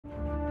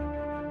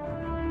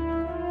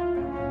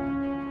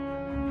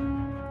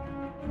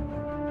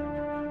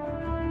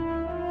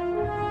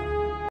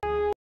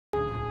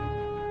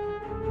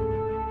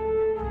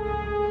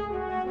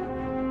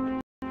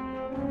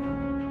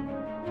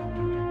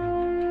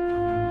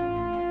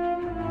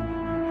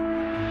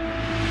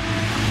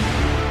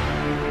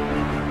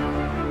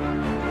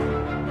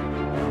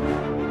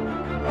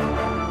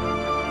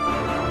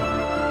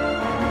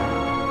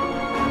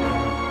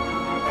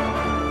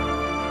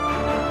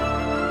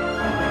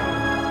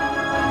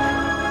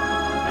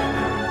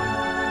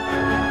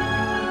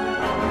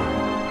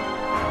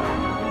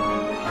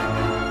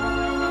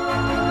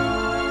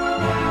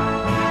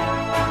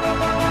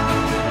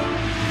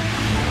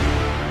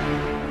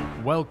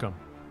Welcome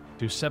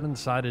to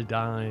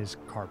 7-Sided's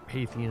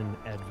Carpathian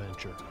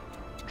adventure.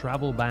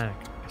 Travel back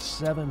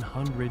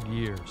 700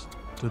 years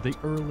to the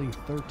early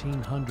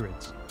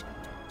 1300s.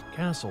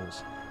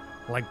 Castles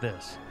like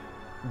this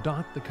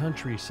dot the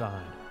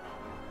countryside.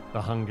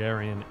 The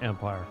Hungarian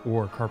Empire,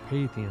 or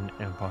Carpathian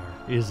Empire,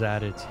 is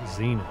at its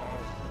zenith.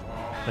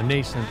 The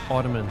nascent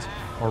Ottomans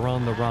are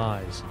on the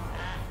rise,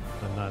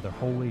 but neither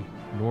Holy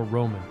nor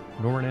Roman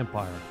nor an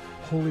empire,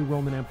 Holy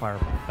Roman Empire,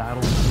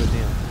 battles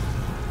within.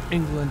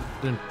 England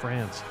and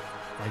France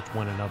fight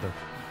one another.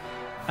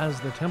 As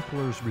the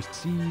Templars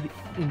recede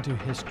into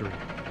history,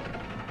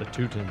 the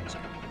Teutons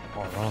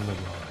are on the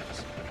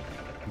rise.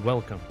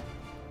 Welcome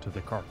to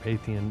the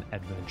Carpathian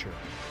adventure.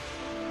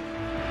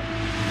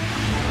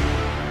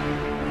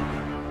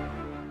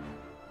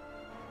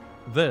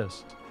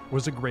 This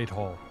was a great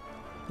hall.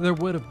 There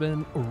would have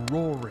been a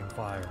roaring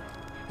fire.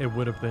 It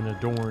would have been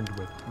adorned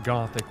with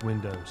Gothic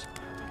windows.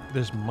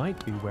 This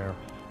might be where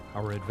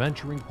our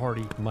adventuring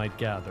party might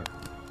gather.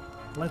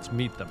 Let's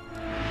meet them.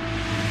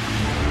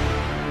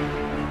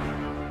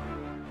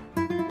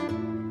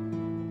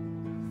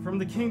 From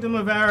the kingdom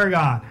of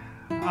Aragon,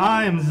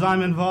 I am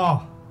Simon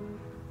Val.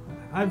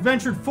 I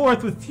ventured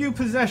forth with few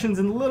possessions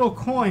and little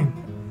coin,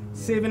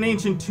 save an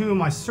ancient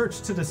tomb I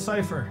searched to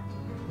decipher.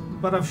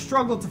 But I've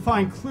struggled to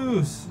find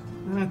clues,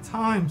 and at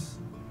times,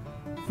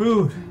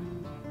 food.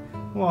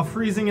 While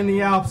freezing in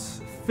the Alps,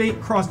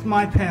 fate crossed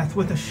my path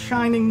with a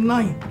shining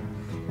knight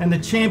and the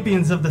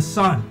champions of the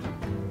sun.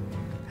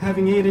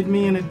 Having aided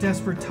me in a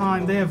desperate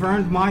time, they have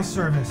earned my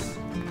service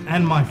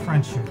and my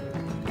friendship.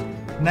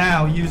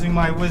 Now, using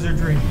my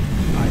wizardry,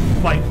 I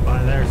fight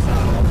by their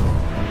side.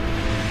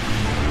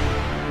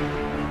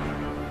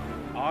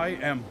 I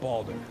am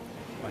Balder,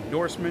 a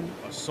Norseman,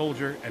 a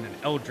soldier, and an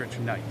eldritch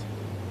knight.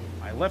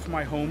 I left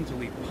my home to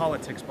leave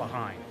politics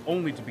behind,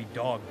 only to be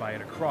dogged by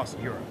it across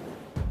Europe.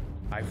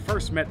 I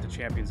first met the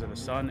Champions of the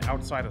Sun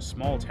outside a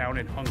small town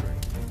in Hungary.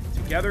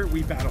 Together,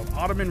 we battled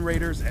Ottoman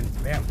raiders and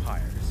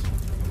vampires.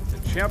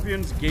 The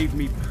Champions gave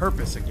me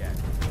purpose again,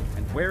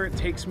 and where it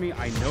takes me,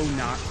 I know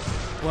not,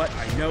 but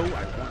I know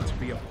I want to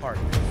be a part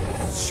of it.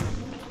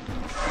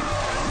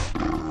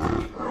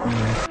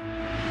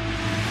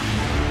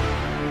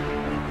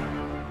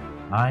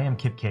 I am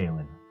Kip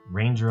Kaelin,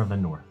 Ranger of the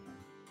North,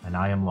 and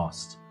I am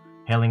lost.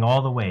 Hailing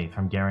all the way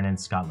from Garin in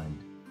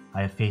Scotland,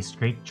 I have faced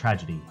great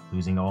tragedy,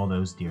 losing all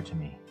those dear to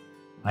me.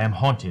 I am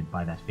haunted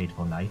by that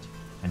fateful night,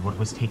 and what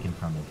was taken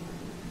from me.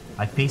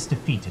 I face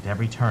defeat at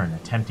every turn,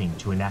 attempting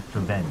to enact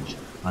revenge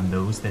on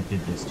those that did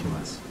this to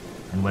us.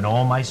 And when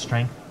all my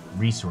strength,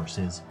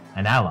 resources,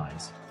 and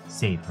allies,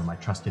 save for my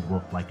trusted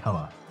wolf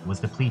Lycoa, was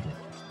depleted,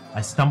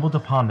 I stumbled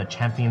upon the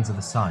Champions of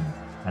the Sun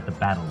at the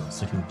Battle of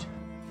Sagut.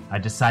 I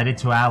decided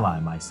to ally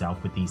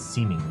myself with these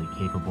seemingly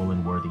capable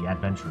and worthy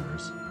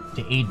adventurers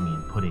to aid me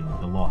in putting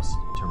the lost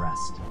to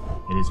rest.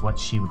 It is what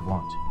she would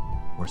want,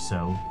 or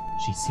so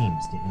she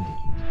seems to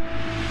indicate.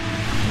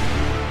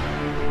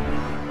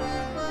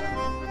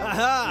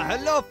 Aha!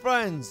 Hello,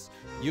 friends!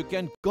 You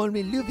can call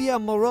me Livia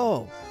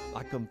Moreau.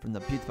 I come from the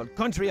beautiful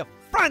country of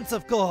France,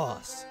 of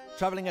course!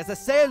 Traveling as a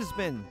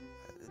salesman,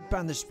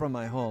 banished from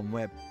my home,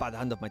 where by the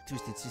hand of my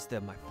twisted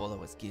sister, my father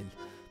was killed,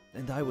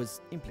 and I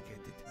was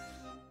implicated.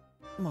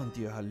 Mon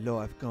Dieu, how low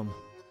I've come.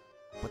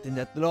 But in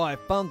that low I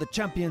found the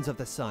Champions of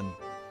the Sun.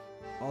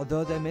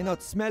 Although they may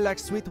not smell like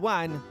sweet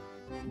wine,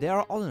 they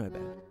are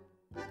honorable.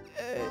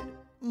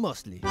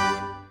 Mostly.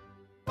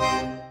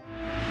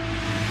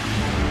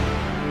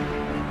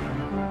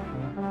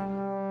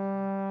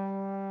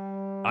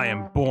 I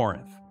am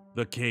Borinth,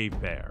 the Cave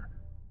Bear.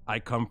 I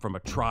come from a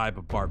tribe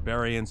of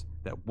barbarians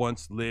that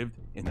once lived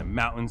in the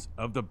mountains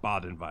of the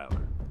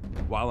Badenweiler.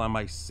 While on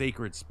my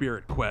sacred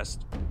spirit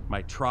quest,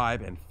 my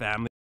tribe and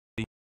family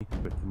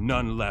with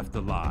none left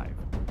alive,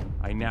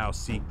 I now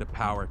seek the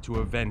power to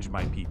avenge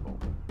my people.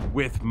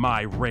 With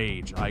my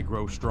rage, I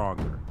grow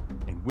stronger,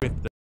 and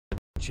with the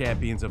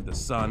Champions of the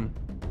Sun,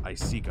 I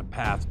seek a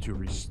path to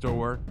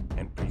restore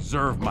and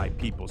preserve my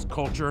people's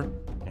culture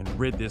and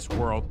rid this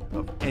world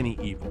of any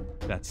evil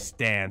that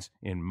stands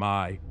in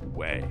my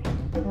way.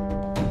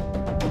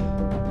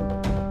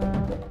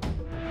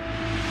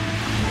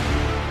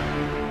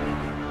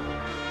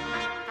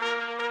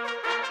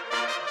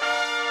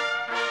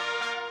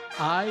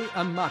 I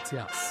am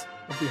Matthias,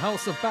 of the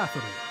House of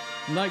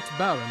Bathory, Knight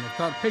Baron of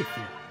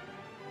Carpathia.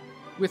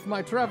 With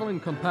my traveling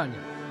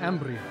companion,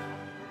 Ambria,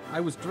 I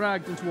was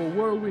dragged into a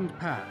whirlwind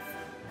path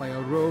by a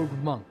rogue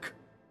monk.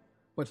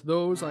 But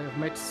those I have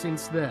met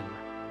since then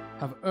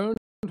have earned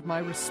my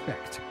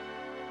respect,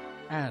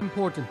 and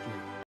importantly,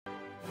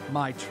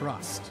 my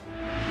trust.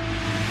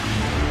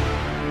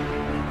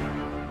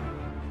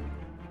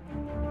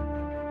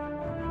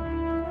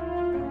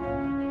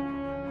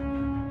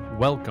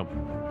 Welcome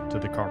to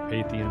the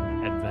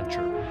Carpathian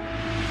adventure.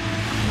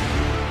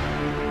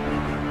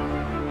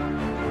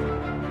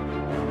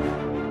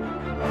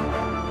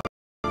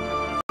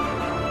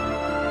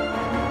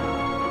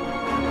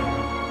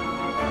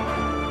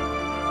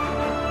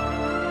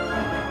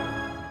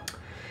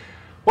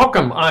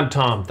 Welcome, I'm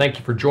Tom. Thank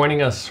you for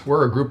joining us.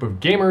 We're a group of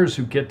gamers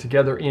who get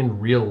together in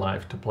real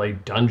life to play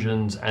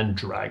Dungeons and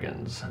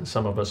Dragons.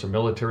 Some of us are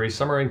military,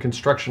 some are in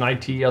construction,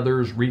 IT,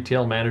 others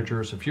retail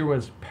managers, a few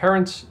as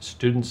parents,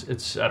 students,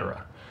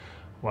 etc.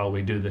 While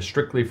we do this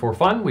strictly for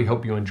fun, we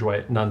hope you enjoy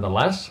it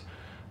nonetheless.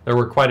 There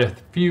were quite a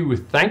few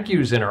thank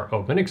yous in our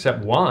open,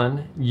 except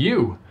one,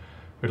 you.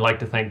 We'd like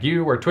to thank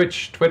you, our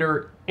Twitch,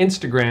 Twitter,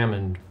 Instagram,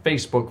 and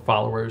Facebook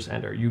followers,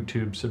 and our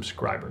YouTube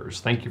subscribers.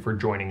 Thank you for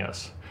joining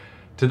us.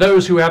 To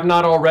those who have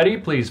not already,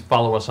 please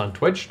follow us on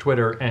Twitch,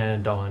 Twitter,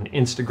 and on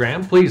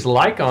Instagram. Please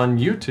like on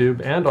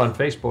YouTube and on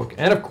Facebook.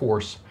 And of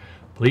course,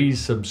 please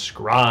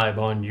subscribe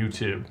on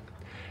YouTube.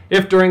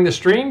 If during the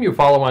stream you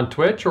follow on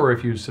Twitch, or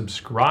if you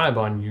subscribe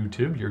on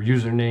YouTube, your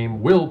username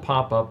will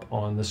pop up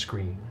on the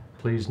screen.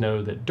 Please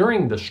know that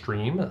during the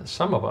stream,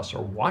 some of us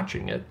are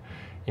watching it.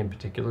 In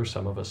particular,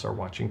 some of us are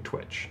watching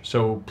Twitch.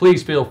 So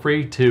please feel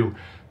free to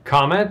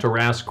comment or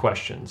ask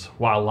questions.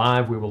 While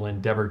live, we will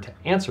endeavor to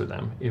answer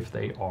them if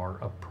they are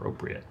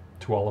appropriate.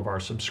 To all of our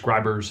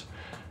subscribers,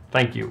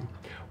 thank you.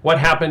 What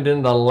happened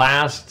in the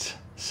last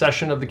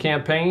session of the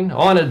campaign?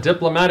 On a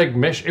diplomatic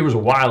mission, it was a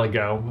while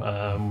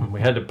ago.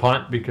 We had to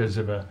punt because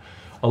of a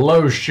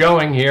low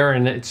showing here,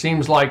 and it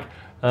seems like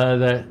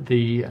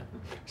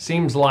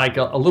seems like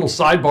a little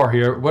sidebar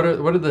here. What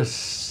are the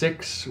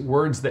 6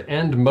 words that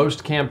end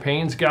most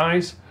campaigns,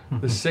 guys?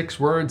 The 6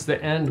 words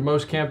that end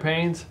most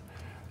campaigns?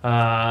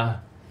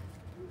 Anybody?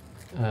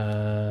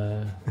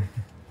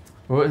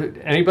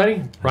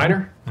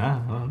 Reiner?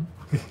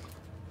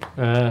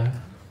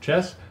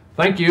 Chess?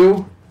 Thank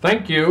you.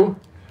 Thank you.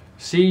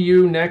 See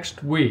you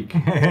next week.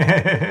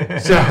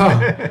 So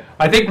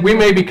I think we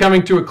may be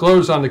coming to a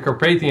close on the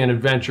Carpathian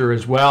adventure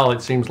as well,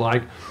 it seems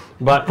like.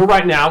 But for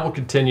right now, we'll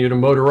continue to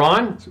motor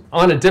on.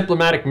 On a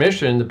diplomatic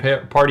mission,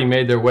 the party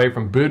made their way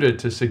from Buda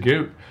to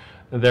Sagut.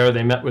 There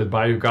they met with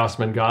Bayuk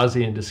Osman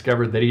Ghazi and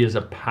discovered that he is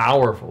a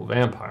powerful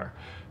vampire.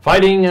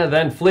 Fighting,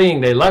 then fleeing,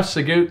 they left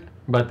Sagut,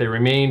 but they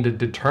remained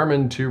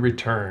determined to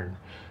return.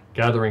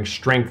 Gathering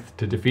strength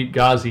to defeat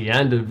Ghazi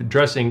and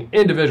addressing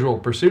individual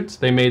pursuits,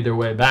 they made their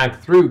way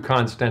back through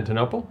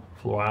Constantinople,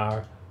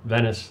 Floire,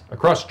 Venice,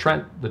 across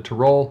Trent, the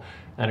Tyrol,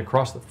 and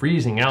across the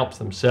freezing Alps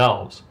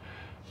themselves.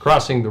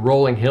 Crossing the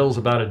rolling hills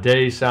about a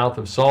day south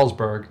of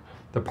Salzburg,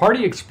 the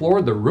party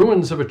explored the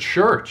ruins of a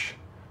church.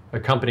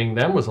 Accompanying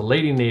them was a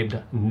lady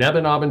named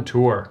Neben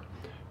Abentur.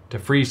 To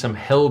free some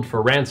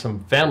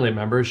held-for-ransom family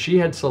members, she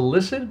had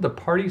solicited the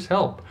party's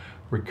help,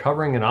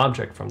 recovering an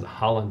object from the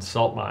Holland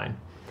salt mine.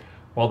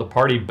 While the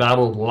party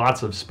battled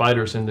lots of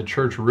spiders in the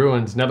church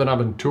ruins, Neben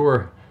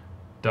Abentur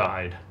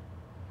died.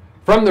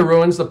 From the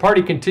ruins, the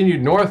party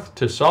continued north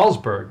to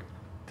Salzburg.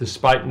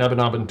 Despite Neben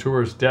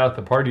Abentur's death,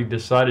 the party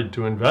decided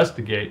to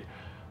investigate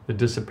the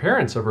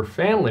disappearance of her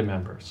family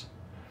members.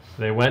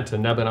 They went to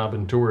Neben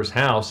Abentur's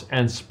house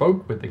and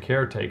spoke with the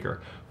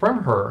caretaker.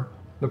 From her,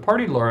 the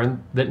party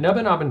learned that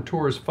Neben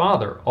Abentur's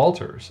father,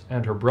 Alters,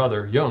 and her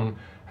brother, Jung,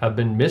 have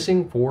been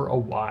missing for a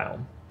while.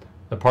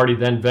 The party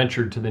then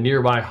ventured to the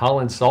nearby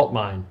Holland salt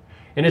mine.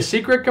 In a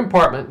secret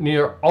compartment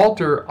near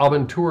Alter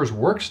Abentur's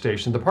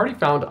workstation, the party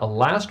found a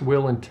last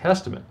will and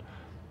testament,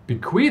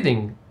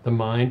 bequeathing the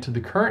mine to the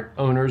current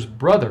owner's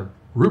brother,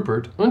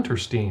 Rupert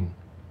Unterstein.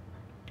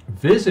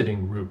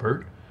 Visiting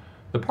Rupert,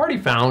 the party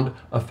found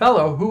a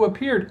fellow who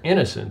appeared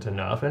innocent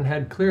enough and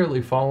had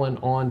clearly fallen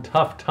on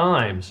tough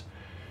times.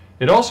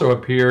 It also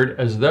appeared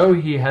as though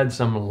he had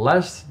some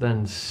less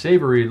than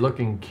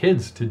savory-looking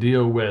kids to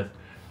deal with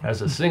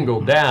as a single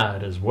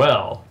dad as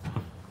well.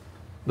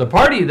 The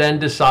party then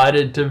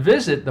decided to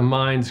visit the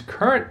mine's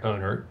current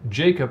owner,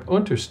 Jacob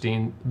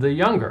Unterstein the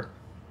Younger.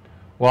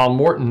 While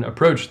Morton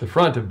approached the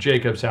front of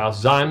Jacob's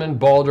house, Simon,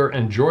 Balder,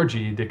 and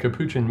Georgie, the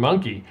Capuchin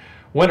monkey,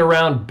 went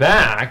around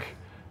back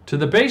to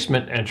the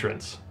basement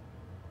entrance.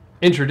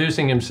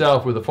 Introducing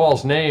himself with a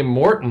false name,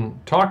 Morton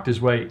talked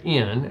his way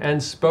in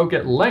and spoke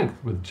at length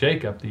with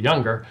Jacob the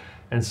Younger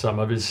and some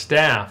of his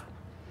staff.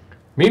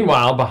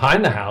 Meanwhile,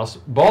 behind the house,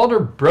 Balder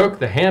broke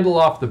the handle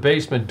off the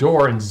basement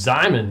door and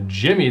Simon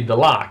jimmied the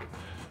lock.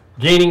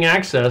 Gaining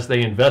access,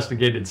 they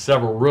investigated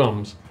several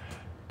rooms.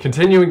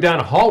 Continuing down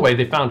a hallway,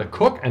 they found a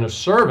cook and a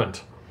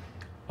servant.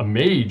 A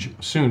mage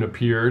soon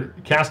appeared,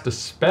 cast a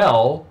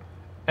spell,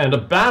 and a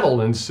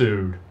battle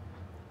ensued.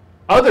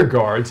 Other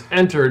guards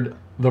entered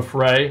the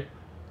fray,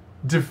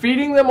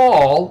 defeating them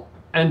all,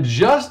 and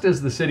just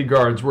as the city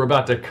guards were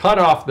about to cut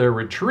off their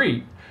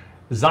retreat,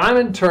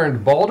 Simon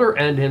turned Balder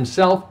and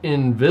himself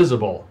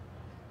invisible.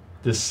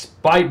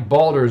 Despite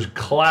Balder's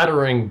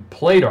clattering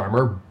plate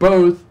armor,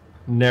 both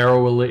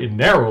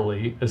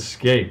narrowly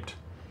escaped.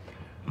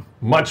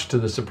 Much to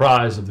the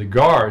surprise of the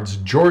guards,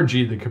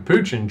 Georgie the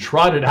Capuchin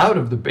trotted out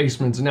of the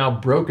basement's now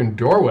broken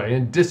doorway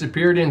and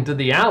disappeared into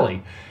the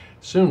alley,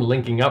 soon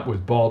linking up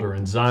with Balder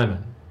and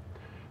Simon.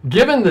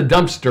 Given the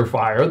dumpster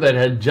fire that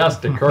had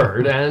just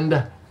occurred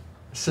and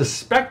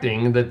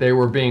suspecting that they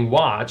were being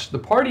watched, the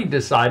party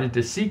decided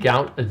to seek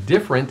out a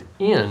different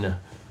inn.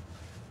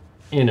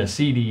 In a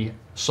seedy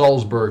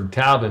Salzburg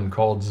tavern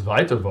called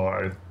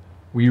Zweitewald,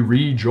 we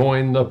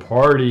rejoin the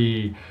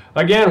party.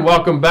 Again,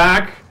 welcome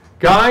back.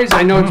 Guys,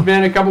 I know it's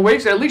been a couple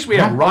weeks. At least we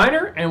have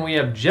Reiner and we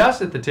have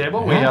Jess at the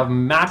table. We have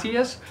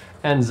Matthias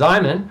and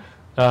Simon.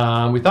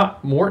 We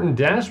thought Morton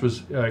Dennis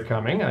was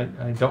coming.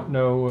 I don't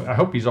know. I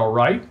hope he's all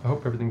right. I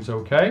hope everything's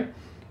okay.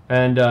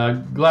 And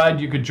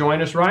glad you could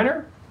join us,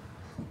 Reiner.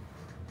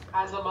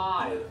 As am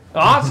I.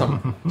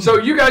 Awesome. So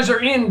you guys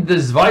are in the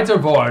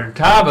Zweiterwald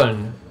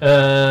Tavern.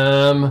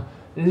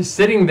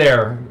 Sitting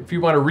there. If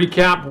you want to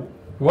recap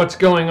what's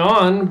going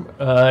on,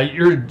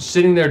 you're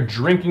sitting there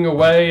drinking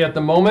away at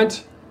the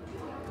moment.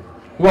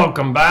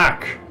 Welcome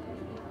back.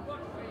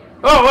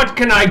 Oh, what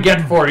can I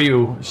get for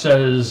you?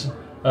 Says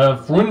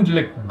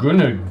Freundlich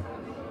Gunnig.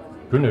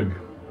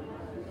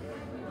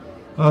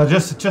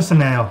 Just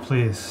an ale,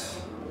 please.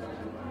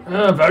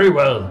 Very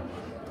well.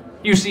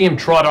 You see him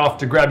trot off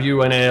to grab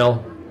you an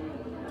ale.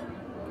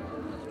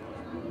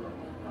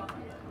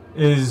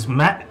 Is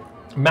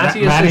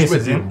Matthias is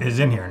with you. Is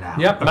in here now.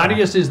 Yep, okay.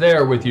 Matthias is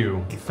there with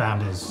you. He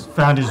found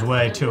his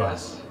way to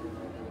us.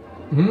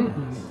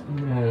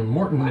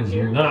 Morton is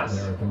not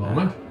there at the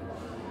moment.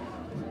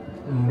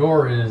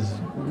 Nor is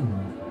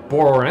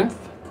Borinth.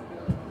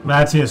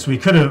 Matthias, we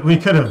could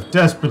have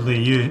desperately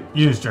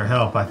used your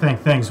help. I think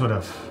things would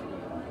have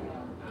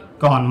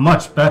gone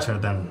much better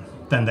than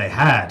they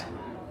had.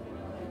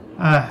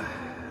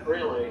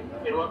 Really?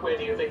 In what way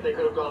do you think they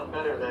could have gone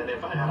better than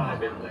if I had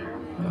been there?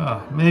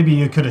 Maybe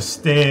you could have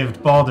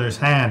staved Baldur's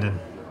hand and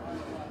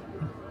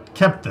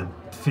kept the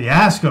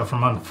fiasco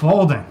from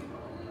unfolding.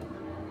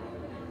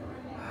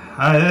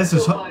 This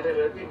is. I find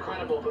it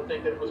incredible to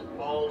think that it was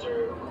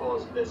Baldur who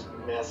caused this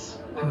mess.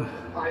 And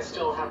I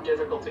still have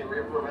difficulty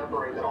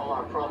remembering that all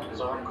our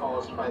problems aren't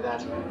caused by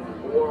that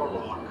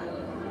warlock.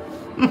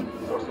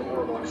 Of course, the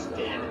warlock's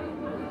dead.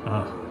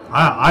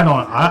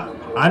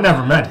 I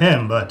never met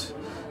him, but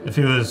if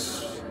he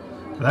was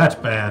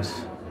that bad,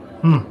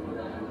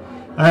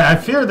 I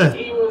fear that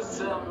he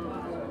was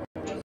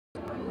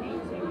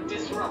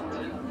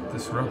disrupted.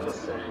 Disrupted.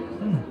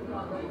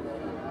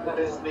 That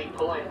is the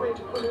polite way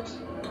to put it.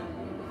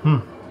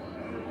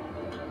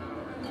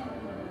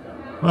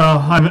 Well,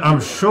 I'm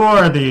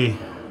sure the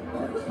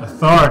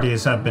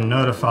authorities have been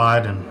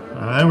notified, and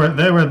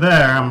they were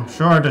there. I'm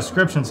sure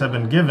descriptions have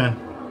been given.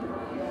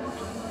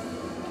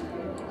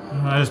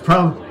 It's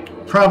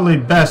probably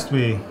best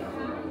we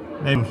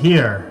make him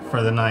here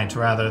for the night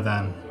rather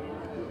than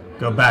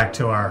go back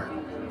to our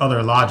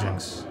other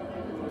lodgings.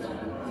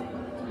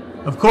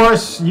 Of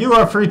course, you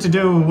are free to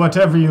do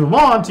whatever you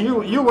want.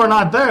 You were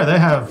not there. They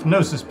have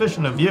no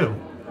suspicion of you.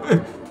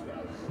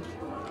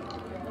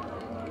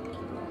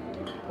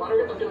 Why do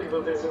I get the feeling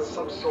that this is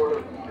some sort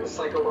of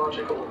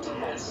psychological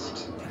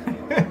test?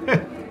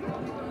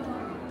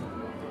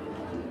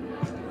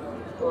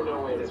 Oh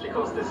no, wait, it's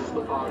because this is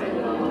the party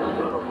that I'm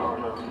not a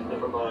part of.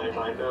 Never mind,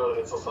 I know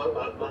that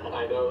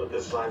I know that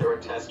this is either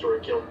a test or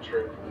a guilt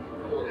trip.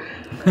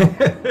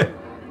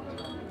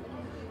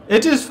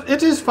 It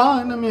is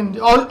fine. I mean,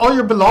 all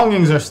your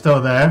belongings are still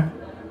there.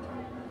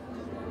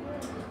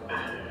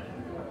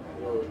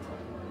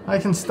 I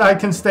can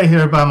stay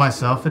here by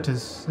myself.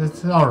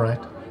 It's all right.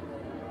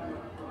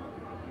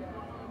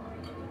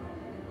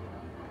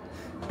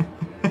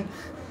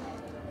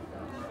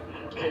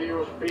 Can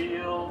you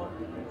feel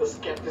the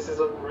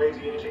skepticism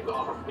radiating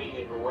off of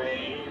me in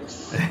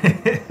waves?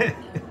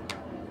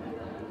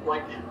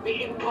 Like the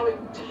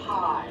incoming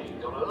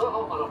tide on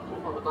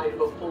a night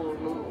of a full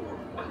moon.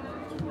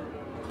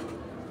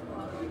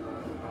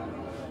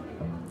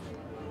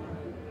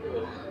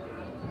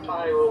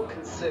 I will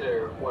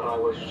consider what I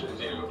wish to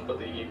do for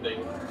the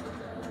evening.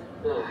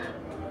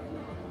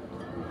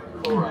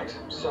 Alright,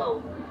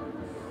 so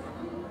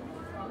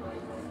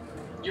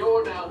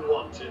you're now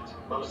wanted,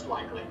 most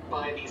likely,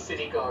 by the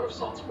city guard of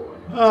Salzburg.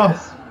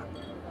 Yes?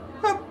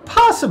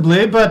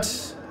 Possibly,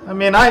 but I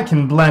mean, I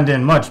can blend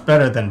in much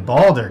better than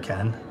Baldur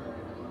can.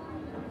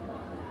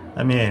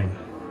 I mean,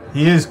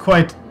 he is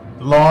quite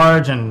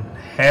large and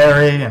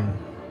hairy, and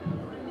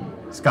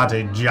he's got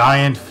a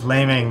giant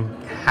flaming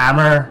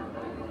hammer.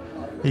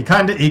 He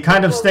kind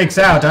of stakes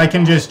out. I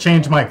can just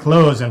change my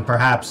clothes and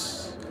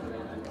perhaps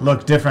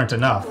look different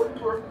enough.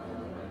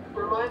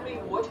 Remind me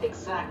what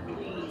exactly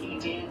he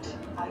did,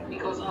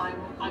 because I'm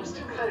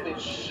still kind of in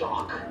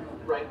shock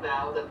right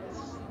now that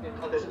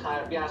this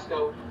entire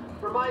fiasco.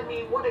 Remind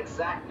me what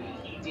exactly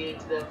he did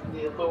that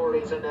the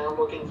authorities are now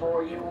looking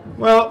for you.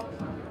 Well,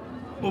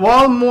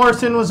 while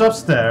Morton was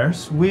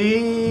upstairs,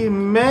 we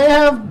may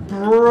have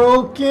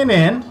broken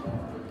in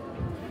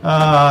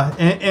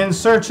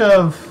search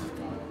of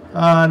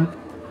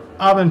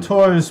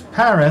Abentur's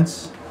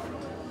parents.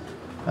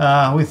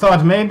 We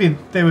thought maybe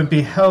they would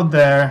be held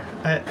there.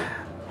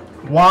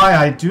 Why,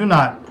 I do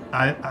not.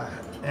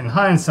 In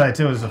hindsight,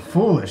 it was a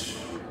foolish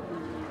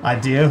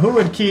idea. Who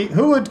would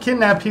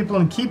kidnap people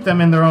and keep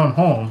them in their own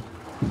home?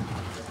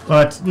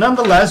 But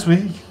nonetheless,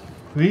 we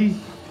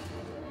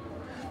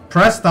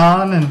pressed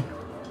on,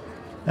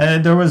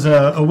 and there was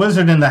a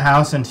wizard in the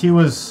house, and he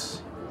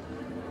was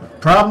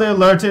probably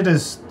alerted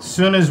as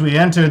soon as we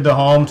entered the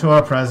home to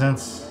our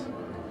presence.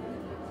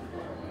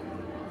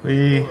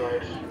 We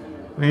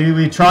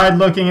We tried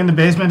looking in the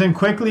basement, and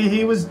quickly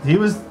he was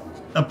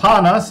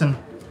upon us, and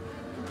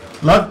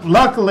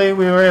luckily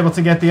we were able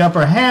to get the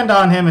upper hand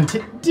on him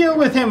and deal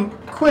with him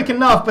quick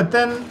enough. But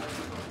then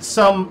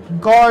some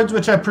guards,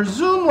 which I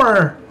presume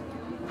were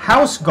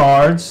house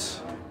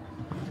guards,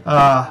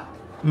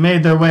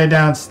 made their way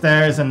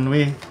downstairs, and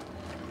we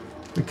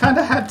kind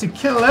of had to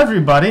kill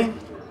everybody.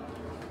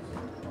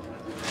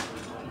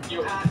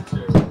 You had to.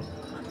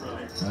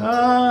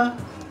 Right.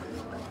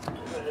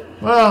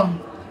 Well,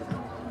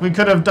 we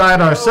could have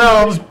died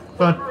ourselves,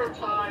 but... There are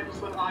times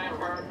that I have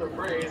heard the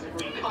phrase,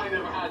 we kind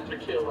of had to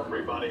kill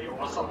everybody,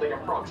 or something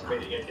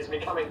approximating it is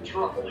becoming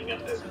troubling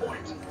at this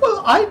point.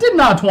 Well, I did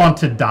not want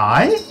to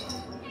die.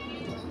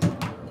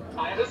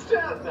 I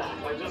understand that.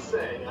 I'm just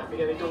saying. I'm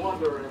beginning to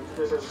wonder if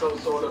this is some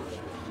sort of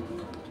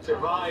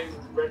divine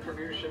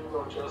retribution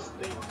or just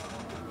the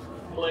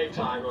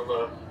playtime of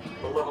a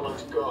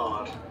malevolent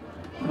god.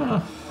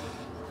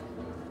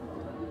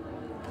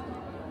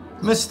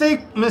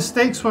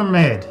 Mistakes were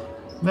made.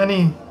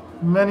 Many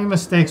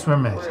mistakes were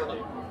made. Clearly.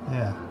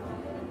 Yeah.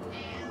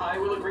 I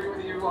will agree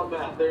with you on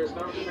that. There was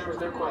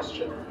no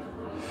question.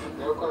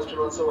 No question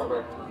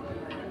whatsoever.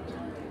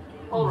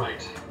 All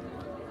right.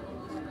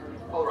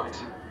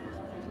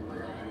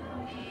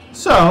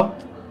 So,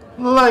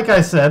 like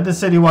I said, the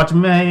City Watch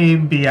may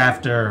be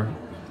after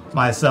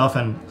myself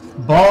and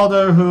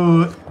Balder,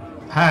 who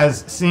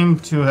has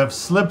seemed to have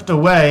slipped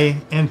away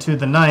into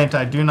the night.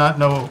 I do not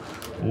know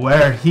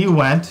where he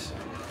went.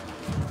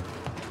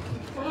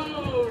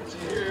 Oh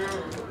dear.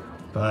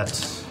 But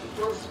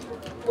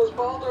was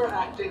Balder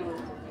acting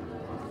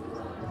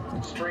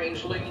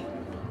strangely,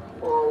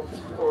 or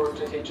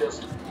did he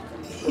just?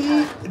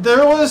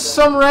 There was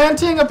some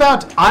ranting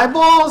about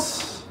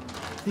eyeballs.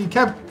 He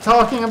kept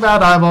talking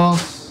about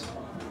eyeballs.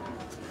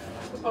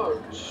 Oh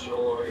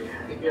joy!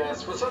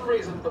 Yes, for some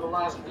reason, for the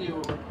last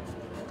few,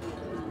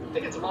 I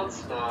think it's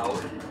months now,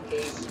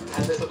 he's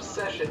had this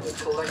obsession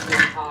with collecting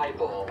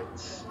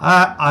eyeballs.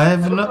 I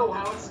don't know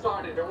how it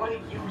started or what he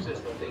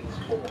uses the things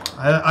for.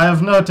 I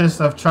have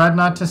noticed. I've tried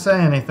not to say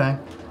anything.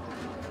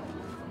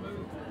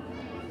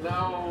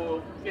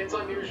 No, it's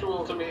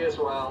unusual to me as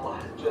well.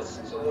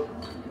 Just,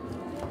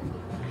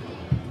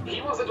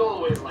 he wasn't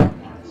always like that.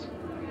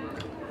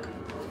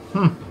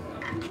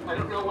 I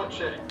don't know what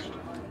changed.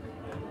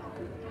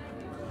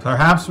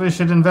 Perhaps we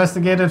should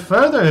investigate it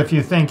further if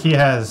you think he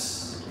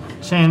has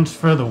changed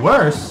for the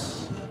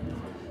worse.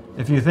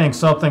 If you think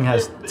something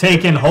has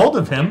taken hold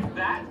of him. If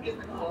that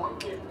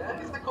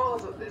is the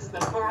cause of this,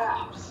 then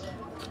perhaps.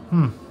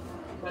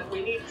 But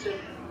we need to...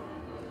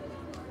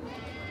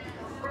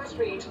 First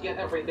we need to get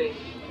everything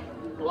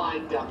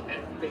lined up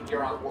and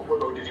figure out what we're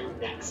going to do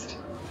next.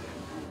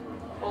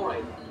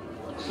 Alright.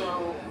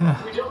 So,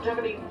 we don't have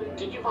any...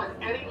 Did you find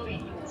any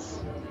leads?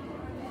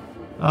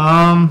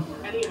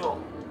 Any at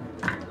all?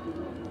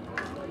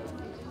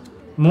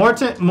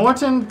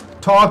 Morton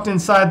talked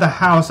inside the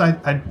house.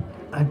 I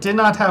did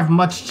not have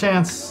much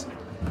chance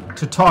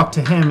to talk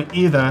to him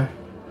either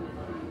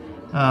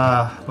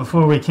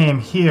before we came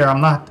here.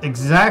 I'm not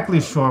exactly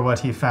sure what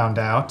he found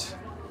out.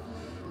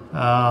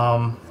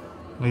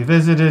 We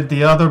visited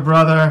the other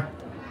brother.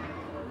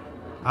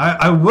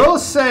 I will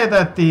say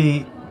that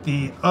the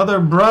other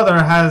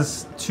brother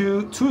has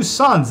two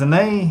sons, and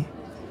they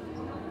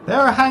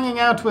are hanging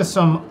out with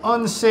some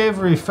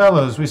unsavory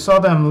fellows. We saw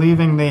them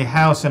leaving the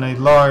house in a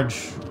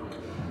large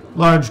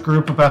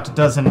group, about a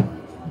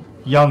dozen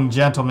young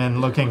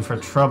gentlemen looking for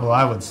trouble,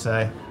 I would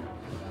say.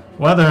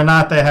 Whether or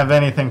not they have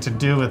anything to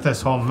do with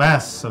this whole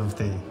mess of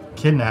the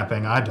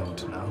kidnapping, I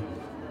don't know.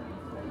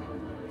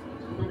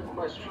 Good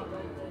question.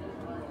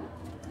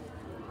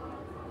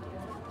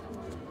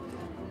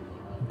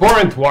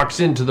 Borinth walks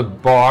into the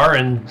bar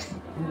and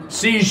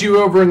sees you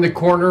over in the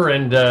corner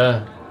and,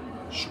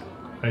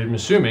 I'm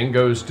assuming,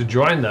 goes to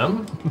join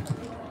them.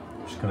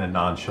 I'm just going to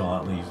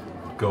nonchalantly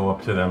go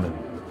up to them and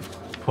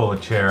pull a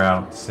chair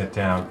out, sit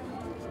down.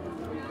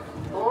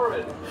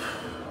 Borin.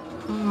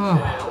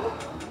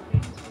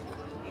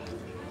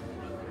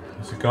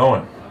 How's it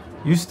going?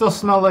 You still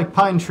smell like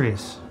pine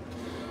trees.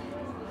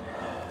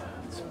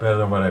 It's better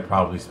than what I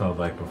probably smelled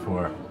like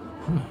before.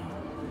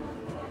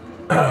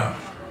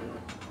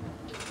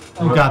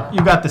 You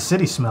got the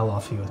city smell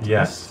off you.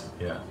 Yes,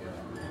 yeah.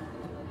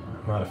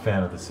 I'm not a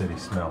fan of the city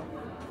smell.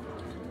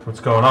 What's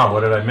going on?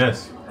 What did I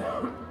miss?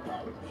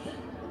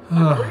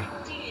 A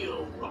great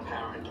deal,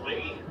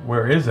 apparently.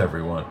 Where is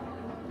everyone?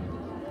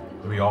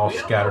 Are we all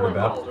scattered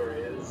about? Balder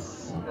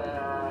is.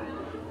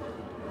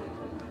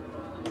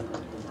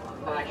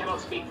 I cannot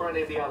speak for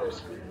any of the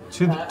others.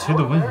 To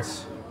the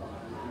winds.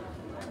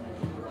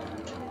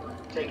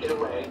 Take it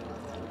away.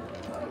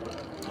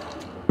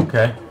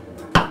 Okay.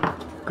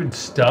 Good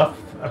stuff.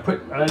 I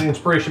put an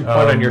inspiration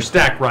point on your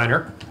stack,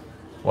 Reiner.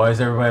 Why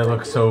does everybody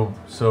look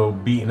so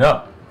beaten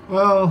up?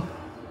 Well,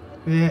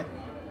 we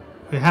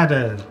had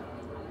a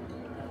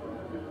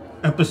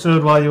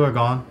episode while you were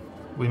gone.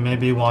 We may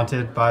be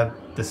wanted by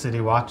the City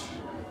Watch.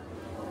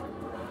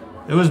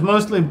 It was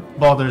mostly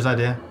Balder's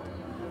idea.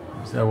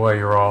 Is that why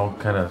you're all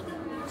kind of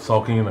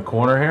sulking in the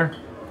corner here?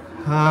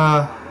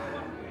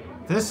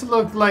 This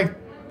looked like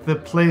the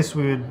place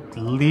we would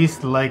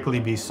least likely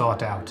be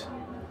sought out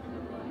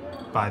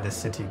by the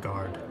city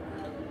guard.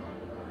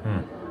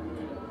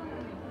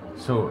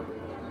 So,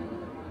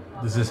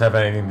 does this have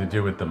anything to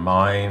do with the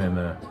mine and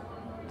the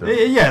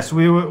Yes,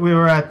 we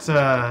were at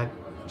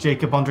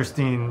Jacob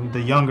Understein the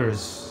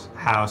Younger's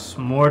house.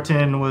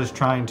 Morton was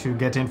trying to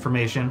get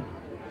information.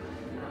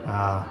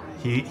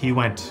 He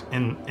went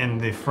in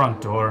the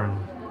front door, and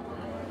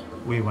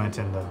we went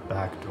in the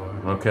back door.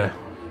 Okay.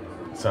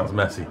 Sounds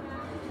messy.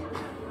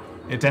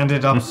 It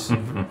ended up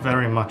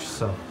very much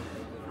so.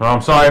 Oh,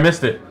 I'm sorry I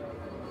missed it.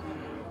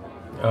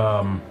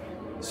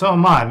 So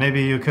am I.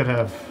 Maybe you could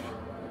have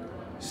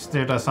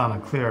steered us on a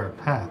clearer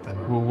path than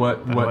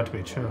what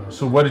we chose.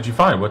 So what did you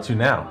find? What's new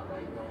now?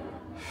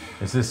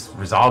 Is this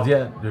resolved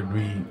yet? Did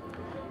we...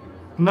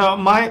 No,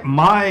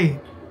 my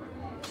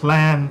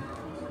plan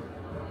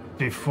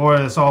before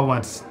this all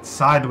went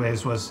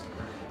sideways was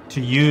to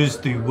use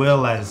the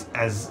will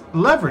as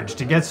leverage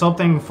to get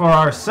something for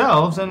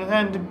ourselves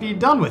and be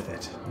done with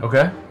it.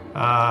 Okay.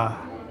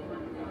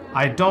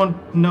 I don't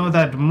know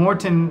that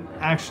Morton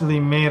actually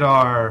made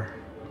our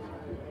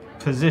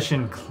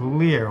position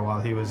clear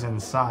while he was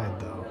inside,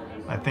 though.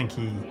 I think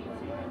he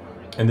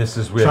and this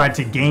is with tried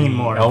to gain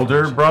more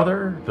elder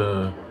brother,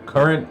 the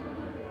current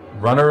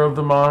runner of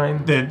the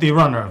mine? The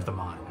runner of the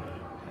mine.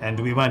 And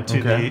we went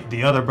to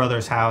the other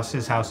brother's house.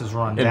 His house is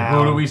run down. And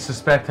who do we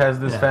suspect has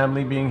this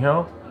family being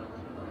held?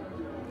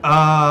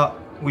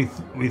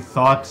 We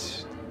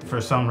thought for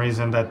some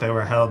reason that they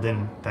were held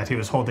in, that he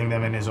was holding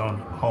them in his own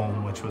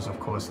home, which was of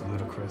course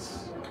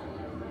ludicrous.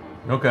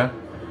 Okay.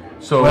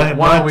 So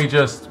why don't we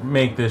just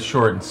make this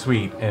short and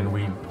sweet, and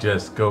we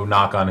just go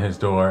knock on his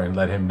door and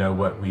let him know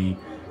what we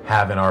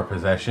have in our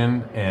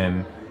possession,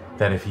 and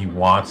that if he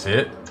wants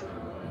it,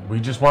 we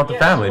just want the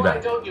family back.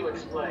 Why don't you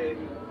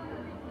explain?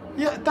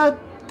 Yeah,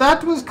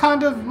 that was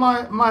kind of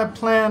my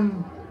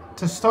plan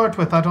to start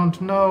with. I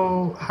don't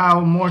know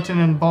how Morton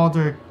and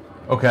Balder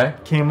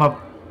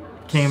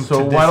came to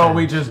So this why don't end.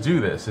 we just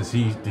do this?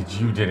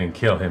 You didn't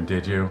kill him,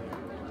 did you?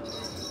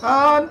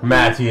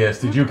 Matthias,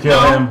 did you kill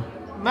him?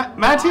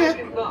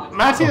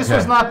 Matthias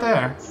was not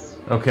there.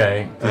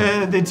 Okay.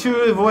 The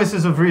two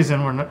voices of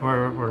reason were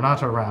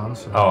not around.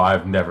 So. Oh,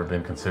 I've never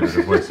been considered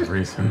a voice of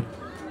reason.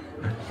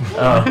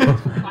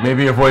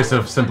 Maybe a voice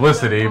of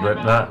simplicity,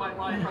 but not.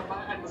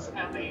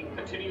 And the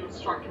continued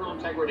structural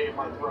integrity of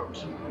my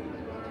throat.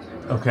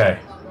 Okay.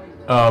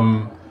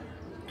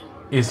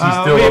 Is he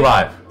still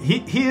alive?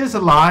 He is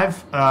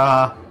alive.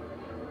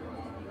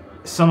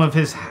 Some of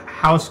his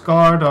house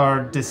guard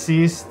are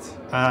deceased,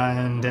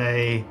 and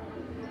a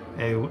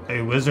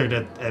wizard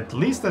at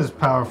least as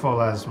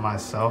powerful as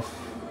myself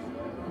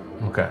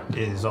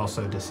is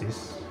also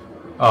deceased.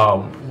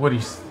 What do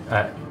you?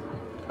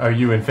 Are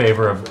you in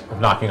favor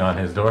of knocking on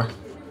his door?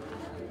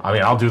 I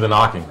mean, I'll do the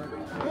knocking.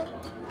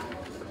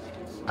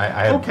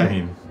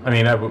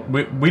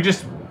 We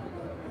just.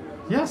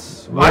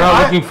 Yes. We're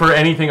not looking for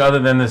anything other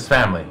than this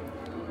family.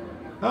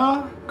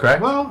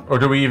 Correct? Well, or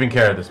do we even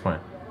care at this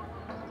point?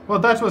 Well,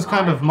 that was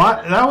kind of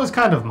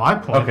my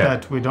point.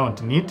 That we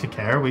don't need to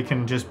care. We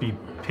can just be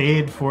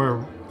paid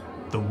for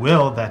the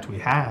will that we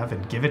have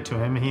and give it to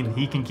him.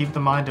 He can keep the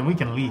mind, and we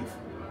can leave.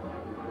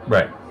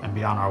 Right. And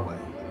be on our way.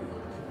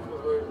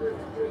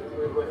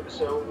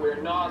 So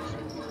we're not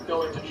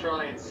going to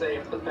try and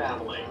save the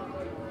family.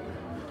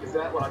 Is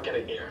that what I'm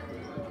getting here?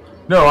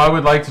 No, I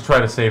would like to try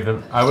to save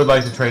them. I would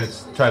like to try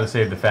to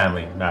save the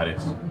family,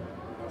 Matthias.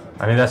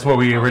 I mean, that's what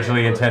we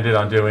originally intended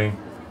on doing,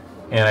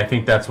 and I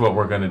think that's what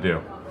we're going to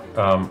do.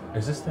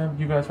 Is this them?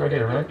 You guys right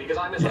here, right? Because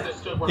I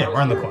misunderstood what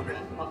we're in the corner.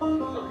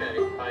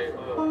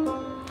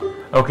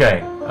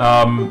 Okay,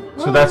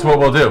 so that's what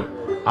we'll do.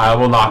 I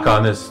will knock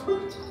on this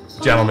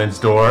gentleman's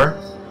door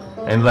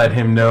and let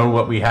him know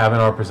what we have in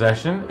our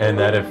possession, and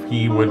that if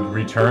he would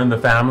return the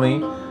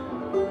family,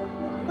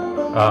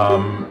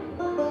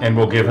 and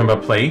we'll give him a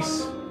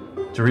place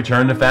to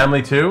return the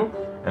family to,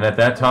 and at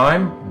that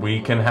time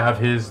we can have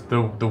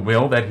the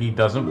will that he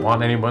doesn't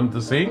want anyone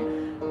to see,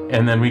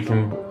 and then we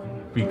can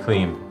be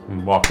clean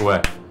and walk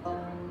away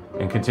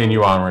and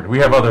continue onward. We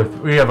have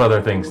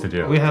other things to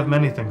do. We have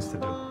many things to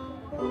do.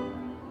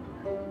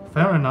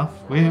 Fair enough.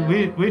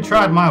 We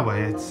tried my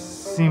way. It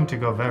seemed to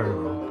go very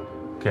well.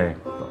 Okay.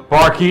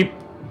 Barkeep.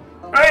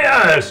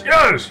 Yes.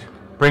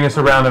 Bring us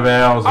a round of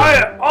ales.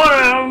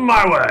 On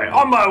my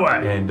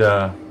way. And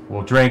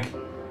we'll drink,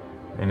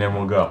 and then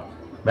we'll go.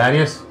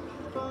 Matthias,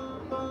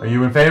 are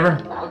you in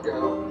favor? I'll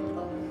go.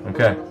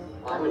 Okay.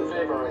 I'm in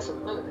favor. I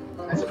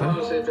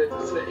suppose if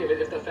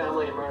the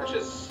family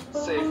emerges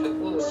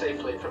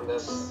safely from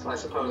this, I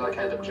suppose I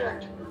can't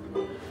object.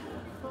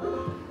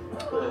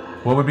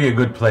 What would be a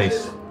good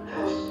place?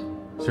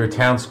 Is there a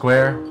town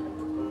square?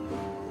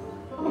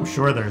 I'm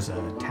sure there's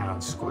a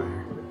town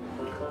square.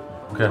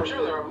 Okay. I'm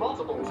sure there are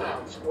multiple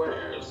town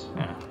squares.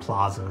 Yeah,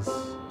 plazas.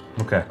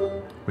 Okay.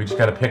 We just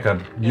got to pick a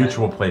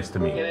mutual place to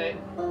meet.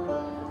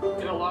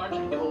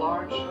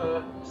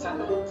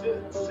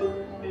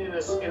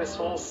 In a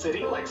small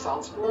city like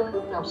Salzburg,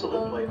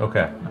 absolutely.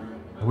 Okay.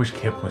 I wish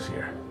Kip was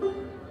here.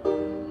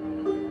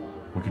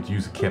 We could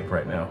use a Kip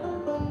right now.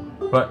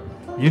 But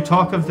You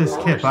talk of this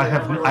Kip. I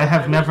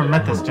have never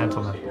met this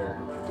gentleman.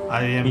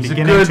 I am he's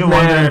beginning a good to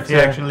man wonder if he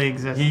actually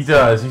exists. He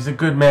does. He's a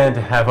good man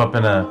to have up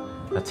in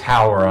a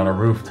tower on a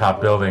rooftop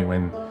building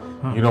when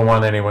you don't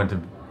want anyone to,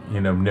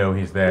 know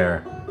he's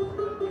there.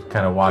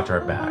 Kind of watch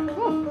our back.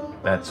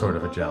 That sort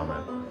of a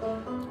gentleman.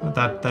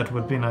 That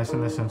would be nice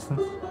in this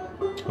instance.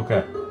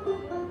 Okay.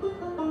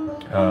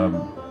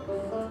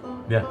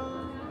 Yeah.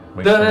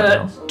 Wait, someone The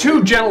else.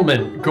 two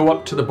gentlemen go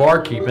up to the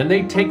barkeep and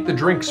they take the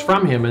drinks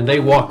from him and they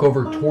walk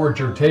over towards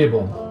your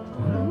table.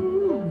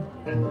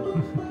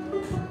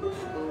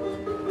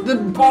 The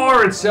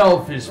bar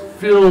itself is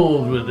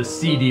filled with a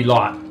seedy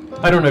lot.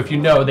 I don't know if you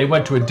know, they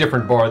went to a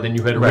different bar than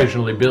you had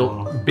originally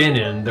been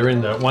in. They're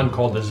in the one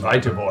called the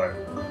Zweite.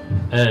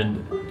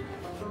 And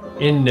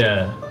in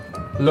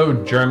Low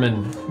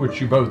German,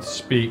 which you both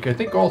speak, I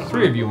think all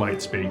three of you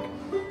might speak,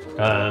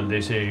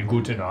 they say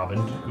Guten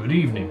Abend, good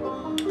evening.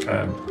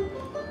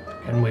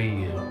 Can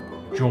we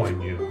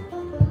join you?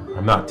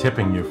 I'm not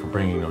tipping you for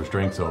bringing those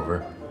drinks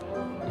over.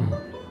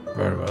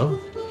 Very well.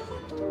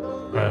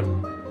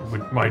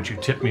 Might you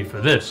tip me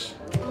for this?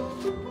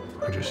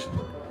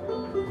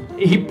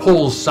 He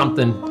pulls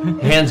something,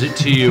 hands it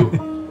to you.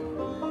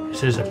 He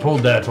says, I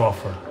pulled that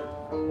off a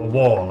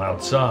wall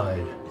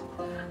outside.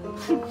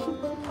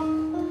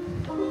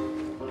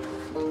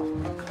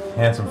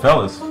 Handsome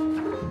fellas.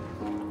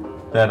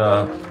 That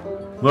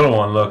little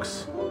one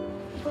looks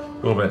a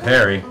little bit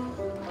hairy.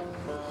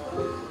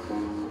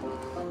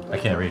 I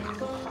can't read.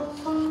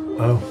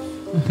 Oh.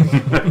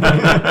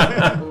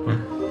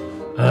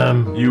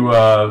 You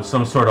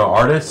some sort of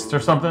artist or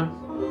something?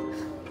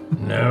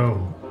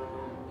 No.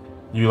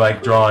 You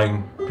like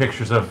drawing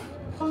pictures of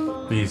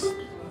these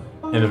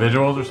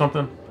individuals or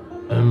something?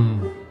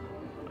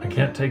 I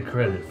can't take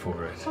credit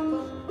for it.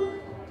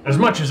 As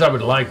much as I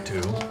would like to.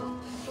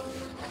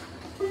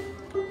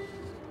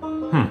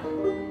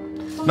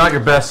 Not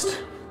your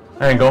best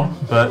angle,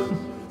 but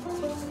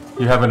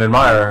you have an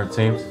admirer, it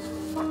seems.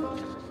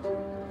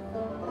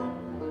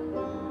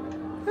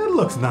 It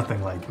looks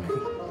nothing like me.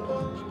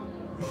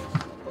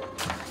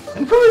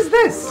 And who is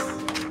this?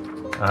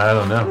 I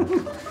don't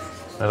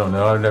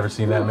know. I've never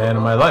seen that man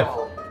in my life.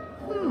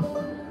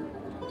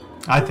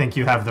 I think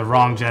you have the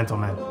wrong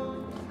gentleman.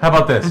 How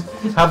about this?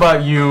 How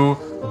about you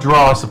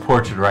draw us a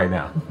portrait right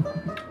now?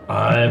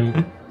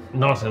 I'm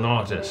not an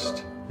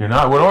artist. You're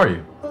not? What are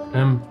you?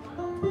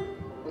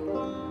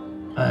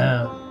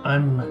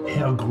 I'm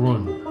Herr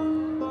Grun,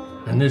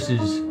 and this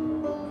is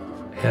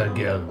Herr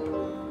Gelb.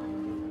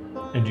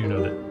 And you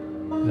know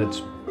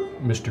that's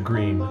Mr.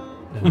 Green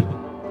and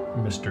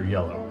Mr.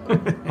 Yellow.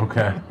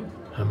 Okay.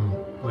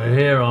 We're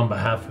here on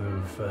behalf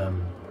of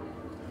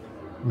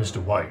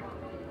Mr. White.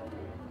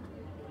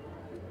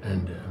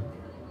 And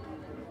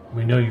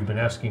we know you've been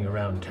asking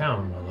around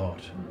town a lot.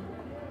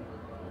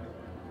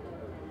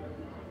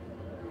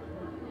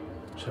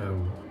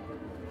 So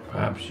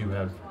perhaps you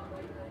have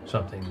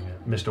something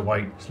Mr.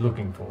 White is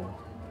looking for.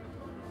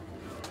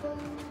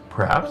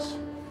 Perhaps.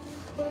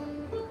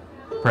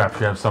 Perhaps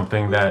you have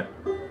something that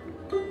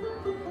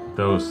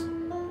those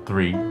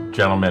three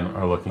gentlemen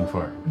are looking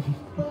for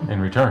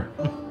in return.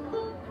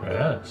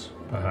 Yes,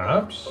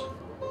 perhaps.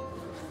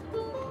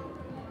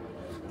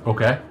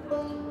 Okay.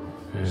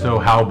 So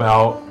how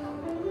about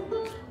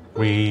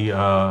we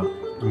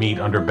meet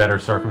under better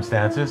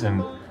circumstances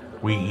and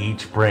we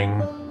each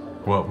bring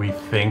what we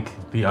think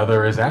the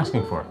other is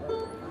asking for?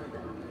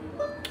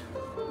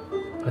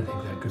 I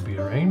think that could be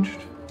arranged.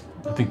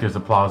 I think there's a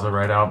plaza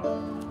right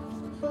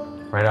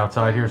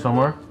outside here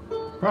somewhere.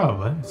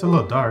 Probably. It's a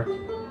little dark.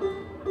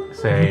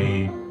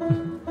 Say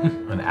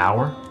an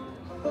hour.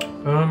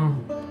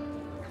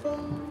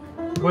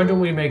 Why don't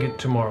we make it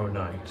tomorrow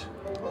night?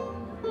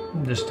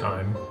 This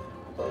time.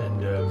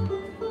 And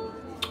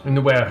in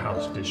the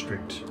warehouse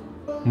district.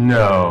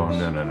 No.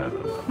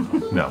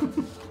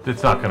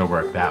 It's not gonna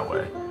work that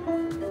way.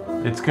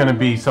 It's gonna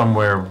be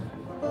somewhere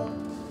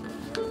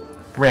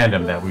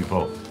random that we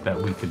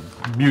could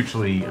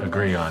mutually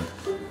agree on.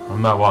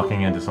 I'm not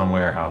walking into some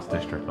warehouse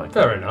district like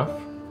that. Fair enough.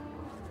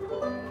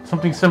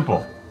 Something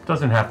simple.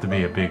 Doesn't have to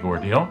be a big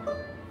ordeal.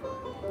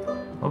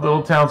 A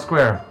little town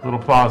square, little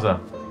plaza.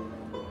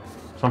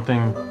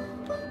 Something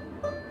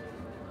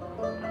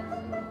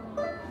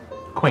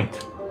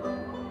quaint.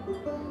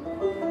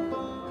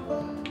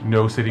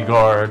 No city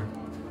guard.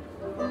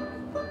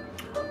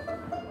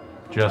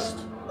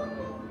 Just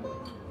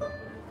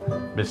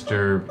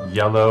Mr.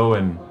 Yellow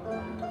and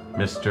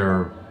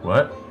Mr.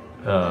 what?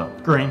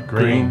 Green.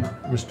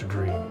 Mr.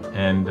 Green.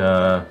 And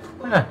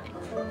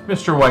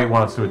Mr. White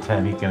wants to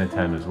attend, he can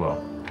attend as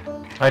well.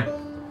 I'd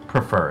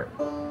prefer it.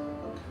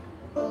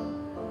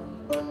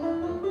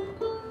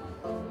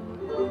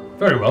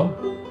 Very well.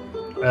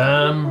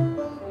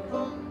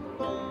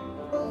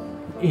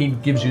 He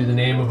gives you the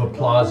name of a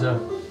plaza.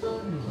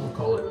 We'll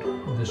call it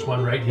this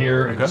one right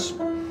here. Okay. It's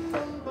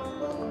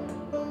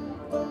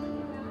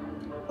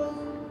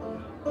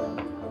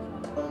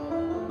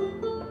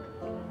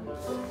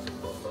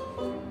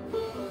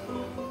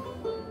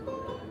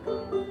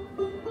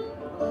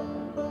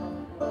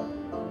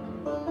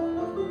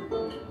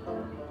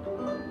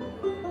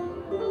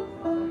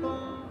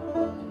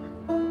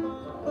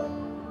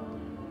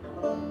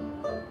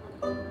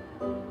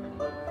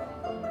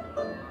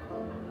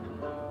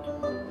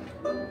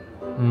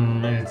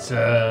It's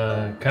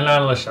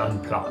Canales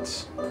and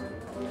Platz.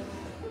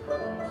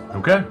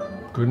 Okay.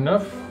 Good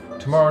enough?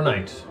 Tomorrow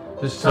night.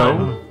 This So,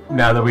 time.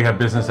 now that we have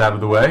business out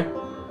of the way,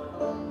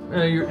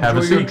 have a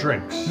enjoy your seat.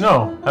 drinks.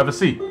 No, have a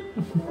seat.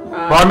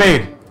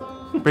 Barmaid,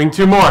 bring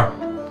 2 more.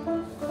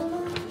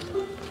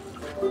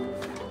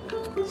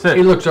 Sit.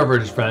 He looks over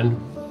at his friend.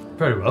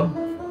 Very well.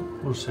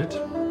 We'll sit.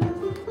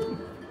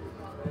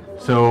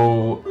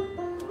 So,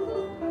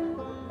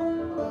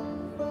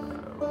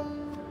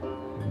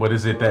 what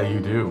is it that you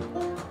do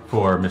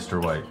for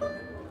Mr. White?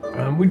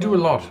 We do a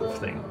lot of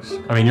things.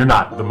 I mean, you're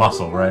not the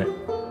muscle, right?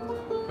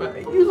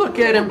 You look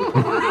at him.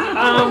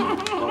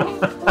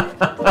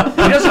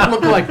 He doesn't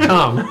look like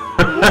Tom.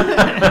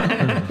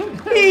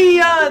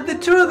 The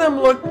two of them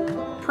look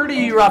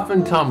pretty rough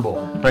and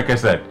tumble. Like I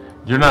said,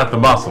 you're not the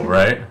muscle,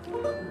 right?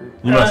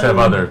 You must have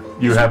other.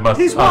 You have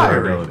He's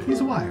other wiry. abilities.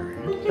 He's wiry.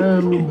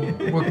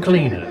 We're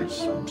cleaners,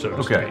 so to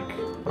Okay. speak.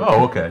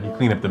 Oh, okay. You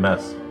clean up the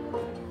mess.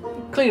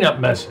 Clean up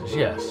messes,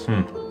 yes.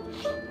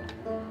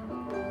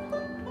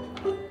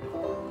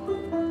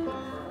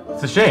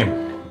 It's a shame.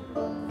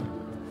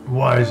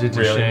 Why is it a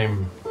Really?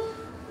 shame?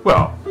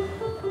 Well,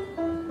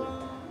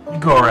 you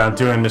go around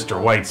doing Mr.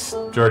 White's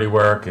dirty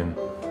work, and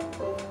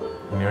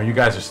you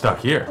guys are stuck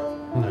here.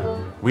 No.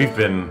 We've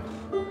been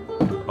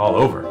all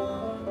over.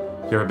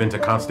 You ever been to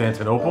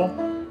Constantinople?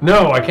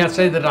 No, I can't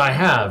say that I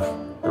have.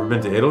 Ever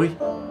been to Italy?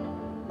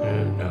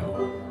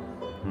 No.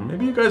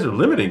 Maybe you guys are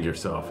limiting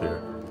yourself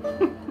here.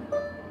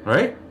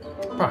 Right?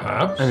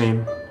 Perhaps. I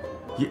mean,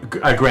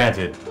 I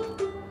granted,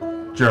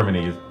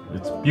 Germany,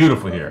 it's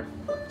beautiful here.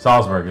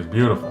 Salzburg is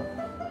beautiful.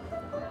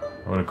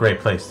 What a great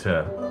place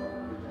to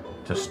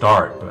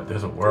start, but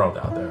there's a world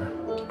out there.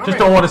 Just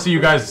don't want to see you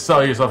guys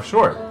sell yourself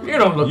short. You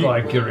don't look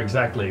like you're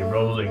exactly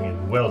rolling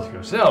in wealth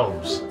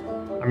yourselves.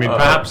 I mean,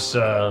 perhaps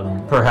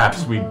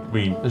we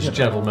this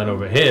gentleman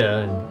over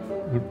here,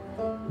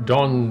 and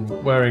Don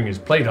wearing his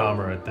plate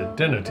armor at the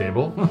dinner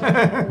table.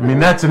 I mean,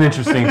 that's an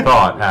interesting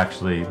thought,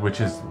 actually, which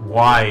is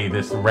why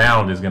this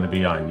round is going to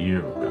be on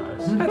you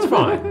guys. That's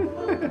fine.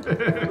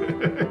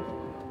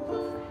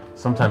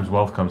 Sometimes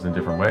wealth comes in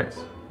different ways.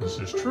 This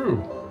is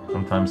true.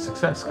 Sometimes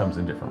success comes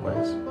in different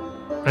ways.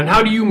 And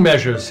how do you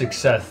measure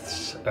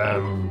success?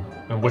 And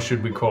what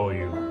should we call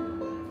you?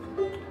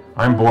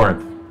 I'm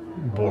Borinth.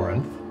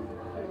 Borinth.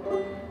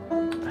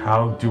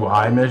 How do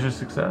I measure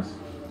success?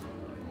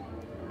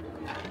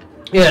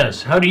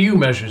 Yes, how do you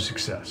measure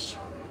success?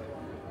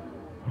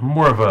 I'm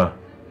more of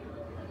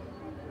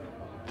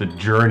the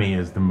journey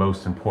is the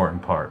most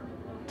important part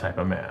type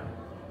of man.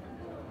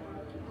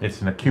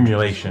 It's an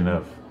accumulation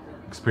of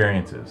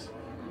experiences.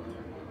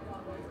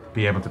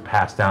 Be able to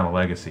pass down a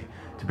legacy.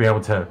 To be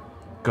able to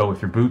go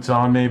with your boots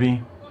on,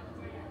 maybe.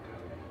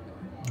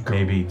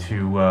 Maybe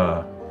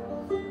to,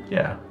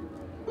 yeah.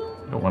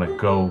 You don't want to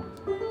go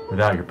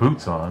without your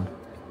boots on.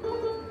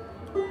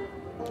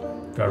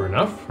 Fair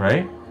enough.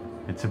 Right?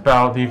 It's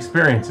about the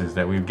experiences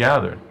that we've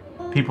gathered,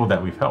 people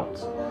that we've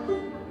helped.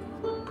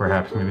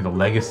 Perhaps maybe the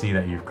legacy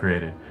that you've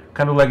created. What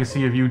kind of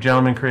legacy have you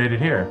gentlemen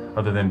created here,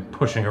 other than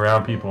pushing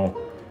around people,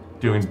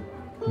 doing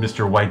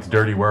Mr. White's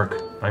dirty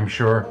work, I'm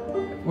sure?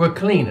 We're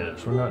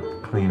cleaners, we're not...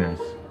 Cleaners.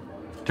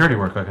 Dirty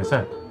work, like I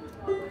said.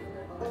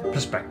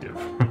 Perspective.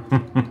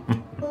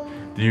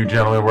 Do you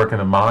gentlemen work in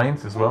the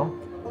mines as well?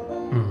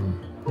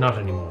 Not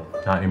anymore.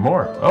 Not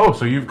anymore. Oh,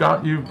 so you've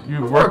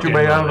worked your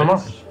way out of the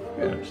mines.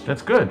 Yes.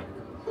 That's good.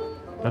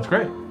 That's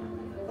great.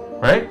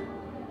 Right?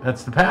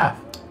 That's the path.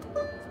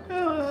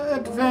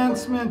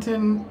 Advancement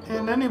in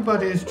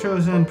anybody's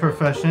chosen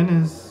profession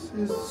is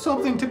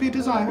something to be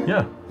desired.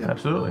 Yeah,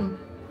 absolutely.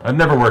 I've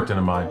never worked in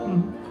a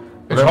mine.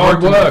 But It's I've hard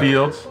worked in work. the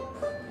fields.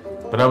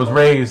 But I was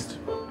raised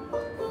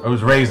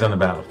on the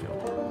battlefield.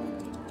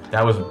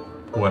 That was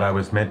what I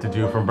was meant to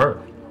do from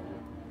birth.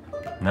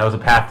 And that was a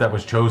path that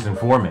was chosen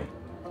for me.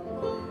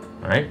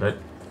 Right? But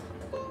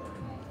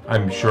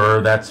I'm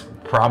sure that's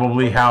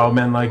probably how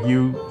men like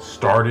you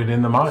started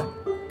in the mine.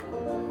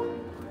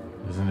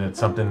 Isn't it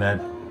something that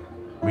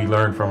we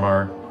learned from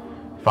our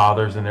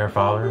fathers and their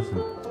fathers, and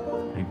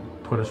they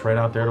put us right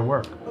out there to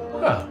work?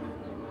 Ah.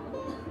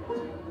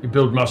 You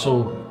build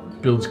muscle,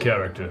 builds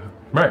character.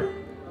 Right.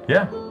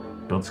 Yeah.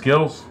 Build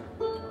skills.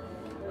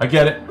 I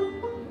get it.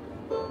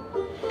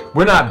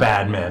 We're not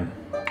bad men.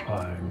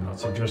 I'm not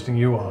suggesting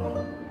you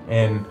are.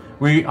 And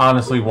we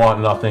honestly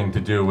want nothing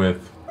to do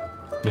with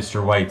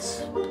Mr.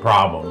 White's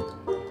problem.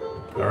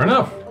 Fair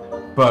enough.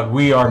 But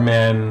we are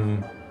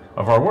men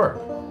of our word.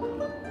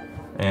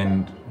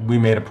 And we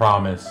made a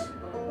promise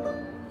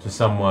to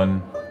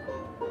someone,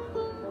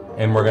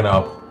 and we're going to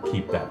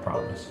upkeep that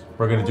promise.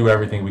 We're going to do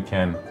everything we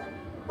can,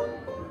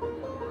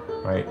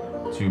 right,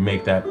 to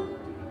make that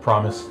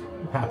promise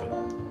happen.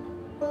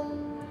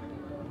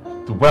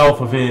 The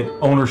wealth of it,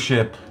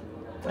 ownership,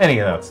 any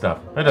of that stuff,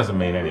 that doesn't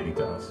mean anything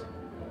to us.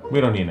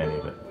 We don't need any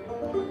of it.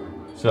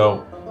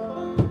 So,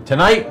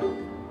 tonight,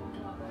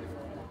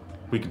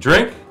 we can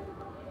drink,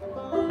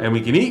 and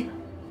we can eat.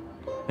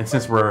 And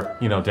since we're,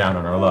 down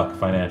on our luck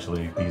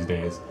financially these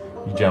days,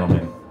 you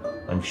gentlemen,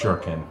 I'm sure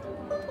can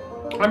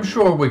I'm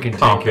sure we can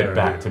I'll take care get of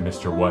back it. to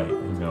Mr. White. You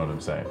know what I'm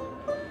saying?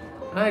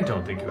 I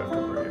don't think you have to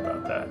worry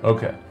about that.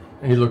 Okay.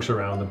 He looks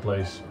around the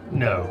place.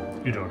 No,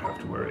 you don't have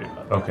to worry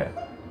about that. Okay.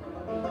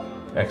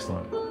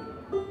 Excellent.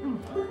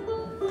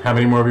 How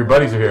many more of your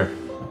buddies are here?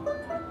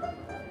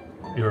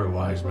 You're a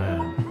wise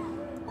man.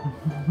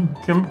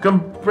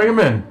 Come, bring them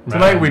in.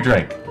 Tonight we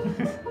drink.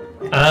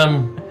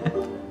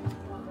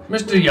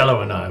 Mr.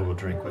 Yellow and I will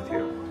drink with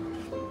you.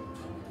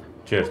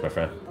 Cheers, my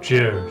friend.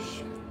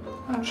 Cheers.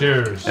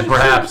 Cheers. And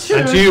perhaps...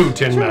 And to you,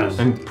 Tin Man.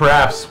 And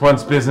perhaps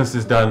once business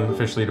is done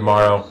officially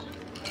tomorrow,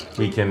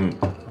 we can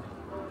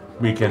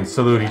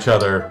salute each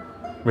other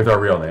with our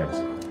real names.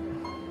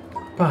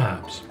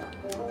 Perhaps.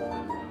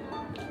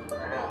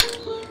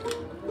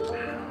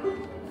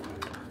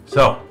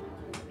 So,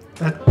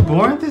 That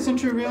Borinth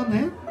isn't your real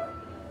name?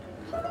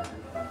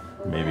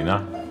 maybe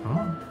not.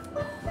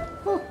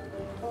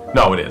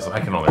 No, it is. I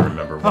can only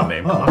remember one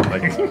name.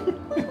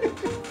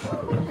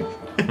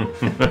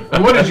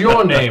 And what is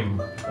your name?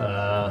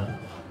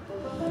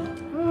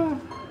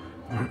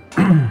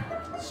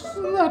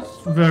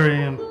 That's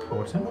very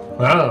important.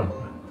 Oh,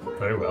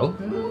 very well.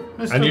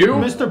 Mr. And you?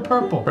 Mr.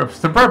 Purple.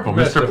 Mr. Purple,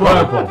 Mr.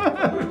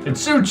 Purple. It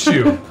suits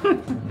you.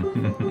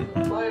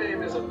 My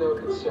name is of no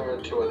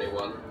concern to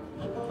anyone.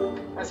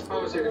 I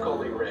suppose you could call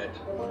me Red.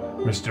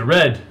 Mr.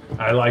 Red.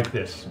 I like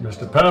this.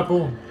 Mr.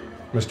 Purple.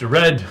 Mr.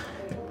 Red.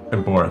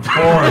 And Borinth.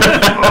 Borinth.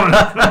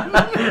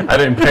 I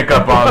didn't pick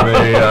up on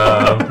the,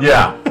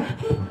 yeah.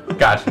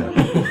 Gotcha.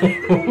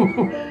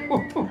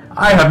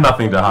 I have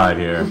nothing to hide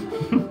here.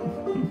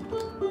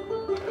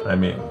 I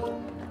mean...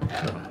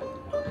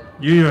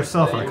 You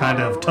yourself are kind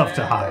of tough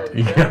to hide.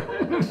 Yeah.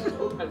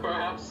 And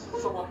perhaps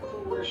somewhat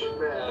foolish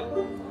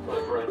man,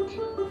 my friend.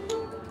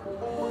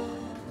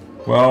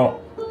 Well...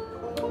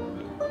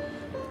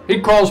 He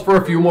calls for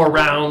a few more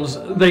rounds.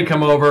 They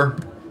come over.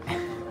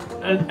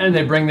 And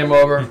they bring them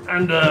over.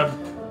 And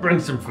bring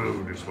some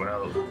food as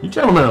well. You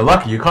gentlemen are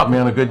lucky you caught me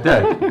on a good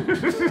day.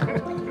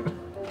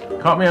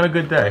 Caught me on a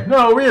good day.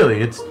 No,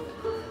 really, it's...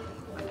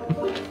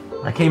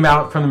 I came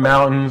out from the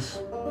mountains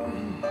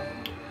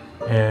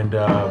and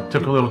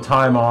took a little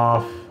time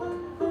off.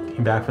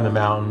 Came back from the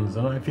mountains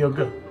and I feel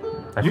good.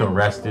 I feel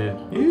rested.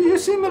 You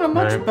seem in a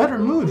much better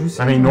mood. You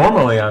seem I mean,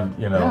 normally I'm,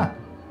 you know, Yeah.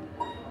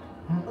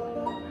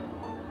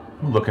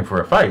 I'm looking for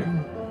a fight.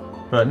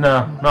 But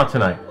no, not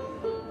tonight.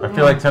 I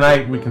feel like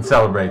tonight we can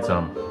celebrate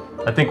some.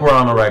 I think we're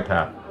on the right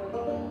path.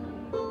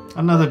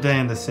 Another day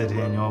in the city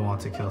and you'll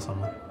want to kill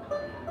someone.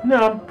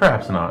 No,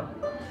 perhaps not.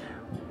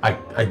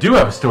 I do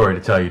have a story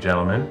to tell you,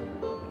 gentlemen.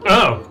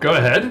 Oh, go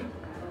ahead.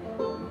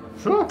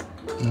 Sure.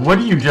 What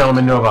do you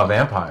gentlemen know about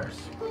vampires?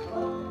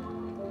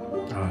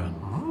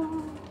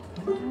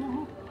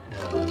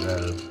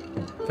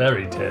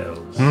 Fairy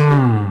tales.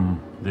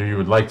 There you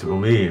would like to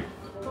believe.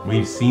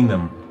 We've seen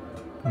them.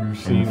 You've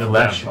seen in a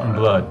flesh vampire. and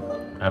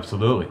blood.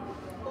 Absolutely.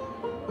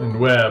 And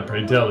where,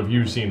 pray tell, have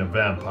you seen a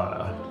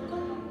vampire?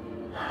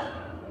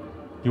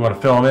 You want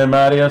to fill them in,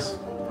 Marius?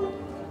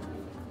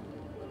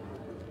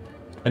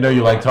 I know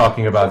you like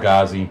talking about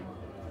Ghazi.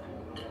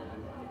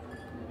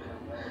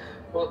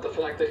 What, the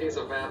fact that he's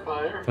a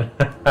vampire?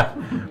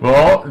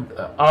 Well,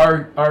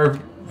 our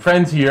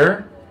friends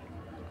here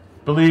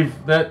believe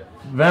that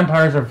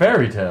vampires are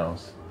fairy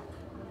tales.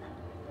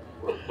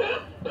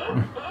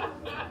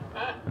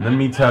 And let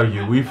me tell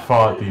you, we've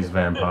fought these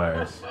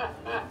vampires.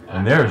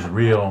 And they're as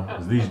real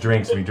as these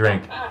drinks we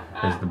drink,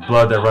 as the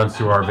blood that runs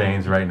through our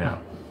veins right now.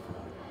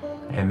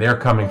 And they're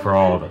coming for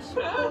all of us.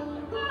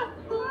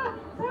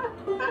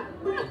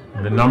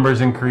 The numbers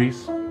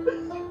increase.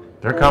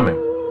 They're coming.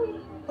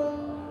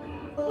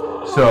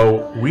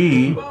 So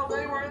we... Well,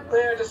 they weren't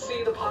there to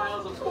see the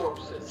piles of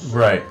corpses.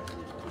 Right.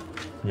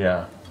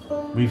 Yeah.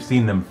 We've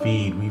seen them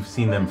feed, we've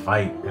seen them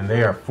fight, and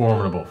they are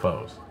formidable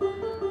foes.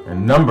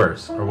 And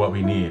numbers are what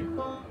we need.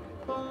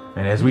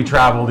 And as we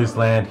travel this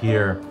land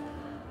here,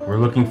 we're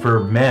looking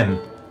for men,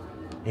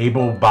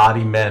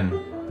 able-bodied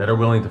men, that are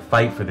willing to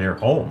fight for their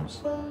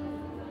homes.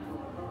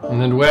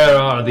 And then where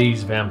are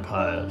these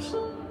vampires?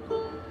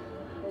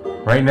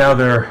 Right now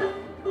they're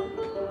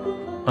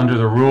under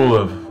the rule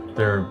of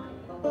their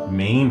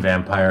main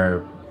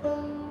vampire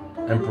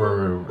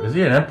emperor. Is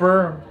he an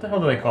emperor? What the hell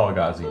do they call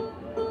Ghazi?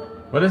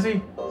 What is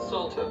he?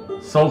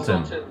 Sultan.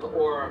 Sultan.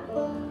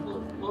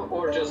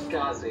 Or just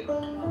Ghazi.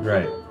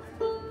 Right.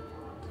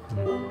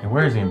 And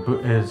where is he?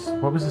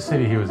 What was the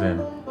city he was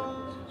in?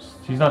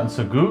 He's not in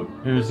Sugut?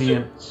 Who is he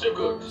in?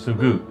 Sugut.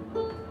 Sugut.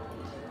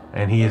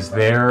 And he is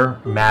there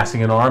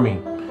massing an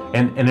army.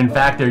 And in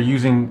fact, they're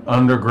using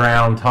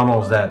underground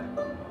tunnels that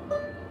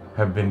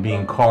have been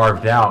being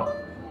carved out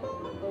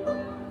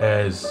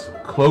as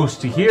close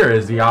to here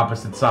as the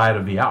opposite side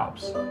of the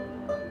Alps,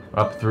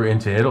 up through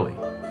into Italy.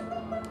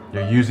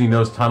 They're using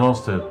those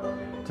tunnels to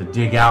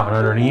dig out and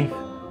underneath,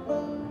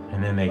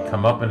 and then they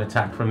come up and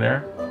attack from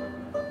there.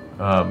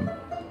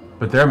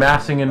 But they're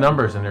massing in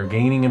numbers and they're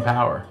gaining in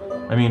power.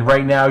 I mean,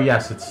 right now,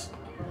 yes, it's,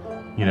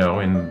 you know,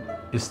 in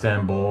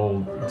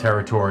Istanbul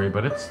territory,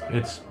 but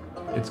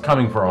it's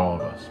coming for all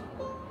of us.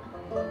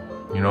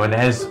 You know, and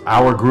as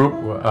our group,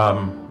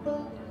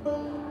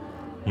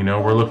 You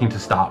know, we're looking to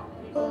stop.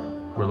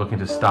 We're looking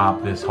to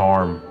stop this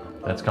harm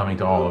that's coming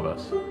to all of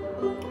us.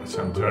 That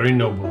sounds very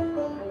noble.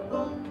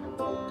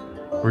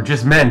 We're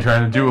just men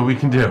trying to do what we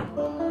can do.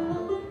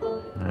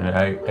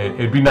 And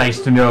it'd be nice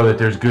to know that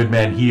there's good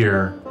men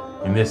here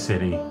in this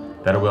city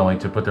that are willing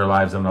to put their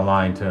lives on the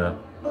line to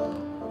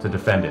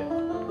defend it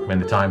when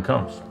the time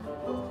comes.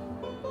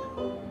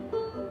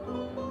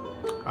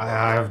 I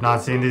have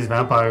not seen these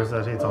vampires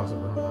that he talks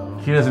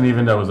about. He doesn't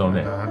even know his own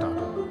name. I don't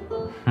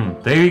know.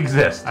 They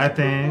exist. I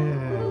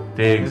think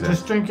They exist.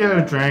 just drink your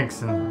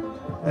drinks and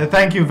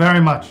thank you very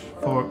much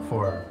for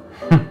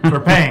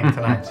paying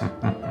tonight.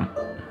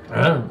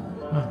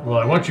 Well,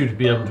 I want you to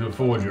be able to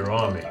afford your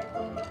army.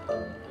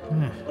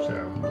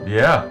 So,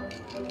 Yeah,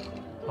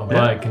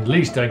 at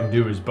least I can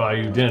do is buy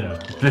you dinner.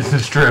 this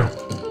is true.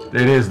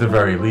 It is the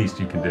very least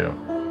you can do.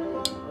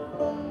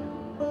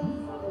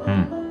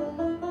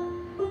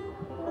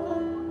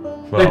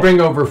 They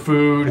bring over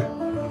food,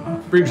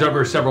 brings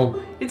over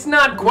several. It's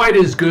not quite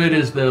as good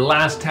as the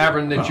last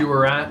tavern that you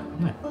were at.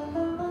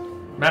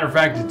 Matter of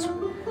fact, it's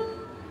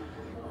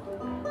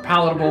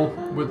palatable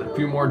with a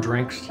few more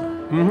drinks.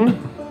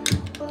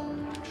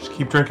 Just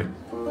keep drinking.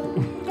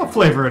 I'll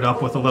flavor it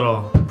up with a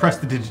little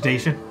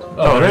prestidigitation.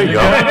 Oh, there you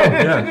go.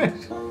 Yeah.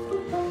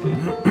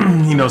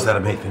 He knows how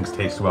to make things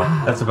taste well.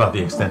 That's about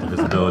the extent of his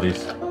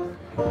abilities.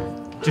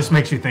 Just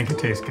makes you think it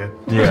tastes good.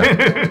 Yeah,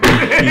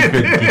 he's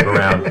good to keep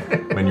around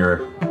when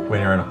you're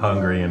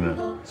hungry and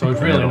So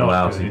it's really not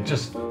lousy. good. It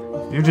just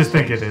You just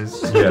think it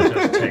is. Yeah,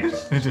 just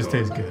tastes. It just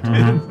tastes good.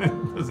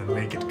 It doesn't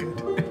make it good.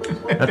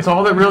 that's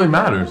all that really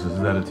matters is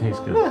that it tastes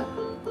good.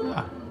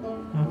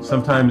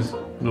 Sometimes a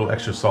little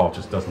extra salt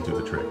just doesn't do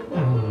the trick.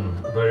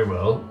 Very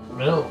well.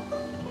 Well,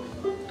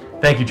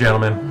 Thank you,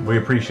 gentlemen. We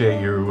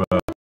appreciate you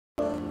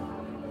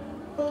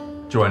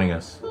joining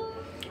us.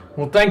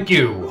 Well, thank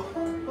you.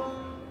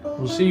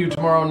 We'll see you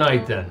tomorrow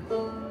night then.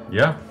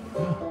 Yeah.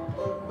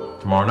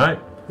 Tomorrow night.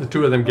 The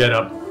two of them get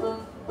up.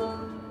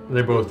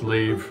 They both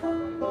leave.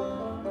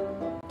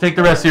 Take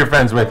the rest of your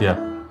friends with you.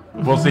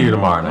 We'll see you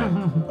tomorrow night.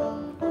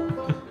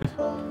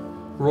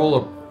 Roll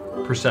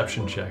a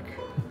perception check.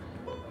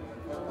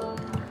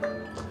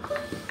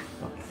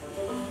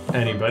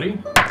 Anybody?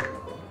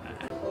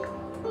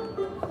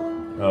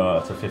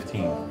 It's a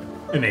 15.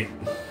 An 8.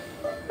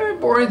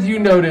 Borinth, you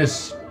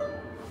notice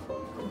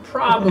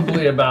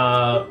probably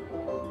about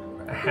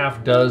a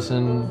half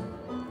dozen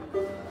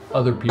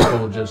other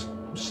people just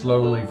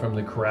slowly from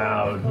the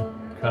crowd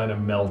kind of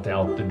melt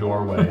out the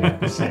doorway at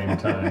the same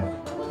time.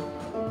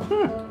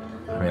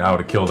 I mean, I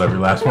would have killed every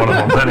last one of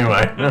them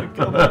anyway.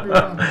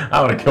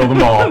 I would have killed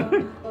them all.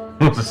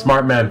 It was a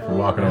smart man for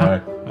walking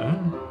away.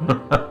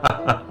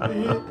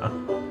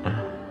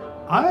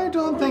 I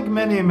don't think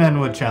many men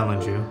would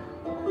challenge you.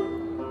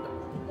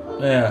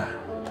 Yeah,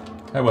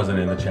 I wasn't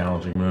in the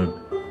challenging mood.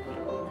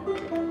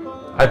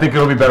 I think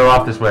it'll be better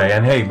off this way.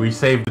 And hey, we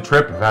saved the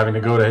trip of having to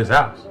go to his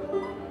house.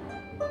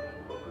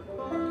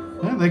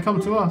 Yeah, they come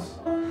to us.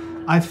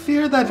 I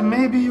fear that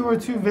maybe you were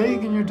too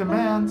vague in your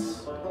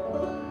demands.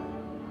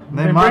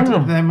 They might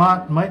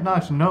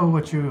not know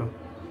what you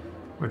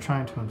were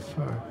trying to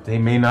infer. They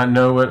may not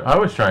know what I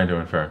was trying to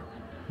infer.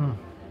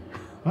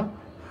 Well,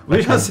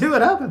 we shall see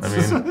what happens.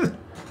 I mean,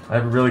 I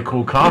have a really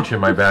cool conch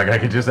in my bag. I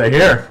could just say,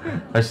 here,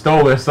 I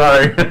stole this,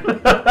 sorry.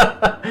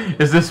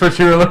 Is this what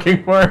you were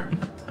looking for?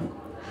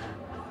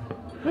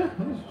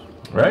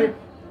 Right?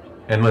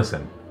 And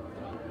listen,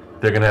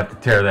 they're going to have to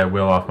tear that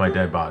will off my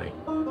dead body.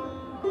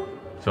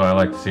 So I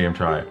like to see them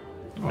try it.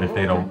 If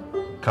they don't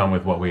come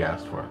with what we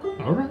asked for.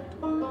 All right.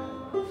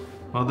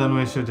 Well, then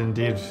we should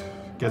indeed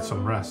get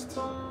some rest.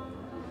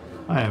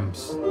 I am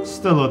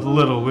still a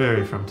little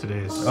weary from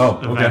today's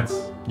events.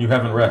 Okay. You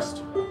haven't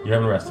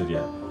rested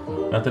yet.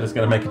 Not that it's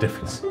going to make a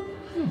difference.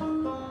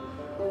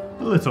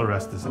 A little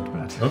rest isn't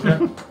bad.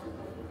 Okay.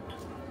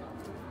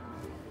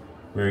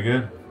 Very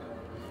good.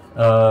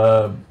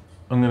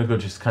 I'm going to go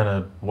just kind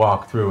of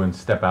walk through and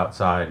step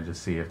outside to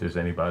see if there's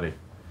anybody.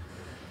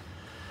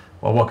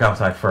 I'll walk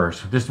outside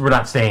first. We're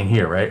not staying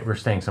here, right? We're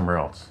staying somewhere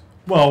else.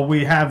 Well,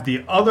 we have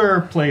the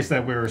other place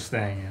that we were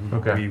staying in.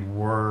 Okay. We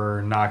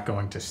were not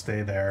going to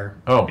stay there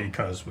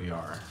because we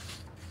are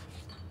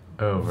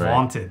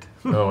vaunted.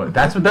 Oh,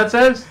 that's what that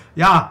says?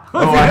 Yeah.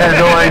 Oh, I had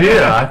no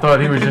idea. I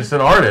thought he was just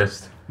an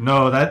artist.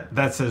 No,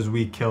 that says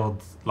we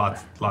killed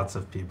lots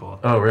of people.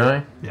 Oh,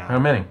 really? Yeah. How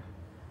many?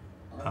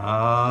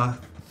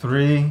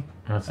 3.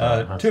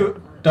 That's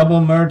 2.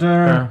 Double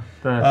murder.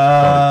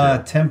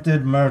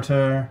 Attempted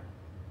murder.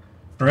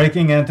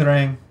 Breaking,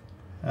 entering.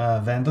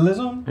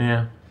 Vandalism.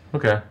 Yeah.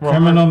 Okay. Well,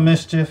 criminal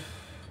mischief.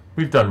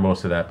 We've done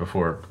most of that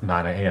before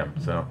 9 a.m.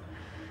 So,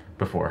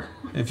 before.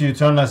 If you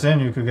turn us in,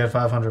 you could get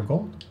 500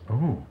 gold.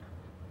 Ooh.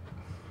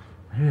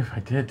 Maybe if I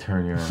did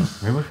turn you in.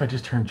 Maybe if I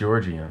just turned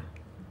Georgie in.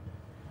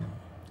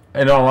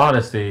 In all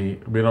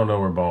honesty, we don't know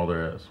where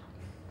Balder is.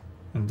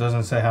 It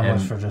doesn't say how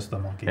much for just the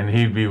monkey. And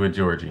he'd be with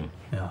Georgie.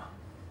 Yeah.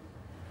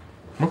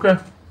 Okay.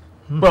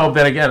 Well,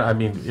 then again, I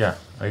mean, yeah,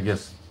 I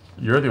guess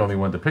you're the only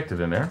one depicted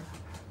in there.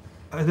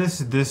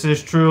 This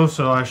is true,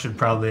 so I should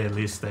probably at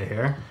least stay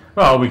here.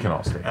 Well, we can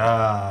all stay.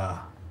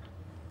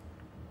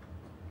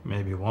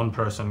 Maybe one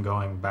person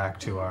going back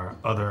to our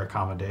other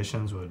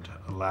accommodations would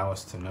allow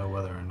us to know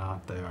whether or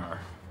not they are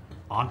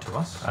onto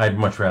us. I'd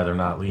much rather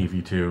not leave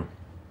you two.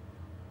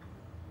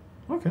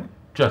 Okay.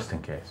 Just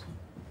in case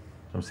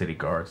some city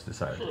guards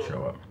decided to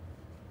show up.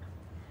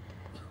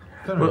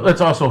 Well,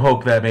 let's also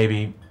hope that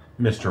maybe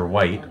Mr.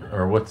 White,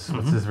 or what's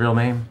his real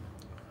name?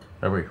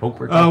 Are we hope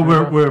we're talking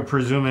about? We're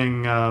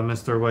presuming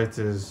Mr. White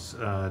is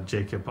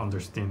Jacob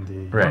Understein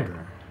the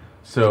Younger.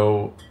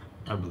 So,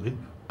 I believe.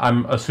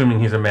 I'm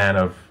assuming he's a man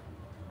of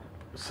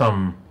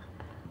some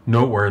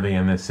noteworthy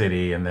in this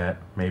city, and that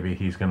maybe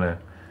he's going to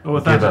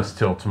give us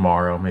till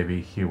tomorrow.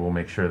 Maybe he will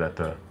make sure that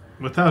the...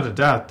 Without a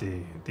doubt,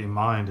 the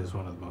mind is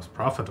one of the most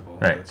profitable.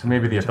 Right, so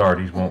maybe the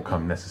authorities won't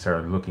come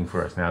necessarily looking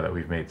for us now that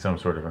we've made some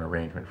sort of an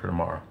arrangement for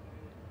tomorrow.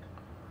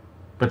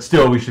 But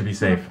still, we should be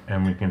safe,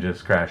 and we can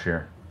just crash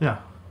here. Yeah.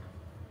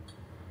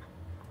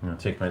 I'm going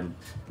to take my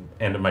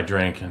end of my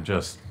drink and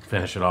just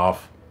finish it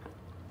off.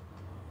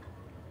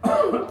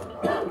 I'm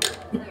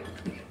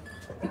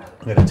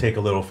going to take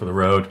a little for the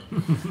road.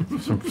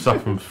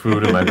 some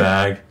food in my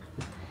bag.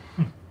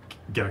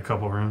 Get a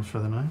couple rooms for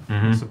the night,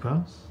 I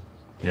suppose.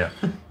 Yeah.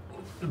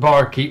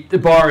 The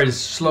bar is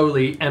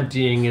slowly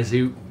emptying as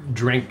you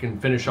drink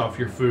and finish off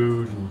your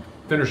food and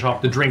finish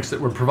off the drinks that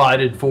were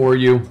provided for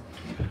you.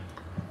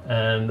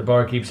 And the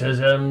barkeep says,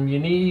 you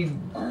need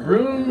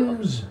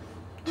rooms?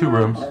 2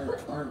 rooms.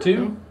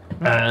 2?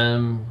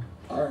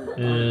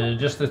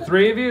 Just the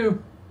 3 of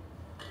you?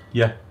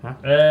 Yeah.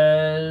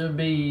 It'll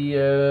be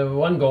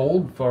 1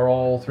 gold for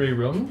all 3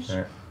 rooms.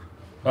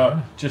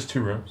 Just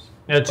 2 rooms.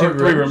 Yeah, 2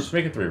 rooms. 3 rooms.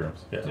 Make it 3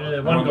 rooms.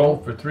 Yeah. 1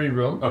 gold for 3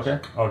 rooms. Okay,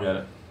 I'll get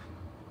it.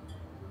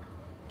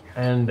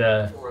 And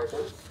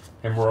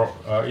we're all,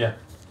 yeah.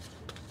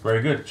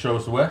 Very good. Show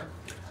us the way.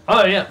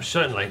 Oh, yeah,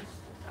 certainly.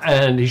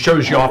 And he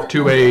shows you off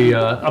to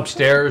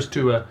upstairs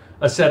to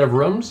a set of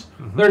rooms.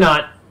 They're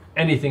not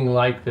anything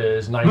like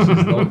as nice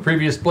as the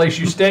previous place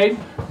you stayed.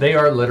 They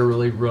are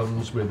literally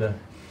rooms with a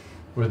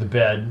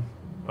bed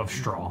of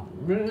straw.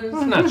 It's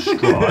not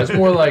straw. It's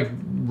more like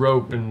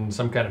rope and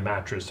some kind of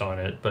mattress on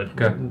it. But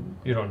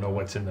you don't know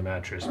what's in the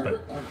mattress.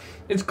 But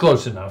it's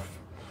close enough.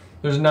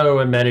 There's no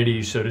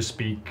amenities, so to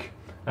speak.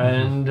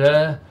 And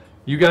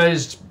you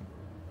guys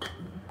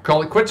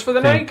call it quits for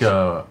the night?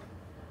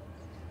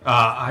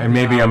 And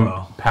maybe I'm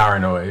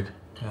paranoid.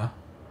 Yeah.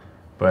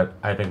 But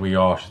I think we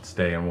all should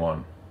stay in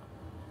one.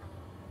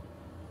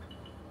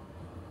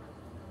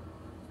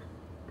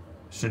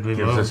 Should we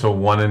Gives us a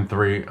 1 in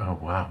 3. Oh,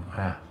 wow.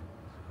 How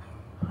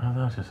did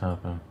that just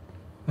happen?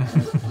 I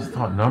just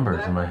thought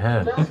numbers in my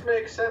head. Does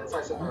make sense,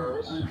 I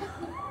suppose.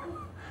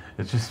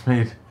 It just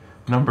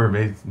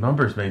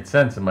numbers made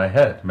sense in my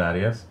head,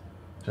 Mattias.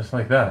 Just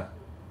like that.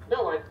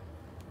 No,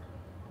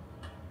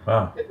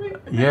 Wow.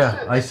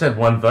 Yeah, I said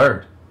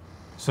 1/3.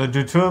 So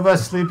do 2 of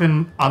us sleep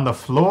on the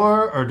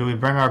floor, or do we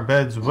bring our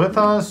beds with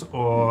us,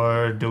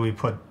 or do we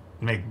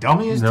make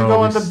dummies to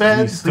go on the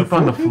beds? We sleep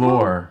on the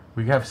floor.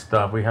 We have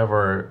stuff. We have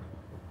our...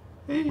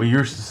 We're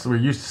used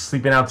to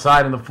sleeping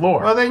outside on the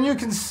floor. Well, then you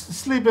can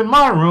sleep in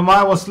my room.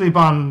 I will sleep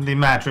on the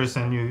mattress,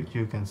 and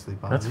you can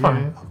sleep on. That's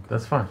fine. Okay.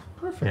 That's fine.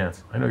 Perfect. Yeah,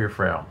 I know you're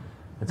frail.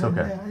 It's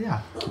okay.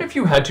 Yeah. If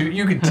you had to,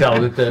 you could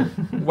tell that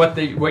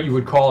what you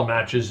would call a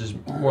mattress is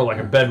more like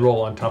a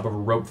bedroll on top of a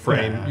rope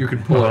frame. Yeah. You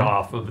could pull it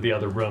off of the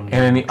other rooms.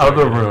 And in the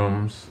other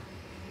rooms,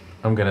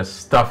 I'm gonna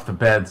stuff the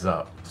beds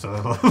up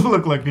so they'll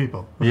look like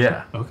people.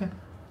 Yeah. Okay.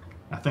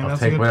 I think I'll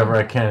take whatever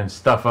I can and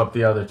stuff up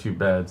the other 2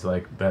 beds.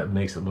 Like that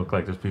makes it look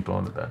like there's people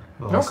on the bed.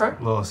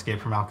 Little escape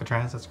from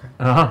Alcatraz. That's great.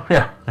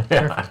 Yeah.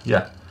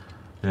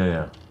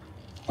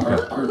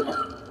 Okay.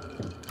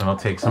 And I'll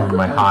take some of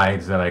my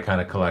hides that I kind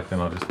of collect, and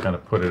I'll just kind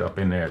of put it up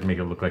in there to make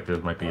it look like there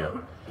might be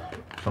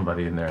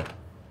somebody in there.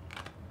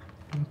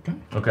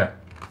 Okay.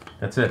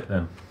 That's it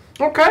then.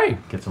 Okay.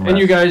 Get some rest. And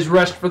you guys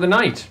rest for the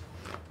night.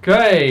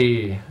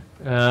 Okay.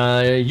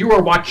 You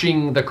are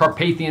watching the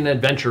Carpathian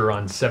Adventure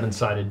on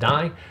 7-Sided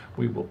Die.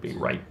 We will be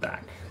right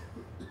back.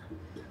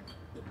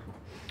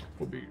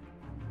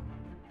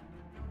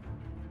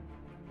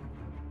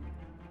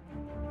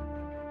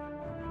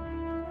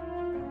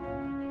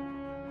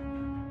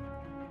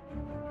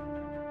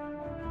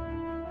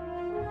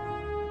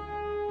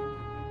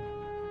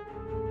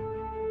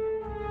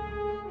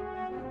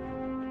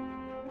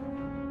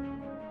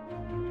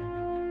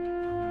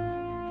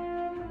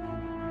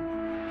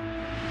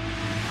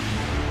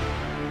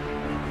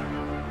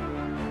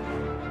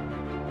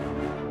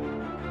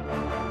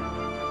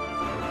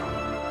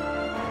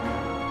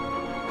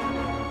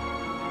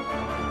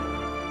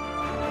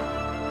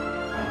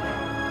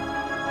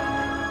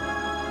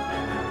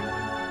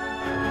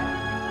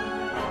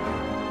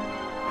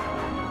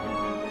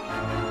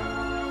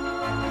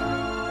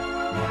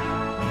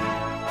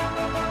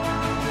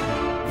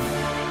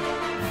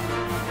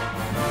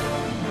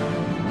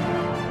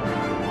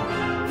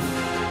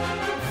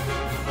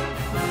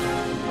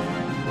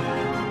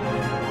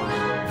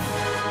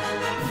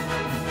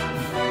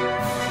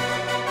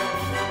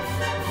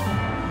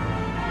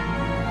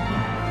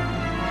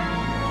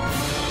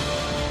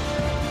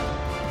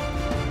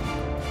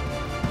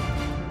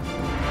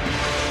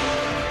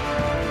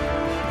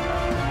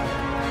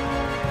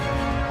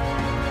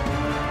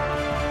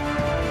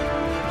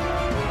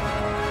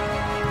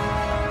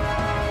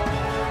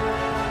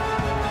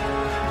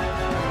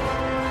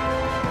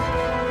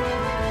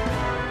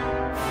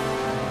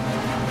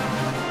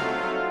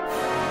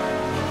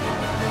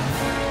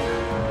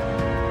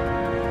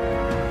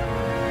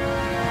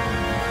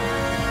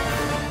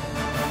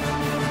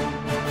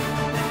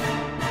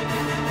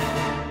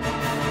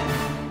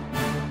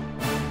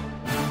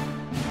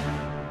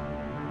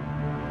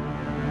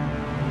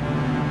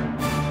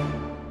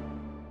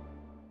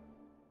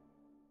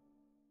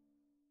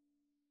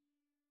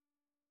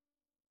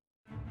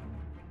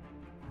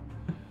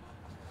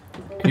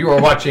 You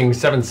are watching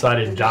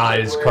 7-Sided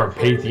Die's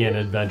Carpathian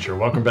Adventure.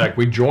 Welcome back.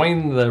 We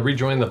rejoined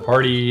the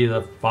party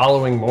the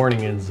following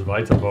morning in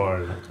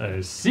Zweitavor,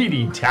 a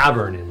seedy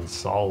tavern in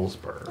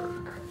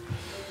Salzburg.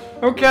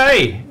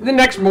 Okay, the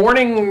next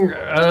morning,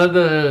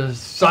 the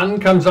sun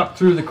comes up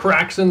through the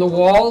cracks in the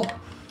wall,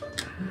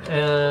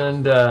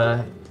 and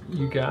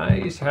you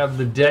guys have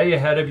the day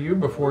ahead of you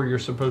before you're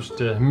supposed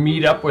to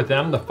meet up with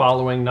them the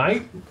following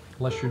night,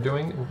 unless you're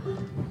doing...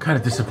 I'm kind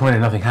of disappointed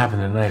nothing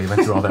happened tonight. He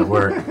went through all that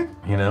work,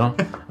 you know?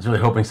 I was really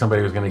hoping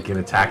somebody was going to get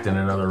attacked in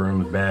another room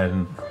with bed,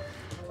 and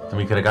then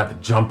we could have got the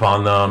jump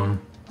on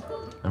them,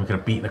 and we could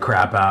have beaten the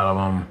crap out of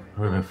them. It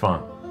would have been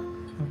fun.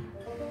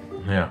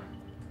 Yeah.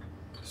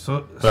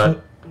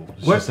 But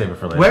save it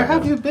for later. Where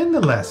have you been the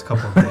last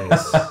couple of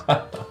days?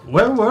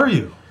 Where were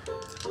you?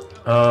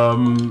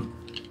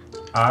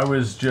 I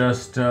was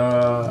just,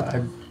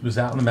 I was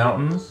out in the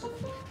mountains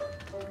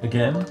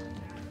again,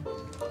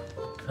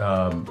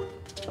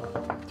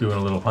 doing a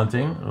little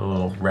hunting, a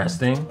little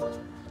resting,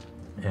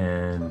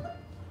 and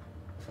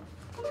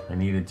I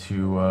needed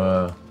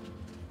to,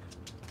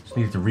 just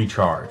needed to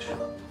recharge.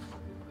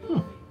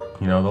 You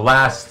know, the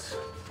last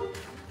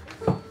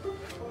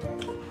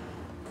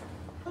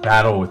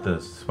battle with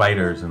the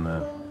spiders and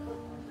the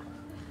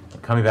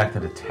coming back to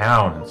the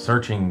town and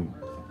searching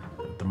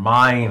the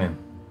mine, and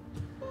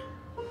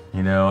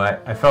you know,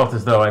 I felt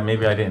as though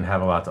maybe I didn't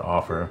have a lot to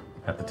offer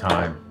at the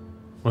time.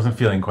 Wasn't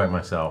feeling quite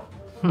myself.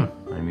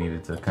 I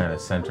needed to kind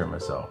of center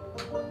myself.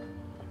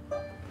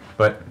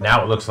 But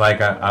now it looks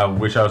like I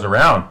wish I was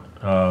around.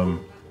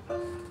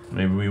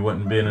 Maybe we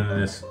wouldn't have been in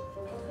this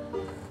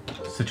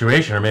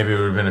situation, or maybe it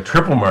would have been a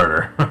triple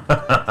murder.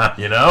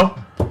 You know?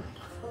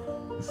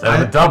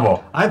 Instead of a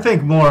double. I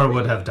think more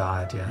would have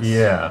died, yes.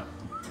 Yeah.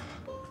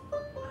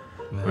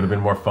 Would have been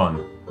more fun.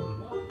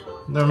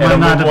 There And might I'm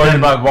not have worried been...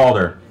 about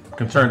Balder.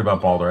 Concerned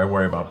about Balder. I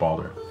worry about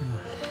Balder.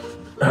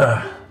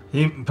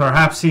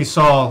 Perhaps he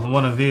saw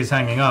one of these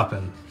hanging up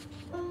and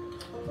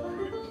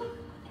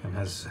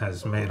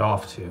has made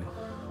off to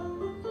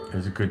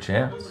There's a good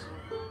chance,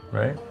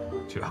 right?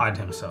 hide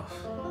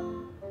himself.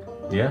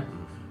 Yeah,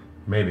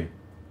 maybe.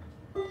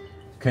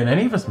 Can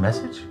any of us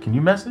message? Can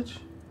you message?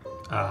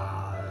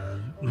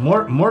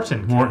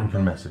 Morton. Morton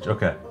can message.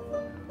 Okay.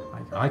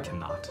 I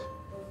cannot.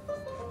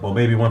 Well,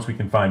 maybe once we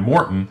can find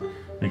Morton,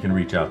 we can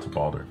reach out to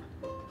Balder.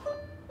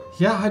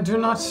 Yeah, I do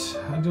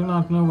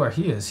not know where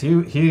he is.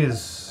 He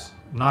is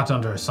not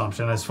under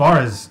assumption. As far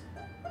as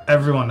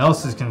everyone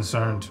else is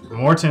concerned,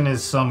 Morton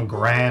is some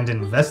grand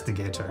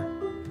investigator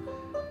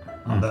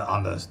on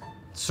the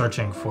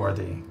searching for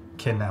the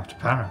kidnapped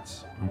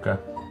parents. Okay.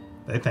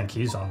 They think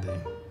he's on the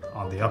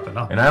up and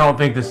up. And I don't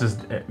think this is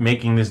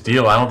making this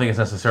deal. I don't think it's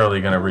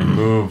necessarily going to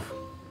remove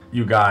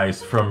you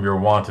guys from your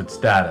wanted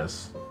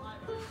status.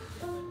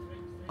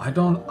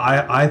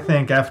 I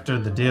think after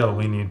the deal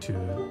we need to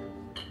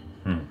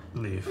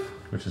leave.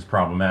 Which is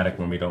problematic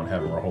when we don't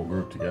have our whole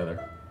group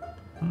together.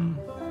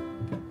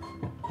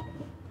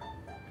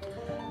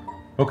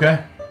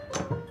 Okay.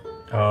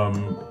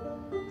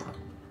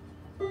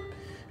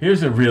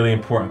 Here's a really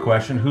important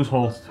question. Who's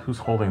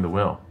holding the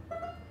will?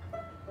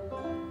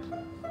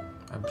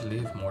 I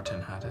believe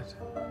Morton had it.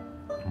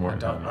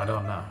 Morton. I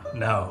don't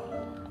know.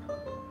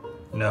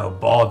 No,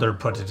 Balder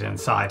put it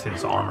inside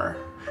his armor.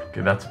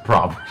 Okay, that's a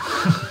problem.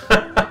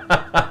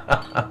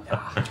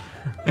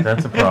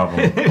 That's a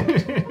problem.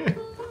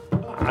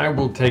 I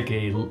will take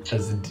given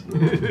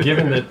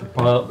that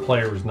the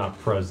player was not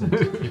present,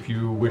 if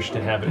you wish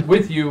to have it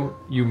with you,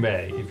 you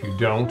may. If you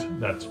don't,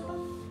 that's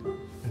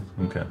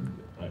okay.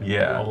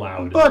 Yeah.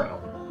 Allowed.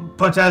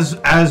 But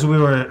as we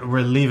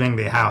were leaving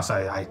the house,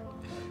 I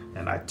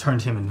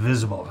turned him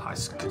invisible. I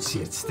could see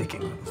it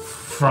sticking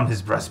from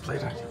his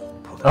breastplate.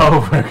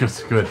 Oh,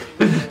 that's good.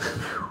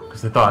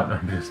 Because I thought I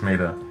just made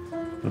a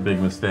big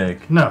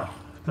mistake. No.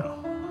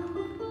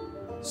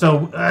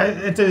 So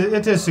it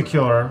is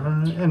secure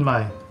in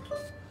my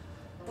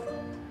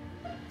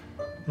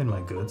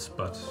goods,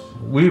 but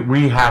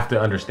we have to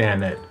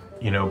understand that,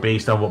 you know,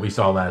 based on what we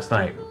saw last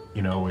night,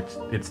 you know,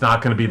 it's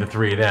not going to be the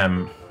three of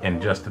them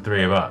and just the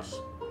three of us.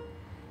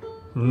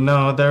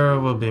 No, there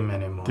will be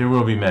many more. There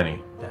will be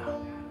many. Yeah.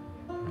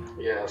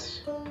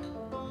 Yes.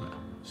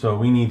 So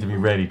we need to be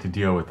ready to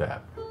deal with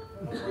that.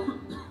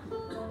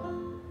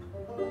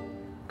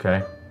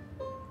 Okay.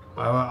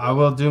 I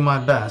will do my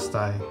best.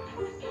 I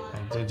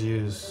did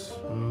use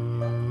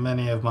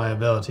many of my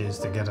abilities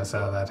to get us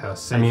out of that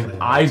house safely. I mean,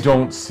 I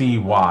don't see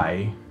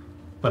why.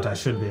 But I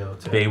should be able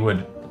to. They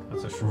would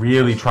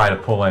really try to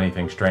pull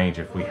anything strange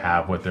if we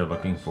have what they're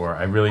looking for.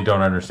 I really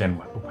don't understand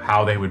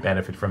how they would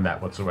benefit from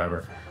that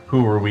whatsoever.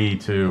 Who are we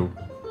to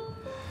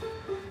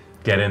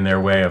get in their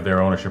way of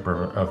their ownership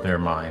of their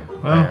mine?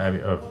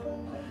 Well,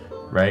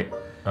 right?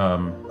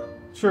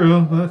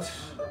 True, but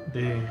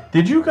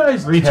did you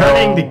guys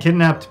returning the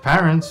kidnapped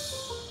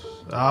parents,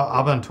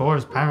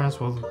 Abentor's parents,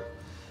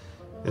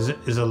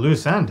 is a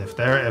loose end. If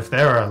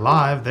they're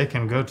alive, they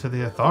can go to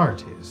the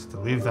authorities. To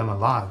leave them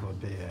alive would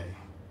be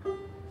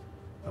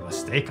a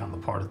mistake on the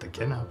part of the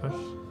kidnappers.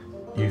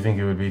 You think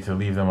it would be to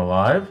leave them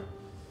alive?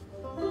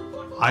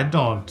 I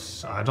don't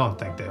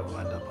think they will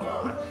end up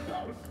alive.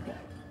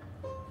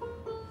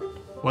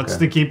 What's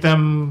to keep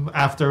them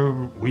after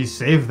we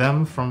save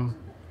them from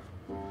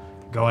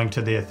going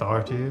to the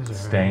authorities? Or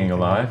Staying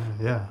alive?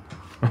 Yeah.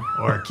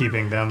 Or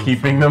keeping them...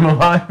 Keeping them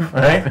alive,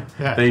 right?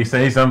 Yeah. They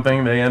say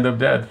something, they end up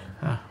dead.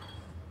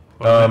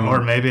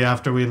 Or maybe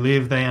after we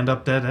leave, they end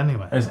up dead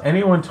anyway. Has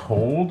anyone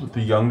told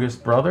the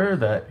youngest brother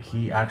that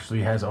he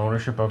actually has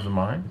ownership of the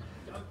mine?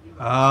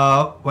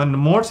 When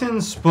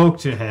Morton spoke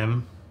to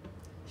him,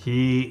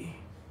 he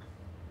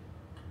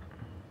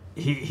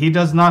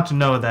does not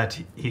know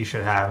that he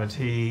should have it.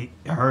 He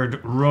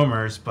heard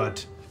rumors,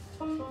 but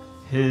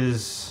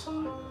his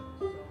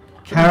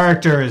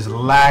character is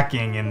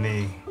lacking in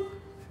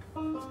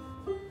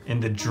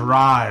the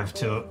drive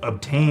to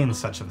obtain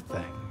such a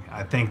thing.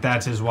 I think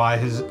that is why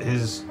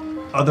his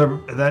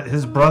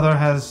brother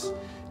has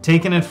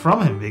taken it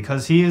from him,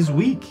 because he is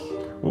weak.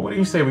 Well, what do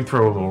you say we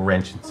throw a little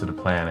wrench into the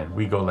plan and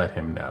we go let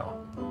him know?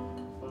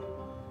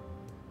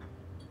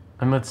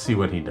 And let's see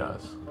what he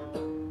does.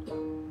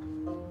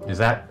 Is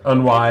that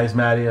unwise,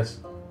 Mattias?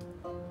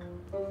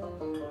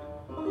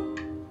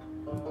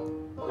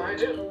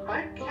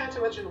 I can't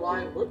imagine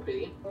why it would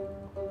be.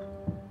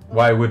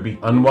 Why it would be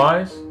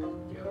unwise?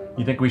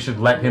 You think we should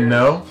let him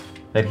know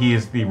that he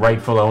is the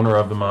rightful owner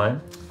of the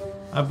mine?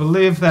 I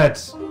believe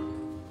that...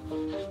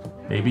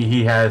 Maybe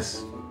he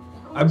has...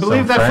 I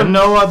believe that for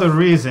no other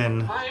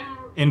reason,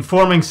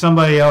 informing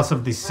somebody else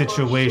of the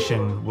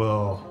situation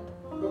will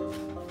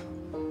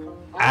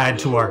add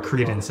to our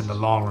credence in the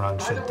long run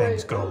should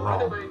things go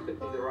wrong. Either way could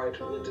be the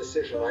right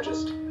decision. I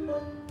just...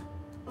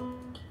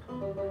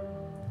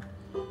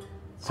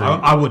 So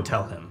I would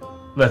tell him.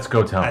 Let's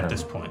go tell him. At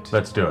this point.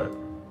 Let's do it.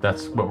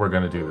 That's what we're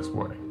going to do this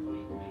morning.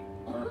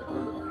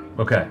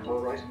 Okay. All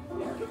right.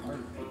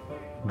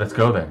 Let's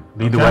go then.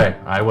 Lead the way.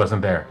 I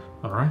wasn't there.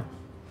 All right.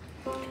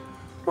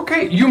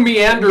 Okay, you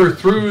meander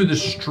through the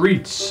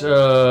streets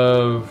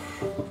of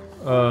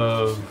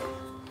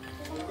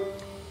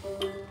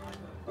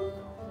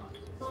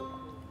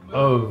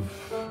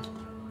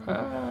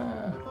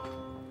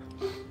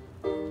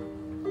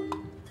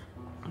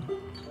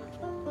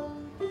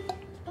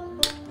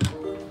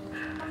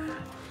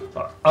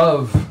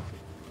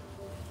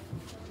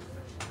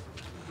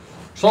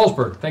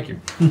Salzburg. Thank you.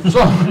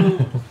 So,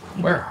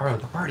 where are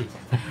the party?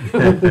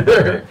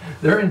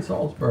 they're in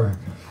Salzburg.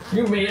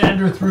 You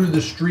meander through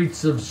the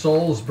streets of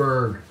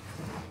Salzburg.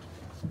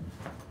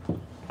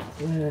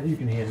 You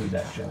can hand me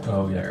that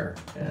gentleman there,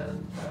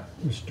 and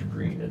Mr.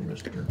 Green and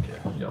Mr.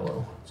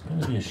 Yellow. It's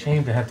going to be a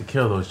shame to have to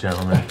kill those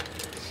gentlemen.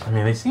 I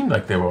mean, they seemed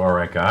like they were all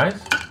right guys.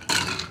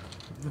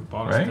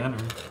 Right?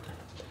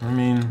 I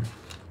mean,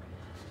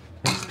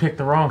 they just picked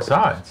the wrong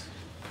sides.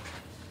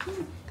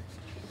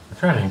 I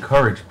try to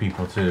encourage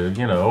people to,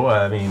 you know,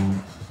 I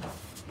mean,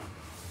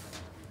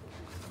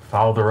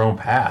 follow their own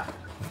path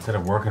instead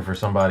of working for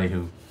somebody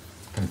who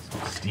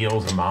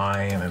steals a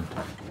mine and,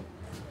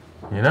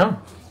 you know?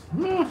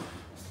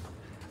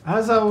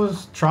 As I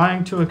was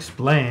trying to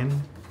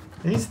explain,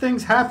 these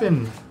things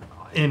happen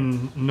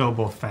in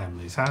noble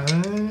families. What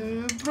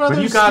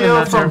do you got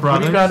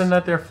in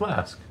that there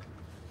flask?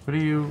 What are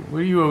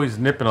you always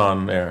nipping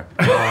on there?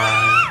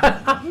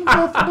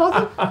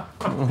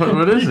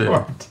 What is it?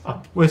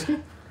 Whiskey?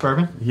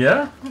 Bourbon?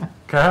 Yeah?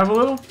 Can I have a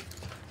little?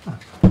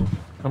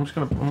 I'm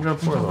gonna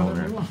pour a little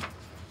in.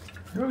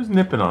 You're always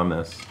nipping on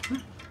this.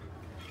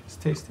 It's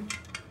tasty.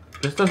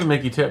 This doesn't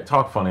make you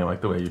talk funny like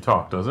the way you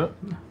talk, does it?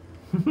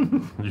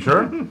 You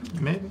sure?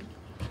 Maybe.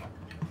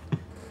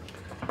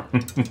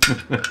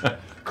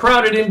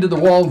 Crowded into the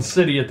walled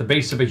city at the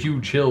base of a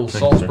huge hill,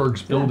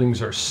 Salzburg's buildings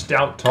are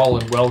stout, tall,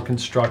 and well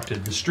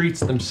constructed. The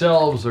streets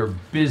themselves are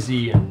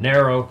busy and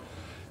narrow.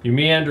 You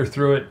meander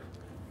through it,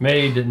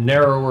 made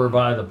narrower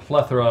by the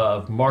plethora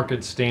of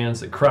market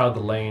stands that crowd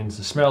the lanes.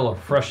 The smell of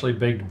freshly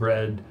baked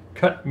bread,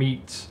 cut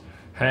meats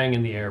hang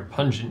in the air,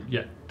 pungent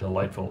yet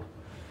delightful.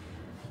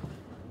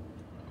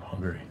 I'm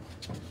hungry.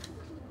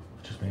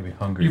 Just maybe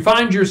hungry. You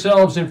find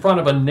yourselves in front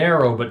of a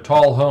narrow but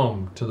tall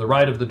home. To the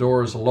right of the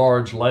door is a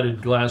large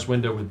lighted glass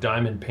window with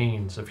diamond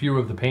panes. A few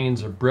of the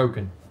panes are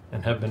broken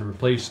and have been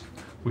replaced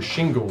with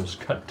shingles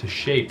cut to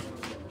shape.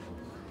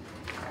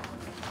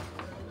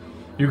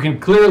 You can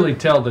clearly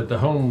tell that the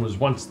home was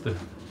once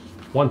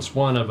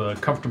one of a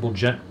comfortable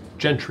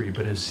gentry,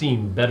 but has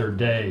seen better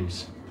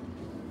days.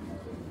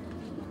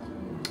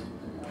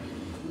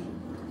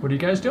 What are you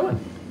guys doing?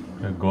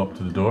 Gonna go up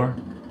to the door.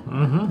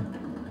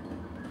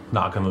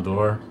 Knock on the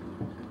door.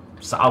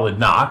 Solid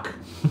knock.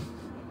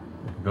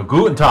 Go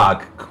Guten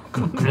Tag.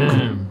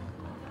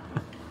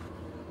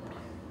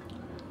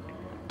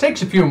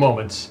 Takes a few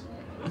moments.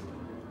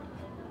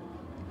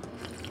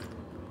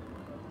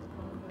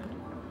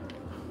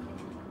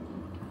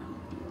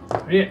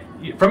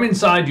 From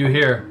inside you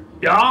hear,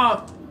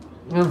 "Ja,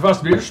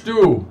 was willst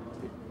du?"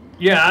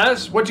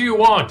 Yes, what do you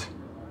want?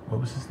 What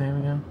was his name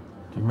again?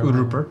 Do you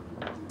remember?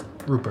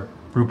 Rupert.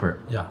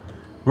 Rupert. Yeah.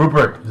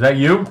 Rupert, is that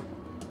you?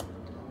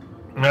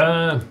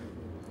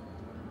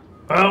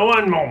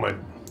 One moment.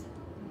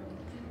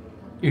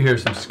 You hear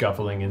some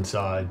scuffling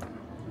inside.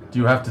 Do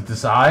you have to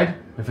decide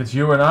if it's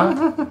you or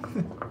not?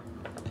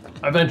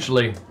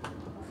 Eventually,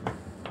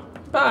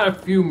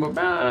 about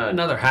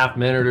another half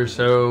minute or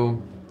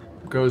so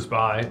goes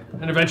by,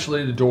 and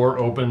eventually the door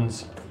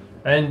opens,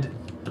 and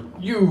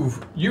you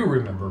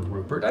remember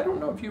Rupert. I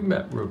don't know if you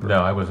met Rupert.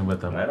 No, I wasn't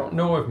with them. I don't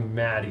know if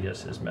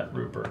Mattias has met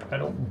Rupert. I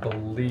don't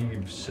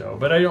believe so,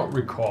 but I don't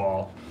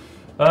recall.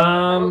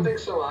 I don't think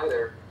so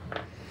either.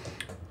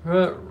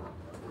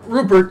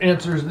 Rupert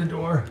answers the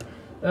door,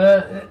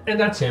 and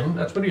that's him.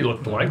 That's what he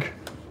looked like.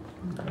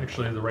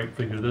 Actually, the right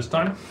figure this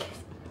time.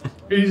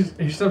 He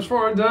steps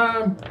forward.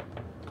 I'm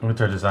gonna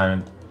turn to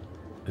Simon.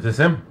 Is this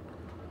him?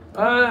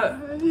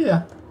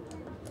 Yeah.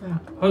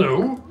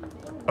 Hello.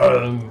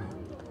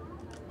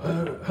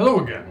 Hello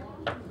again.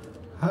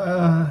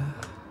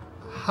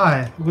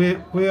 Hi.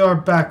 We are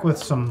back with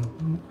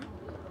some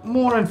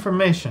more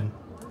information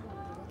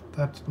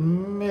that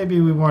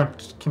maybe we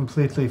weren't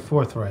completely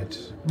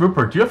forthright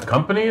Rupert, do you have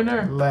company in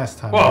there? last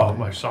time. Well,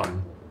 my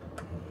son.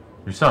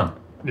 Your son?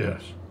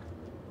 Yes.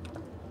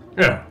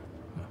 Yeah.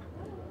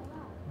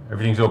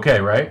 Everything's okay,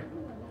 right?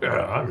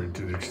 Yeah, I mean,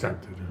 to the extent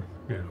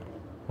that,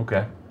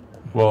 Okay.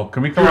 Well,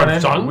 can we come You on have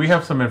in? sons? We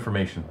have some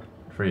information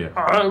for you.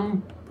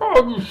 I'm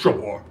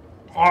sure.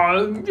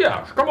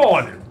 Yes, come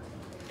on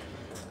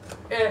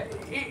in.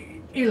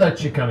 He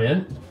lets you come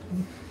in.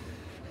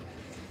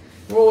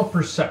 Roll a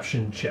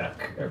perception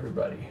check,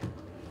 everybody.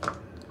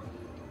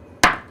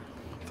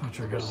 Thought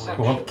you were gonna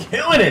Well, I'm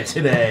killing it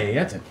today.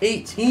 That's an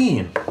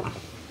 18.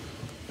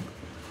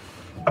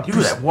 You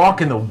do that walk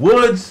in the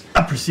woods.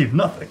 I perceive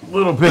nothing. A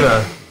little bit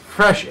of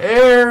fresh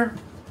air.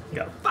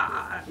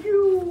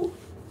 You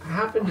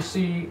happen to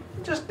see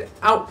just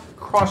out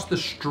across the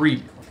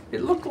street.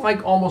 It looked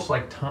like almost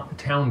like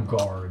town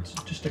guards.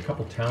 Just a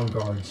couple town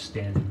guards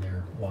standing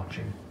there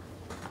watching.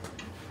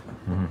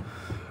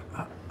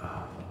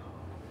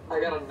 I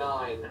got a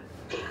 9.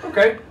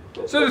 Okay.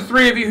 So the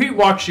three of you, he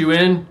walks you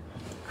in.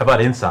 How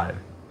about inside?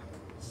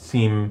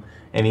 Seem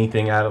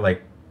anything out of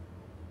like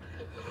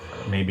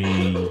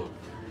maybe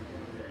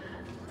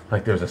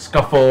like there's a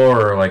scuffle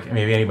or like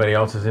maybe anybody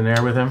else is in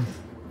there with him?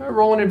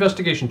 Roll an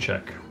investigation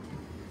check.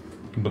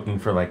 Looking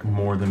for like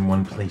more than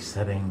one place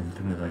setting and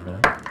things like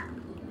that.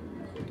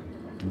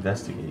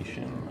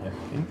 Investigation. I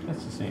think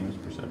that's the same as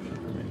perception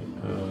for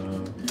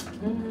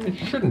me. It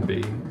shouldn't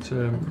be. It's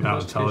a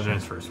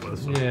intelligence first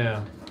was.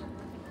 Yeah.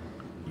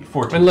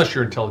 14. Unless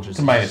your intelligence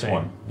is minus the same.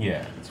 1.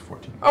 Yeah, it's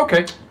 14.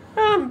 Okay.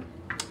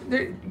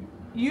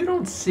 You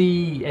don't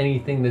see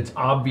anything that's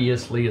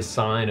obviously a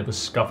sign of a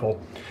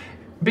scuffle.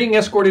 Being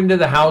escorted into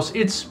the house,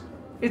 it's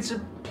a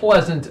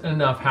pleasant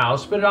enough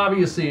house, but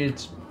obviously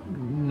it's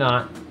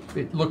not.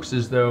 It looks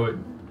as though it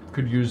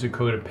could use a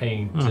coat of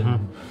paint,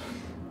 and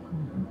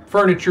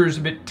furniture is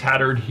a bit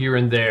tattered here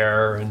and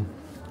there. And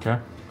Okay.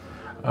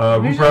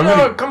 he said,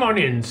 "Oh, come on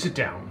in, sit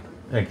down."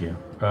 Thank you.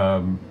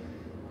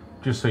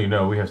 Just so you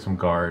know, we have some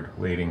guard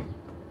waiting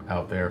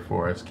out there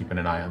for us, keeping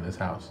an eye on this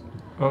house.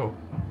 Oh.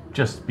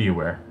 Just be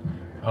aware.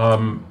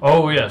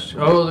 Oh yes.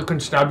 Oh, the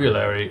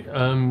constabulary.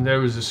 There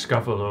was a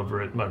scuffle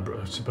over at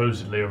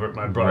supposedly over at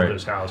my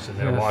brother's house, and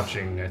they're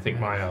watching. I think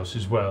my house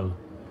as well.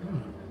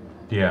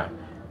 Yeah.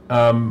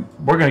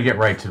 We're gonna get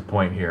right to the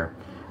point here.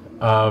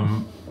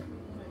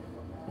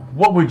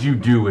 What would you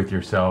do with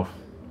yourself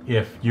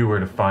if you were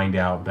to find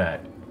out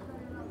that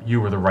you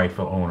were the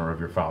rightful owner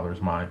of your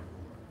father's mine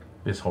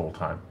this whole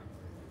time?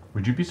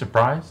 Would you be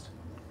surprised?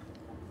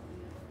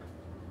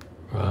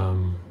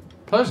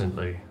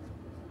 Pleasantly.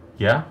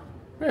 Yeah?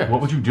 Yeah.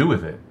 What would you do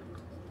with it?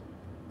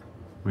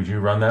 Would you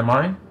run that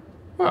mine?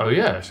 Well,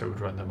 yes, I would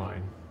run the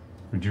mine.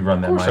 Would you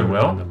run that Of course I mine would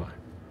run well? the mine.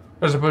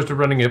 As opposed to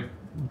running it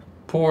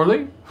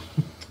poorly?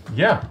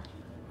 Yeah.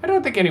 I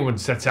don't think anyone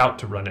sets out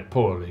to run it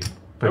poorly.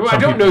 But I some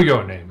don't people- know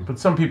your name. But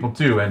some people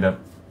do end up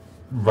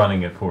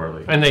running it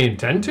poorly. And they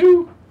intend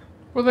to?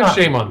 Well, then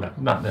shame on them.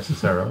 Not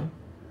necessarily.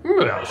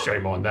 Well,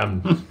 shame on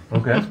them.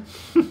 Okay.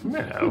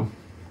 No.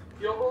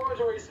 Your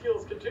oratory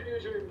skills continue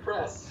to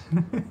impress.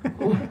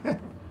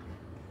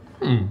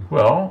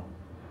 Well,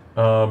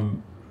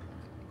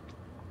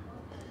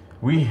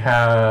 we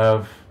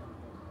have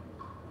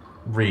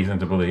reason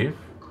to believe,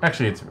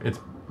 actually it's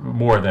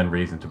more than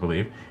reason to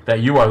believe, that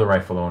you are the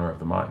rightful owner of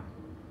the mine.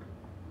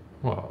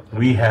 Well,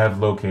 We have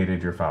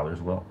located your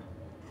father's will.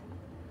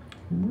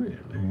 really?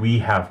 We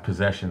have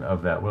possession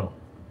of that will.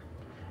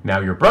 Now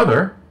your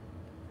brother,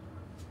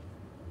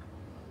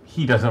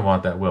 he doesn't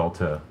want that will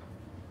to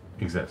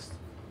exist.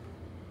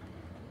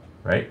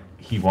 Right?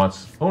 He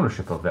wants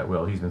ownership of that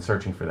will. He's been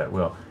searching for that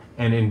will.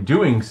 And in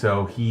doing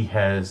so, he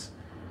has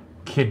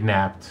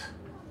kidnapped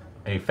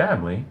a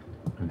family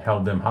and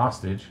held them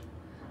hostage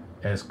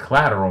as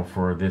collateral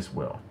for this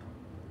will.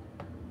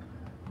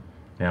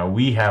 Now,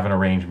 we have an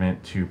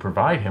arrangement to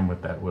provide him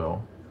with that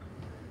will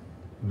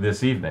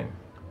this evening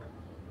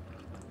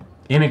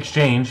in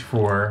exchange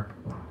for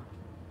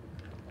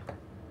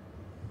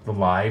the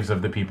lives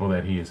of the people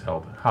that he has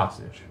held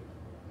hostage.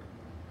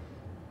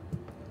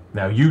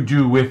 Now, you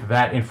do with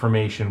that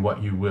information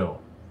what you will.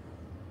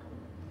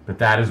 But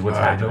that is what's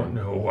happening.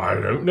 I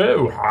don't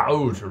know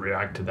how to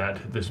react to that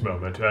at this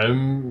moment.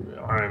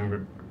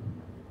 I'm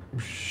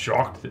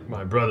shocked that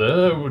my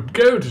brother would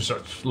go to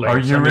such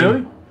lengths. Are you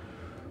really?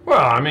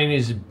 Well, I mean,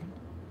 he's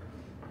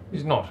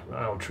not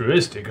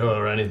altruistic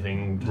or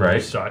anything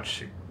to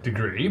such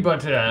degree,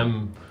 but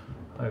I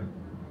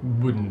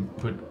wouldn't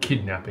put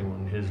kidnapping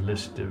on his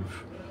list of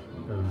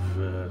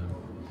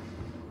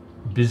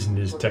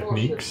business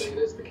techniques.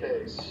 Unfortunately, it is the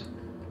case.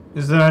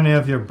 Is there any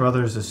of your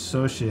brother's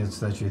associates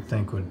that you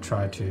think would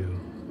try to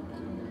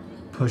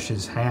push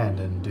his hand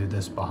and do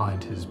this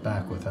behind his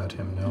back without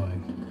him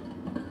knowing?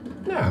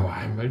 No,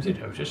 I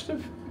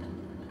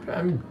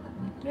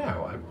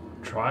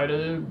try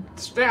to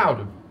stay out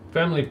of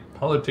family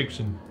politics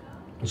and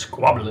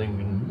squabbling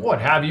and what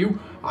have you.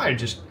 I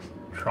just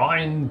try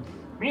and,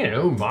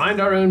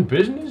 mind our own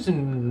business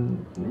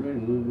and,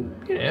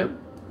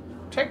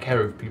 take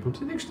care of people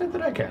to the extent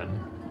that I can.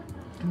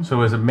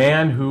 So as a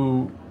man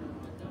who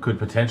could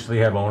potentially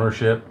have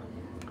ownership,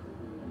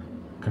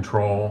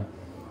 control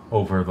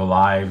over the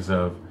lives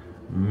of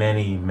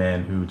many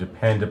men who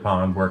depend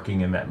upon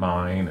working in that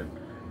mine and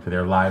for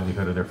their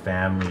livelihood of their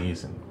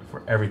families and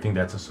for everything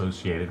that's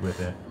associated with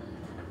it,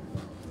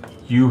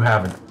 you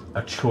have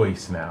a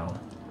choice now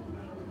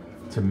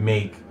to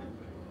make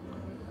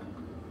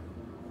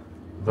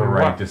the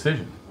right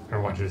decision.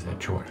 And what is that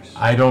choice?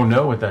 I don't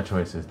know what that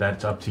choice is.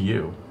 That's up to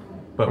you.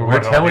 But we're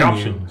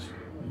telling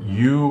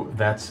you,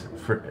 that's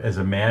for, as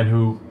a man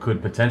who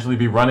could potentially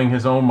be running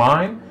his own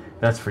mine,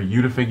 that's for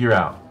you to figure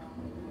out.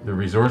 The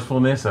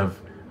resourcefulness of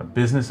a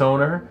business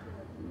owner,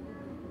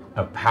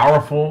 a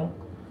powerful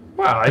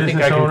I think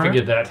I can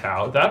figure that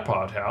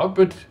part out,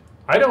 but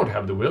I don't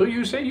have the will.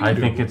 You say you do. I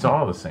think it's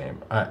all the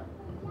same.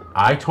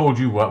 I told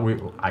you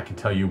I can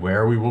tell you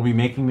where we will be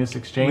making this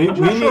exchange.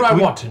 I'm not sure I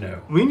want to know.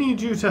 We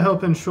need you to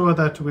help ensure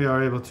that we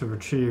are able to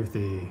retrieve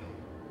the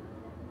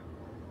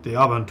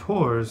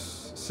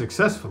Aventors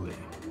successfully.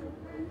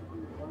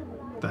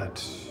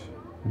 That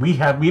we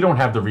don't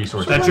have the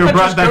resources. That your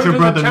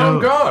brother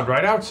town guard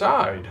right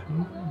outside.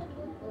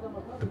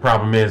 The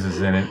problem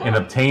is in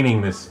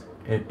obtaining this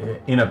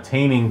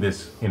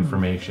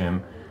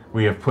information,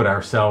 we have put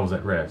ourselves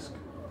at risk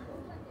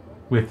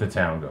with the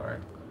town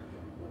guard.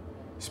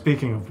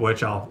 Speaking of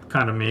which, I'll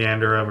kind of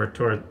meander over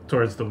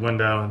towards the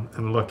window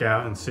and look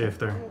out and see if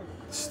they're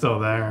still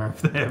there, or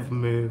if they have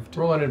moved.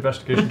 Roll an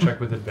investigation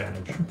check with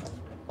advantage.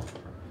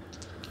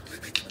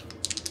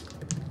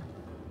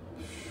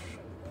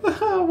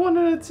 1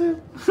 and a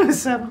 2.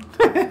 7.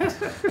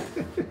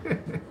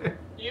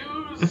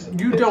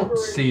 You don't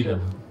see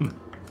them.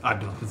 I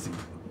don't see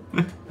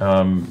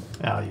them.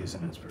 I'll use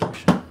an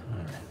inspiration. All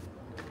right.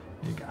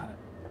 You got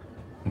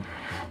it.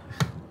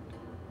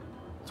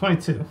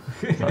 22.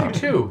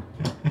 22.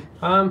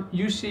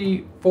 You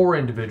see 4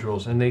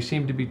 individuals, and they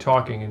seem to be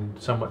talking and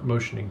somewhat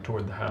motioning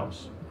toward the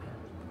house.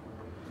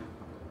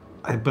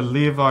 I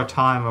believe our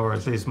time, or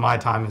at least my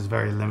time, is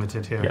very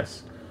limited here.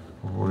 Yes.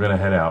 We're going to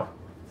head out.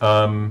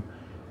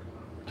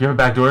 Do you have a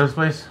back door to this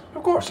place?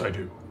 Of course I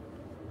do.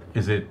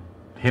 Is it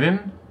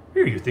hidden?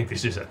 You think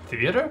this is a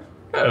theater?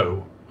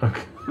 No.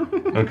 Okay.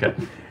 Okay.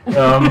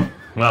 Well,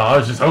 I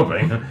was just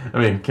hoping. I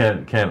mean,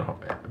 can't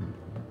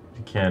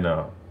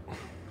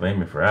blame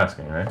me for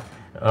asking, right?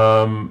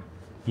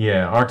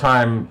 Yeah, our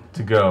time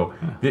to go.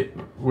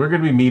 We're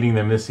going to be meeting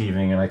them this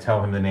evening, and I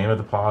tell him the name of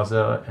the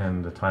plaza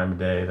and the time of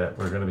day that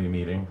we're going to be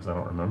meeting, because I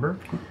don't remember.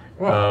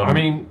 Well, I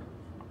mean,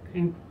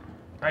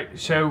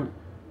 so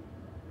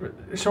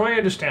I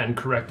understand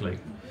correctly.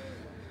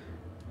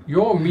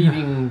 You're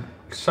meeting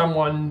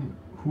someone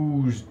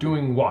who's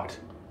doing what?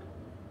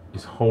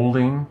 Is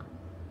holding,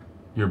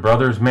 your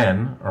brother's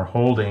men are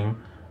holding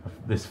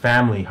this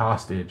family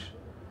hostage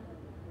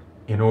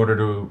in order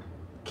to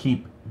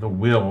keep the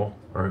will,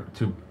 or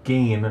to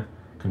gain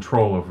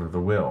control over the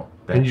will.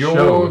 And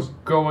you're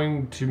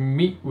going to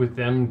meet with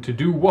them to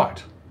do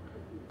what?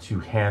 To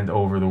hand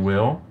over the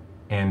will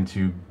and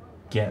to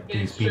get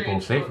these people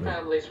safely.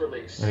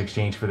 In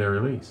exchange for their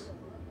release.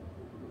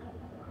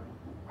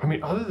 I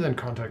mean, other than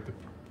contact the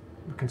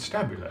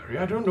constabulary,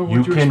 I don't know what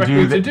you expect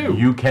me to do.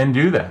 You can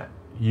do that.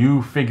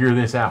 You figure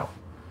this out.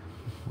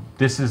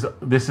 This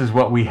is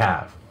what we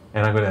have.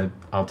 And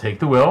I'll take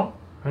the will.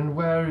 And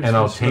where is And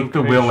I'll take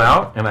the will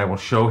out, and I will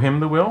show him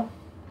the will.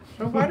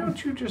 So why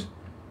don't you just...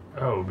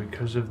 Oh,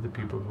 because of the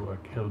people who are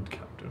killed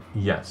captive.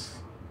 Yes.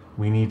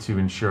 We need to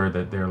ensure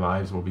that their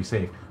lives will be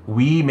safe.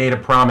 We made a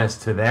promise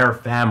to their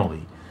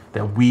family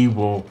that we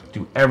will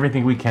do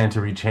everything we can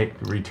to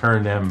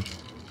return them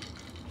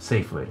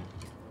safely.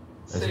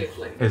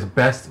 As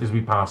best as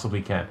we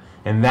possibly can.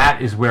 And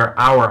that is where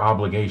our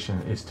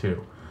obligation is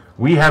too.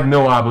 We have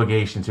no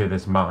obligation to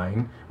this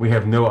mine. We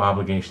have no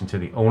obligation to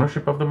the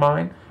ownership of the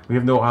mine. We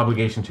have no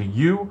obligation to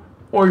you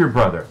or your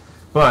brother.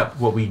 But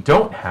what we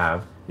don't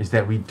have is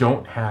that we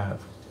don't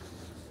have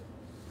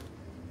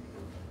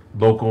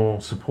local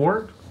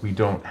support. We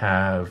don't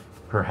have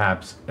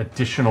perhaps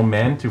additional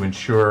men to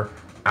ensure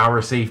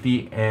our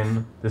safety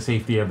and the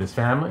safety of this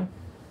family.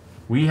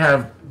 We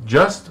have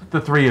just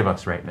the 3 of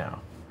us right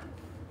now.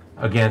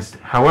 against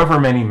however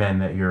many men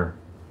that your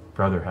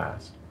brother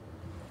has.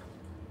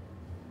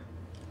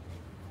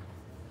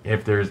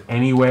 If there's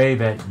any way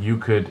that you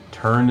could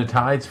turn the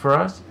tides for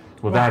us,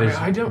 well, that is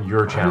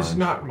your challenge. It's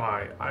not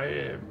my.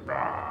 I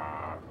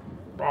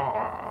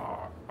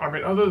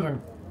mean, other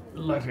than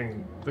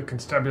letting the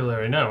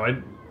constabulary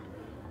know,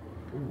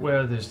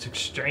 where this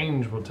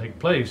exchange will take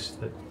place,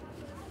 that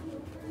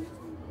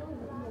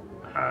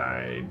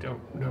I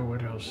don't know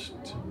what else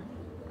to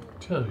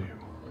tell you.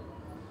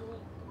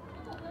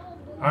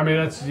 I mean,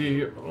 that's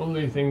the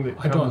only thing that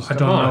comes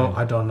to mind.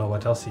 I don't know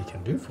what else he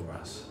can do for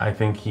us. I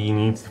think he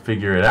needs to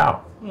figure it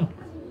out.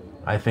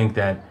 I think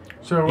that.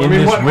 So, I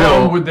mean, what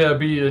harm would there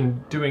be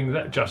in doing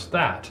that? Just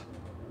that?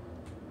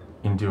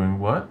 In doing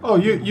what? Oh,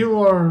 you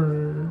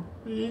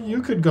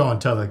could go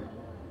and tell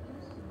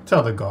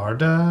the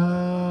guard.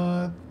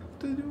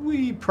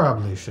 We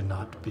probably should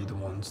not be the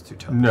ones to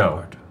tell the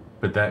guard.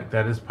 But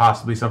that is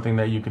possibly something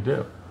that you could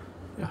do.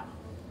 Yeah.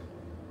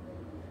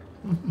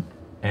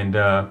 And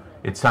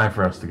it's time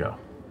for us to go.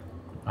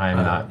 I am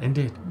not.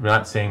 Indeed. We're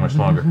not staying much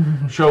longer.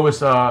 Show us.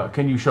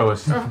 Can you show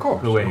us of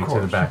course, the way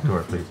to the back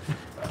door, please?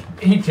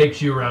 He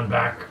takes you around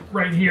back,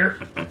 right here.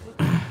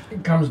 He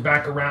comes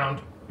back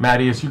around.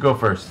 Mattias, you go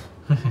first.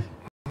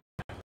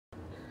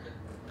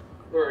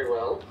 Very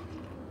well.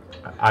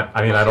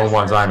 I mean, I don't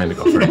want Simon to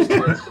go first.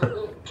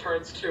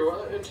 Turns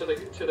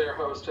to their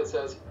host and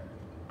says,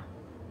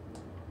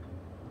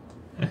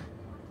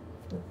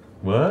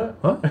 What?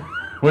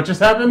 What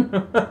just happened?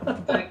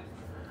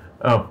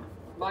 Oh.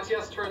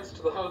 Matthias turns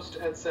to the host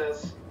and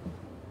says,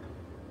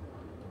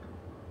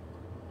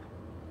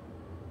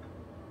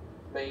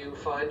 may you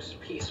find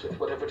peace with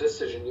whatever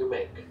decision you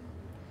make.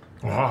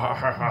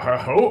 I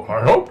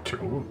hope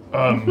to.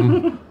 I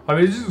mean,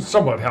 this is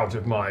somewhat out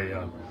of my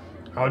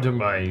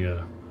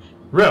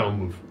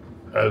realm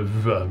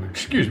of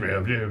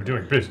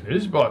doing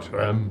business, but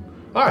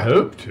I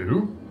hope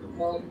to.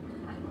 Well,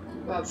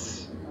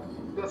 that's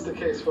the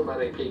case for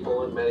many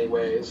people in many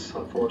ways,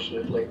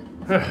 unfortunately.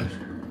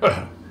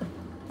 Okay.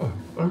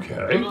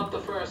 You're not the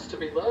first to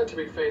be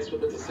faced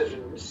with a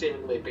decision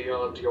seemingly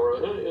beyond your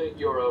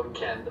own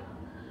ken,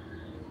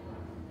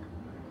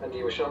 and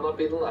you shall not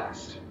be the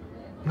last.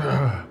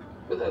 And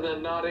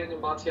then nodding,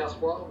 Matthias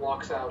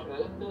walks out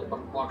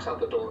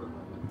the door.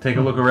 Take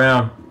a look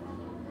around.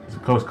 Is the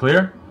coast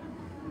clear?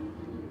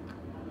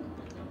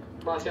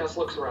 Matthias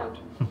looks around.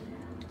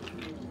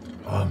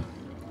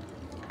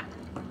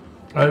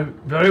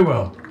 Very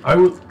well. I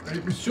will,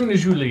 as soon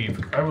as you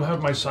leave, I will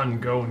have my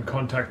son go and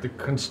contact the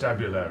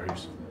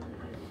constabularies.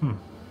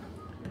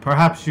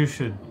 Perhaps you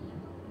should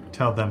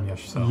tell them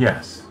yourself.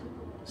 Yes.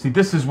 See,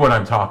 this is what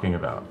I'm talking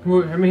about.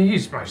 Well, I mean,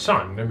 he's my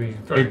son. I mean,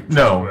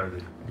 no.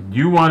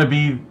 You want to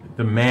be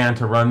the man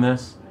to run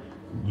this?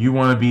 You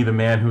want to be the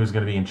man who is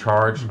going to be in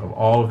charge of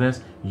all of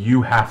this?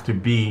 You have to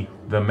be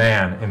the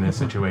man in this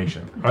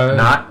situation.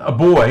 Not a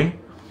boy.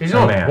 He's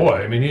not a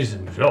boy. I mean, he's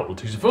an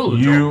adult. He's a full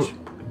adult.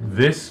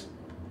 This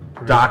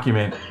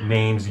document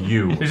names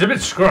you. He's a bit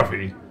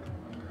scruffy.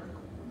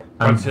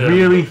 I'm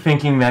really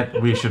thinking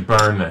that we should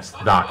burn this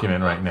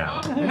document right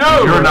now.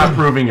 No! You're not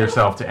proving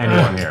yourself to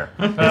anyone here.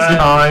 It's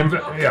time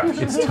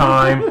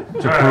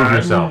to prove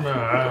yourself.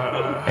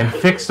 And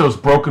fix those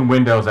broken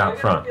windows out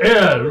front.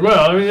 Yeah,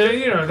 well, I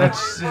mean,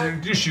 that's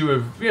an issue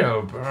of,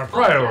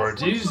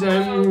 priorities.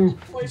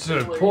 It's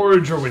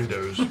porridge or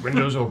windows.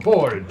 Windows or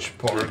porridge.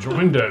 Porridge or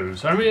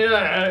windows. I mean,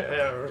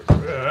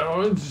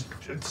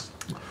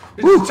 it's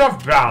a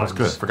tough balance. That's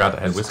good. Forgot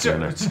to add whiskey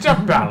in there. It's a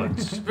tough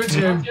balance.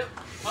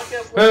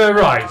 But,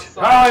 right.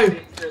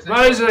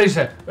 As I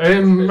said,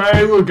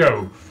 I will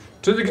go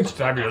to the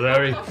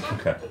constabulary.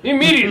 Okay.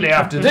 Immediately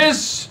after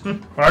this,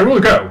 I will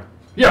go.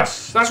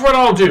 Yes, that's what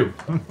I'll do.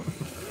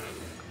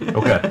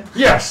 Okay.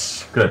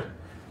 Yes. Good.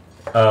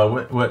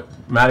 What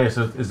Mattias,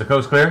 is the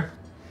coast clear?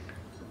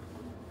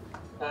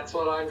 That's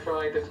what I'm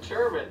trying to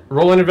determine.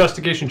 Roll an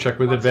investigation check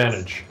with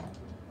advantage.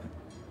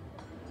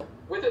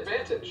 With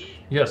advantage?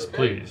 Yes,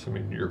 please. I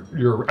mean,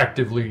 you're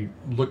actively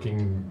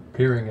looking,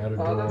 peering at a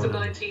door. That's a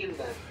 19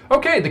 then.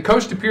 Okay, the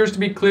coast appears to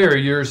be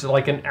clear. There's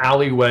like an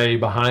alleyway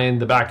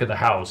behind the back of the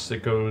house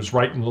that goes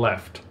right and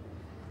left.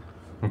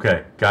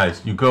 Okay,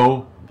 guys, you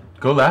go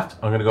left.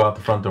 I'm gonna go out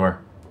the front door.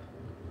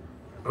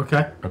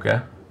 Okay. Okay.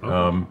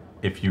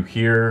 If you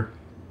hear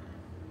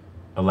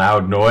a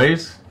loud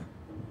noise,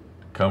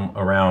 come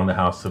around the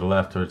house to the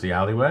left towards the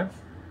alleyway.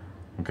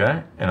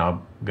 Okay, and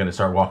I'm gonna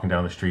start walking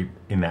down the street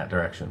in that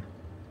direction.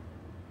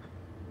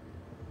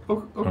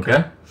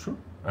 Okay? Sure.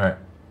 All right.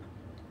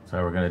 That's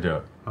how we're going to do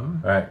it. All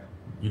right.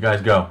 You guys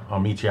go.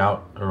 I'll meet you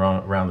out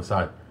around the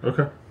side.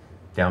 Okay.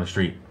 Down the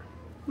street.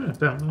 Yeah,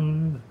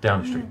 down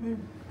the street.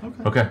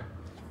 Okay.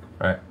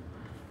 All right.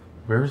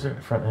 Where is the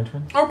front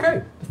entrance?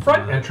 Okay. The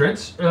front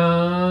entrance.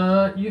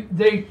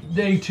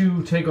 They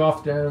two take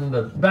off down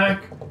the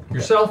back.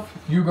 Yourself,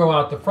 you go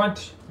out the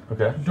front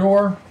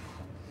door.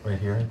 Right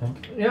here, I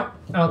think. Yep.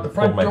 Out the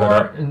front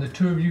door, and the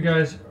two of you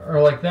guys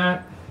are like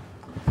that.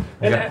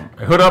 I got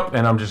my hood up,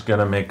 and I'm just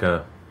gonna make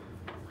a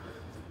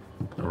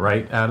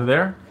right out of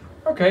there.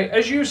 Okay,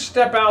 as you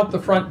step out the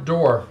front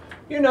door,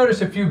 you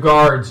notice a few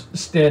guards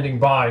standing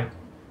by,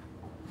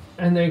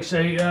 and they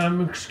say,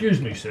 "Excuse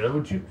me, sir,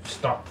 would you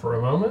stop for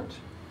a moment?"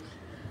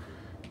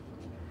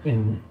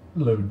 In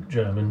low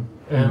German.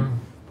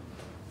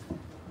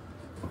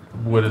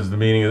 What is the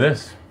meaning of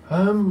this?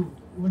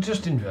 We're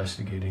just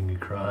investigating a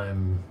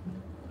crime,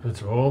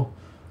 that's all.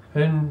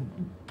 And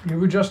you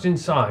were just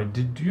inside.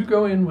 Did you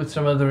go in with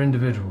some other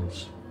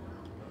individuals?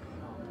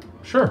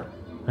 Sure,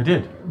 I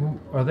did.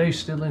 Are they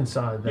still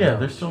inside the Yeah, house?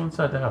 they're still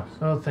inside the house.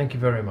 Oh, thank you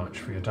very much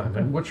for your time.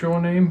 And what's your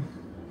name?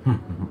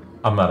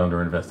 I'm not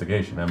under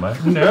investigation, am I?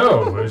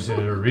 No, is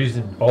there a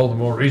reason, all the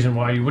more reason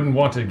why you wouldn't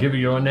want to give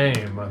your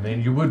name? I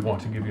mean, you would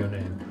want to give your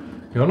name.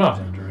 You're not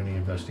under any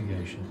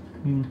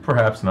investigation.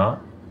 Perhaps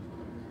not.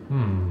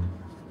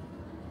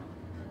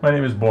 My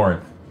name is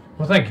Borinth.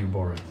 Well, thank you,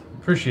 Boris.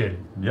 Appreciate it.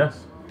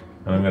 Yes.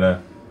 And I'm gonna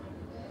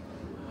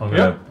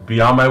be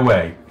on my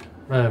way.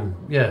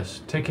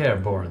 Yes, take care,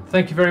 Boris.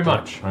 Thank you very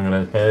much. I'm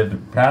gonna head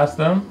past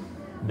them,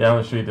 down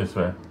the street this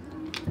way.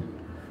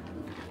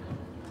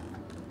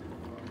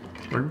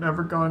 We're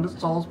never going to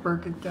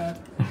Salzburg again.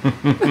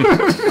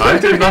 I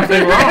did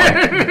nothing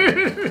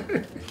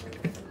wrong.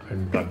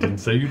 I didn't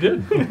say you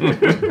did.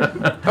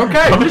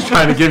 Okay. I'm just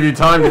trying to give you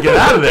time to get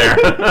out of there.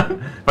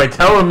 If I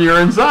tell them you're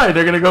inside,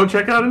 they're going to go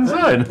check out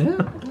inside.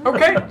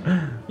 Okay.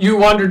 You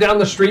wander down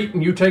the street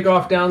and you take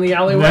off down the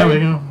alleyway? There we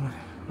go.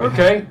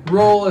 Okay.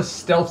 Roll a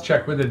stealth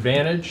check with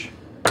advantage.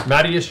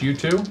 Mattias, you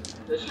too?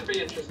 This should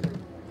be interesting.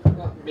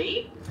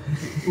 Me?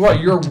 Well,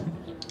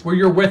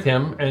 you're with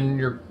him and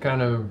you're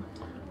kind of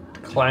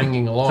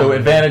clanging along. So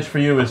advantage for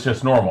you is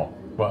just normal.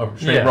 Well,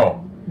 straight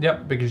roll.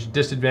 Yep, because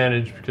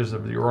disadvantage because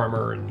of your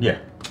armor and Yeah.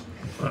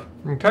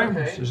 Okay.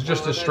 It's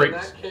just a straight. In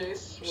that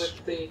case,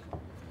 with the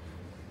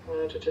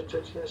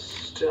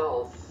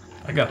stealth.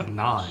 I got a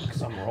 9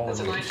 because I'm rolling That's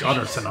a with 19.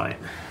 gutter tonight.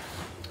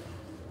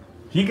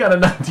 He got a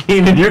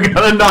 19 and you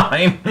got a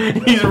 9.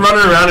 He's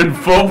running around in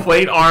full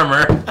plate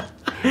armor.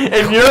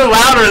 And you're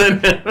louder than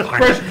him.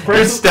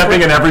 You're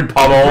stepping in every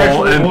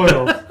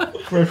puddle.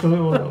 Freshly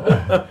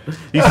oiled.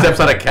 He steps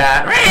on a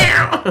cat.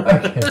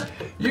 Okay.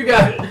 You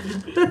got it.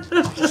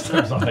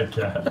 Steps on a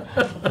cat.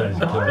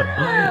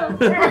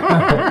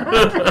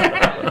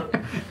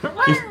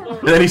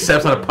 And then he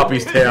steps on a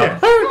puppy's tail.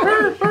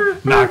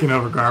 Knocking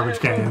over garbage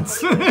cans.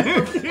 that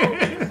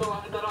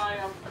I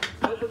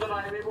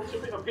am able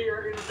to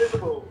appear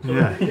invisible to the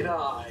naked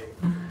eye.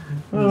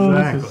 Oh,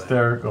 that's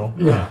hysterical.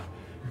 Yeah.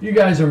 You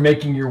guys are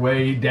making your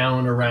way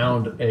down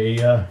around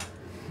a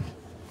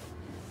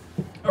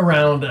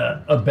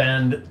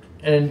bend,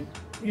 and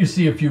you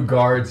see a few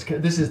guards.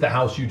 This is the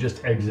house you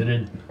just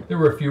exited. There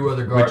were a few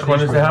other guards. Which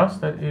one is the house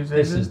that you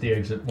exited? This is the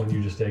exit one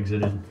you just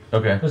exited.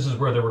 Okay. This is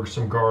where there were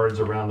some guards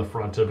around the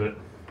front of it.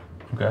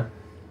 Okay.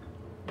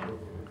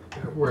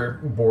 Where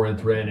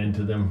Borinth ran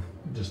into them,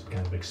 just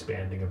kind of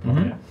expanding upon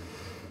it.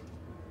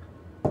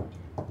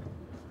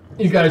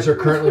 You guys are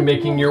currently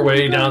making your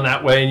way down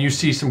that way, and you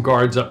see some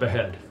guards up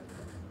ahead.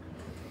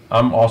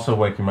 I'm also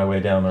making my way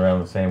down around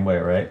the same way,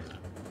 right?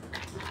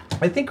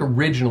 I think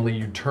originally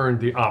you turned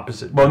the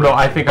opposite. Well, no,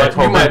 I think I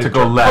told them to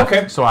go left,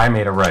 okay. so I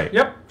made a right.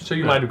 Yep, so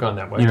you might have gone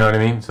that way. You know what I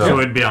mean? So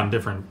it'd be on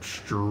different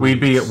streets.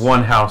 We'd be at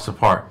one house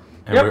apart.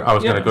 And I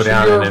was going to go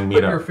down and then meet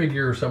put up. your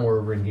figure somewhere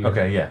over in here.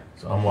 Okay, yeah.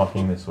 So I'm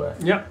walking this way.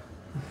 Yep.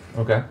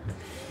 Okay.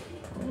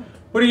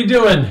 What are you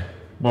doing?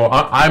 Well,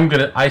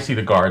 I see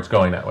the guards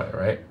going that way,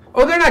 right?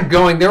 Oh, they're not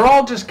going. They're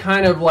all just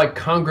kind of like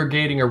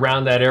congregating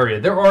around that area.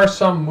 There are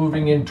some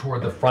moving in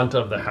toward the front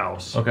of the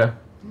house. Okay.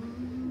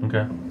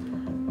 Okay.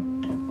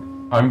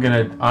 I'm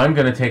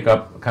gonna take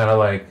up, kind of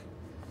like,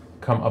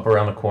 come up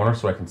around the corner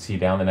so I can see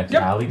down the next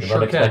alley. Because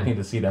I'm expecting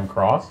to see them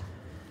cross.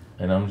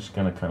 And I'm just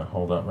gonna kind of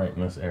hold up right in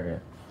this area.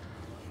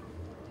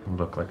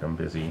 Look like I'm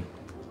busy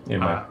in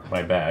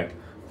my bag.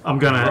 I'm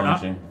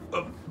gonna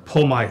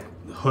pull my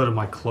hood of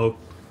my cloak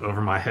over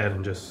my head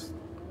and just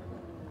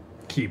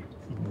keep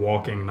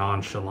walking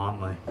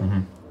nonchalantly.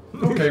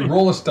 Okay,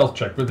 roll a stealth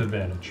check with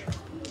advantage.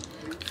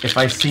 If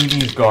I see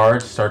these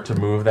guards start to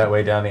move that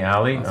way down the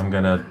alley, I'm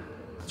gonna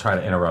try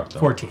to interrupt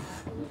them. 14.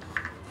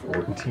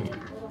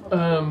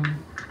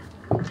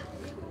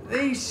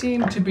 They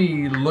seem to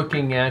be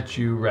looking at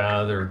you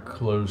rather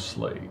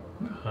closely.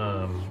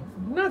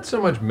 Not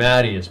so much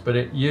Mattias, but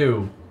at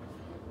you.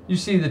 You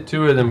see the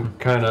two of them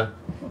kind of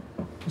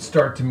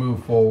start to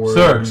move forward.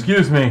 Sir,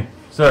 excuse me.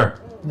 Sir.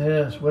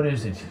 Yes, what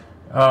is it?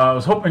 I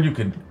was hoping you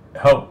could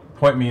help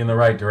point me in the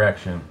right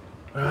direction.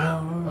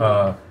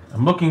 I'm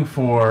looking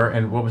for,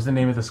 and what was the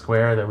name of the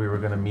square that we were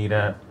going to meet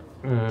at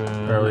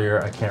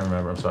earlier? I can't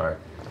remember, I'm sorry.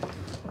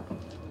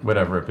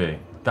 Whatever it be.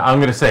 I'm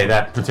going to say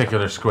that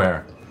particular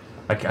square.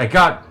 I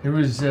got it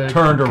was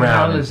turned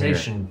around.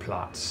 Canalization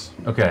plots.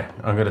 Okay,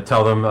 I'm going to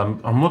tell them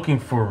I'm looking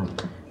for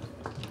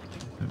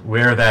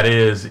where that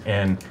is,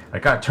 and I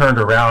got turned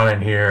around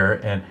in here,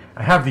 and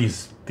I have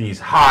these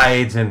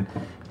hides, and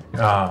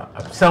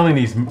I'm selling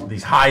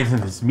these hides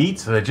and this meat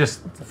that I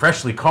just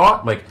freshly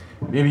caught. Like,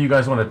 maybe you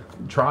guys want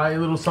to try a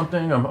little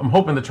something. I'm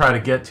hoping to try to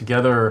get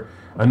together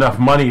enough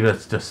money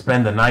to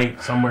spend the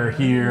night somewhere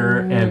here.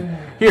 And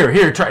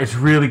here, try. It's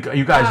really.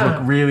 You guys look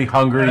really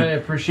hungry. I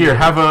appreciate Here, it.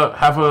 have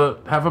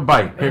a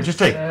bite. Here, just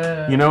take.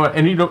 You know what?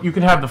 And you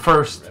can have the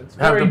first.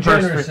 Have very the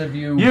first. generous of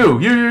you. You.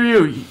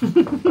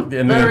 And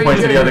then Very he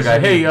points to the other guy.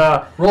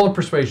 generous Hey, roll a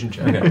persuasion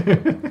check.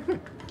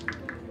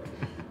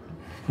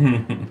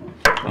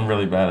 I'm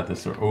really bad at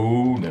this.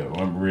 Oh no,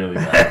 I'm really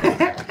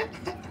bad.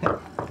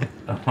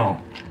 Oh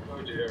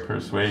dear.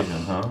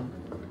 Persuasion,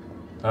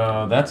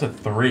 huh? That's a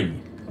 3.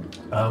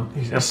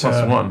 That's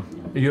plus 1.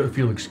 If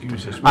you'll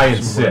excuse us, I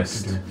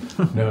insist.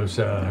 No,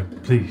 sir.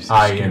 Please.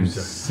 I excuse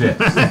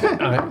insist.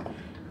 us.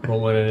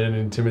 Rolling an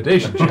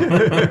intimidation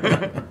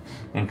check.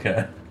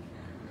 Okay.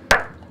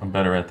 I'm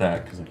better at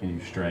that because I can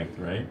use strength,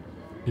 right?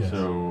 Yes.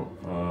 So,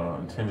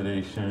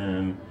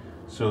 intimidation.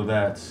 So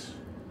that's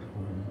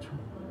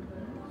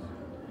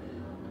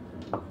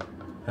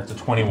a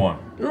 21.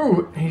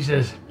 Ooh, he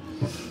says,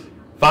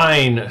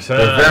 "Fine, sir."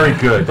 They're very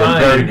good. They're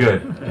very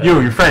good.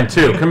 Your friend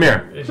too. Come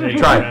here.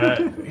 Try.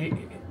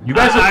 You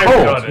guys look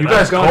cold. You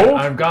guys cold?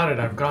 I've got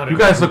it. You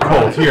guys look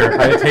cold. Here,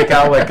 I take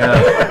out like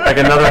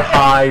another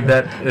hide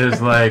that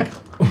is like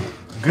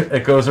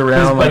it goes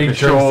around like the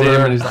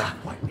shoulder. And he's like,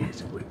 "What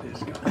is it with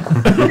this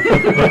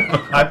guy?"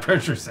 High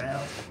pressure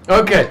sales.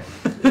 Okay,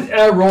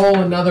 roll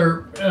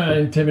another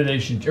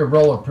intimidation, or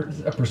roll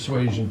a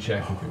persuasion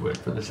check, if you would,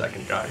 for the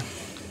second guy.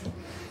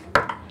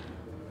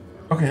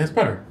 Okay, that's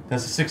better.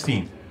 That's a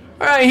 16.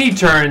 All right, he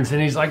turns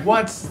and he's like,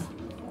 "What's?"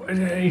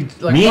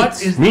 He's like, meat.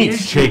 "What is meat. the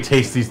Jay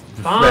tastes these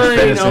Fine, fresh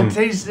venison. I'll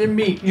taste the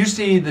meat." You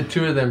see the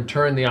two of them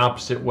turn the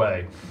opposite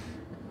way.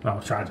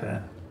 I'll try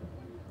to.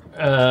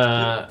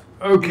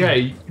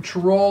 Okay,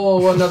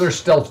 roll another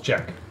stealth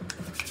check.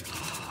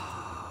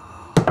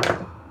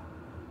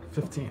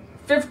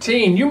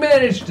 15. You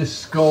manage to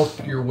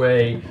skulk your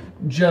way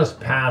just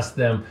past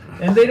them,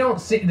 and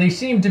they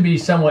seem to be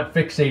somewhat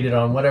fixated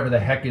on whatever the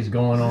heck is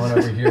going on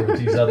over here with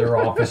these other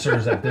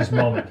officers at this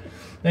moment.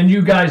 And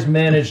you guys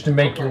manage to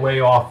make your way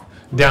off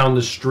down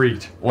the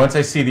street. Once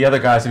I see the other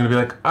guys, I'm gonna be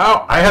like,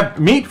 "Oh, I have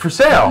meat for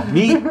sale.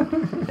 Meat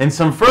and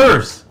some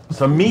furs.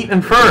 Some meat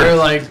and furs. They're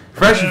like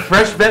fresh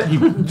vet.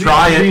 You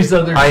try it. These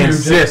other I two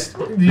insist.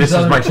 This is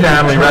other my two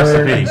family turned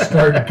recipe." and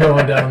started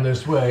going down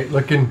this way,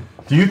 looking.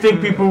 Do you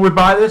think people would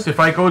buy this if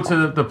I go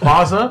to the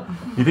plaza?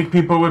 You think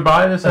people would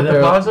buy this at the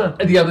plaza?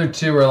 The other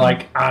two are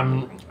like,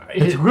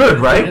 It's good,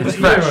 right? It's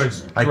fresh.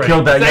 It's I great.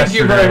 killed that Thank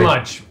yesterday. you very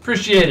much.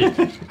 Appreciate it.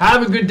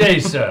 Have a good day,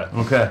 sir.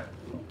 Okay.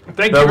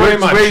 Thank you very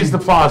much. Which way is the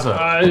plaza?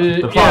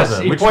 The plaza.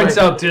 Yes, he Which points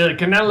way? out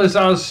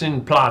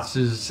Canalisausenplatz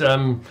is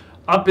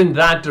up in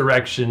that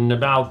direction,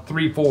 about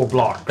 3-4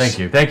 blocks. Thank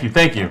you.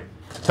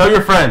 Tell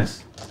your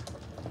friends.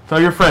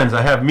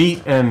 I have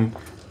meat and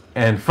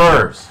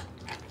furs.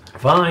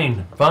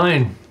 Fine.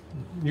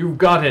 You've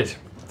got it.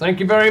 Thank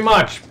you very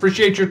much.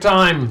 Appreciate your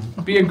time.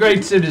 Be a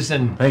great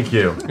citizen. Thank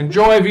you.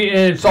 Enjoy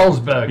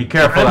Salzburg. Be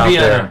careful and out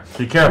Vienna. there.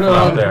 Be careful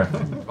out there.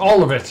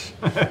 All of it.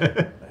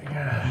 Can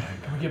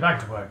we get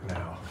back to work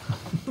now?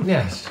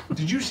 Yes.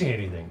 Did you see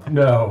anything?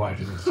 No, I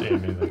didn't see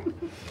anything.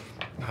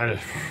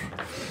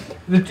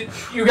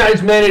 You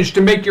guys managed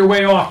to make your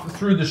way off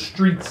through the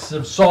streets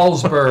of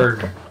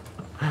Salzburg,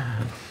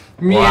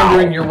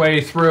 meandering your way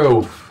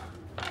through.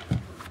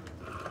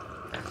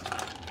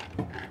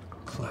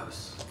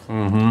 Close.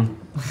 Mm-hmm.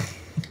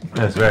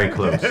 That's very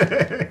close.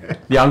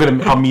 Yeah,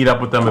 I'll meet up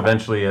with them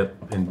eventually,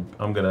 and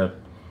I'm gonna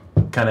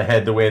kind of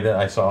head the way that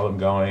I saw them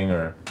going,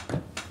 or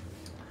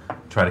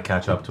try to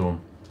catch up to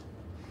them.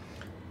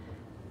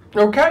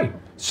 Okay,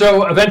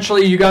 so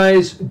eventually you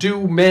guys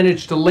do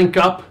manage to link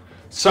up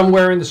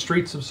somewhere in the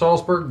streets of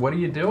Salzburg. What are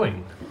you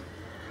doing?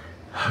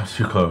 It's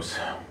too close.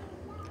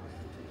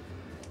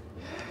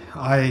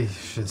 I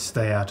should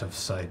stay out of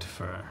sight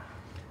for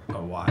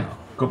a while.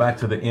 Go back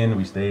to the inn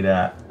we stayed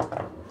at,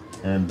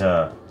 and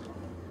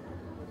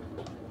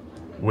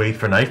wait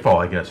for nightfall,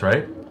 I guess,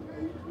 right?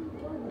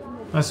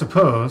 I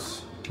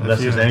suppose.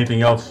 Unless there's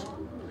anything else.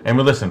 And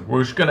we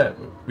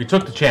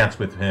took the chance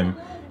with him.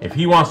 If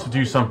he wants to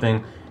do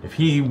something, if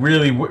he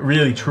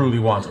really, truly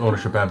wants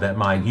ownership of that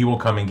mine, he will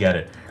come and get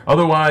it.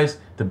 Otherwise,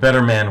 the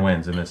better man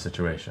wins in this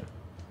situation.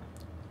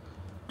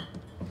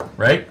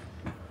 Right?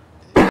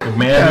 The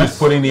man who's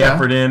putting the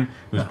effort in,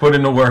 who's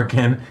putting the work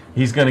in,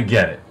 he's going to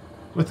get it.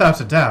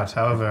 Without a doubt.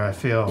 However, I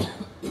feel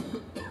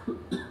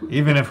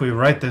even if we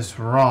right this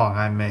wrong,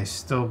 I may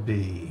still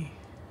be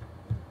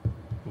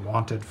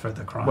wanted for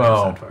the crimes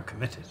that were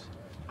committed.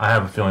 I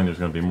have a feeling there's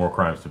going to be more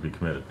crimes to be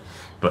committed,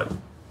 but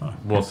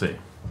we'll see.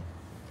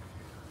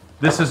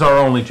 This is our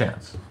only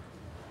chance.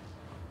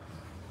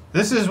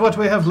 This is what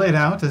we have laid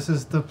out. This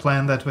is the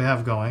plan that we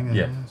have going.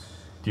 Yeah.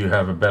 Do you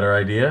have a better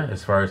idea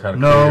as far as how to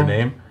clear your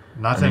name?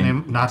 Not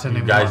anymore.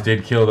 You guys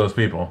did kill those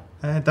people.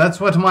 That's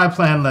what my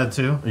plan led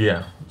to.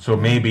 Yeah. So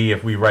maybe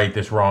if we right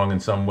this wrong in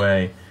some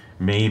way,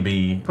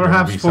 maybe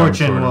perhaps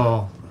fortune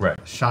will right.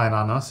 shine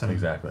on us and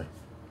exactly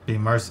be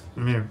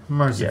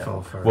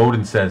merciful for.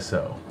 Woden says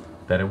so,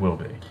 that it will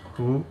be.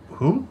 Who?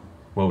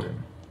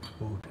 Woden.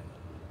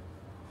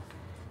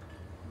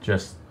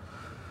 Just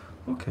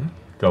okay.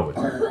 Go with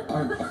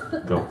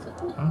it. Go with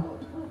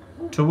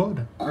it. To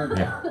Woden.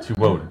 Yeah, to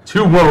Woden.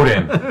 To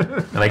Woden!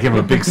 And I give him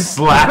a big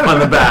slap on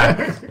the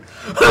back.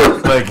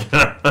 Like,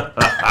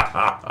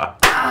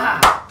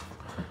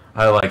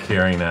 I like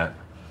hearing that.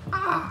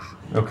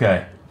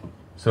 Okay,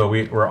 so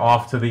we're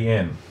off to the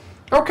inn.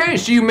 Okay,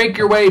 so you make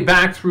your way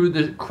back through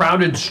the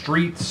crowded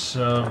streets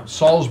of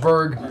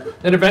Salzburg,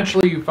 and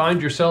eventually you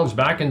find yourselves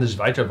back in this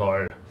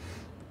Weiterwald.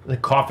 The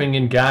coughing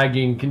and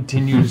gagging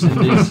continues in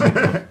this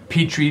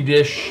petri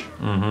dish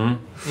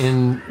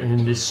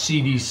in this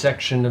seedy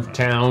section of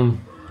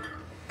town.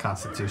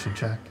 Constitution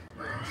check.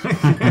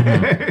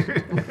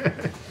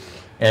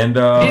 And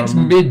it's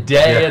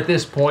midday at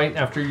this point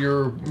after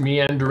your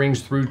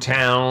meanderings through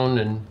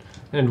town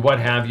and what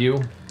have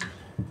you.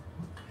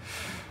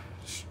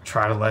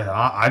 Try to lay.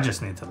 I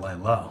just need to lay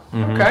low.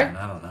 Okay.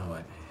 I don't know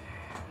what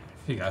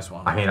if you guys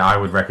want. I mean, I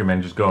would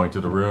recommend just going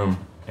to the room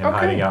and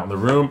hiding out in the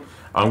room.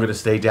 I'm going to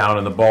stay down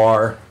in the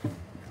bar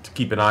to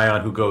keep an eye on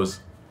who goes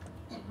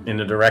in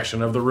the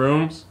direction of the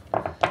rooms.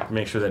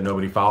 Make sure that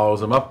nobody follows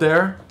them up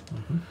there.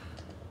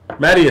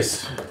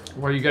 Mattias.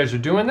 While you guys are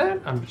doing that,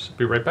 I'm just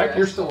be right back.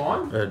 You're still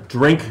on? A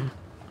drink.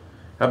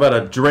 How about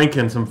a drink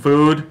and some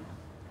food?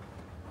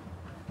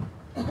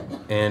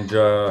 And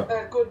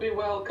That could be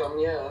welcome,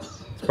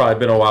 yes. it's probably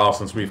been a while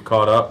since we've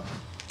caught up.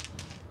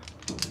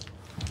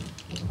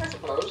 I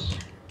suppose.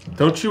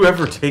 Don't you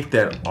ever take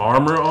that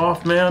armor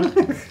off, man?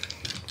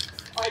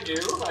 I do.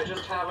 I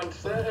just haven't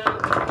said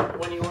it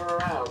when you were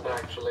around,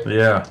 actually.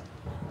 Yeah.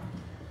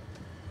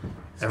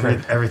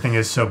 Everything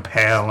is so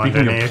pale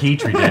Speaking underneath. of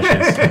petri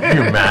dishes, can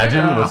you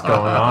imagine what's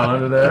going on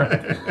under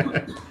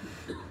there?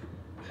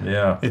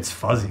 Yeah. It's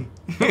fuzzy.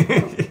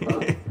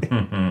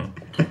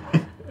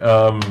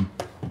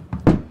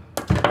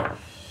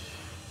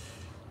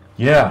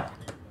 Yeah.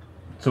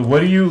 So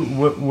what are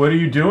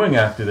you doing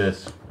after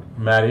this,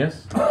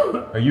 Mattias?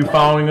 Are you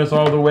following us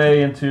all the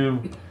way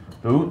into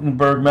the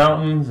Untersberg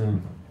Mountains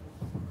and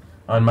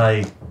on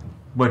my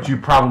what you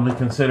probably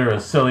consider a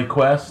silly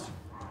quest?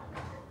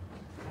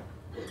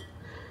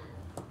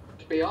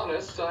 To be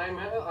honest, I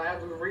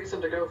have a reason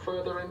to go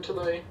further into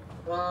the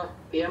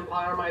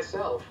Empire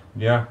myself.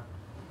 Yeah.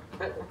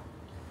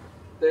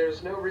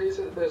 There's no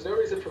reason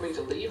for me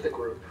to leave the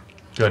group.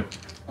 Good.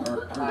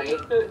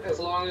 As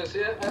long as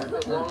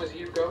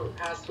you go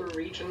pass through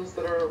regions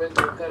that are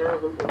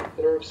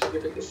of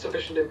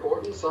sufficient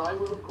importance, I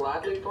will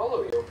gladly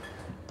follow you.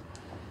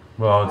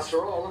 Well,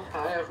 After all,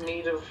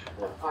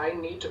 I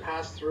need to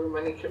pass through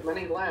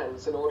many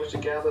lands in order to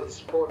gather the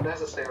support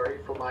necessary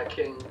for my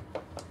king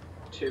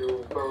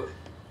to both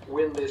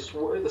win the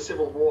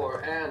civil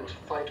war and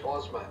fight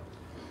Ozma.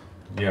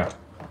 yeah.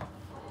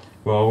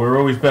 Well, we're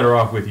always better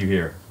off with you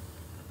here.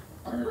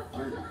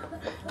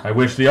 I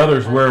wish the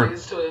others were.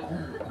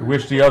 I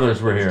wish the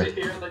others were here. To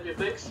hear that you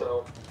think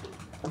so.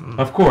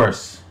 Of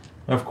course,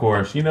 of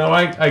course. You know,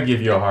 I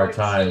give you a hard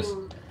time.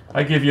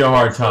 I give you a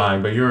hard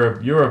time, but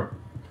you're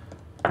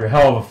a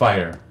hell of a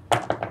fighter,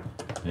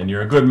 and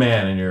you're a good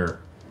man, and you're.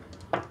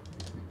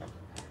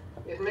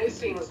 It may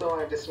seem as though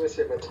I'm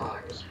dismissive at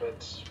times,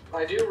 but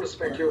I do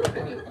respect your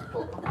opinion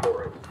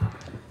for it.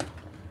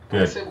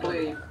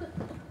 Good.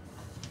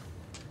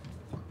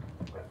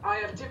 I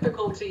have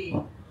difficulty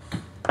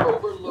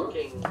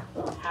overlooking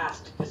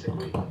past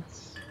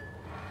disagreements.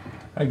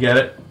 I get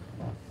it.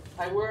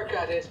 I work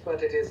at it,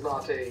 but it is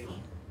not a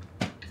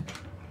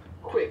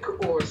quick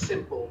or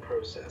simple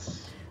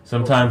process.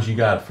 Sometimes you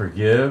gotta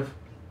forgive,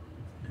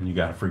 and you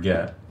gotta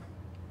forget.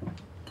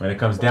 When it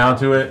comes down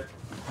to it,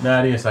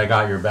 Mattias, I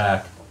got your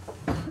back,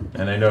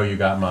 and I know you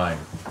got mine.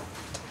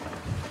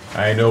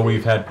 I know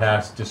we've had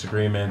past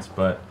disagreements,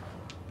 but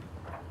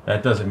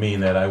that doesn't mean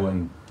that I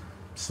wouldn't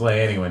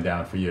slay anyone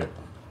down for you.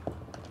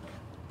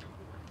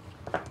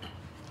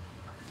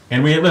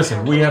 And we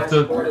have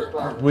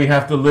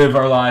to live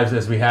our lives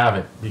as we have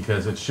it,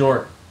 because it's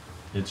short.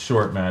 It's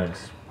short,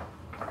 Mattias.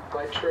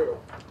 Quite true.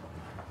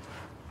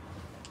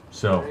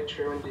 So Very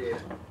true indeed.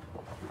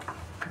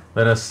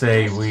 let us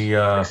say we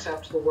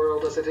accept the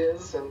world as it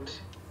is and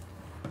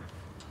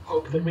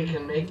hope that we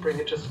can bring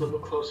it just a little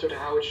closer to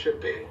how it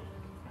should be.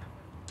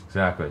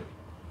 exactly.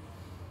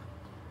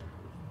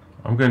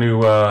 I'm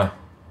gonna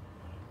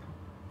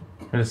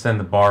send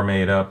the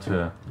barmaid up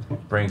to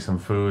bring some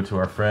food to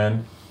our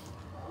friend,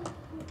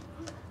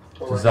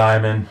 to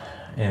Zyman,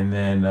 and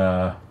then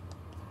I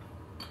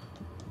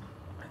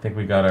think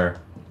we got our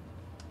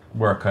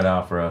work cut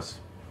out for us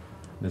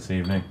this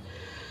evening.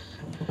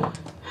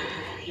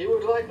 You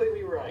would likely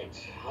be right,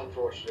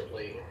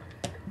 unfortunately.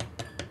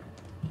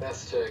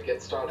 Best to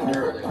get started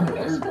early,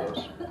 I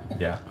suppose.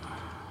 Yeah.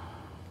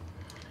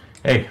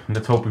 Hey,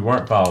 let's hope we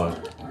weren't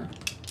followed.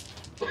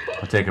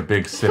 I'll take a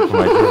big sip of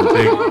my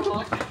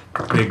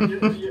drink,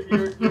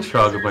 big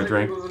chug of my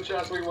drink. There's a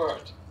chance we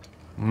weren't.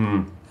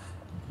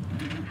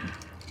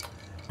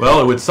 Well,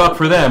 it would suck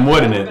for them,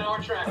 wouldn't it?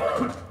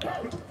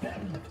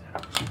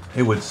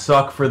 It would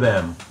suck for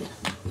them.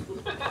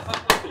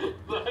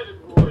 That it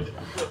would.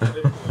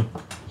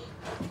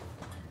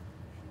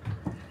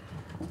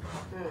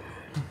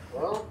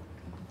 Well,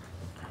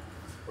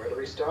 where do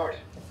we start?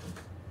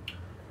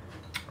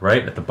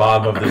 right at the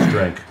bottom of this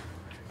drink.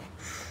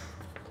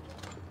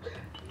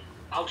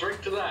 I'll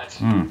drink to that.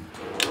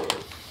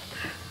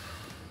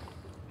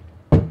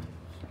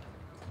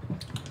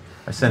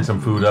 I send some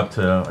food up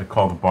to, I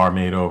call the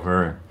barmaid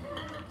over,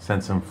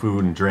 send some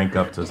food and drink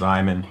up to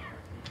Zyman.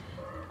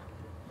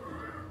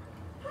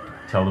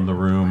 Tell them the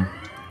room.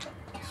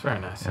 It's very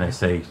nice. And I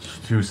say,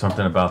 do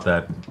something about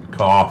that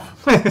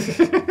cough.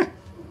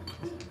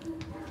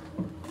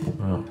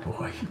 Oh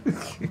boy.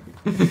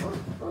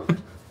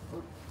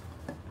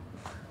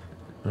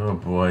 Oh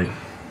boy.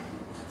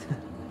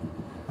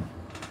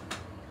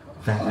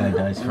 That guy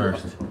dies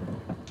first.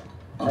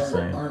 Just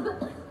saying.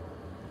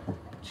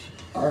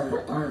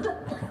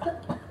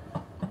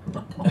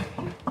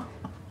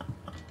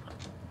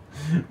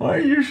 Why are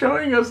you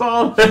showing us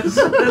all this?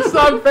 It's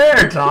not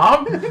fair,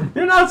 Tom.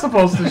 You're not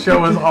supposed to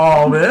show us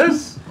all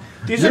this.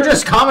 These are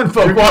just common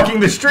folk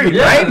walking the street,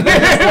 right? They're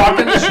just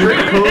walking the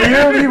street.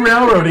 Clearly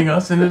railroading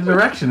us in the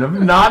direction of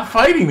not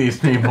fighting these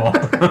people.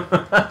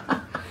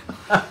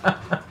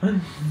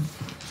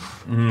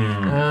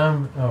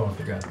 Oh, I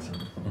forgot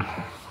something.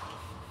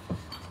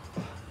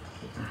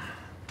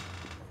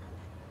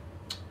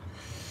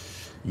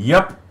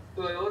 Yep.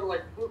 Do they look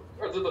like,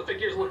 or do the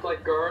figures look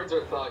like guards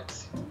or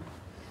thugs?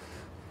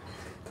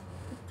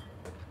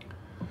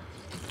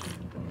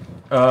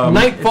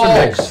 Night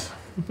falls.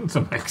 It's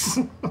a mix.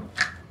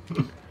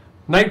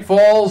 Night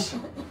falls.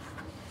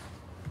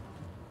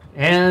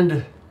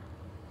 And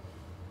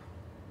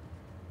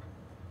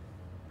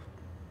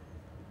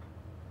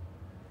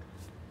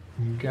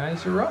you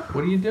guys are up.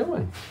 What are you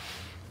doing?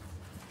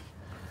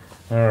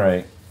 All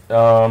right.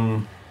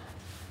 I'm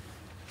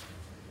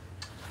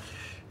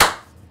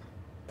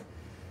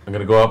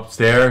gonna go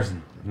upstairs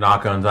and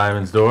knock on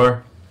Diamond's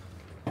door.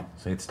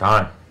 Say it's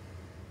time.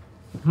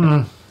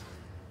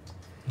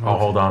 I'll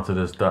hold on to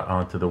this,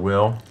 onto the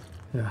will.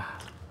 Yeah.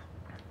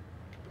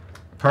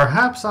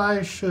 Perhaps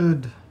I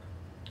should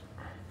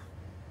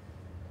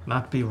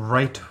not be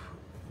right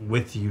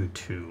with you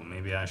two.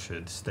 Maybe I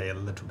should stay a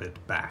little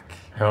bit back.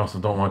 I also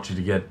don't want you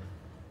to get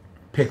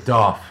picked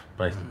off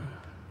by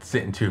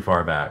sitting too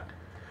far back.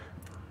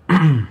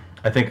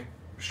 I think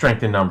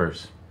strength in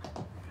numbers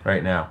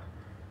right now.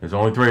 There's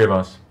only 3 of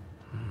us.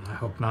 I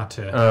hope not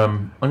to.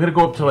 I'm gonna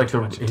go up to like the.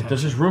 much attention.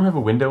 Does this room have a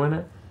window in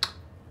it?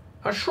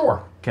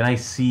 Sure. Can I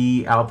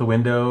see out the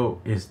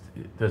window?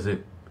 Does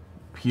it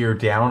peer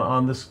down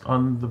on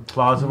the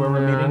plaza where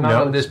we're meeting? Not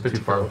No, on this it's too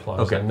particular far.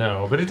 plaza. Okay.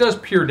 No, but it does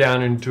peer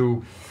down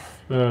into.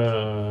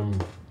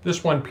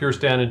 This one peers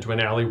down into an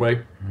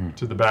alleyway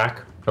to the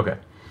back. Okay.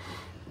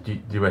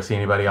 Do I see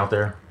anybody out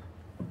there?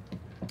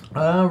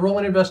 Roll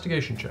an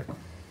investigation check.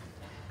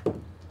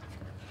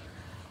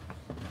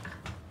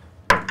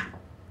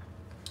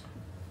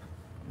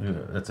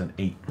 That's an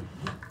 8.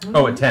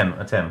 Oh, a 10.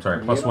 A 10.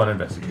 Sorry. Plus 1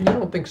 investigation. I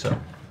don't think so.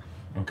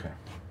 Okay.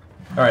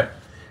 All right.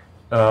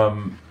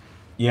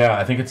 Yeah,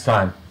 I think it's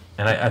time,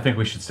 and I think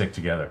we should stick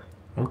together.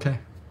 Okay.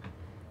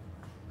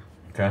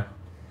 Okay.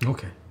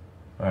 Okay.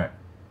 All right.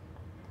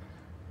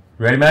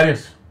 Ready,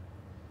 Marius?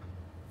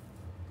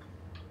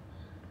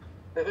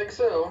 I think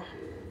so.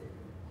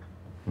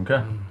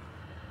 Okay.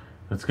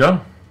 Let's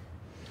go.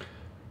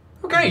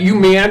 Okay, you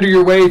meander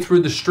your way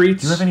through the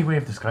streets. Do you have any way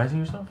of disguising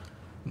yourself?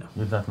 No.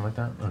 You have nothing like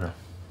that? Okay.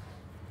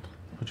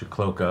 Put your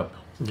cloak up.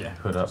 Yeah.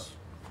 Hood up.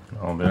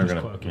 Oh, they're Just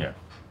gonna cloak.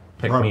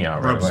 pick me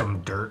out right Rub away.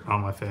 some dirt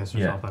on my face or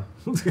Yeah.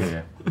 something.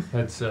 Yeah.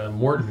 That's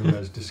Morton who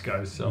has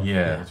disguised self.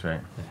 Yeah, that's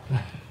right.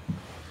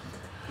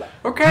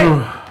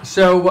 Okay,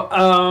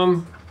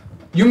 so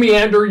you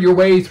meander your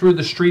way through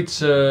the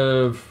streets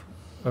of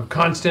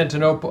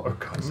Constantinople. Or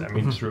I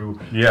mean through.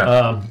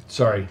 Yeah.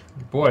 Sorry,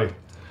 boy,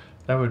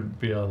 that would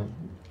be a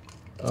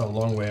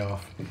long way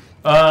off.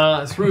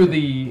 Through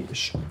the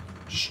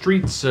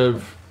streets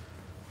of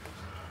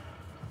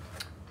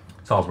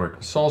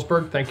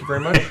Salzburg. Thank you very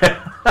much.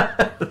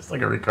 It's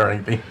like a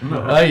recurring theme.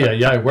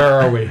 Yeah. Where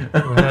are we?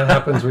 What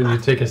happens when you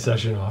take a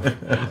session off?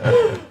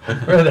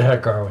 Where the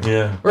heck are we?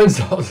 Yeah. We're in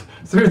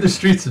through the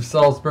streets of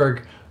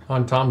Salzburg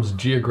on Tom's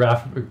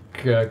geographic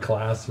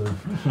class of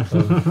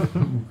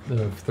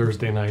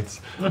Thursday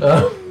nights,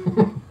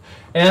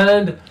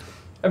 and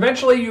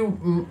eventually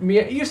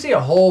you see a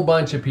whole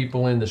bunch of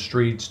people in the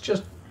streets,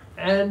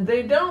 and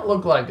they don't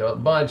look like a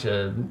bunch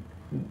of.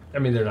 I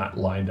mean, they're not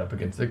lined up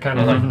against. They're kind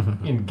of like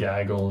in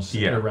gaggles,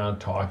 sitting around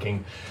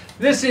talking.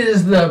 This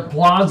is the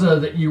plaza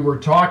that you were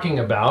talking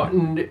about,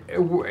 and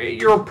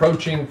you're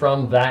approaching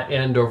from that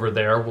end over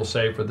there. We'll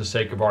say, for the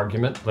sake of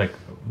argument, Like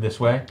this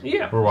way?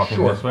 yeah, We're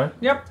walking this way?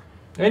 Yep.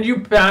 And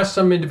you pass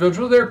some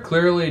individuals. They're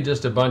clearly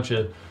just a bunch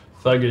of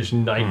thuggish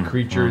night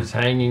creatures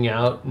hanging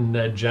out in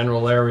that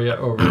general area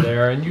over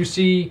there, and you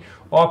see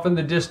off in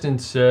the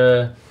distance.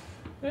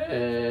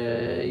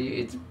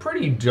 It's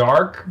pretty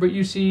dark, but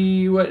you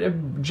see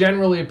what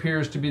generally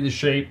appears to be the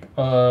shape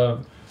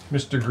of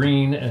Mr.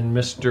 Green and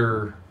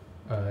Mr.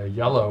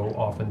 Yellow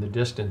off in the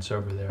distance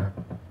over there.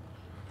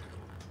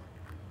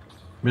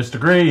 Mr.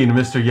 Green,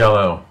 Mr.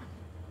 Yellow.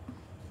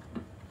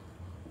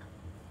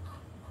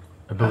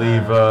 I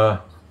believe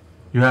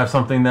you have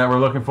something that we're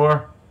looking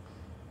for?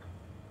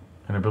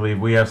 And I believe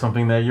we have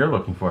something that you're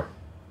looking for.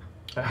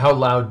 How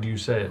loud do you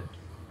say it?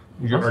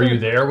 Are you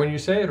there when you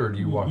say it, or do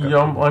you walk up?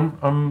 Yeah,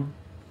 I'm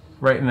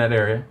right in that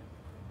area.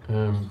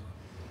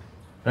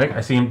 Right, I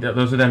see him.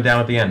 Those are them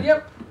down at the end.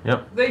 Yep.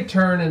 Yep. They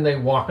turn and they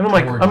walk. And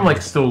I'm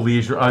like still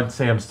leisure. I'd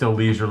say I'm still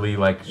leisurely,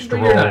 like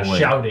strolling. But you're not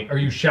shouting. Are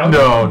you shouting?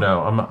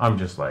 No. I'm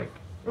just like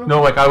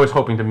no. Like I was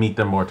hoping to meet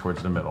them more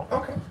towards the middle.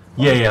 Okay.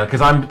 Yeah.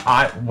 Because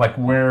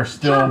we're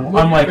still. Sure,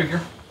 I'm like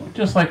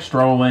just like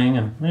strolling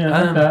and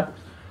like that.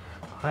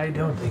 I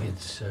don't think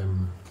it's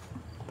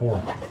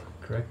Born,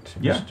 correct?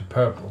 Yeah. Mr.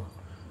 Purple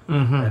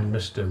and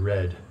Mr.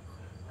 Red.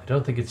 I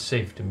don't think it's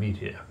safe to meet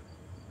here.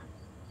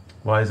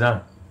 Why is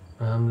that?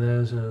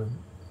 There's a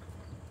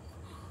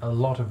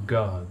lot of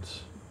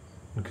guards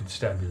and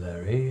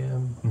constabulary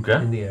in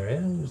the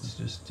area. It's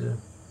just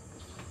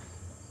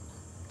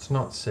it's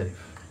not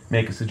safe.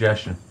 Make a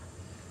suggestion.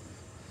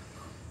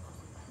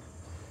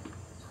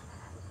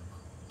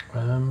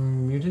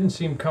 You didn't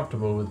seem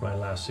comfortable with my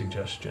last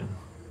suggestion,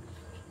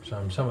 so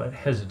I'm somewhat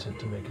hesitant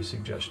to make a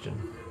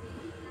suggestion.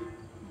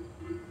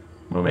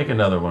 We'll make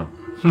another one.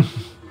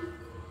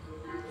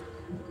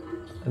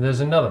 And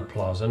there's another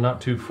plaza not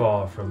too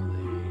far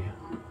from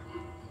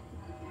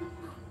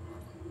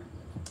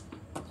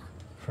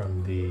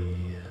the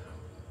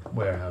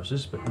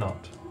warehouses, but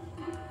not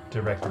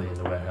directly in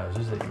the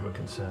warehouses that you were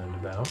concerned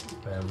about,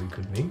 where we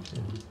could meet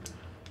and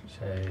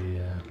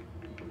say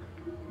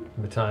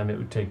the time it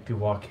would take to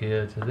walk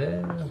here to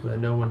there, where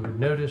no one would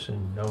notice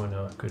and no one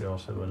could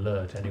also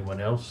alert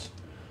anyone else.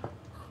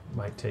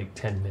 Might take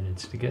 10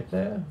 minutes to get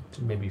there,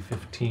 to maybe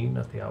 15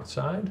 at the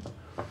outside.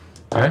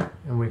 Okay.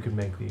 And we could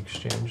make the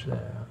exchange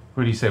there.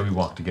 What do you say we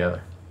walk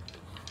together?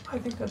 I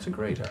think that's a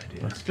great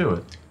idea. Let's do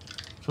it.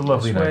 It's a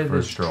lovely night for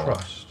a stroll.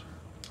 Trust.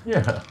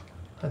 Yeah.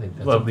 I think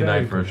that's lovely a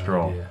very night for a good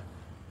stroll. idea.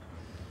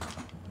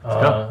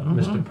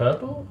 Mr.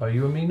 Purple, are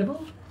you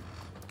amenable?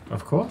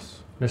 Of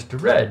course.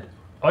 Mr. Red,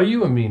 are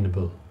you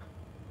amenable?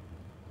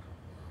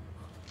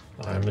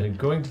 I'm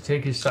going to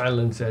take his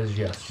silence as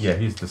yes. Yeah,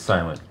 he's the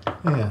silent.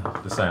 Yeah.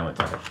 The silent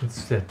type.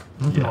 It's that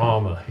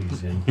armor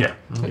he's in. Yeah.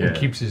 He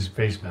keeps his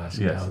face mask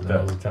down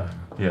all the time.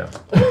 Yeah.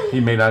 He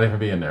may not even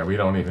be in there. We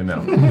don't even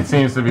know. It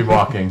seems to be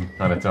walking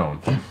on its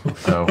own.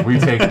 So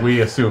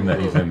we assume that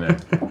he's in there.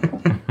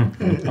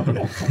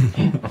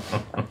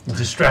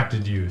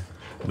 Distracted youth.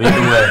 Lead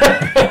the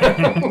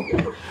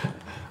way.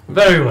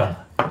 Very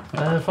well.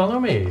 Follow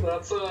me.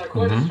 That's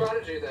quite a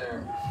strategy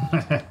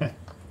there.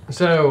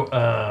 So,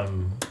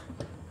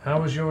 how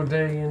was your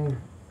day in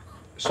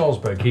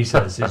Salzburg? He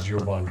says, as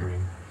you're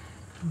wandering.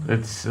 It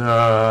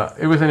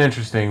was an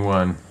interesting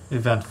one.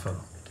 Eventful.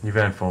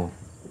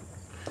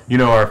 You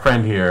know, our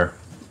friend here,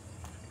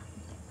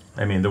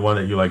 I mean, the one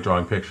that you like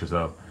drawing pictures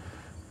of,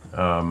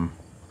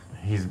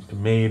 he's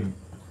made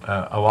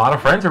a lot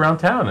of friends around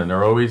town, and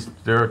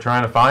they're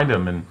trying to find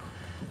him, and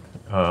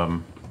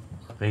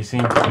they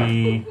seem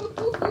to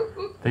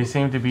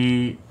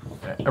be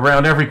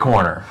around every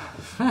corner.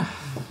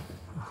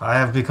 I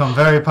have become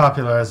very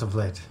popular as of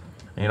late.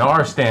 You know,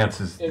 our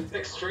stance is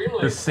extremely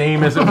the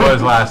same as it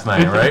was last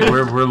night, right?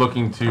 We're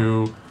looking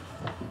to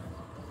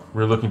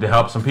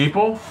help some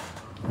people,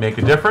 make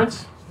a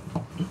difference,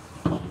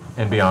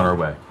 and be on our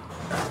way.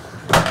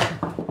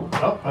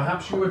 Well,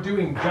 perhaps you are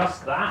doing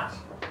just that.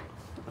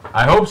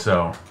 I hope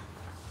so.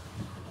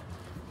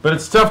 But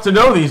it's tough to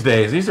know these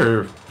days. These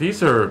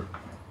are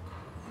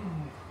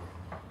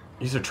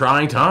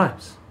trying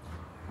times.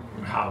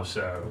 How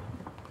so?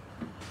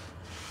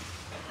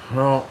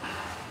 Well,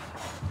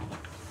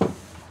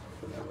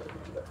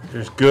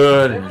 there's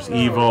good and there's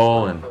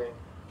evil, and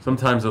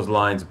sometimes those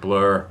lines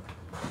blur,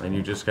 and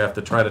you just have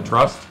to try to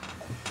trust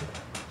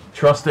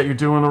that you're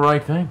doing the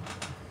right thing.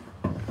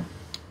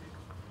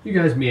 You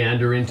guys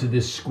meander into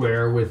this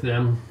square with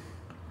them.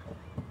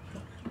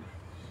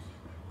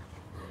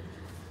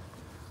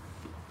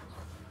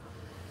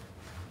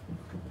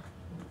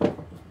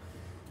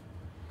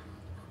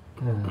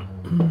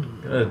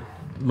 Gonna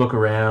look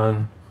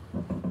around,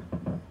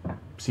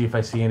 see if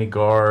I see any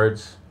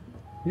guards,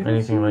 You don't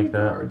anything see any like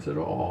that. guards at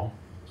all.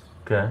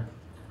 Okay.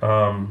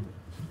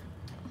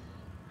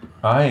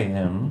 I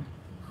am,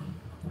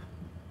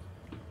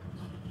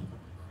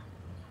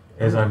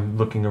 as I'm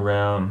looking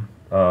around,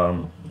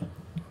 I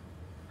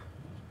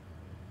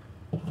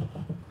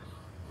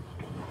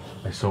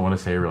still want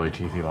to say a really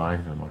cheesy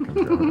line. I'm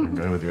going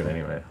to do it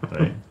anyway.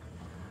 Right?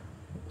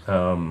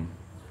 I'm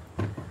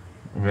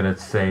going to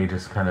say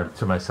just kind of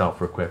to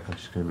myself real quick. I'm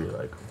just going to be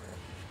like,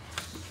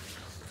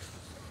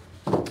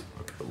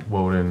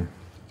 Woden,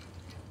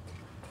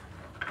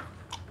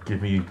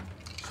 give me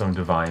some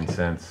divine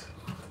sense.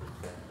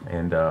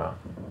 And I'm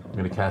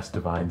going to cast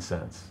divine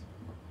sense.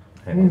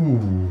 And,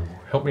 Ooh,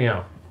 help me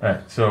out.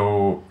 Alright,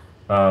 so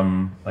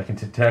I can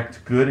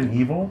detect good and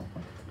evil.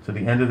 So at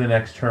the end of the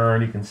next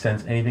turn, you can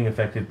sense anything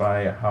affected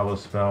by a hollow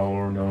spell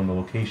or know the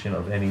location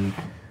of any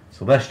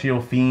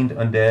celestial, fiend,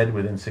 undead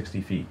within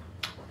 60 feet.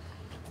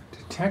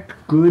 Detect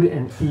good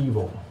and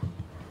evil.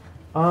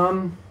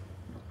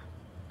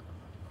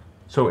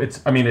 So I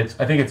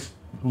think it's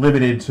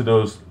limited to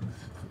those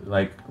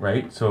like,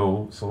 right?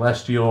 So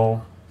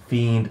celestial,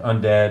 fiend,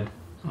 undead.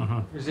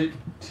 Is it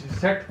to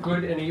detect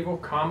good and evil,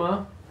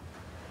 comma?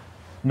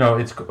 No,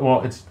 it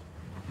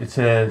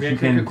says you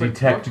can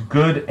detect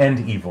good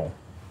and evil.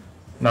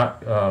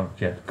 Not,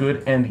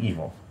 good and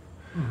evil.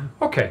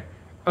 Okay.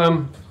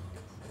 And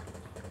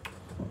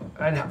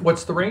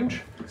what's the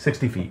range?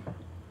 60 feet.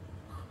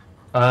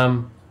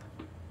 I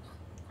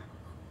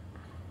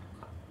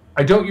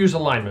don't use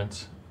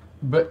alignments,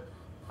 but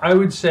I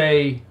would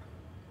say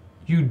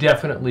you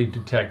definitely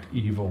detect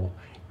evil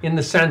in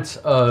the sense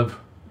of,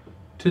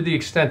 to the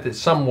extent that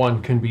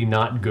someone can be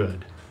not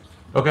good.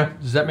 Okay.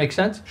 Does that make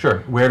sense? Sure.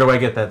 Where do I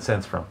get that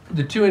sense from?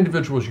 The two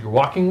individuals you're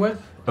walking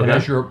with, and Okay.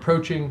 as you're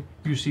approaching,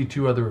 you see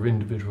two other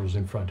individuals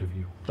in front of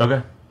you.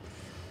 Okay.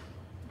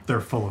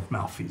 They're full of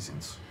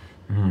malfeasance.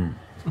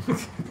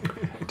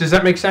 Does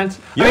that make sense?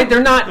 Yeah. I mean,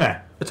 they're not.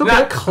 Yeah. It's okay.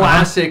 Not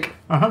classic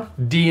Uh-huh.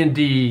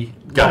 D&D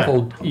Got it.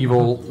 lawful,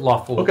 evil,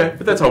 lawful, Okay,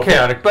 but that's helpful.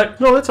 chaotic. But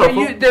No, that's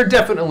helpful. they're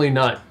definitely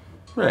not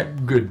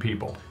Right. good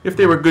people. If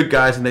they were good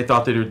guys and they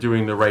thought they were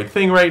doing the right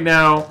thing right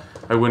now,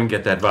 I wouldn't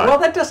get that vibe. Well,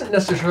 that doesn't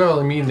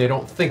necessarily mean they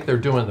don't think they're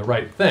doing the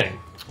right thing.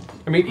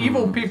 I mean,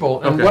 evil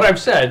people, and Okay. what I've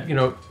said, you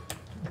know,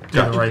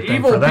 Do the right thing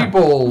evil for them.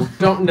 people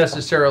don't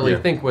necessarily Yeah.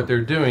 think what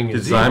they're doing Did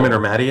is Simon evil.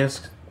 or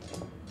Matthias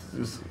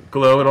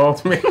glow at all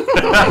to me?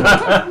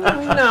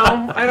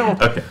 No, I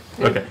don't. Okay.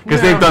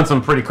 Because No. they've done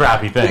some pretty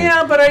crappy things.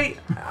 Yeah, but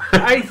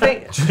I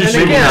think, and Just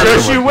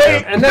again, you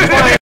wait. and that's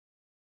why.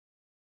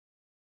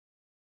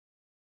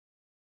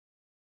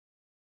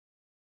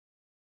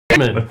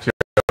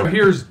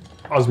 Here's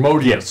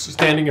Osmodius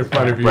standing in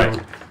front of you, Right.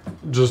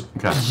 just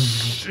Okay.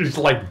 it's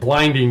like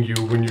blinding you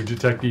when you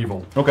detect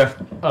evil. Okay.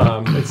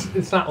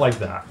 It's not like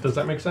that. Does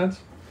that make sense?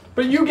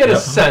 But you get a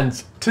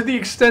sense, to the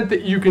extent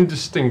that you can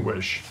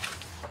distinguish,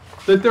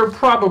 that they're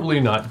probably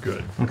not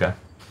good. Okay.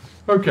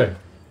 Okay.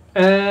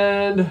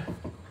 And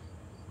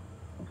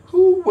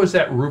who was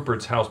at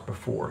Rupert's house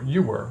before?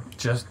 You were.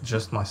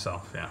 Just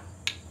myself, yeah.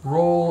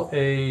 Roll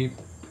a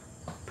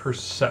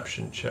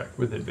perception check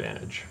with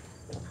advantage.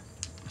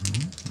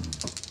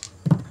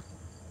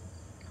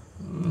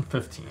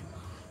 15.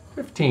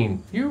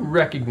 15. You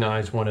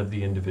recognize one of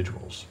the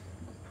individuals.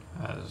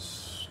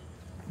 As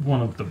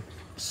one of the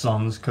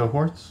sons'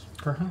 cohorts,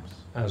 perhaps?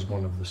 As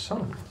one of the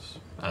sons.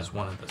 As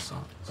one of the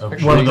sons.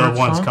 Actually, One of the Rupert's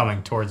ones son?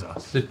 coming towards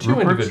us. The two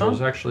Rupert's individuals,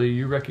 son? actually,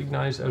 you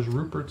recognize as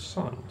Rupert's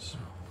sons.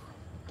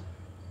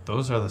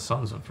 Those are the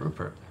sons of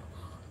Rupert.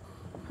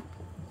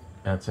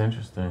 That's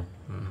interesting.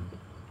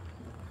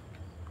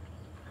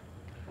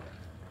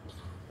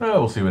 Oh,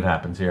 we'll see what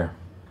happens here.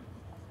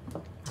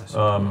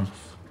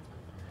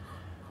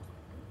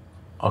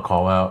 I'll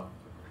call out,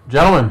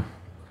 gentlemen.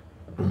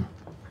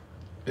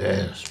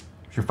 Yes.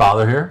 Is your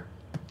father here?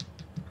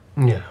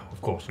 No,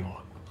 of course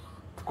not.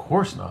 Of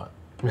course not.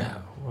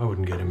 No, I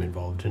wouldn't get him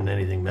involved in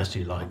anything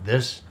messy like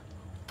this.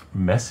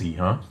 Messy,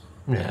 huh?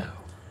 No,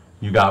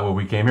 You got what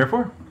we came here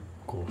for?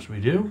 of course we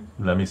do.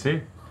 Let me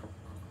see.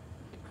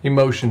 He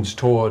motions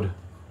toward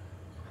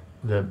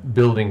the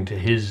building to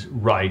his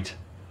right.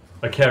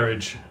 A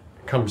carriage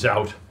comes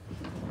out.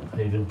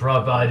 I even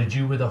provided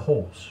you with a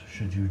horse,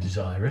 should you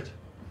desire it.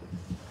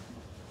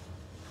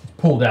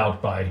 Pulled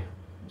out by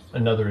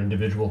another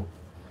individual.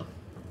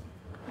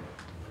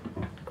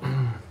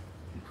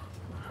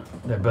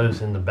 They're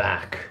both in the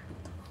back.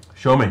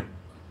 Show me.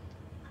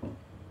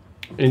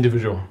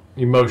 Individual.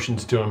 He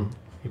motions to him.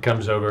 He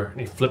comes over and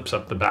he flips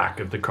up the back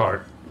of the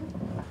cart.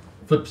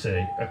 Flips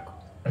a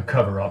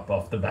cover up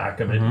off the back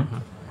of it.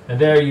 And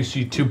there you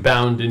see two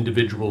bound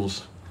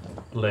individuals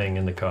laying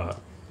in the cart.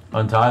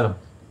 Untie them.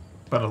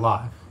 But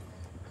alive.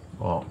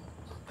 Well,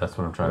 that's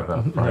what I'm trying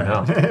to find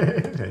out.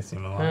 They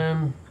seem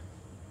alive.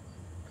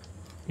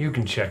 You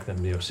can check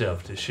them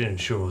yourself to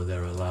ensure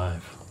they're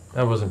alive.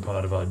 That wasn't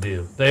part of our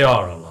deal. They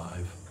are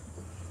alive.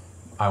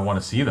 I want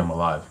to see them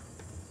alive.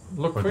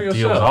 Look Or for the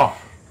yourself. deal's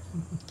off.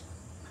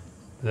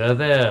 They're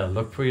there.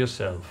 Look for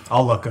yourself.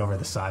 I'll look over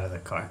the side of the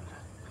cart.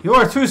 You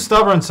are too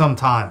stubborn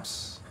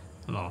sometimes.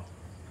 No.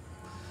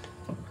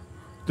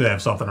 Do they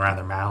have something around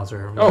their mouths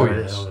or? Oh or-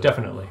 yes,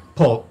 definitely.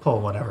 Pull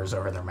whatever's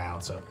over their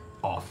mouths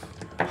off.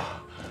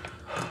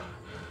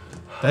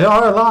 They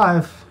are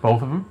alive.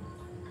 Both of them?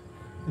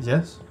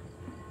 Yes.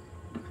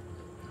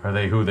 Are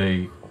they who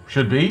they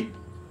should be?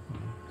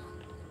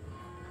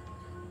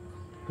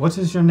 What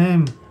is your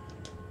name,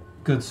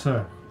 good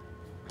sir?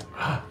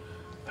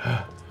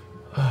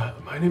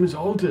 My name is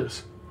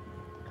Aldous.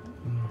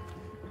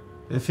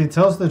 If he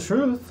tells the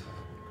truth,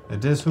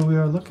 it is who we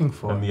are looking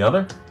for. And the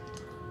other?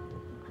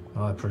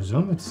 Well, I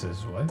presume it's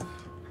his wife.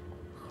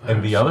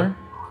 And the other?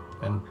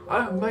 And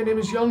My name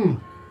is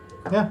Young.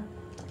 yeah,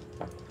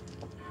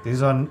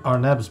 these are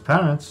Neb's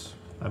parents,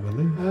 I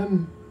believe.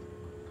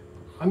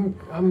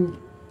 I'm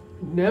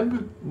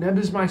Neb. Neb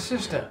is my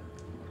sister.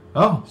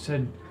 Oh,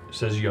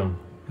 Says Young.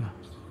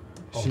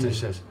 she, Aldous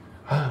says,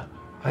 I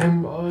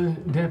am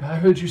Neb. I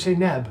heard you say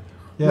Neb.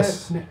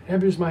 yes,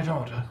 Neb is my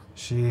daughter.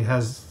 she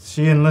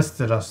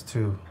enlisted us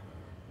to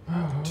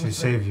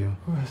save you.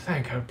 Oh,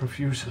 thank her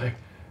profusely.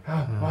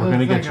 We're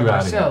gonna get you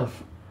out of here.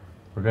 myself.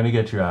 We're gonna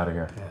get you out of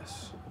here.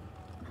 Yes.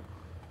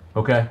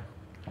 Okay.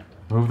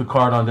 Move the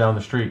cart on down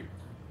the street.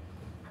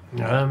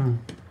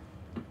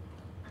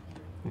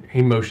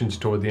 He motions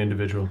toward the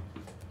individual.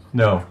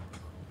 No,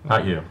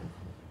 not you.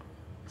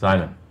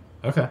 Simon.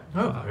 Okay.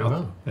 Oh, very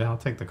well. Yeah, I'll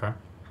take the car.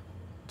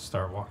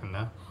 Start walking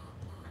now.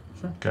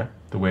 Okay.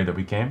 The way that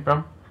we came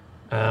from?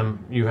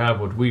 You have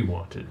what we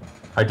wanted,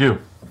 I do.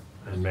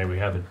 and may we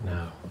have it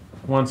now.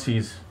 Once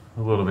he's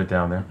a little bit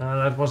down there.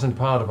 That wasn't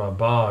part of our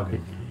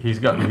bargain. He's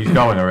going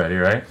already,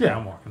 right? Yeah,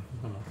 I'm walking.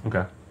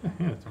 Okay.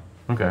 Yeah, it's fine.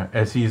 Okay.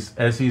 As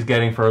he's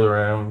getting further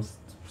in, I'm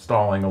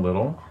stalling a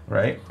little,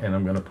 right? And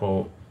I'm gonna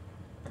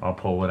I'll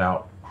pull it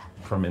out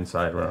from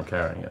inside where I'm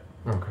carrying it.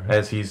 Okay.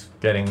 As he's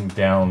getting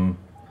down,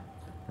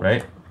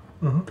 right?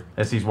 Mm-hmm.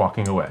 As he's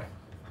walking away.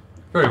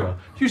 Very well.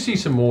 You see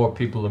some more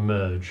people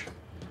emerge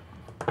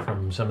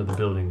from some of the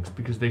buildings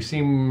because they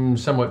seem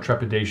somewhat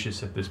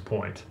trepidatious at this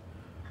point.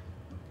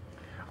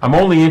 I'm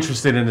only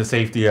interested in the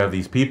safety of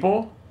these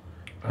people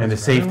and the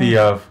safety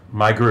of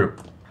my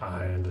group.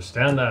 I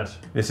understand that.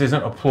 This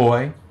isn't a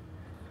ploy,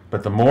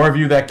 but the more of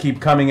you that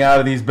keep coming out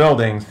of these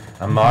buildings,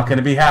 I'm not going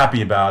to be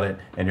happy about it,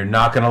 and you're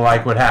not going to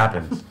like what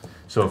happens.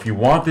 So if you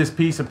want this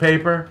piece of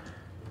paper,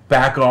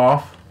 back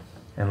off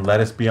and let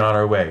us be on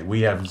our way.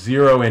 We have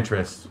zero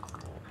interest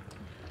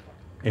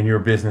in your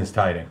business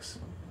tidings.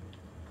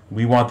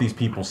 We want these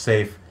people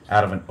safe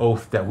out of an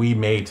oath that we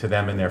made to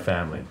them and their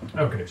family.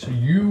 Okay, so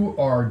you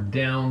are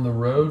down the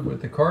road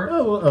with the cart?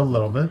 A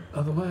little bit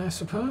of the way, I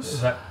suppose.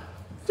 Is that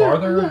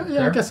farther?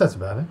 Yeah, I guess that's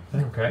about it.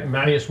 Yeah. Okay,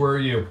 Mattias, where are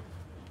you?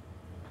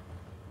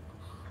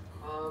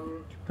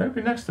 Better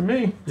be next to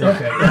me.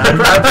 Okay.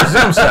 I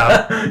presume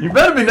so. You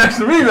better be next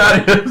to me,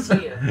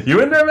 Mattias. Yeah.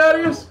 You in there,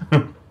 Mattias?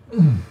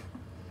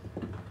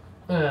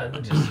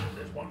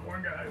 There's one more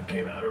guy who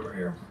came out over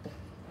here.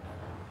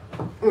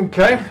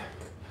 Okay.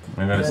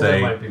 I'm going to There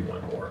say, might be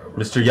one more over.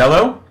 Mr.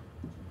 Yellow?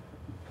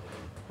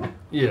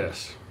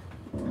 Yes.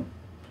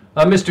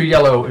 Mr.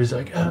 Yellow is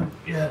like,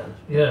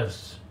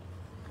 yes.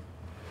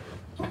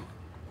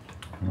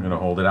 I'm going to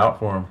hold it out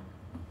for him.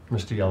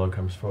 Mr. Yellow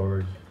comes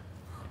forward.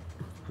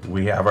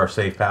 We have our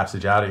safe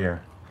passage out of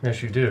here.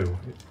 Yes, you do,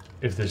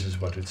 if this is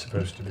what it's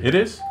supposed to be. It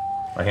is.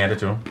 I hand it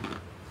to him.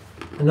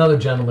 Another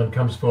gentleman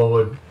comes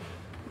forward.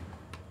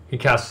 He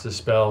casts a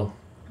spell.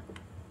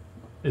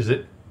 Is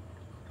it?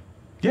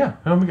 Yeah,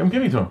 I'm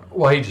giving it to him.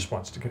 Well, he just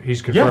wants to.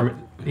 He's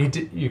confirming.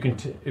 You can.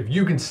 If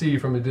you can see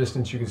from a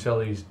distance, you can tell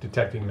he's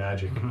detecting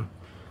magic. Mm-hmm.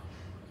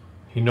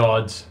 He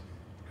nods.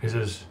 He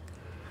says,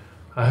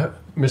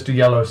 "Mr.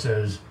 Yellow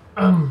says,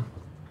 I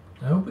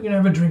hope we can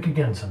have a drink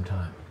again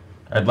sometime."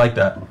 I'd like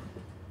that.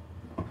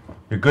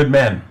 You're good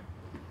men.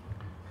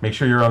 Make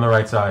sure you're on the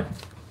right side.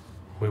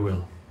 We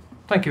will.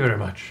 Thank you very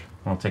much.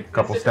 I'll take a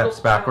couple It's steps difficult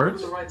to tell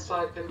backwards. who the right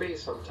side can be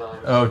sometimes.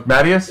 Oh,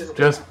 Mattias,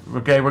 just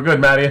okay. We're good,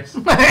 Mattias.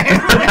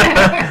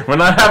 We're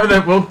not having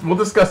it. We'll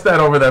discuss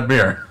that over that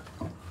beer.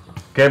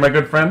 Okay, my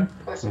good friend.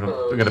 I'm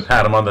gonna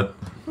pat him on the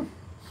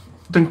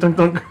dunk dunk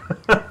dunk,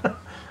 and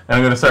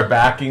I'm gonna start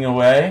backing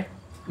away.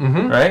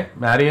 Mm-hmm. Right,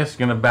 Mattias,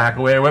 you're gonna back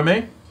away with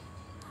me.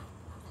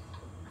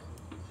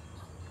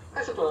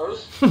 I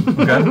suppose.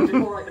 Okay.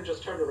 Before I can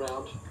just turn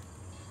around.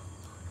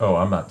 Oh,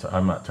 I'm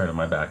not turning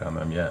my back on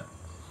them yet.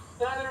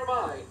 Neither am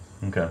I.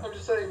 Okay. I'm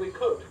just saying we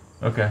could.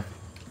 Okay.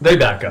 They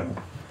back up.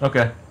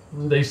 Okay.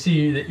 They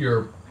see that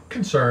you're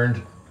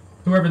concerned.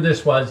 Whoever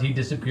this was, he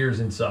disappears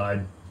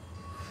inside.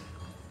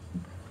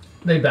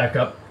 They back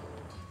up.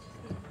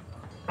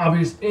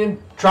 Obviously,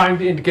 in trying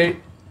to indicate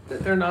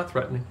that they're not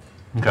threatening.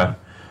 Okay.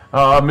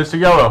 Mr.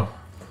 Yellow.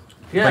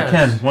 Yes. If I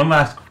can, one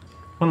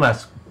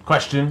last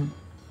question.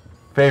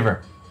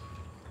 Favor.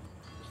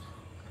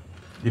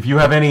 If you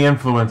have any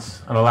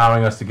influence on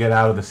allowing us to get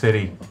out of the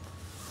city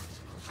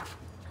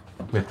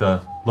with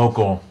the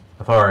local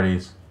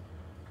authorities,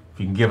 if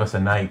you can give us a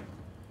night,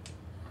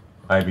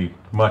 I'd be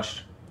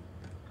much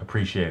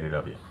appreciated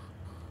of you.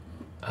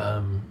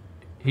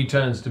 He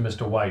turns to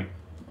Mr. White.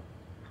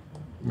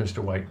 Mr.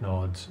 White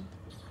nods.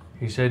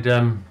 He said,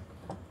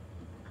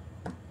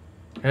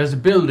 there's a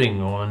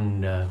building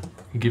on,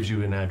 he gives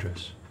you an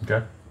address.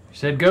 Okay. He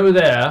said, go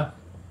there.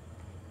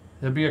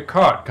 There'll be a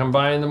cart come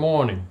by in the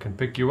morning. Can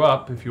pick you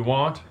up if you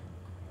want.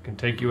 Can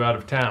take you out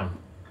of town.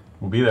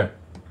 We'll be there.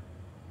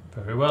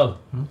 Very well.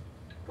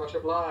 Much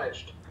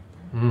obliged.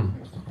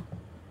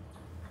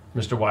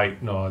 Mr.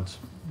 White nods.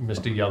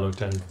 Mr.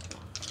 Yellowton.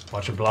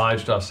 Much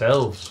obliged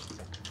ourselves.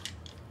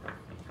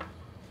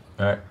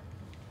 All right.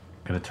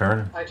 Gonna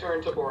turn. I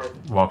turn to Borin.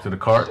 Walk to the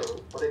cart.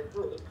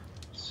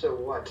 So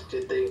what?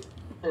 Did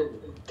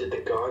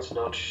the guards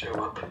not show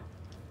up?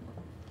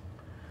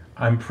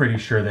 I'm pretty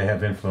sure they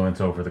have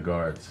influence over the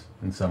guards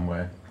in some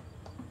way.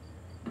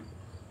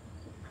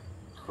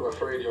 I'm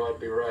afraid you might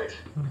be right.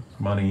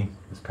 Money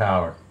is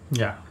power.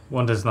 Yeah,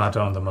 one does not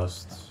own the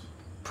most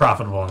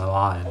profitable in the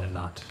line and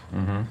not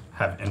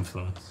have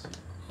influence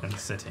in the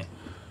city.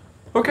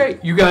 Okay,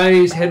 you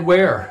guys head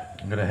where?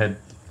 I'm gonna head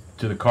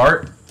to the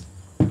cart,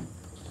 And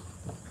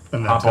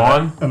then hop to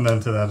on, that, and then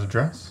to that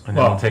address. and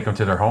then we'll take them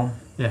to their home.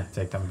 Yeah,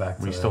 take them back.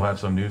 We still have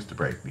some news to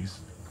break, these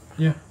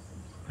Yeah.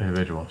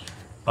 individuals.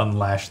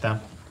 unlash them.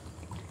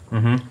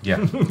 Mm-hmm.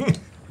 Yeah.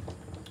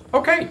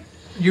 Okay.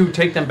 You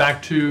take them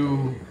back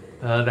to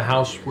the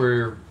house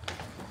where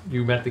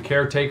you met the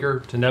caretaker,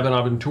 to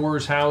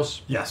Nebenaventur's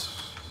house.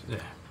 Yes.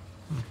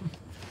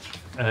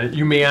 Yeah.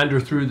 You meander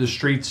through the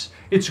streets.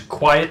 It's a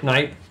quiet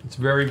night. It's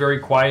very, very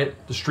quiet.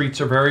 The streets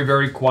are very,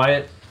 very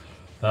quiet.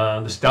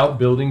 The stout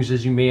buildings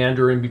as you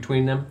meander in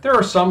between them. There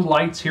are some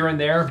lights here and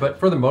there, but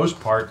for the most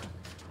part,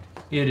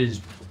 it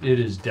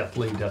is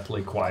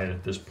deathly quiet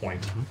at this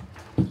point.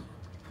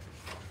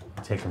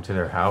 Take them to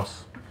their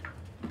house.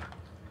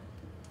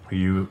 Are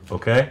you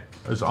okay?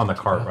 It was on the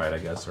cart, right? I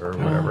guess, or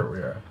whatever we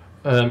are.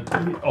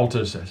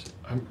 Alta says,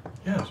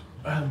 "Yes.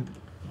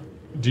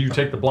 Do you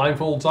take the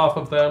blindfolds off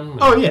of them?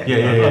 Oh yeah.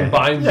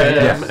 Unbind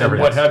them and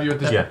what have you? At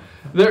this,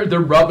 they're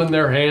rubbing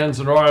their hands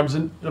and arms,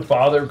 and the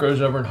father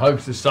goes over and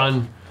hugs the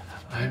son.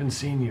 I haven't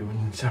seen you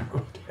in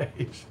several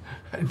days.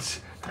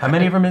 How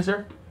many of them is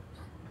there?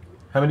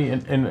 How many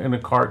in a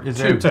cart is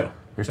there? Two.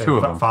 There's two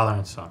of them. Father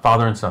and son.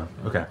 Father and son.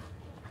 Okay.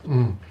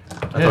 I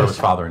thought it was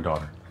father and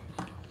daughter,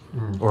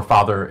 or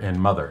father and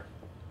mother.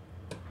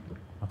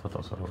 I thought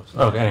that's what it was.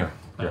 Okay. Anyway.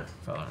 Yeah.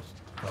 Father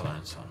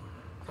and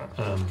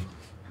son.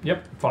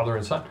 Yep, father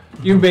and son.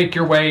 You make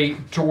your way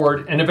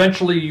toward, and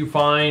eventually you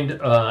find,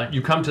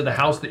 you come to the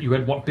house that you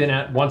had been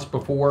at once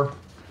before.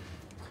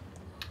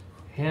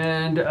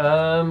 And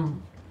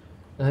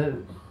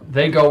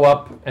they go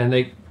up and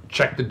they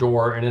check the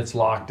door and it's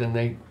locked and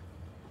they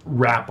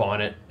rap on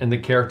it. And the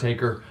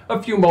caretaker,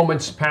 a few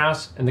moments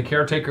pass and the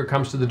caretaker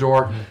comes to the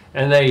door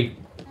and they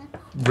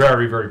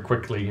very, very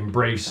quickly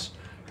embrace,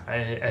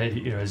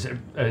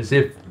 as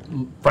if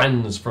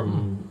friends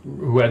from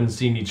who hadn't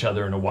seen each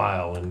other in a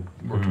while and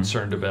were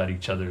concerned about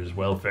each other's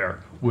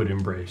welfare would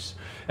embrace.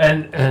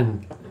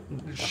 And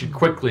she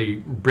quickly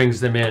brings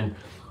them in,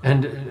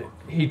 and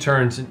he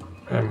turns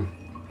and,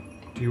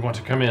 do you want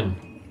to come in?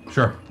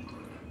 Sure.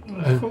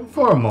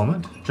 For a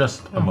moment.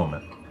 Just a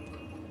moment.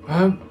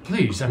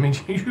 Please, I mean,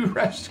 you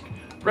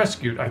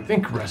rescued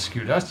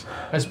us,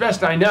 as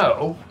best I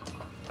know.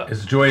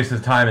 As joyous a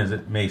time as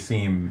it may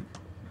seem,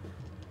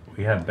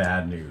 we have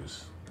bad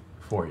news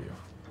for you.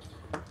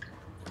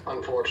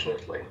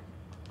 Unfortunately.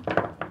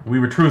 We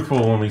were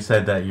truthful when we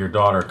said that your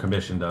daughter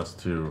commissioned us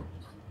to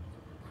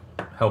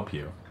help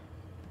you.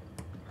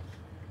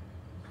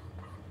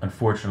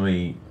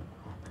 Unfortunately,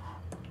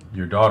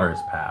 your daughter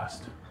has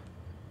passed.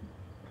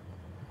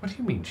 What do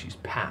you mean she's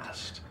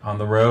passed? On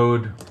the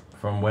road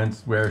from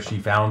where she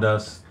found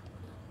us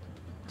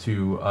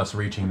to us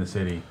reaching the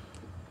city,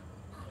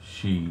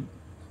 she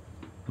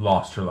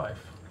lost her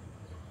life.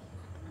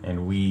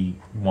 And we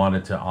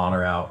wanted to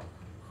honor out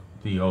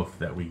the oath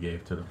that we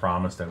gave to the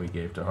promise that we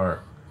gave to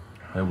her,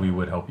 that we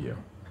would help you.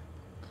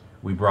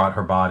 We brought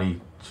her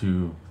body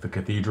to the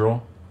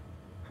cathedral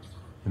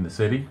in the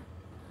city,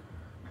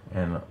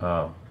 and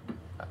I'm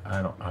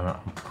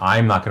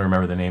not going to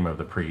remember the name of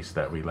the priest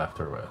that we left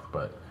her with,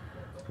 but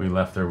we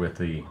left her with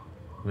the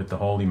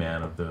holy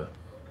man of the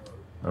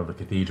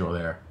cathedral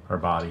there, her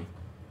body.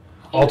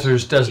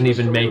 Alters doesn't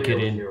even make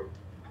it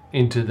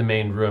into the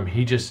main room.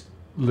 He just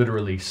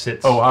literally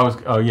sits. I was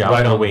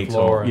gonna wait the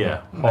floor till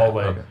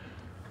hallway. Okay.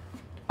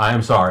 I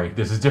am sorry.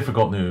 This is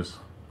difficult news,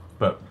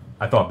 but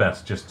I thought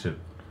best just to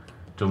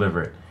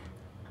deliver it.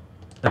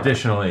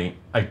 Additionally,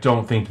 I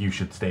don't think you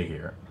should stay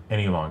here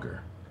any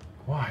longer.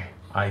 Why?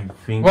 I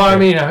think. Well, I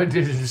mean,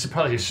 this is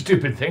probably a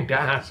stupid thing to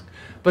ask,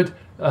 but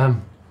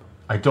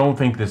I don't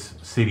think this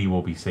city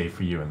will be safe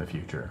for you in the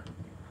future.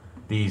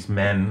 These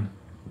men,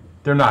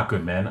 they're not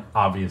good men,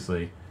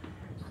 obviously.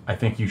 I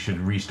think you should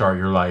restart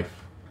your life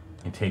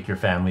and take your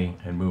family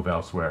and move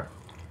elsewhere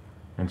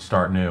and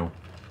start new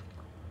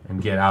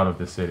and get out of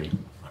the city.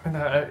 I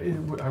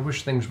mean, I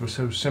wish things were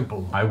so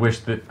simple. I wish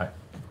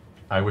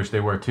they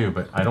were too,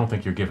 but I don't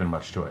think you're given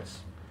much choice.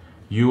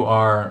 You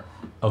are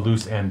a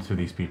loose end to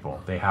these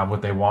people. They have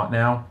what they want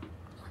now,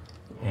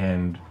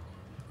 and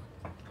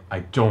I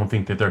don't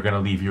think that they're going to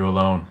leave you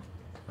alone.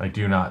 I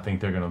do not think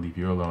they're going to leave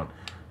you alone.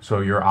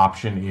 So your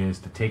option is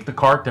to take the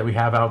cart that we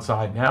have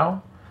outside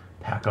now,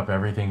 pack up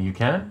everything you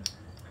can,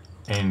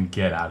 and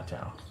get out of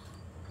town.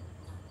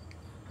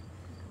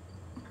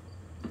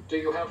 Do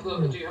you have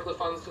the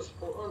funds to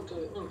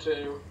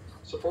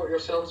support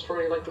yourselves for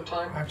any length of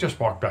time? I've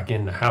just walked back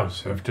in the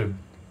house.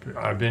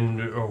 I've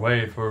been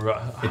away for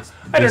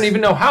I don't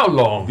even know how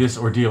long. This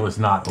ordeal is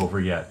not over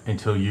yet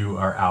until you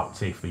are out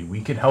safely.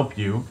 We can help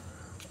you.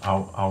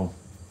 I'll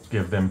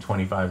give them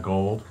 25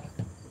 gold.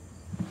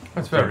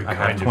 That's very I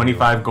kind have of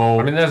 25 you.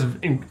 gold. I mean, that's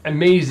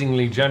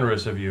amazingly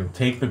generous of you.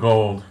 Take the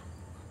gold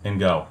and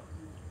go.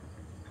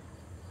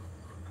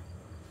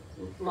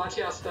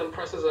 Matthias then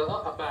presses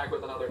a bag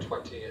with another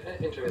 20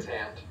 into his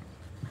hand.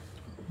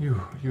 You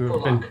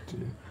have been.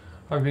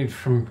 I mean,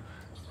 from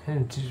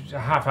a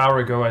half hour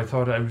ago, I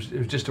thought it was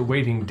just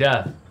awaiting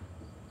death,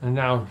 and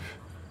now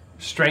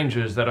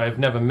strangers that I've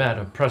never met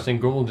are pressing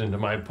gold into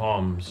my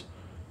palms.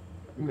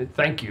 I mean,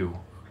 thank you.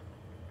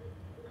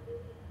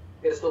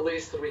 It's the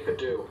least that we could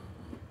do.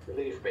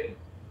 Believe me.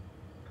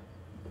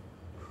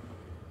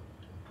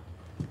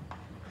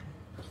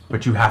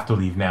 But you have to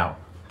leave now.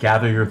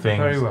 gather your things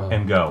Very well.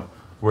 and go.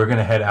 We're going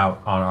to head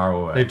out on our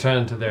way. They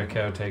turn to their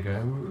caretaker,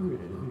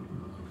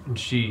 and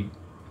she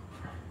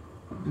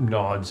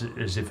nods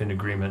as if in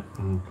agreement,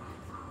 and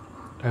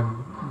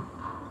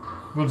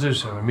we'll do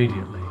so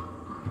immediately.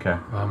 Okay.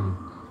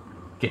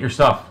 Get your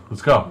stuff.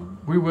 Let's go.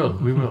 We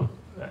will.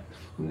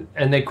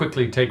 And they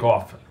quickly take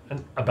off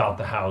about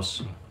the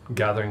house,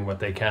 gathering what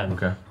they can.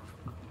 Okay.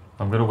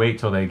 I'm going to wait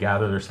till they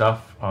gather their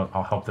stuff.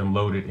 I'll help them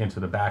load it into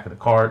the back of the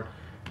cart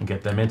and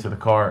get them into the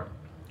cart.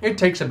 It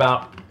takes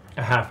about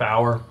a half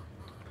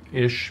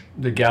hour-ish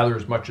to gather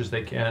as much as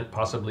they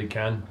possibly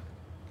can.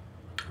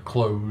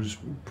 Clothes,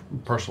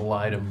 personal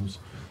items,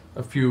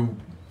 a few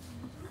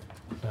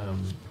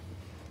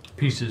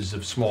pieces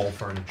of small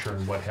furniture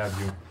and what have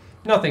you.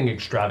 Nothing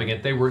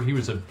extravagant. He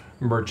was a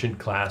merchant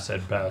class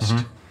at best.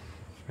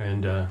 Mm-hmm.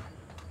 And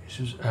he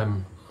says,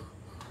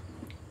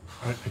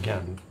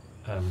 again,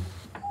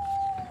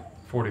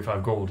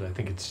 45 gold. I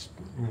think it's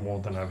more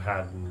than I've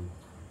had.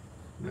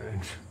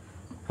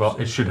 Well,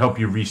 it should help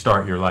you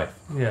restart your life.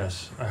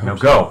 Yes, I hope Now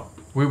so. go.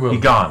 We will. Be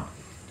gone.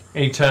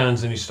 And he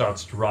turns and he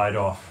starts to ride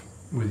off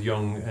with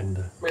Young and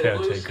the May the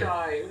blue caretaker.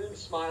 sky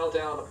smile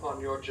down upon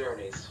your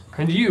journeys.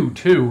 And you,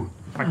 too.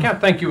 I can't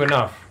thank you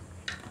enough.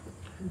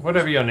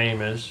 Whatever your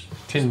name is,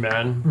 Tin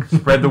Man.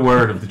 Spread the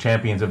word of the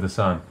champions of the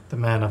sun. The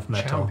man of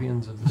metal.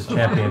 Champions of the sun.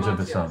 Champions of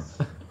the sun.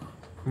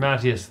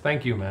 Matthias,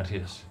 thank you,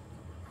 Matthias.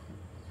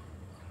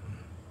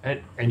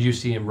 And you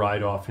see him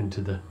ride off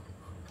into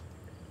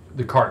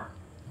the cart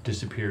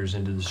disappears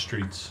into the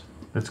streets.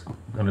 Let's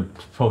going to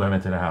pull them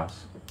into the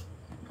house.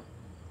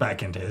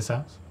 Back into his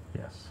house?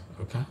 Yes.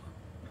 Okay.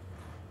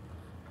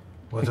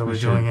 What are we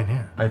doing in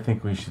here? I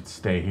think we should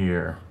stay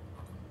here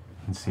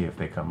and see if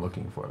they come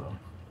looking for them.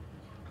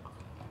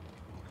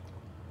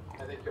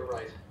 I think you're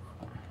right.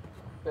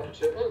 Better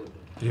to.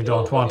 You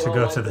don't want to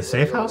go to the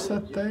safe house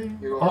that they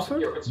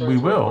offered? We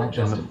will.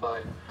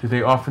 Do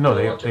they offer? No,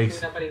 They they. won't clean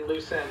up any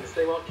loose ends.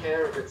 They won't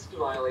care if it's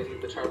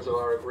violating the terms of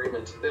our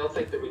agreement. They'll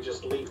think that we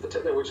just leave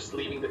that we're just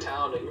leaving the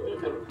town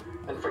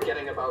and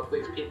forgetting about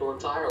these people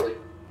entirely.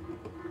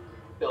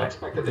 They'll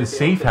expect that the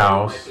safe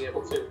house might be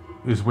able to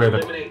is where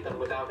eliminate them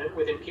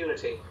with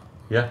impunity.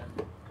 Yeah.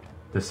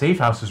 The safe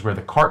house is where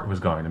the cart was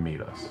going to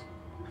meet us.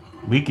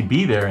 We could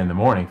be there in the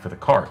morning for the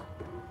cart,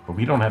 but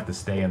we don't have to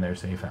stay in their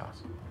safe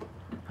house.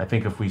 I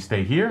think if we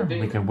stay here,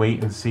 we can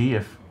wait and see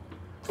if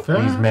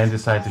these men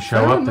decide to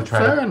show up to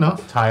try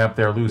to tie up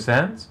their loose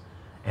ends.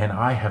 And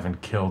I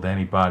haven't killed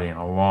anybody in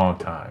a long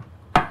time.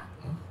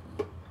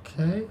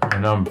 Okay.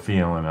 And I'm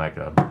feeling like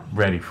I'm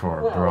ready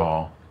for a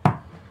brawl.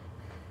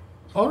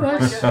 All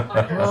right.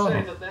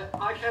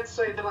 I can't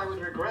say that I would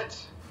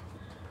regret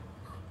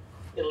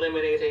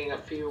eliminating a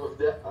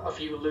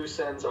few loose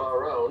ends of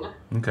our own.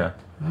 Okay.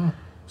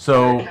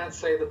 So I can't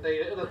say that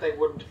they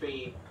wouldn't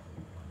be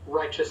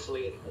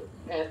righteously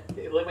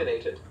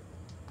eliminated.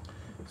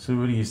 So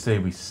what do you say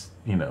we,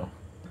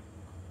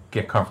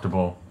 get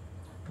comfortable,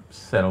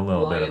 set a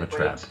little bit of a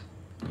trap, so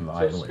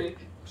to speak?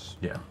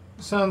 Yeah.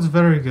 Sounds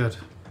very good.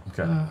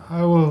 Okay.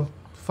 I will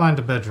find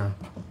a bedroom.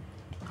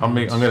 I'm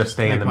going to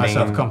stay in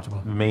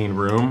the main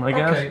room, I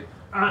guess. Okay.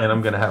 And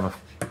I'm going to have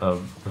a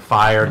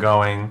fire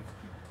going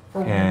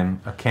and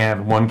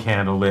one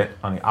candle lit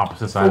on the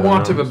opposite side of the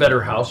room. For want of a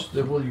better house,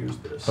 then we'll use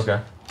this.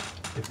 Okay.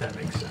 If that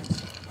makes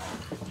sense.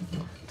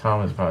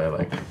 Tom is probably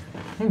like,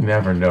 you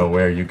never know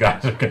where you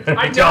guys are going to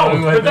I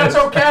don't, but that's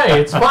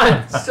okay. It's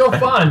fun. It's still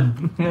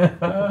fun.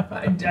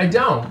 I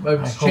don't.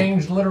 I've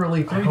changed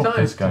literally 3 times.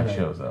 This guy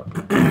shows up.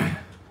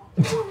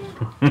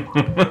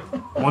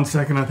 1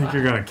 second I think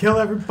you're going to kill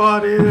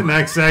everybody. The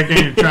next second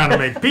you're trying to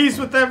make peace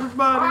with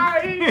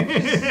everybody.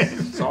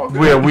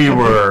 Where we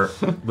were,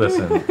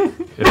 listen,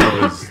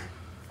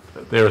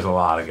 there was a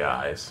lot of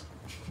guys.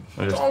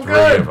 There's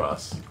 3 of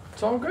us.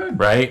 It's all good.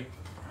 Right?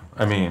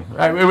 I mean,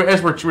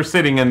 as we're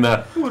sitting in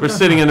the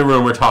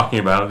room we're talking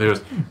about it,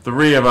 there's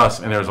 3 of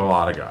us and there's a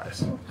lot of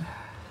guys.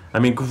 I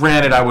mean,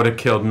 granted, I would have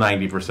killed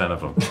 90%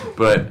 of them,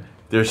 but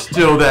there's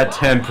still that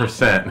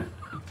 10%.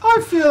 I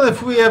feel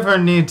if we ever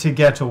need to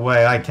get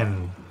away, I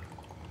can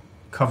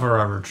cover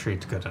our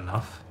retreat good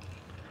enough,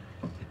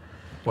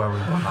 where we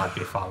will not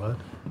be followed.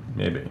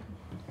 Maybe.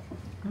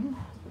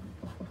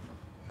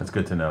 That's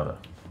good to know, though.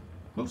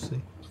 We'll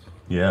see.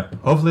 Yeah.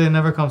 Hopefully, it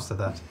never comes to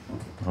that.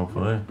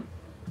 Hopefully.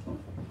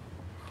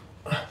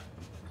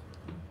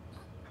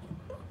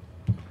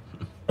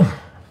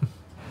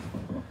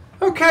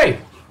 Okay.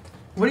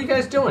 What are you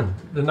guys doing?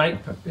 The night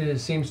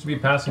seems to be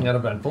passing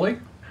uneventfully.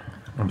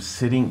 I'm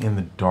sitting in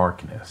the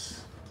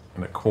darkness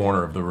in a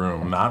corner of the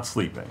room, not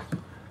sleeping,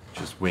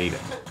 just waiting.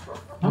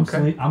 I'm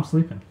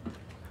sleeping.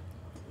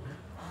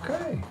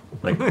 Okay.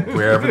 Like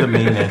wherever the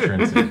main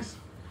entrance is.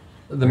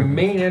 The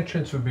main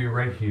entrance would be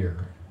right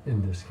here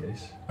in this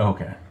case.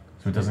 Okay.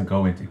 So it doesn't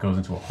go into, it goes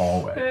into a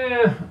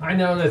hallway. I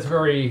know that's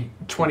very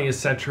 20th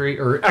century,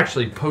 or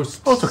actually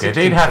post. Oh, it's okay.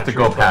 They'd have to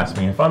go past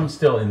me if I'm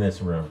still in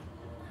this room.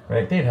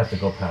 Right? They'd have to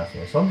go past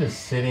me. So I'm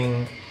just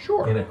sitting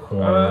in a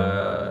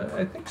corner.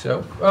 I think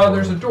so.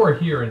 There's a door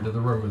here into the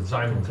room with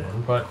Simon's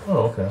in, but.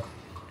 Oh, okay.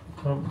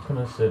 I'm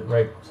gonna sit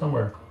right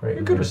somewhere. Right.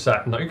 You could have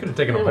sat. No, you could have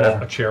taken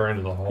a chair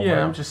into the hallway.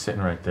 Yeah, I'm just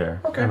sitting right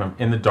there. Okay. And I'm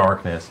in the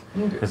darkness.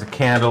 There's a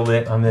candle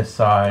lit on this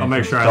side. I'll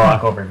make sure I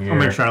lock over here. I'll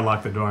make sure I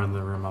lock the door in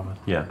the room I'm in.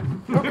 Yeah.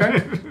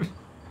 Okay.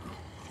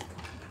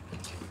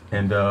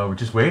 And we're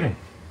just waiting.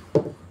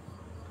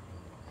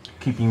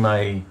 Keeping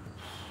my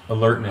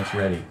alertness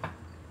ready.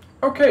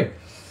 Okay.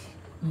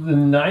 The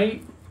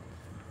night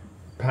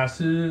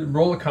passes.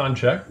 Roll a con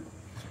check.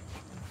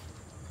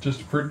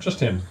 Just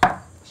him.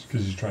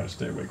 Because he's trying to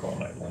stay awake all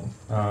night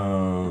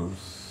long.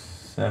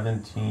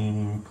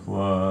 17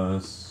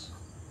 plus.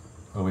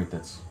 Oh wait,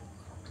 that's.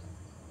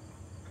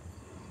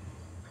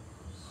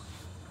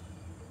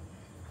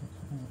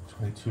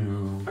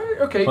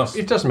 Okay, plus,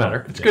 it doesn't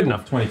matter. It's good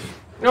enough. 22.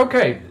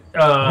 Okay.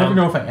 I never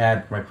know if I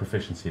add my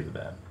proficiency to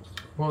that.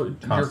 Well,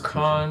 your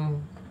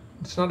con.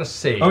 It's not a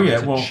save. Oh yeah,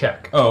 it's a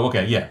check. Oh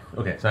okay, yeah,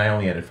 okay. So I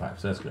only added 5,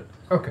 so that's good.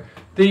 Okay.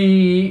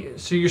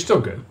 So you're still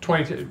good.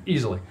 22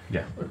 easily.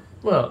 Yeah.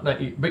 Well, but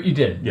you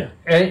did. Yeah.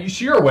 And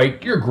so you're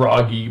awake. You're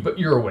groggy, but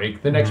you're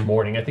awake. The next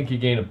morning, I think you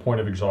gain a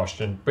point of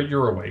exhaustion, but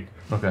you're awake.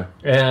 Okay.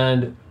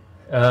 And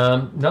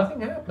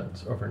nothing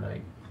happens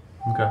overnight.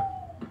 Okay.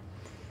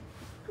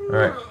 All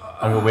right.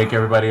 I'm gonna wake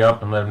everybody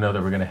up and let them know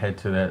that we're gonna head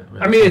to that.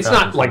 I mean, it's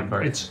not like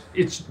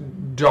it's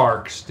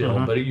dark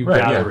still, but you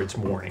gather it's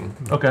morning.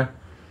 Okay.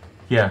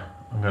 Yeah,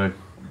 I'm gonna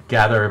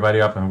gather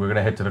everybody up and we're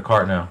gonna head to the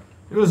cart now.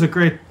 It was a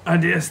great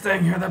idea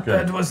staying here. That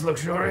bed was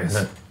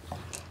luxurious.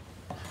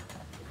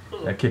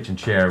 That kitchen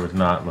chair was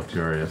not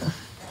luxurious.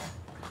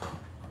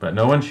 But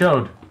no one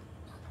showed.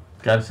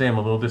 Gotta say, I'm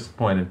a little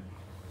disappointed.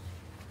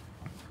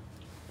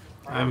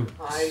 I'm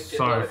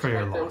sorry for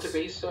your loss.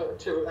 Them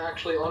to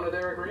actually honor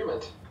their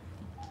agreement.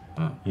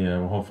 Yeah,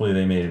 well, hopefully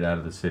they made it out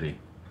of the city.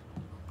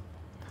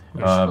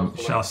 We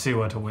shall see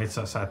what awaits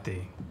us at the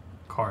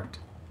cart.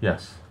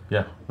 Yes.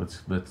 Yeah.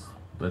 Let's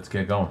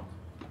get going.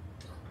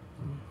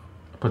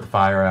 Put the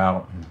fire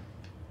out. And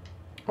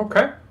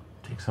Okay.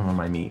 take some of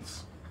my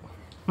meats.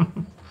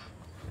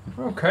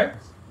 Okay.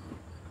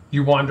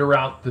 You wander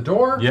out the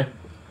door. Yeah.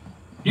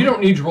 You don't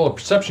need to roll a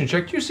perception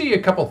check. You see a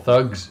couple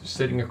thugs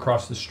sitting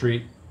across the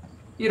street.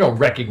 You don't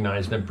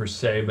recognize them per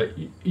se, but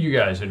you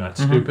guys are not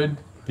stupid.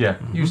 Yeah.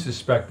 You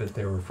suspect that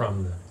they were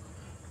from the...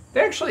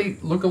 They actually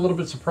look a little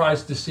bit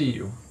surprised to see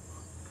you.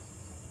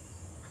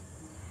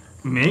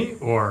 Me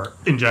or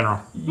in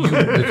general?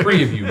 The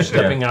three of you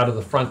stepping out of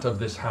the front of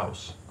this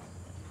house.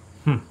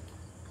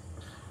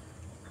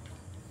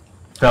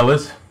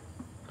 Fellas,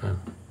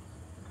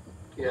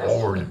 Yes.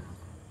 Forward.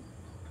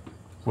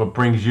 what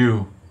brings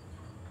you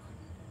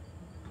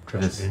to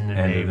Just this in the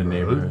end of the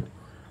neighborhood?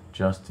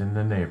 Just in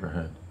the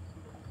neighborhood.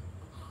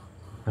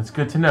 That's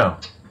good to know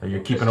that you're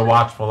keeping a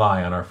watchful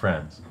eye on our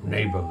friends.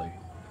 Neighborly.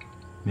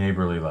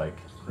 Neighborly like.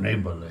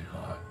 Neighborly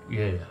like.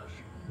 Yes.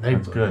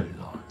 That's Neighborly good.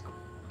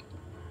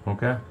 like.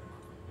 Okay.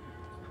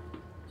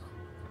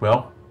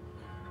 Well,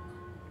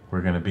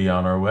 we're going to be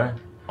on our way.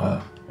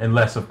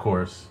 Unless, of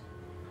course.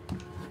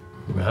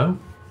 Well,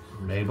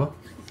 neighbor.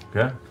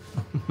 Okay.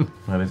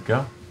 Let us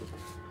go.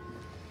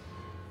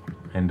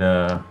 And,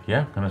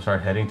 yeah, going to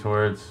start heading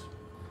towards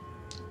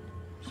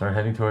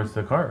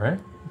the cart, right?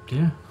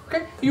 Yeah.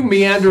 Okay. You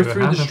meander See what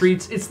through the happens.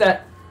 streets. It's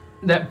that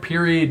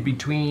period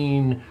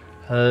between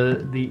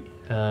the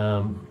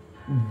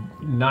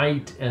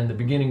night and the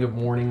beginning of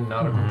morning,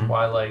 nautical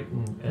twilight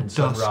and Dusk.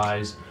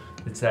 sunrise.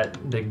 It's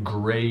the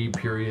gray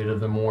period of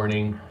the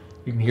morning.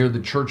 You can hear the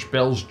church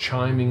bells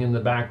chiming in the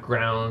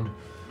background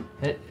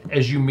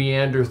as you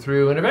meander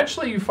through, and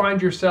eventually you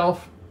find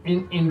yourself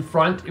in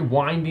front,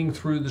 winding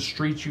through the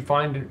streets. You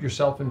find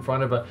yourself in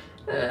front of a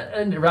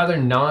rather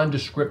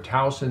nondescript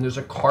house, and there's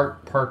a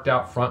cart parked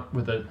out front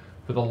with a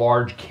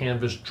large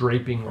canvas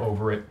draping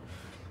over it.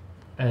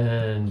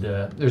 And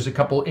there's a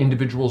couple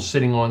individuals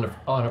sitting on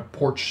a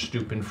porch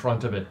stoop in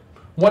front of it.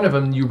 One of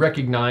them you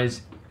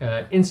recognize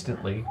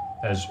instantly,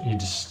 as he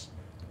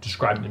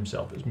described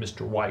himself as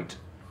Mr. White.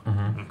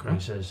 Okay. He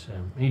says,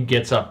 he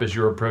gets up as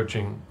you're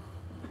approaching.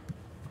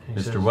 He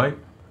Mr. says, White?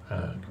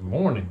 Good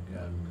morning.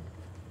 I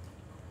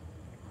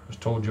was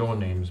told your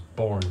name's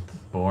Borinth.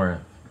 Boring.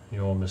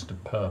 You're Mr.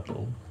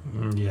 Purple.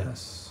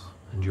 Yes.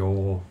 And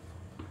you're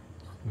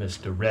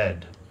Mr.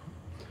 Red.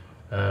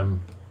 I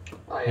am.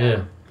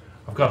 Yeah.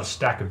 I've got a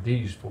stack of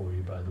these for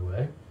you, by the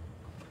way.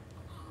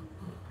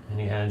 And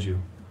he hands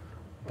you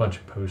a bunch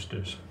of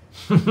posters.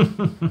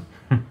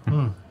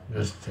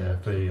 Just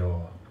for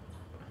your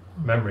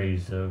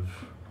memories of...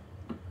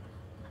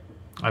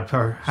 I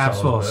perhaps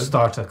will Solid.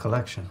 start a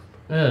collection.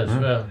 Yes,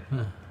 well...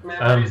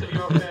 Memories of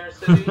your fair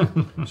city.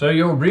 So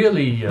you're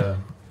really...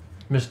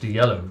 Mr.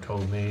 Yellow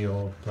told me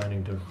you're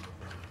planning to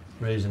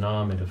raise an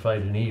army to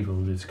fight an evil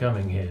that's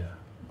coming here.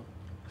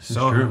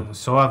 true.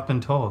 So I've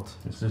been told.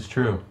 This is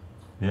true.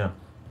 Yeah.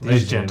 These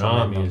Raising an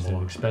gentlemen army know is an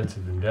more.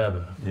 expensive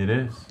endeavor. It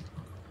is.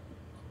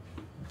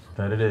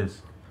 That it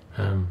is.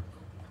 Um,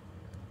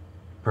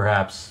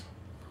 Perhaps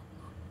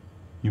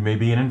you may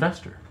be an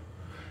investor.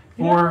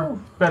 You Or,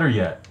 know- better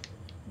yet,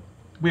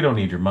 we don't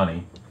need your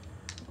money.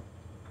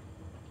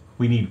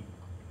 We need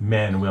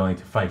men willing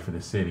to fight for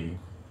the city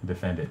and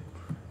defend it.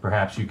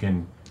 perhaps you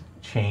can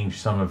change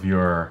some of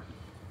your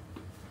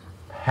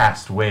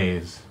past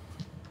ways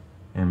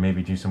and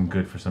maybe do some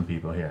good for some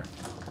people here.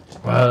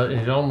 Well,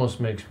 it almost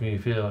makes me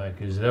feel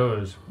like as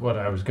though what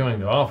I was going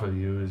to offer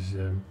you is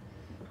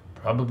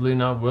probably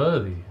not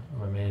worthy.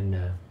 I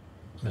mean,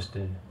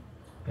 Mr.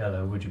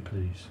 Yellow, would you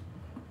please?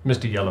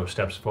 Mr. Yellow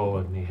steps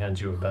forward and he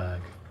hands you a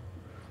bag.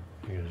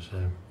 He goes,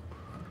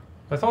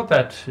 I thought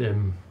that,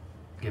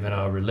 given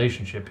our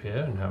relationship here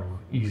and how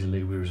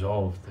easily we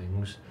resolve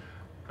things,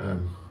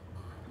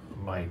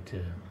 might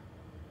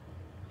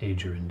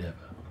aid your endeavor.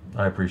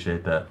 I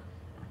appreciate that.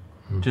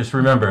 Just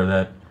remember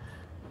that.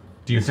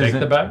 Do you take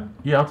the bag?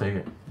 Yeah, I'll take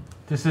it.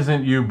 This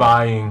isn't you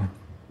buying.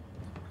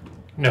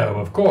 No,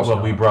 of course what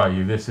not. we brought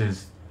you. This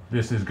is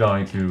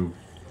going to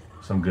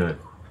some good.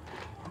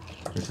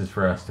 This is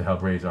for us to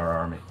help raise our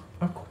army.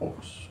 Of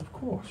course, of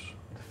course.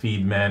 To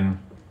feed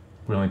men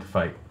willing to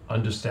fight.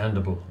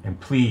 Understandable. And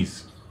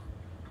please,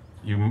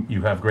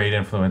 you have great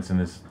influence in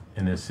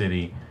this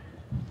city.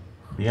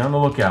 Be on the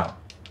lookout.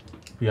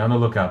 Be on the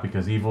lookout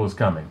because evil is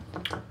coming.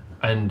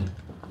 And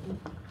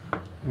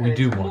we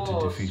do want to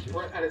defeat it.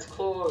 And its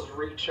claws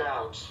reach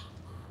out,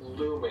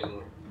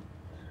 looming.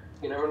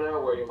 You never know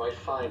where you might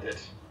find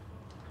it.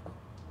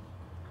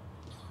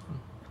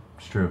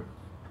 It's true.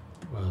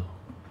 Well,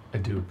 I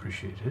do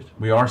appreciate it.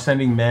 We are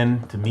sending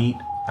men to meet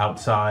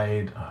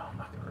outside. Oh, I'm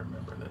not going to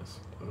remember this.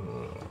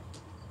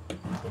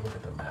 Look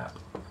at the map.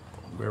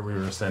 Where we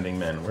were sending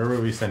men. Where were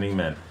we sending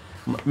men?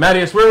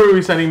 Matthias, where were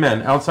we sending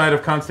men? Outside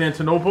of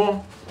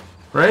Constantinople?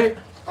 Right?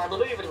 I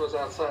believe it was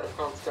outside of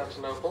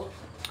Constantinople.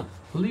 I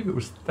believe it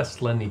was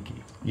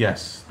Thessaloniki.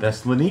 Yes,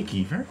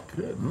 Thessaloniki. Very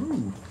good.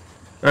 Ooh.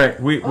 All right,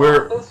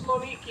 we're...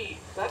 Thessaloniki.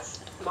 That's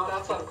not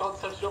outside of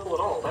Constantinople at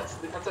all.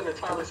 That's an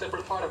entirely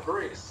separate part of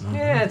Greece.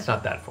 Yeah, it's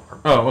not that far.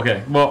 Oh,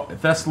 okay. Well,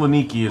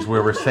 Thessaloniki is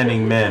where we're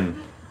sending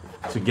men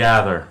to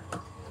gather.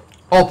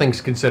 All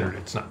things considered,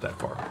 it's not that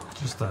far.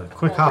 Just a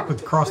quick hop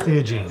across the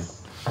Aegean.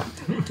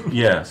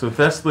 Yeah, so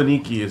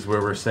Thessaloniki is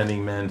where we're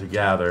sending men to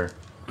gather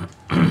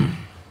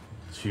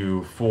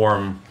to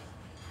form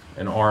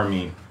an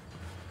army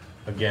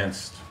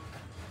against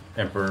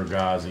Emperor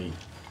Ghazi.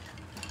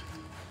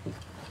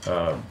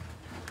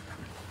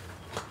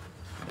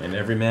 And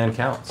every man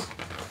counts.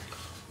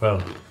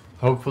 Well,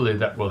 hopefully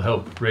that will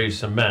help raise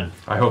some men.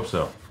 I hope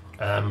so.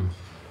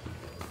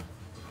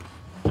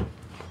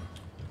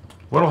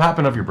 What'll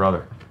happen of your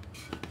brother?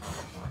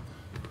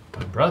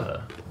 My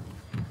brother?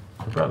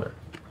 Your brother.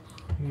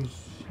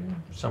 He's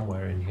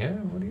somewhere in here.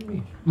 What do you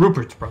mean?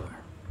 Rupert's brother.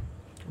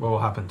 What will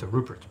happen to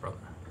Rupert's brother?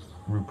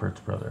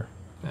 Rupert's brother.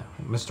 Yeah,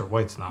 Mr.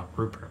 White's not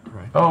Rupert,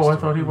 right? Oh, I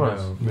thought he was.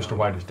 No, Mr.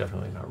 White is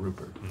definitely not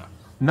Rupert. No.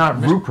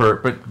 Not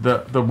Rupert,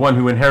 but the one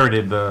who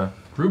inherited the...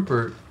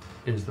 Rupert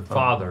is the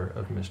father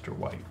of Mr.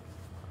 White.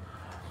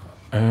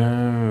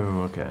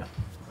 Oh, okay.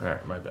 All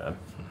right, my bad.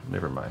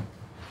 Never mind.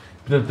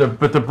 But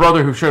the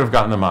brother who should have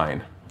gotten the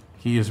mine,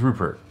 he is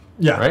Rupert.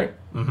 Yeah. Right?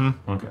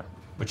 Mm-hmm. Okay.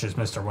 Which is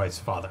Mr. White's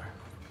father.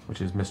 Which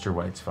is Mr.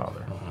 White's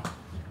father.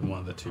 One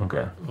of the two.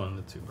 Okay. One of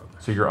the two brothers.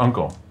 So your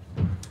uncle.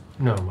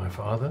 No, my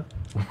father.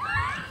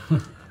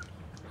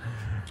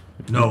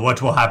 No,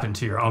 what will happen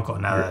to your uncle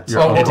now that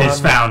it is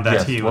found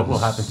that he was... What will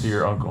happen to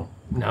your uncle?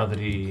 Now that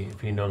if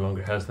he no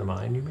longer has the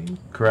mine, you mean?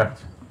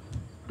 Correct.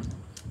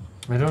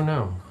 I don't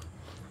know.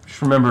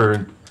 Just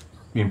remember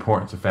the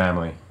importance of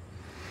family.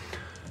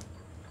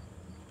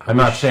 I'm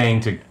not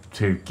saying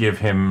to give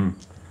him,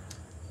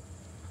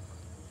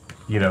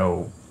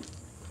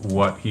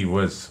 what he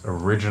was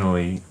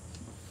originally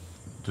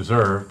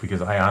deserved,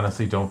 because I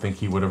honestly don't think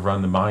he would have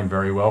run the mine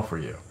very well for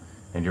you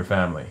and your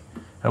family.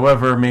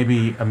 However,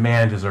 maybe a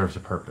man deserves a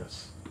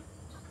purpose.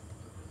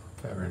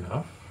 Fair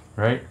enough.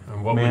 Right?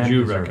 And what Man would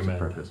you deserves a recommend?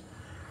 purpose.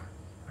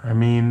 I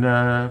mean,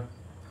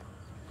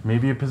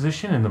 maybe a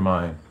position in the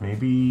mine.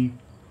 Maybe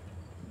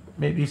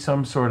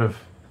some sort of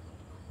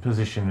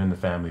position in the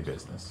family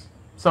business.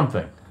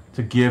 Something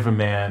to give a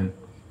man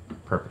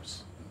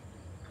purpose.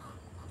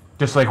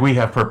 Just like we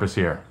have purpose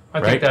here.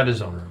 I think that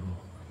is honorable.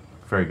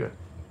 Very good.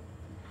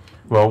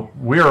 Well,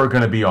 we are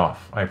going to be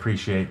off. I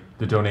appreciate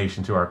the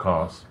donation to our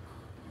cause.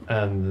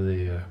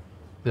 And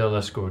they'll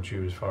escort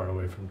you as far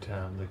away from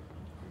town,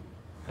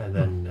 and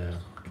then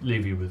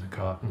leave you with a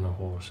cart and a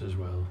horse as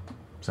well.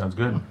 Sounds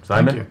good.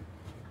 Simon? Thank you.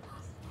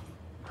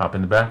 Hop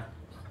in the back.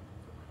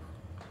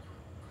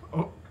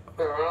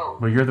 Farewell.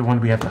 Well, you're the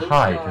one we have to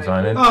hide,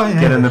 Simon. Oh, yeah.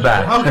 Get in the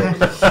back. Okay.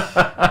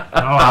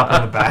 I'll hop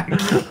in the back.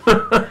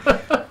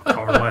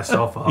 Cover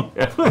myself up.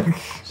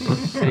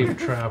 Safe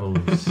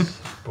travels,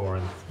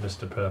 Borinth,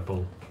 Mr.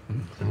 Purple,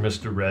 and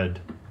Mr.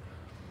 Red.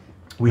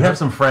 We have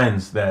some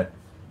friends that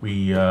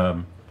we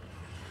Have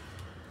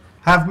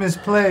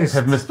misplaced.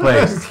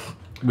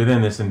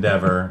 within this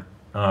endeavor.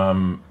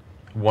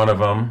 One of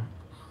them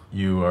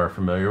you are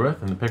familiar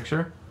with in the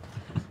picture.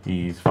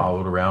 He's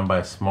followed around by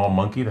a small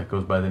monkey that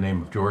goes by the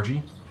name of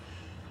Georgie.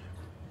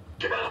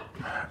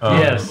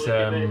 Yes,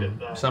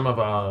 some of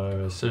our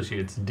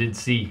associates did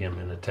see him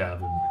in a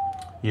tavern.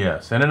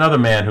 Yes, and another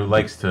man who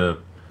likes to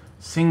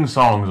sing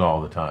songs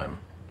all the time.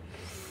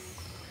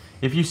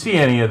 If you see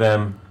any of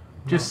them,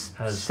 Just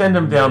As send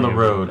them down the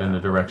familiar with road in the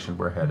that. direction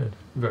we're headed.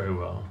 Very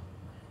well.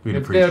 We'd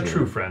If appreciate they're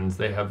true it. friends,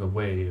 they have a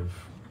way of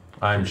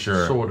I'm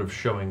sure. sort of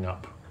showing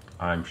up.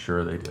 I'm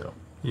sure they do.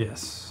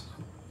 Yes.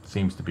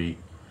 Seems to be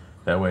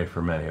that way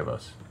for many of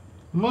us.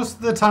 Most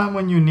of the time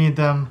when you need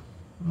them,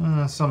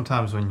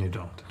 sometimes when you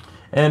don't.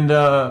 And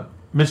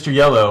Mr.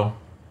 Yellow,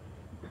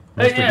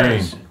 Mr.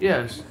 Yes, Green,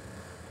 yes.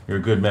 you're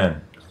a good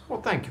man.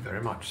 Well, thank you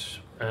very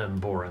much,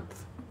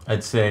 Borinth.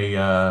 I'd say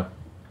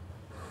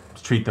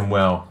treat them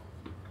well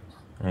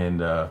and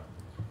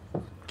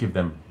give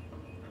them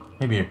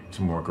maybe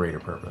some more greater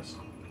purpose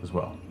as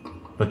well.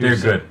 But they're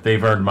good.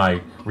 They've earned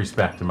my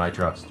respect and my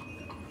trust.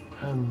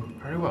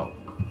 Very well,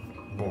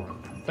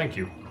 Borinth. Thank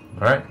you.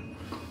 All right.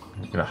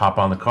 I'm going to hop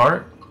on the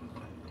cart.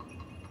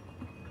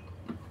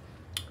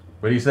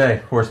 What do you say,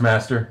 horse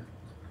master?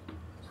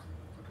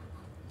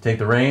 Take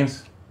the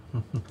reins?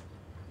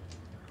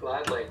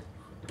 Gladly.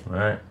 All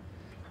right.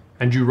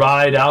 And you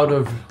ride out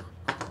of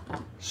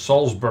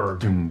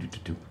Salzburg.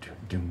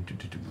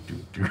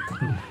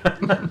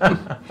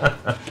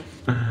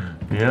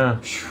 Yeah,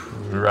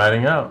 we're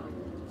riding out.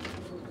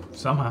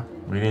 Somehow.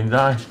 We didn't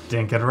die.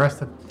 Didn't get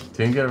arrested.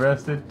 Didn't get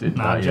arrested? Did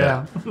Not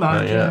yet. yet.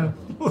 Not yet.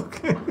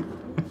 yet.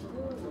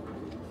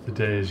 The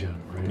day is young,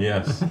 right?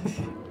 Yes.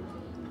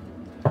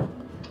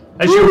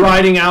 As you're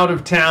riding out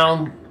of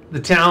town, the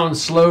town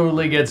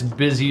slowly gets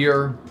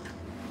busier.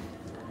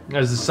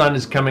 As the sun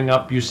is coming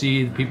up, you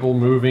see people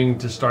moving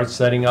to start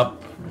setting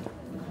up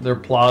their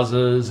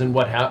plazas and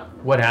what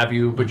have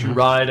you, but you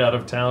ride out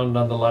of town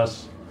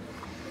nonetheless.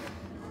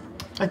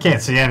 I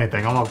can't see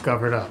anything. I'm all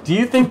covered up. Do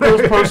you think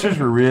those posters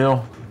were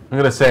real? I'm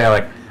going to say,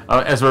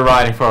 as we're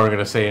riding forward, we're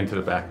going to say into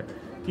the back.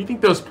 Do you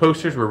think those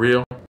posters were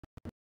real?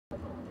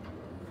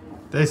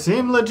 They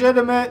seem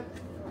legitimate.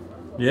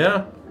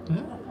 Yeah?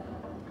 Yeah.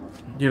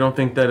 You don't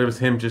think that it was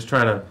him just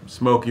trying to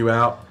smoke you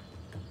out?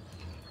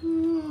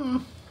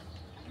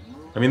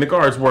 I mean, the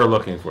guards were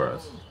looking for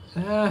us.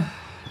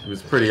 It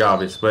was pretty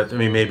obvious, but I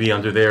mean, maybe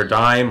under their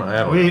dime. I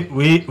don't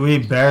know. We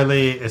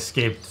barely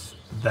escaped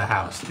the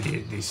house.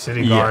 The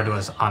city guard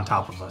was on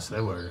top of us.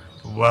 They were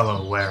well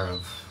aware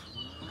of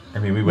I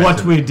mean, we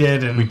we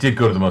did, and we did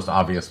go to the most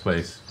obvious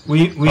place.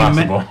 we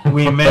possible.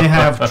 we may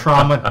have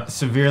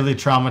severely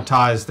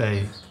traumatized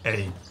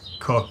a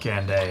cook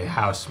and a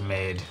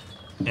housemaid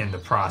in the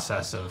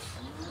process of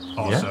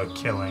also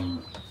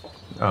killing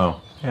Oh,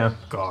 yeah.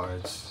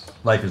 guards.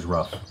 Life is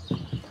rough.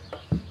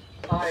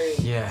 I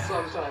Yeah.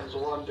 sometimes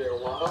wonder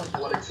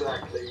what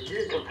exactly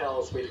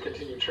compels me to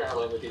continue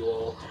traveling with you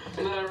all.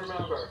 And then I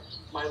remember,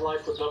 my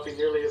life would not be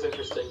nearly as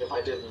interesting if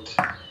I didn't.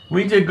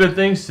 We did good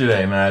things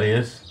today,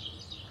 Mattias.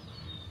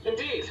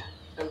 Indeed.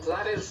 And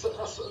that is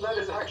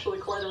actually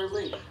quite a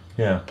relief.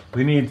 Yeah,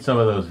 we need some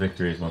of those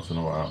victories once in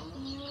a while.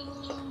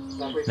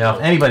 That we Now, if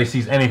can- anybody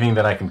sees anything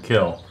that I can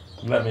kill,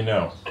 let me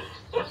know.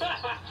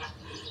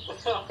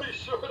 I'll be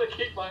sure to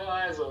keep my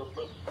eyes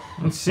open.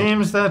 It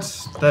seems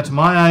that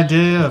my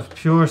idea of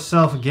pure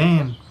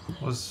self-gain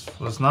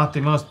was not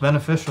the most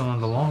beneficial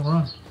in the long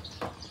run.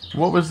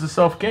 What was the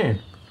self-gain?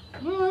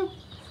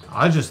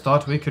 I just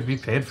thought we could be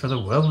paid for the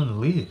will and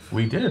leave.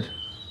 We did.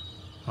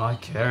 I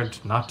cared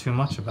not too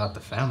much about the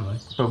family.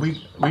 But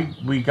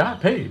we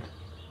got paid.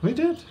 We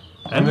did.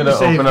 I'm going to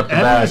open up the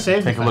bag,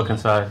 take a look family.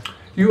 inside.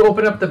 You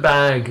open up the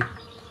bag,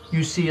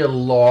 you see a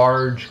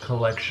large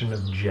collection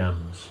of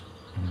gems.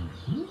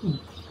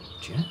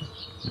 Jim.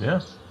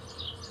 Yeah.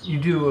 You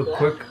do a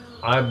quick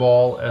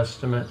eyeball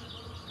estimate,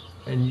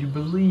 and you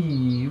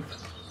believe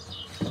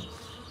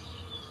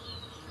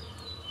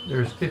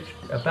there's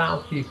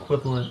about the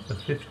equivalent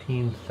of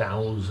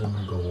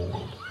 15,000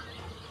 gold.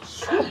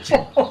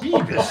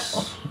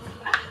 Beavis.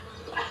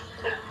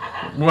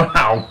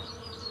 Wow.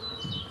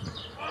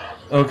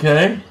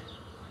 Okay.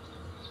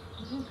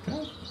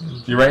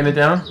 You writing it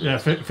down? Yeah,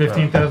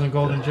 15,000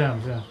 golden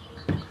gems, yeah.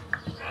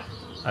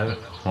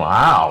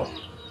 Wow.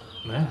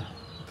 Yeah. I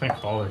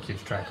think Balder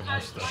keeps track of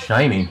most stuff.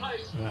 Shiny.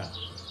 Yeah.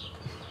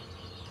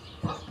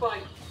 Must my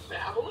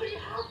family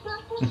have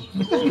that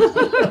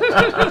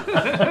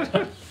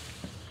much?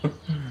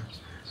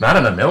 Not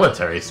in a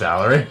military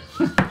salary.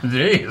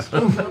 Jeez.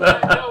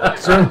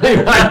 Certainly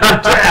like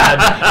your dad.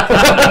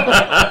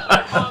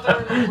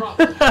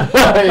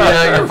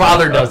 Yeah, your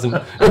father doesn't. We're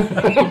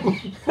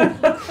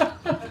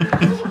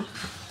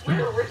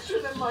richer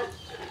than my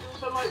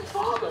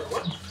father.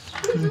 What?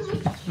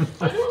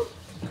 I don't.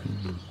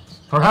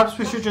 Perhaps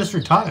we should just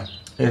retire.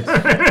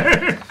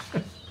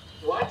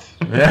 What?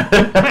 Yeah.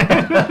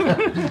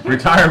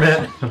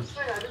 Retirement.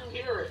 Say, I didn't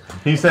hear it.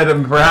 He said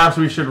perhaps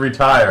we should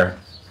retire.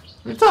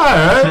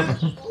 Retire?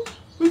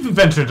 We've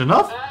adventured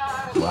enough.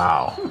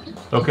 Wow.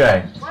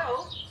 Okay.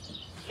 Well,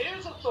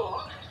 here's a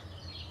thought.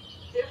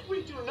 If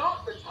we do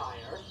not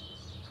retire,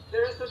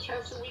 there is the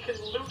chance that we can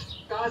loot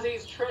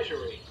Ghazi's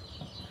treasury.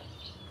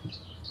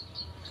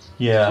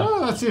 Yeah.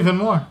 Oh, that's even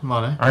more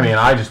money. I mean,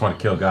 I just want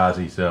to kill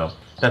Ghazi, so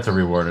that's a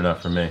reward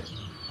enough for me.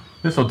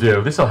 This'll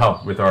do. This'll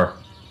help with our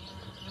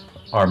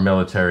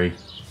military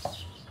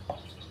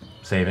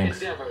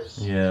savings. Endeavors.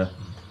 Yeah.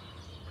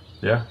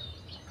 Yeah.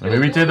 I mean,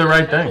 we did the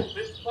right thing.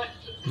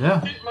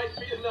 Yeah. It might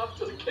be enough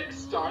to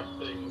kickstart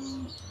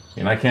things.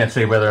 And I can't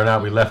say whether or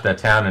not we left that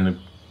town in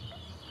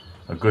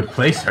a good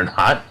place or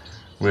not,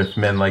 with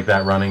men like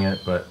that running it,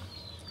 but...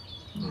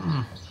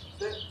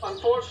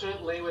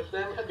 Unfortunately, with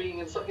them being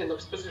in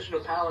the position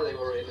of power they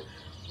were in,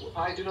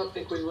 I do not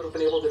think we would have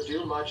been able to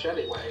do much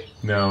anyway.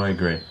 No, I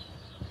agree.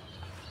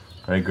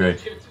 I agree.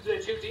 They're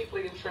too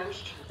deeply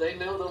entrenched. They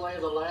know the lay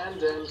of the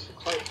land, and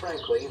quite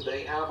frankly,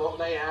 they had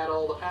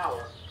all the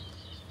power.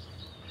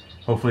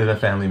 Hopefully the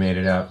family made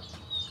it out.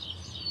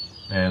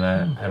 And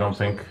I don't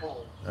think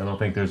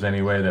there's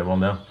any way that we'll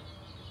know.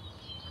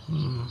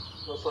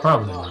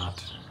 Probably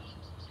not.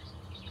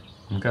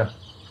 Okay.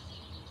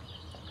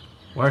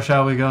 Where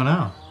shall we go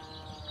now?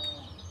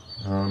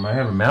 I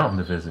have a mountain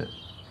to visit.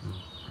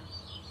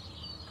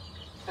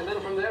 And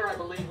then from there, I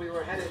believe we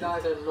were headed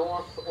either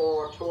north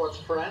or towards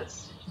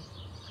France.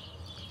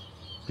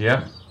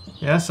 Yeah?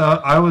 Yes,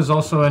 I was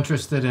also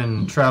interested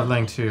in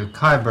traveling to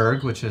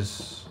Kyberg, which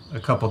is a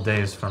couple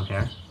days from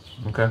here.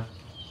 Okay.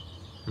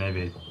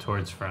 Maybe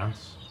towards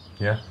France.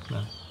 Yeah?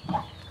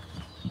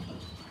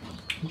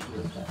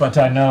 But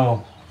I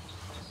know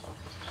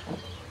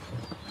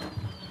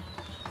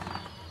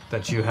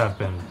that you have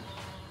been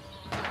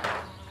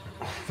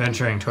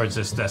venturing towards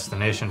this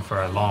destination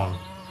for a long,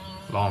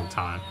 long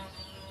time.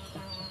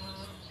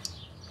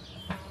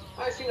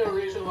 I see no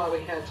reason why we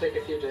can't take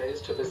a few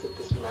days to visit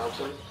this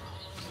mountain.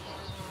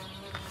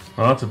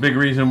 Well, that's a big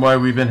reason why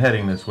we've been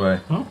heading this way.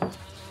 Huh?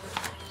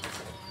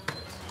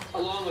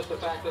 Along with the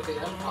fact that the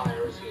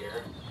Empire is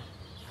here.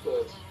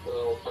 But,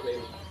 well, I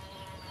mean,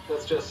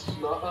 let's just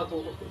not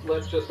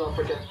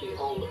forget the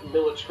whole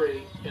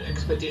military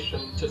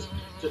expedition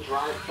to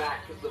drive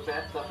back the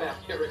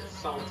vampiric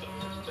sultan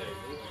thing.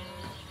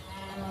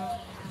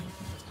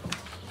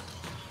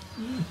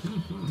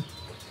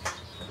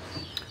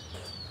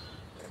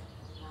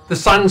 The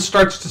sun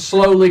starts to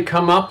slowly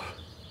come up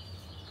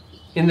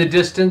in the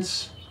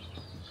distance,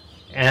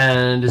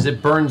 and as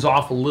it burns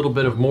off a little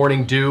bit of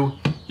morning dew,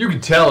 you can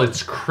tell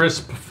it's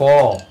crisp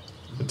fall.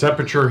 The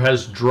temperature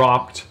has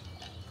dropped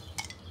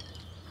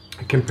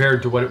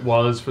compared to what it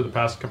was for the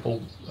past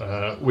couple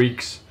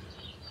weeks.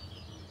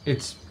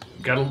 It's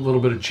got a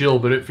little bit of chill,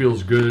 but it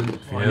feels good.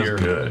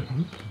 Feels good.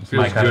 It's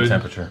Feels my kind good. of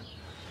temperature.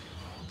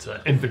 It's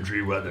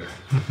infantry weather.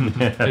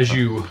 As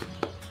you,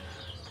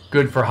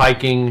 good for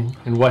hiking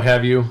and what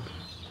have you.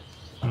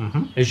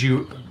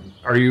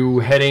 Are you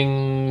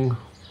heading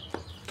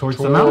Towards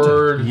the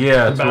mountain?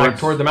 Yeah, back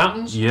toward the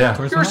mountains? Yeah.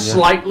 You're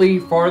slightly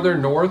farther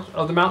north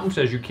of the mountains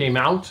as you came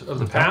out of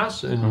the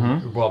pass,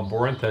 and well,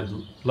 Borinth had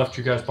left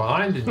you guys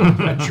behind and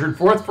ventured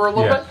forth for a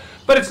little bit,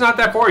 but it's not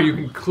that far. You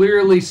can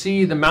clearly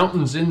see the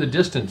mountains in the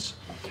distance.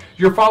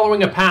 You're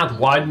following a path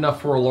wide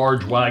enough for a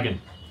large wagon.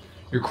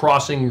 You're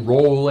crossing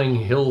rolling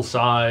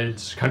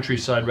hillsides,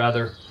 countryside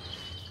rather.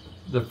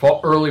 The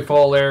early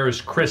fall air is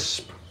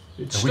crisp.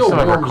 It's we still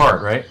have our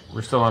cart, right?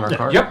 We're still on our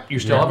cart? Yep, you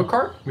still have a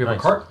cart. We have a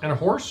cart and a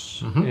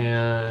horse.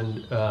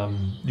 And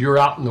you're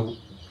out in the...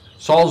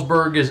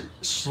 Salzburg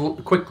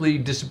quickly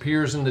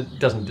disappears in the...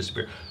 Doesn't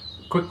disappear.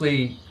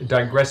 Quickly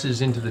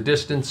digresses into the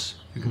distance.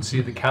 You can see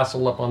the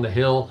castle up on the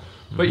hill.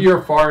 But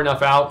you're far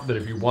enough out that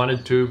if you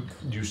wanted to,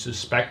 you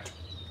suspect,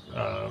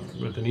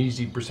 with an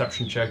easy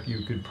perception check,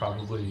 you could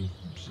probably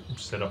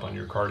set up on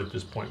your cart at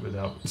this point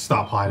without...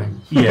 Stop hiding.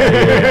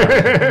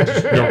 Yeah.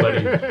 Just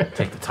nobody...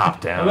 Take the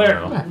top down.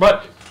 There.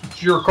 But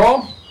it's your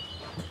call.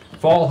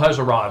 Fall has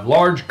arrived.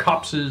 Large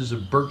copses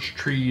of birch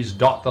trees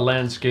dot the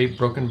landscape,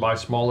 broken by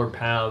smaller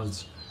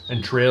paths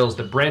and trails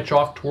that branch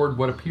off toward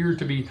what appear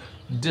to be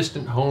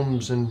distant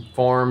homes and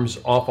farms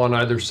off on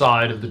either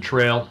side of the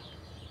trail.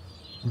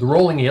 The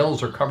rolling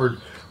hills are covered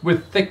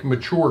with thick,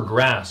 mature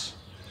grass.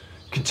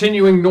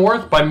 Continuing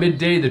north, by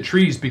midday the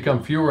trees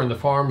become fewer and the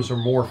farms are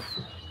more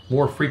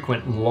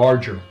frequent and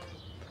larger.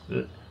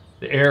 The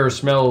air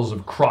smells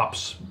of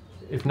crops,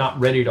 if not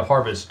ready to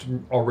harvest,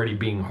 already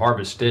being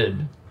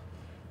harvested.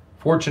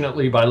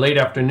 Fortunately, by late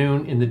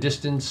afternoon, in the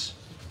distance,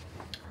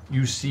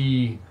 you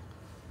see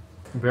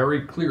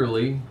very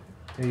clearly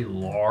a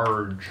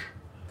large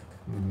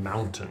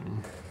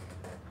mountain.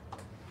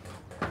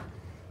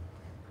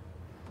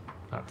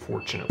 Not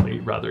fortunately,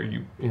 rather,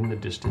 in the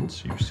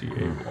distance, you see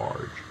a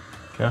large.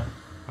 Okay.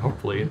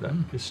 Hopefully that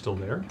is still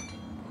there.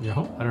 Yeah.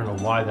 I don't know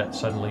why that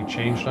suddenly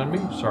changed on me.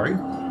 Sorry.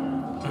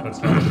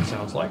 That's not what it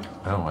sounds like.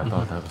 Oh, I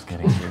thought that was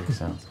getting weird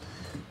sounds.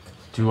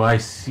 Do I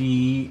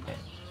see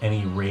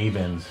any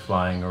ravens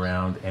flying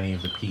around any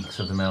of the peaks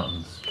of the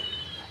mountains?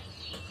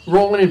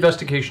 Roll an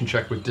investigation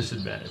check with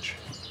disadvantage.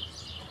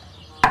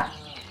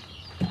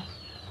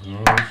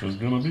 This is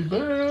gonna be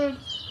bad.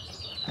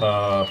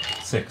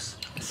 6.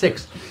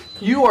 6.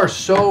 You are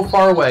so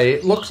far away,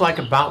 it looks like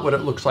about what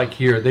it looks like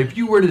here. If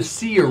you were to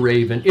see a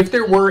raven, if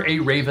there were a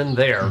raven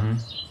there,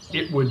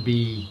 it would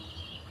be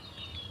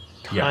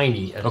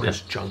tiny at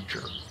this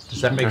juncture.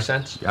 Does that make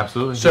sense?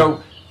 Absolutely.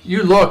 So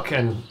you look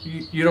and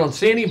you don't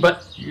see any,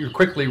 but you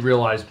quickly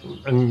realize,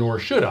 and nor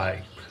should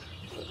I,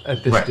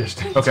 at this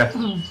distance. Okay.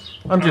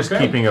 I'm just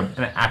keeping an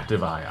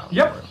active eye out.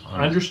 Yep.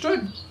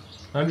 Understood.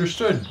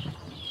 Understood.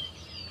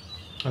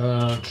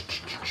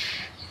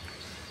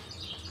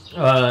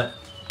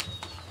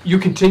 You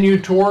continue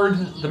toward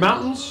the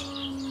mountains?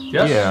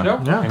 Yes? Yeah. No?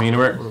 I mean,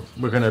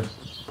 we're gonna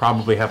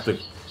probably have to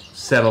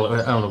settle.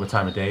 I don't know what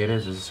time of day it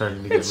is. Is it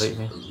starting to get late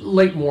now?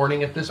 Late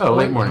morning at this point. Oh,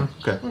 late morning.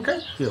 Okay. Okay.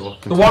 Yeah, we'll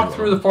The walk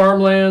through the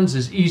farmlands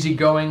is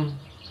easygoing.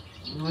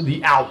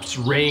 The Alps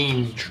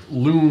range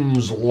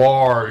looms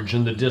large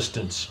in the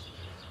distance.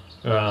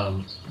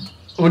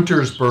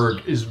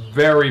 Untersberg is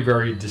very,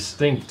 very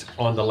distinct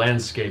on the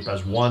landscape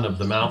as one of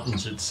the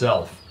mountains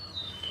itself.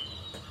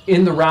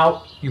 In the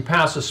route, you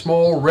pass a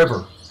small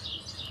river.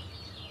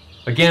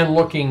 Again,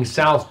 looking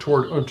south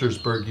toward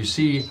Untersberg, you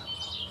see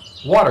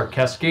water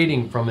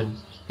cascading from an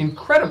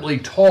incredibly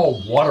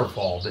tall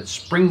waterfall that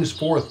springs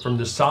forth from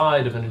the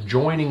side of an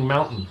adjoining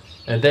mountain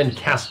and then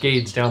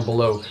cascades down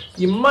below.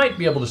 You might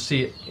be able to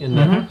see it in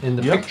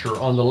the picture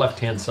on the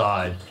left-hand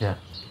side. Yeah.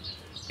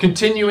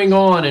 Continuing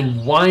on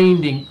and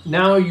winding,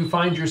 now you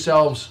find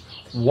yourselves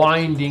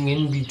winding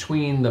in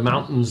between the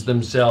mountains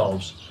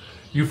themselves.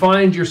 You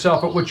find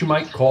yourself at what you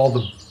might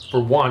call, for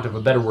want of a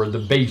better word, the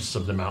base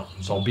of the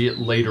mountains, albeit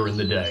later in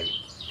the day.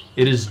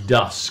 It is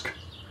dusk.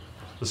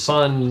 The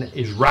sun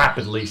is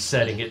rapidly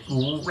setting. It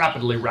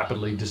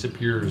rapidly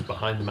disappears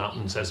behind the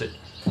mountains as it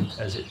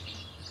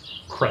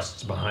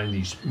crests behind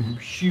these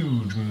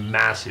huge,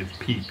 massive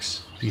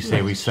peaks. You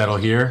say we settle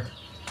here?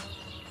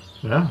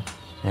 Yeah.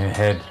 And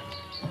head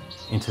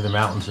into the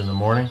mountains in the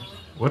morning?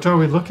 What are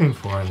we looking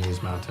for in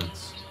these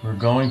mountains? We're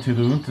going to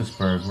the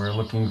Untersberg. We're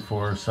looking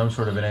for some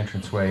sort of an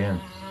entranceway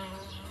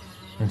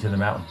into the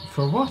mountain.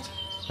 For what?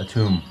 A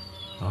tomb.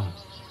 Oh.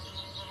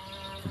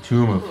 The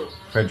tomb of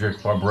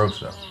Frederick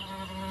Barbarossa.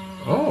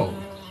 Oh.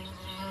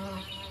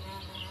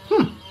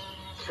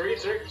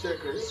 Friedrich der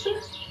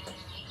Große?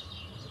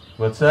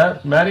 What's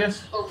that,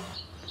 Matthias? Oh,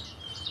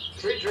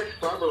 Friedrich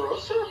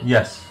Barbarossa?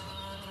 Yes.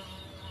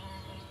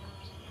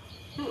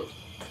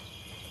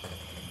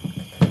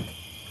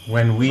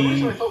 When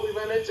we... I thought we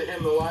ran into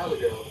him a while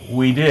ago.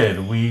 We did.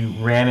 We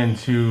ran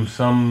into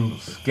some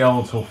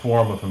skeletal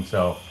form of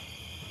himself.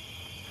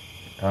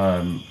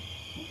 When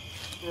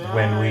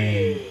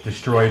we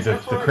destroyed the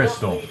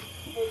crystal.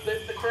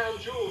 The crown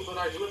jewels that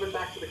I delivered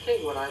back to the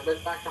king when I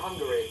went back to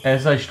Hungary.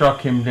 As I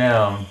struck him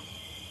down,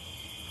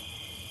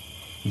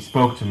 he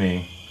spoke to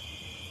me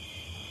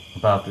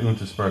about the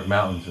Untersberg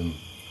Mountains and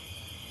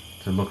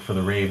to look for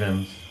the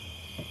ravens,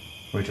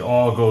 which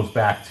all goes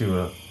back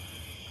to a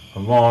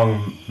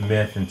long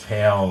myth and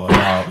tale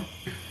about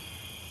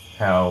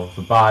how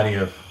the body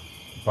of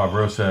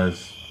Barbarossa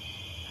is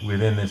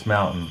within this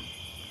mountain,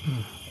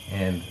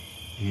 and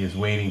he is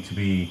waiting to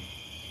be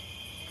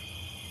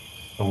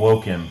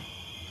awoken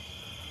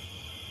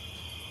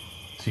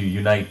to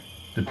unite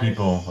the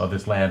people of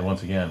this land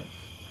once again.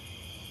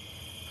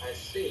 I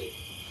see.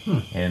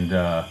 And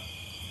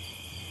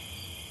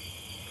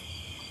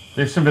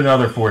there's been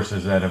other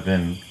forces that have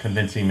been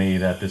convincing me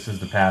that this is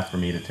the path for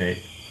me to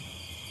take,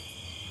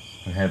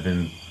 and have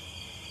been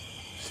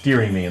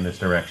steering me in this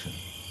direction.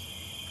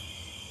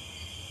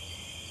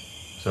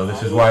 So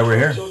this is why we're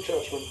here. Your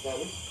judgment,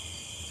 then.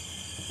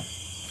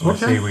 I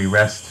say we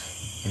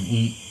rest and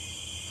eat,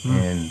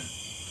 and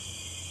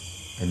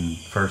in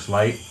first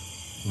light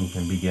we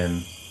can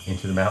begin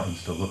into the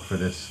mountains to look for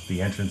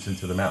the entrance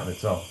into the mountain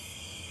itself.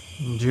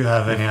 Do you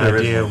have any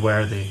idea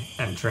where the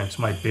entrance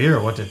might be or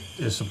what it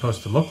is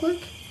supposed to look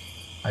like?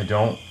 I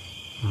don't,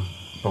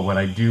 but what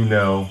I do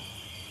know...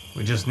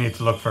 We just need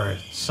to look for a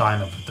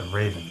sign of the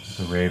ravens.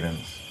 The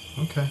ravens.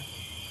 Okay.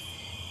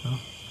 Well,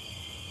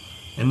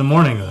 in the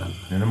morning, then.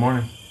 In the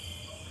morning.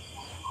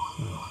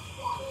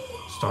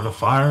 Start a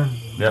fire.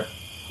 Yep.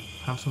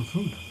 Have some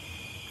food.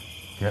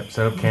 Yep,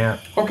 set up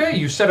camp. Okay,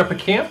 you set up a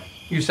camp.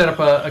 You set up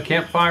a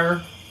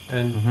campfire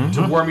and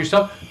to warm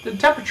yourself. The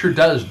temperature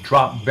does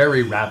drop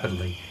very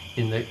rapidly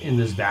in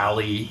this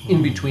valley,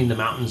 in between the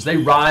mountains. They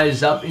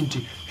rise up into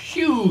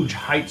huge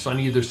heights on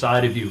either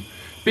side of you.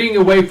 Being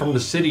away from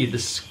the city, the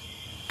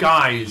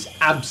sky is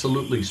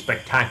absolutely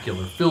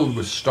spectacular, filled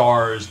with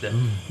stars,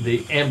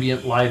 the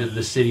ambient light of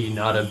the city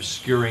not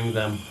obscuring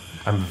them.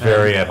 I'm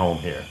very at home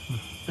here.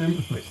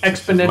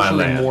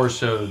 Exponentially more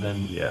so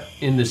than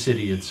in the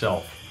city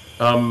itself.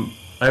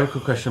 I have a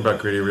quick question about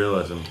gritty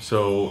realism.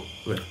 So,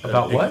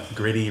 about what?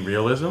 Gritty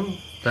realism?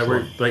 That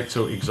we're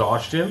so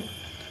exhaustion.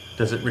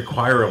 Does it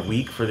require a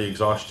week for the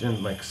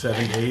exhaustion, like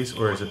 7 days,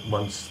 or is it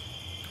once?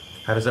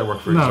 How does that work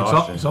for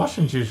exhaustion? No,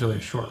 exhaustion's usually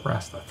a short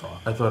rest.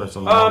 I thought it's a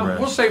long rest.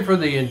 We'll say for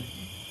the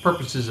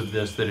purposes of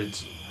this that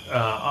it's,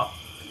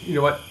 you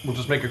know what? We'll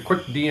just make a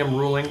quick DM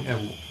ruling and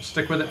we'll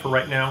stick with it for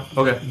right now.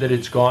 Okay. That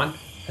it's gone,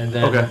 and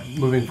then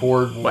moving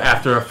forward, well,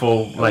 after a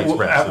full night's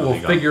rest, we'll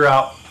figure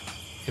out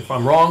if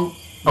I'm wrong.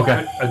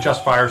 Okay.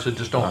 Adjust fire, so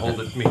just don't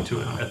hold me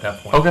to it at that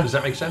point. Okay. Does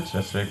that make sense?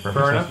 That's perfect.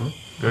 Fair enough.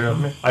 Good enough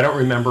for me. I don't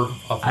remember.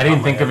 I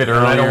didn't think of it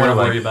earlier. I don't want to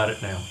worry about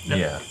it now.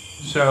 Yeah.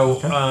 So,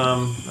 and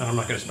I'm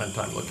not going to spend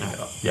time looking it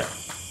up. Yeah.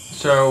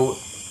 So,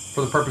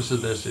 for the purpose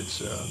of this,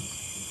 it's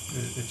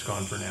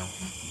gone for now.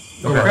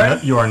 Okay.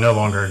 You are no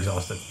longer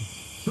exhausted.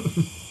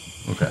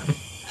 Okay.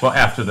 Well,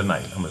 after the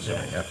night, I'm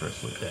assuming, after I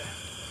sleep. Yeah.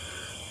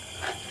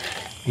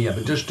 Yeah,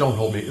 but just don't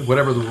hold me.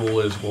 Whatever the rule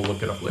is, we'll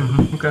look it up later.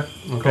 Okay.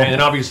 Okay,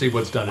 and obviously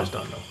what's done is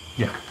done, though.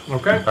 Yeah.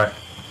 Okay? All right.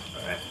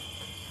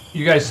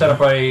 You guys set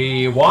up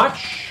a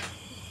watch?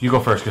 You go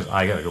first because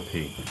I gotta go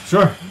pee.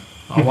 Sure.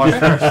 I'll watch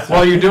first.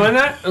 While you're doing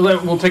that,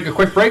 we'll take a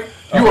quick break.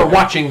 You are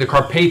watching the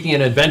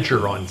Carpathian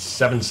Adventure on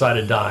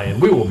 7-Sided Die,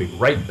 and we will be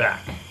right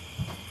back.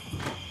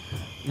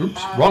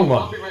 Oops, wrong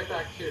one. I'll be right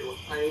back too.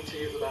 I need to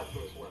use the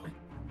bathroom as well.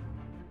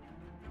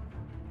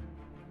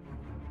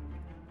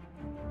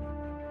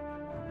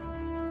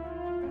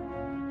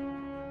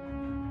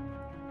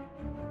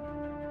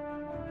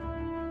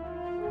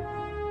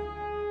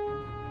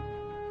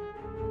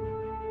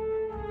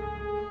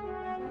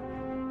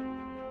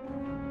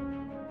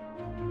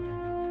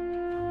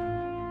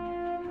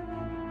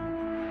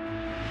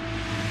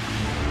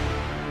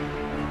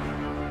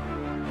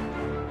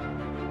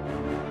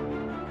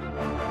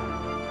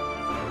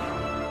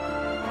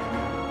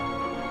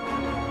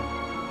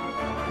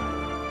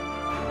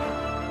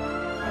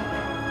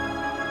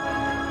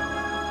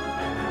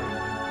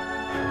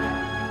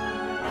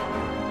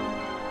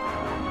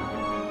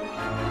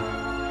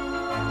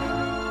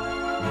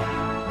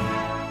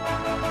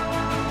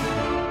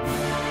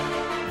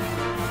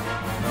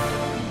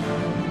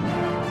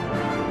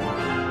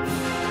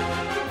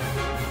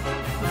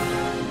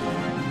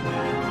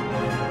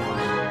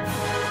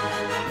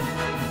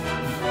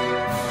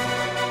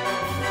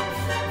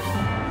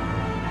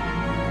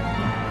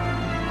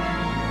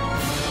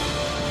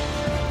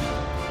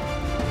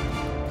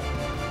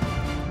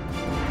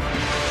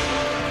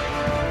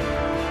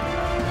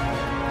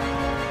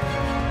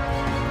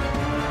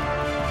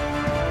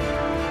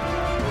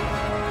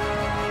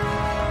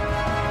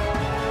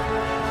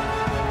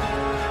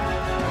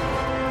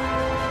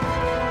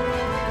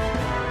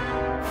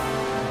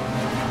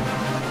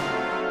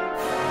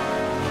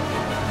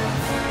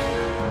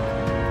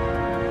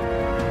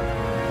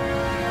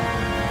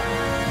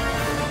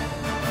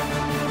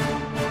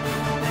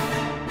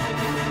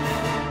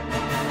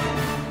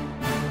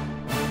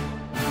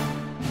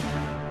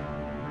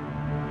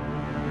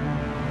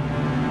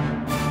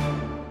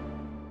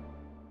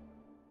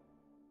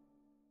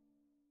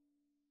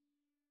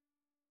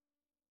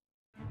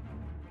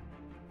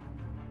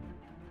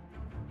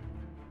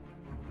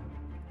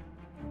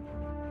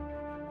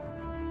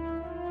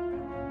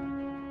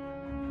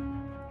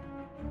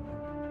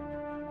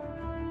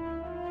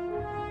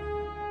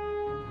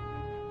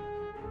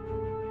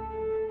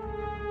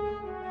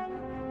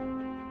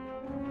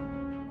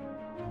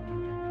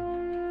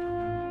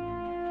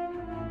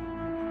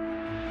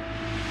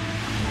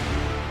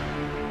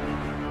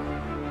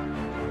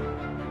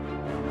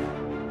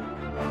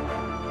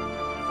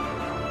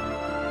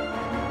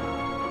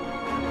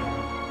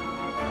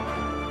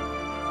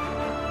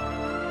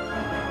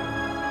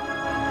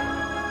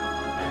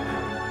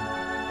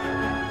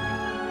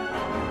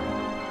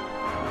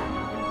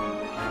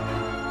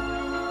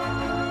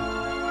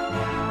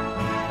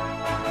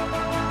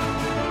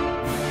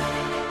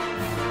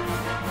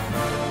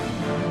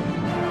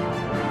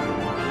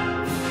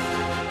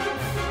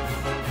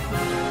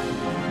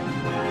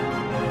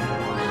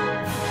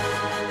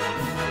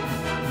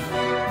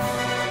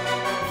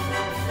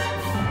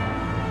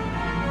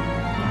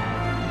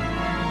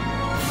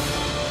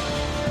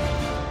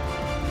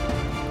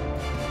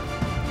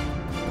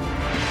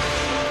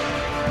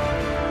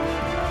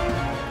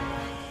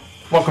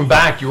 Welcome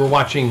back. You were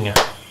watching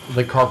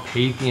the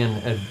Carpathian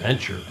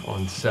Adventure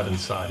on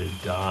 7-Sided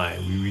Die.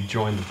 We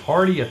rejoined the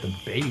party at the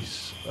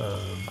base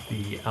of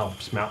the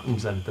Alps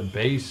Mountains and at the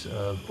base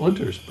of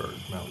Untersberg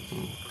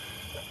Mountain.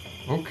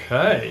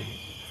 Okay.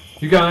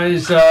 You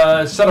guys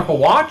set up a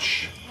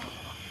watch?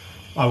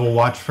 I will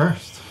watch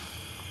first.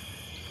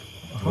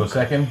 I'll go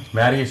second.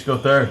 Mattias, go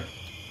third.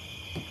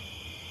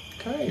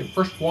 Okay,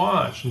 first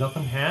watch,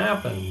 nothing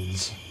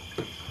happens.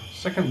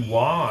 Second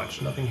watch,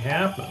 nothing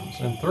happens.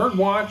 And third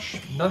watch,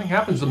 nothing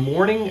happens. The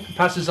morning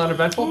passes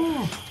uneventful.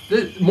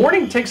 The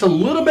morning takes a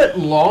little bit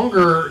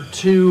longer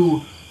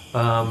to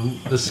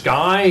the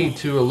sky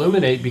to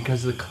illuminate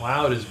because the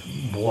cloud is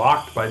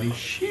blocked by these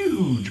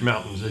huge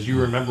mountains. As you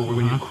remember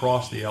when you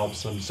cross the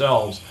Alps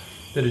themselves,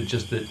 that it's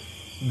just that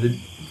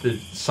the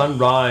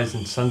sunrise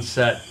and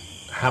sunset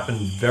happen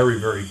very,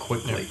 very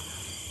quickly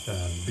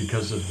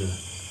because of the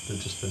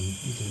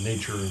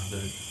nature of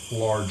the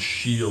large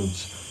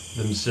shields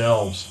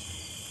themselves.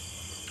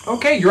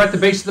 Okay, you're at the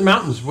base of the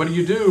mountains. What do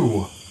you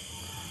do?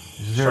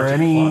 Is there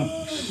any...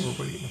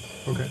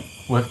 Okay.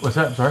 What's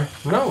that? Sorry?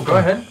 No, go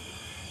ahead.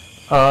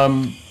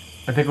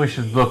 I think we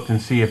should look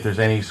and see if there's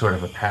any sort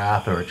of a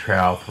path or a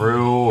trail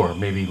through, or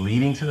maybe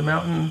leading to the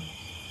mountain.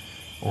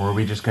 Or are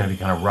we just going to be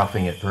kind of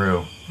roughing it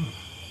through?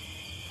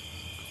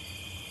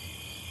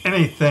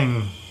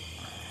 Anything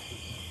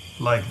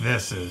like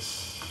this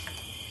is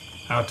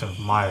out of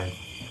my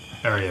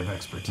area of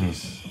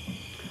expertise.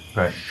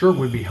 Right. Sure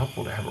would be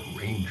helpful to have a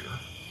ranger.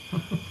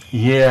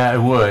 Yeah, it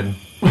would.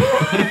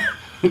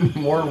 In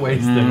more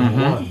ways than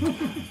one.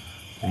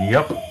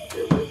 Yep.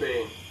 It would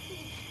be.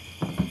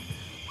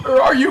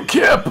 Where are you,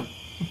 Kip?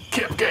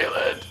 Kip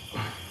Galen.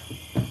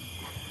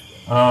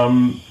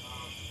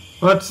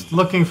 But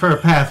looking for a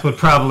path would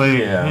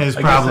probably is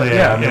probably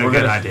a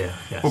good idea.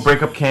 Yes. We'll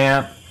break up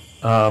camp.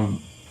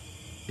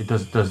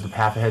 Does the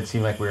path ahead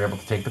seem like we were able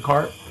to take the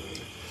cart?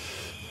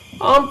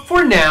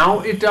 For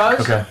now, it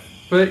does. Okay.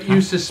 But you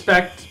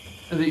suspect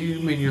that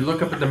you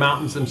look up at the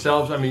mountains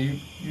themselves. I mean,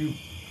 you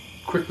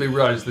quickly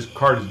realize this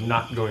cart is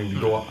not going to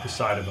go up the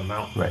side of a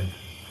mountain. Right.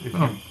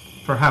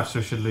 Perhaps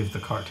we should leave the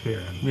cart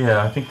here. And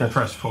I think that's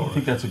press forward. I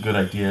think that's a good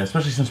idea,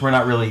 especially since we're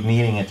not really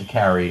needing it to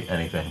carry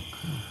anything,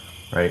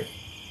 right?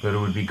 But it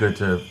would be good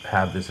to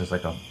have this as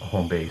like a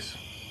home base.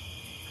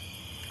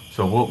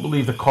 So we'll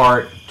leave the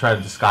cart, try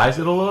to disguise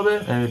it a little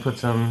bit, and maybe put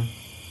some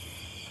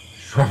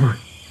shrubbery.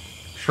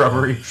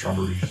 A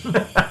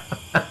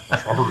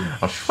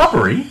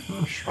shrubbery?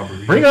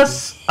 Bring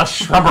us a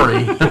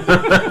shrubbery.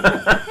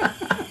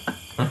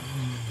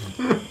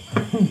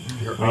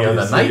 We are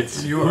the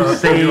knights. You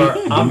are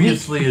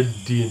obviously a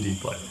D&D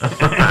player.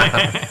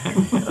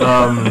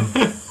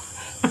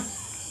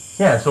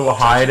 So we'll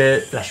hide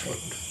it.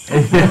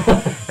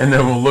 And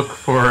then we'll look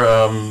for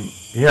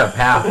a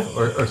path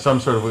or some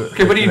sort of.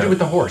 Okay, what do you do with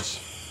the horse?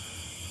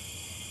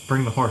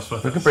 Bring the horse with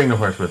us. We can bring the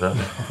horse with us.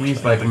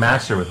 He's like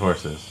master with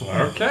horses.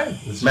 Okay,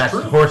 this master,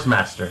 is true. horse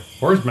master.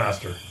 Horse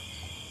master.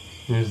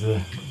 Here's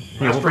the.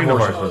 We'll bring the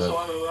horse with So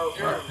us. I'm a rogue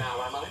Arab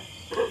now, am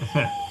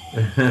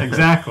I?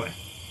 Exactly.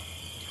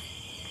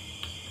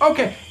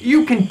 Okay,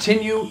 you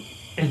continue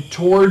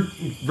toward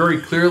very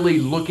clearly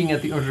looking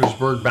at the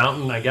Untersberg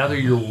mountain. I gather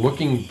you're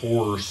looking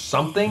for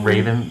something. The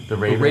raven. The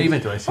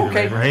raven. Do I see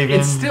okay. the raven?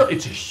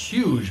 It's a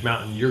huge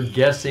mountain. You're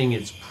guessing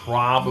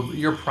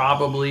you're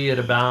probably at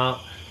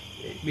about.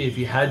 I mean, if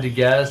you had to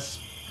guess,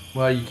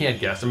 well, you can't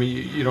guess. I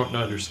mean, you don't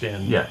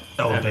understand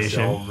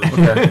elevation.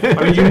 Okay.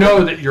 I mean, you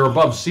know that you're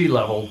above sea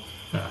level,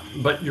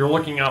 but you're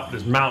looking up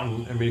this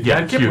mountain. I mean, if you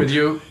had Kip with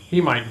you,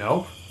 he might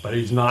know, but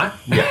he's not.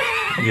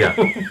 Yeah.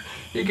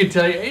 He can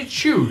tell you it's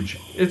huge.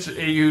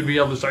 You'd be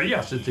able to say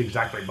yes, it's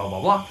exactly blah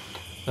blah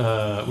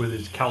blah, with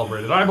his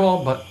calibrated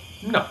eyeball, but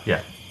no.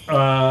 Yeah.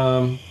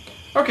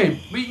 Okay,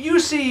 but you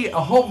see a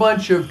whole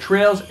bunch of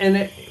trails,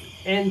 and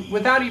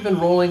without even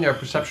rolling a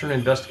perception or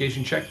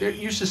investigation check,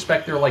 you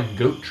suspect they're like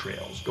goat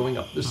trails going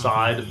up the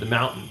side of the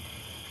mountain,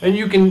 and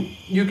you can.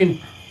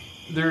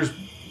 There's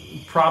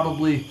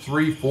probably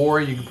 3,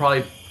 4. You could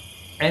probably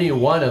any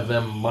one of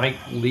them might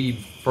lead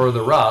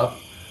further up.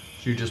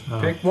 So you just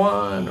pick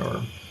one,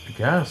 or. I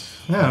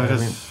guess. Yeah,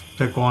 just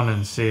pick one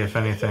and see if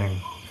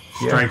anything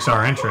strikes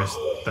our interest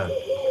that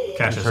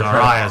catches our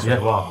eye as we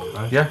walk.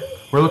 Right? Yeah,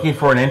 we're looking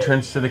for an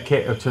entrance to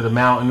the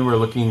mountain. We're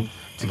looking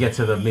to get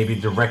to maybe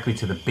directly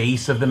to the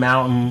base of the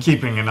mountain.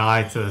 Keeping an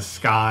eye to the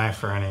sky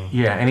for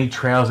any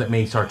trails that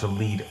may start to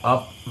lead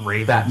up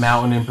that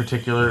mountain in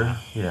particular.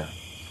 Yeah.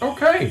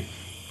 Okay.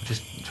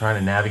 Just trying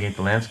to navigate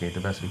the landscape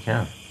the best we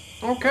can.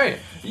 Okay,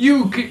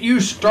 you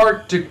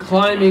start to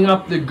climbing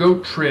up the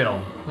goat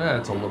trail.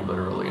 That's a little bit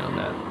early on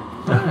that.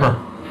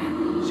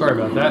 Sorry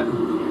about that.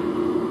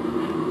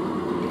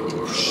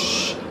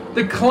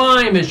 The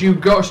climb as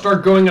you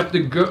start going up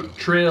the goat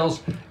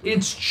trails,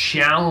 it's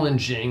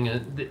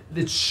challenging.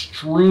 It's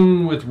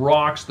strewn with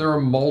rocks. There are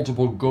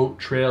multiple goat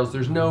trails.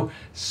 There's no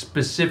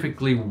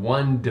specifically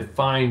one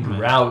defined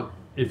route,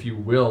 if you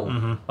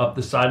will, up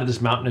the side of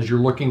this mountain as you're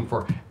looking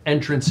for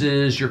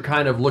entrances. You're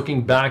kind of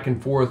looking back and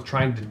forth,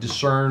 trying to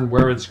discern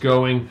where it's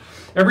going.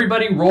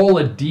 Everybody roll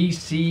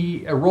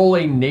roll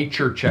a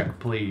nature check,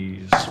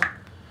 please.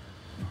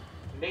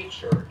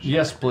 Nature check.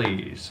 Yes,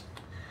 please.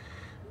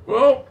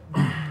 Well,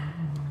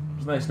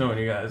 it's nice knowing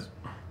you guys.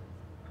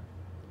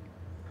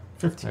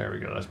 15. There we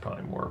go, that's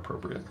probably more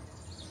appropriate.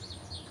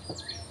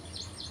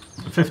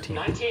 15.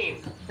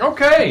 19.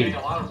 Okay. A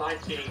lot of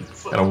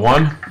 19s. Got a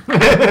 1?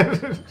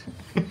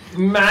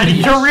 Maddie,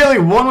 You're really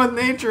one with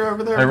nature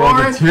over there. I rolled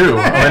a 2.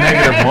 I'm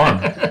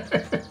a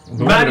 -1.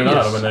 Maddie, I'm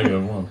a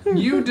 -1.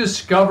 you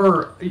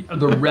discover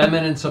the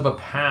remnants of a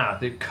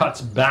path. It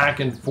cuts back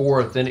and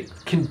forth, and it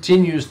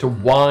continues to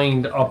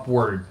wind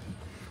upward.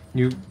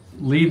 You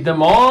lead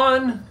them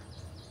on.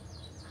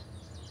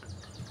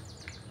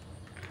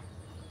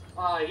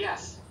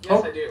 Yes.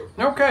 Yes, I do.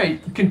 Okay,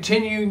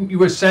 continue.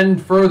 You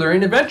ascend further,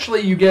 and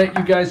eventually you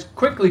guys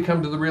quickly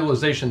come to the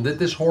realization that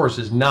this horse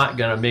is not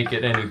going to make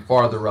it any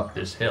farther up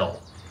this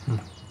hill,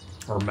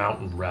 or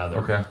mountain rather.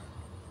 Okay.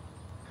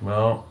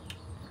 Well,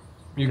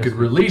 you could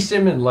release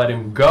him and let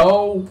him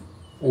go,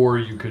 or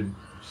you could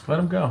just let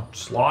him go.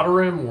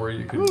 Slaughter him, or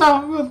you could.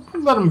 No, we'll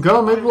let him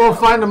go. Maybe we'll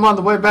find him on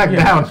the way back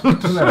down.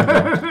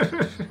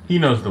 He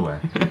knows the way.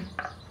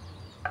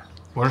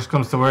 Worst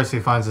comes to worst, he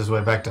finds his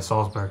way back to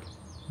Salzburg.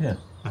 Yeah.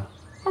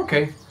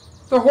 Okay.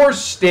 The horse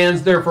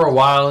stands there for a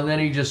while, and then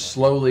he just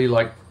slowly,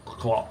 like,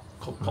 clop,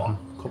 clop, clop,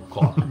 clop,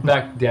 clop,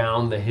 back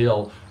down the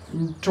hill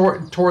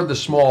toward the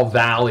small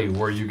valley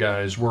where you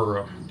guys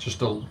were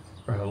just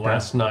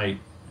last night.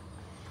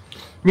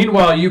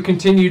 Meanwhile, you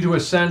continue to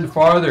ascend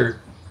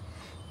farther.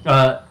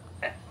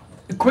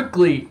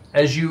 Quickly,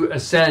 as you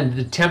ascend,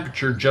 the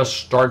temperature just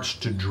starts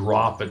to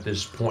drop at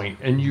this point,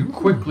 and you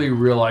quickly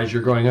realize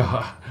you're going,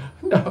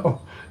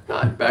 no,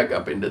 not back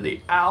up into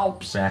the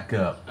Alps. Back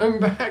up. I'm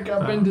back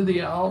up into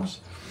the Alps.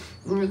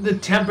 the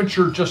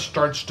temperature just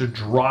starts to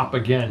drop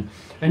again,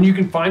 and you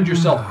can find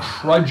yourself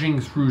trudging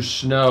through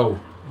snow.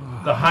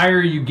 The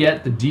higher you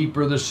get, the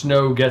deeper the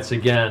snow gets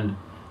again.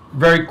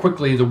 Very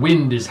quickly, the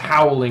wind is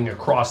howling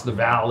across the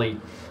valley,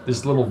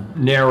 this little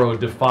narrow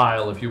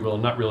defile, if you will,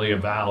 not really a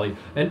valley,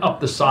 and up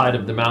the side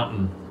of the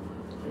mountain.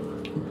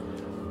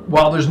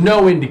 While there's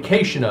no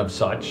indication of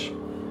such,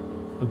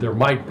 there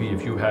might be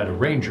if you had a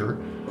ranger,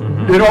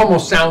 it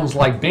almost sounds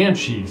like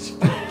banshees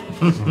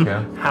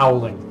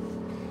howling.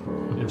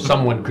 If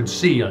someone could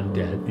see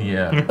undead.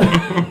 Yeah.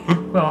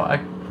 Well,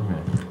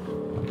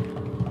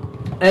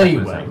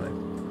 anyway,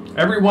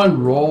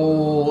 everyone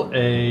roll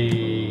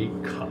a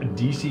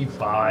DC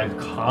 5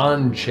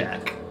 con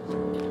check.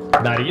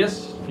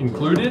 Thaddeus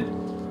included.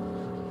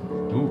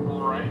 Ooh.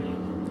 Alright.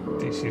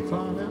 DC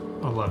 5, yeah.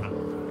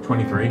 11.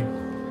 23.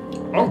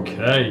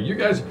 Okay, you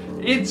guys,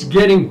 it's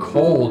getting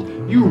cold.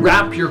 You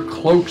wrap your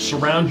cloaks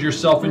around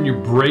yourself and you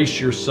brace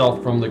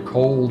yourself from the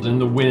cold and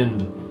the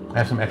wind. I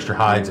have some extra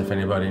hides if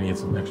anybody needs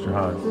some extra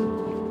hides.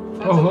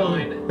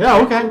 Yeah,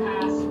 okay.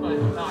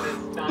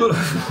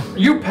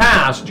 You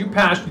passed. You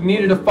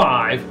needed a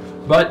 5,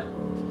 but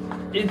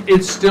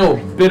it's still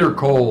bitter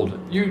cold.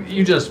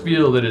 You just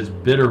feel that it's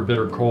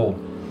bitter cold.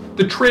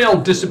 The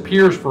trail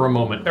disappears for a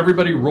moment.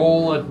 Everybody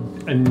roll a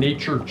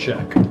nature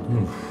check.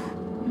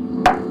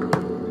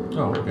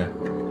 Oh, okay.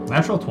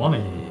 Natural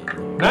 20.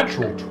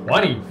 Natural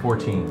 20.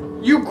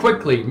 14. You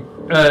quickly...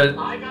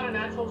 I got a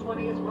natural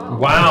 20 as well.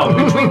 Wow,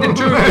 between the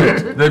two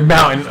of you. The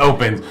mountain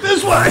opens.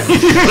 This way!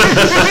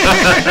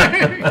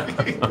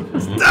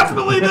 It's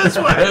definitely this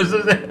way!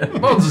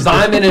 Well,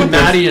 Simon and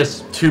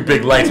Thaddeus... Two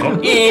big lights go...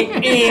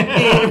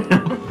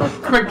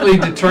 quickly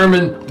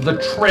determine the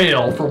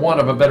trail, for want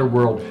of a better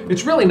word.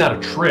 It's really not a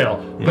trail,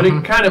 but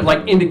it kind of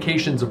like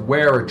indications of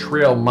where a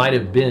trail might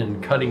have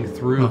been cutting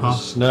through the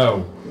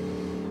snow.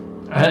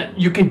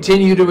 You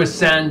continue to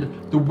ascend.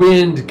 The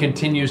wind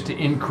continues to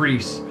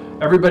increase.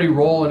 Everybody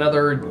roll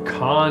another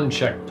con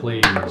check,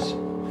 please.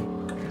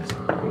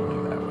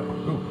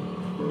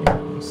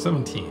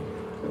 17.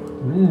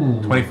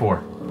 Ooh.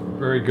 24.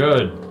 Very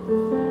good.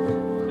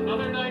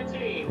 Another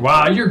 19.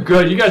 Wow, you're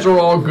good. You guys are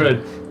all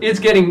good. It's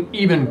getting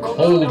even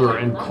colder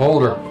and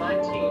colder.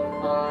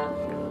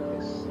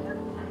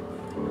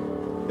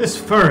 19. This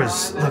fur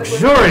is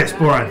luxurious,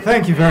 Boran.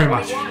 Thank you very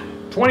much.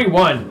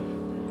 21.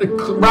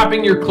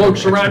 Wrapping your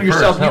cloaks around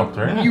yourself, helped,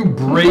 right? you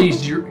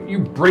brace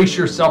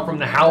yourself from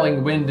the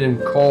howling wind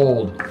and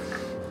cold.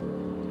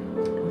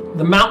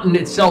 The mountain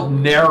itself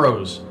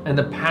narrows, and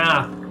the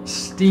path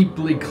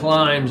steeply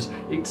climbs.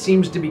 It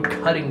seems to be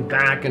cutting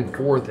back and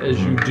forth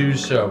as you do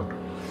so.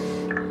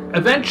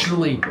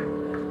 Eventually,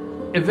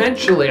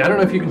 I don't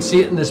know if you can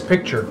see it in this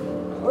picture,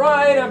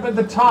 right up at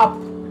the top.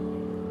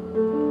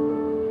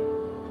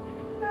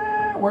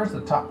 Where's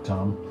the top,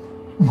 Tom?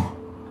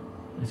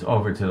 It's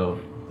over to the...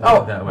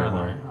 that way.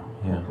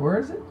 Yeah. Where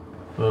is it?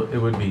 Well, it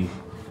would be...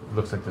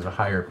 Looks like there's a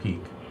higher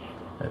peak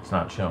that's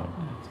not shown.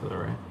 To the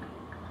right.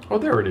 Oh,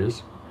 there it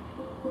is.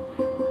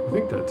 I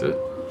think that's it.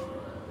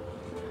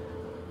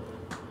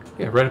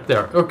 Yeah, right up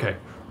there. Okay.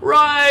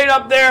 Right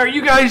up there.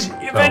 You guys,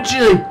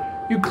 eventually,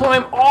 you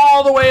climb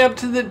all the way up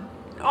to the...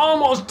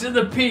 almost to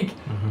the peak.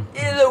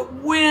 And the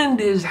wind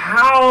is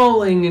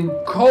howling and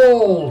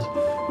cold.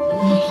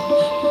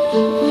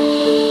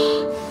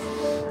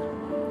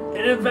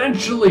 And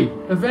eventually,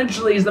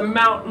 as the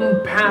mountain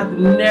path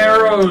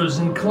narrows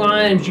and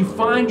climbs, you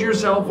find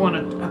yourself on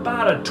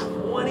about a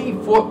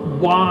 20-foot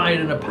wide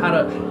and about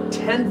a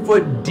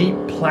 10-foot deep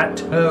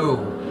plateau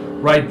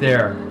right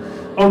there.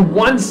 On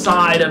one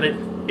side of it,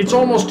 it's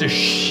almost a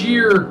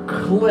sheer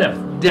cliff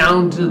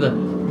down to the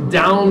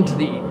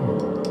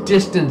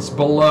distance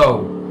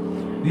below.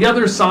 The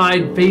other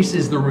side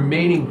faces the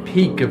remaining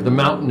peak of the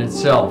mountain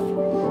itself,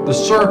 the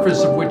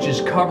surface of which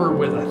is covered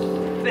with a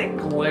thick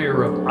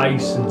layer of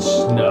ice and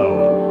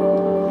snow.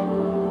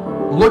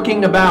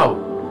 Looking about,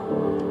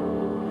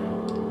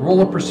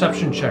 roll a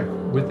perception check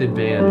with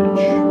advantage.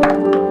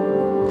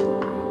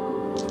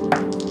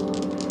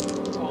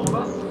 All of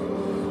us?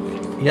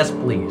 Yes,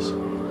 please.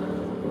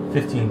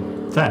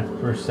 15. 10.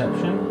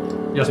 Perception?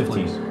 Yes, 15.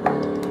 please.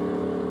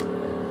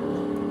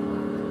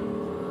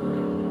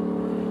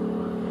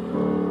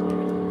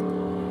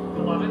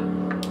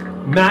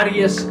 11.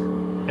 Thaddeus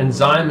and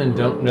Simon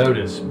don't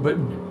notice, but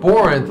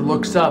Borinth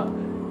looks up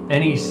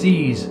and he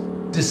sees,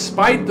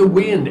 despite the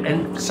wind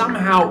and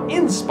somehow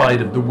in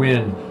spite of the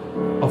wind,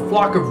 a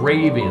flock of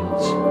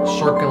ravens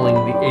circling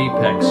the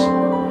apex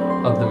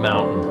of the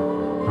mountain.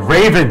 The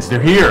ravens,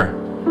 they're here.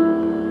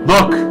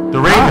 Look,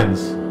 the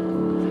ravens.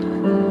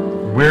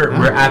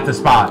 We're at the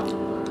spot.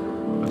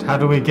 But how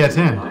do we get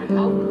in? I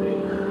help me.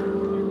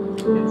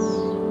 It's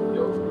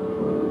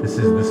your This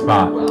is the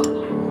spot. Oh.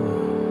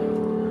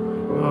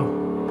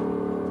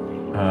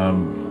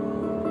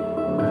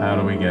 How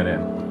do we get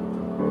in?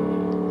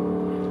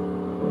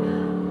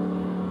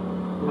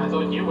 I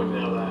thought you would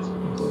know that.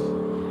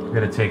 I'm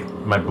gonna take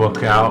my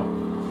book out.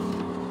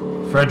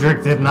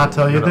 Frederick did not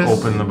tell you I'm gonna this?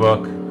 open the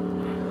book.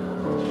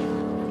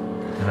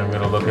 And I'm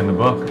gonna look in the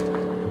book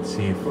and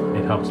see if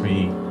it helps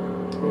me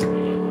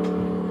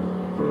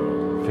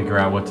figure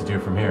out what to do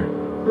from here.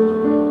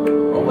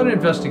 Roll an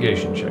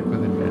investigation check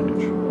with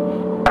advantage.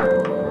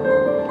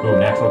 Oh,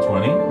 natural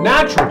 20?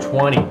 Natural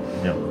 20.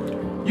 Yep.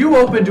 You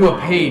open to a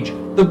page.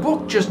 The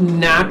book just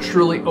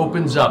naturally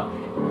opens up.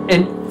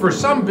 And for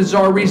some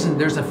bizarre reason,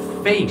 there's a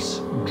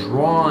face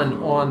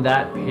drawn on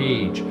that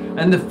page.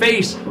 And the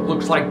face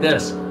looks like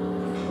this.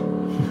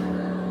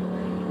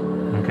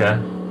 Okay.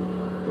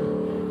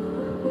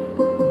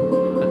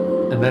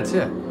 And that's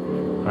it.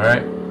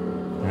 Alright.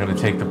 I'm gonna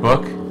take the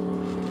book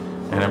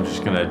and I'm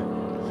just gonna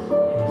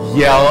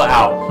yell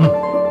out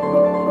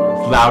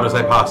as loud as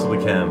I possibly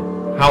can.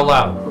 How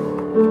loud?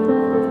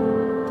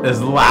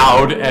 As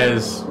loud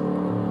as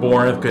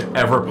Borinth could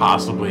ever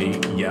possibly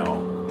yell.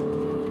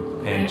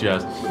 And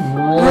just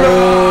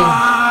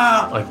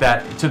like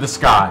that to the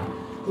sky.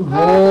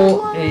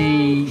 Roll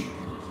a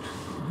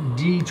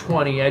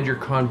d20, add your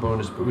con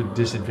bonus, but with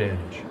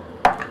disadvantage.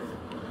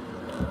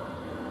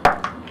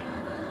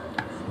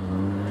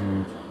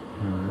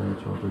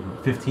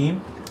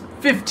 15?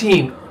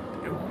 15.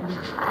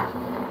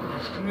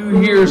 You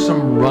hear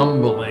some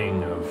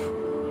rumbling of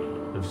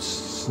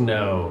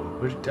snow,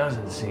 but it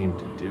doesn't seem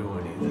to do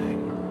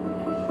anything.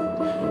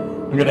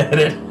 I'm gonna hit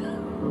it.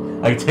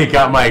 I take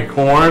out my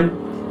horn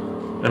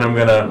and I'm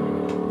gonna.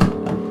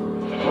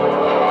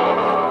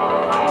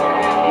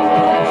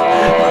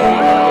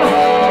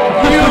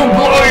 You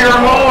blow your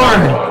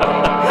horn!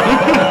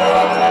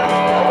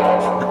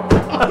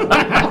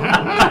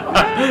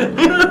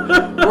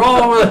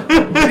 Roll with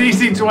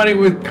DC 20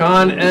 with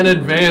con and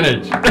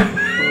advantage.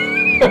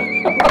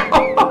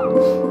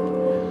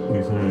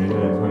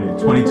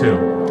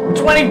 22.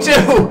 22!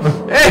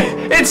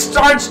 It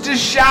starts to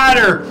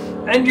shatter,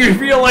 and you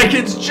feel like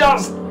it's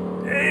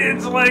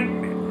like,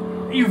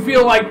 you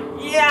feel like,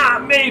 yeah,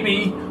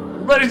 maybe,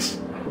 but it's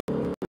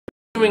not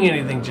doing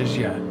anything just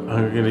yet.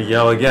 I'm gonna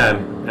yell again,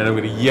 and I'm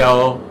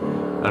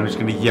just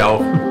gonna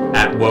yell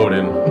at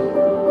Woden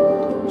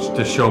just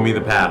to show me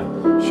the path.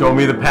 Show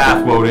me the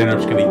path, Woden. I'm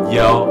just gonna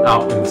yell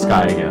out in the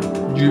sky again.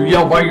 You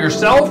yell by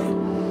yourself?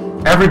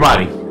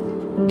 Everybody.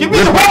 Give me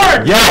the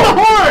horn! Yell! Give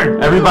me the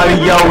horn! Everybody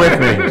yell with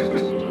me.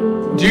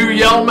 Do you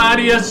yell,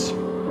 Mattias?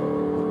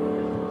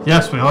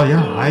 Yes, we all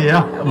yell. I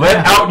yell.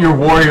 Let out your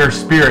warrior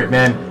spirit,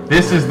 man.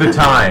 This is the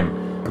time.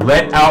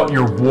 Let out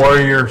your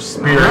warrior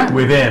spirit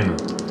within.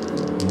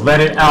 Let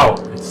it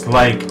out. It's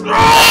like...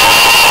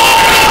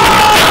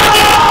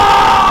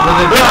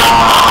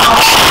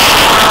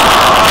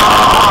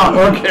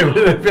 Okay,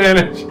 with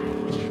advantage.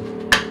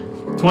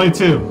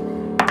 22.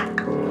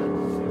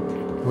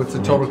 What's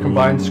the total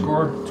combined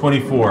score?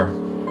 24.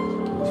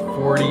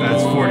 40.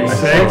 That's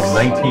 46.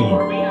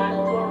 19.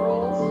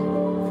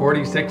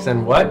 46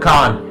 and what?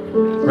 Con.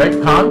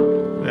 Right?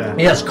 Con? Yeah.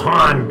 Yes,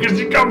 con, because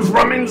it comes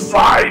from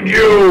inside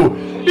you.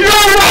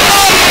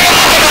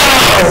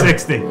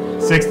 60.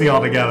 60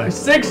 altogether.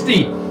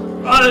 60. And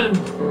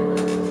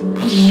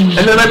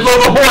then I blow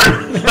the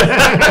horn.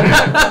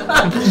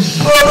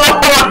 Blow the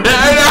horn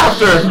right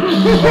after.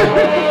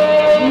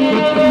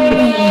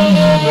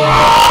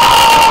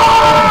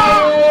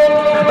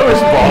 I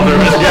wish Baldur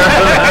was here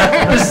for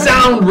that. The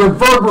sound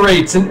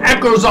reverberates and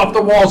echoes off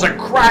the walls. A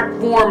crack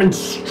form and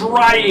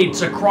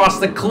striates across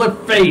the cliff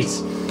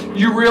face.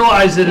 You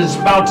realize it is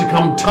about to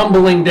come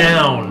tumbling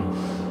down.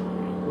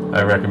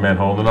 I recommend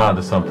holding on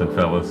to something,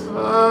 fellas.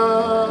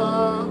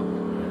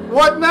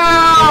 What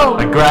now?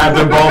 I grab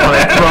them both and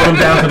I throw them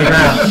down to the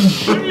ground.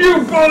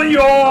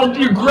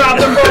 You grab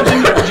them both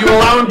and you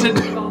allow them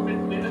to...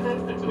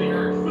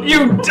 You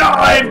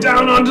dive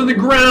down onto the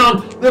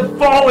ground. The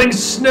falling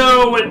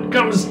snow, it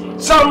comes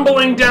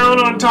tumbling down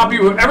on top of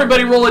you.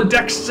 Everybody roll a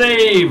dex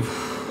save.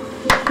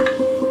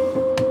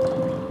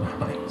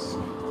 Nice.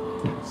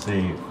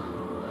 Save.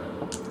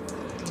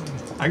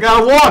 I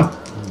got a 1.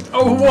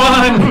 A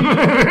 1.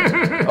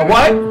 A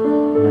what?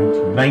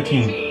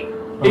 19.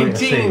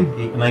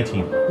 18.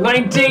 19.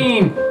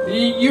 19.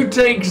 You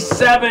take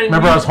 7.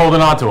 Remember, I was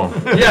holding on to him.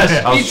 Yes.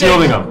 I was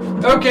shielding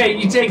him. Okay,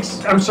 you take...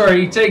 I'm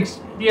sorry, you take...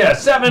 Yeah,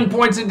 7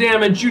 points of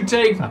damage. You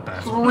take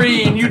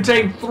 3, and you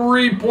take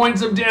 3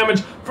 points of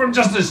damage from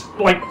just this,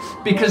 like,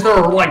 because there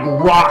are, like,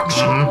 rocks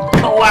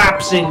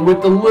collapsing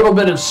with the little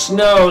bit of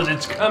snow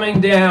that's coming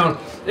down.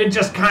 It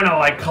just kind of,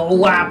 like,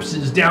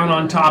 collapses down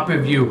on top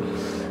of you.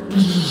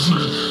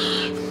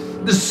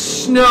 The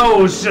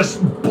snow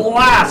just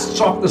blasts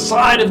off the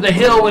side of the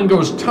hill and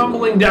goes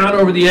tumbling down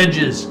over the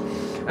edges.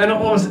 And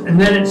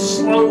then it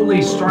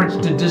slowly starts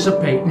to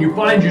dissipate, and you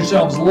find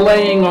yourselves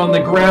laying on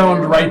the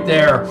ground right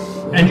there,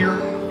 and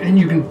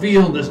you can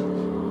feel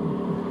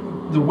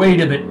the weight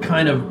of it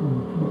kind of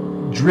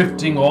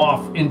drifting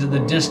off into the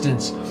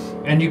distance,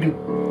 and you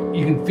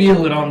can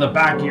feel it on the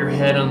back of your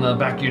head, on the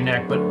back of your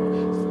neck, but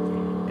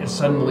it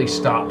suddenly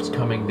stops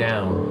coming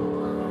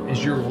down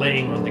as you're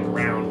laying on the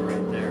ground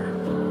right there.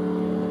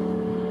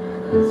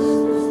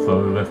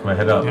 Slowly lift my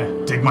head up. Yeah,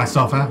 dig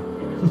myself out.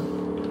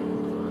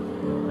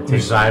 I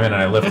take Simon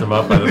and I lift him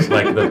up by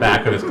the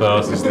back of his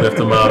clothes. Just lift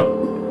him up.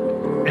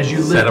 As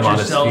you Set lift him on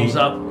his yourselves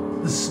feet. up,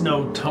 The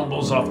snow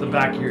tumbles off the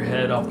back of your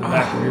head, off the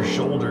back of your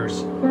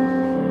shoulders.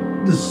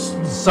 The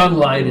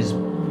sunlight is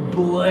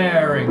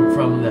blaring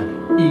from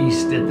the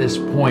east at this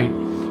point,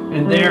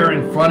 and there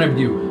in front of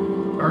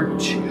you are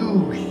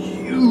two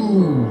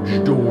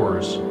huge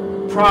doors,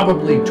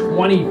 probably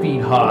 20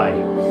 feet high.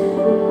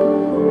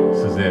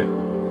 This is it.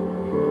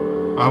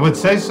 I would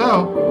say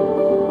so.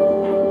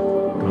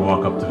 I'm gonna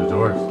walk up to the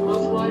doors.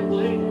 Most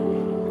likely.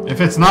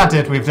 If it's not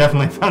it, we've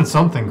definitely found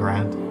something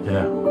grand.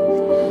 Yeah.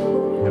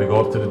 I'm gonna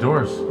go up to the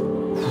doors.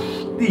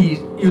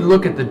 You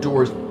look at the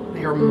doors,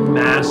 they are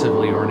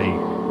massively ornate.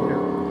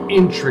 They're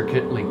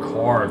intricately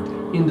carved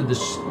into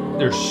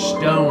their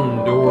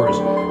stone doors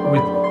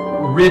with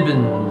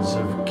ribbons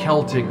of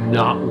Celtic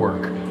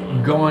knotwork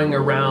going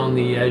around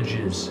the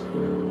edges.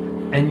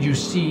 And you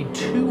see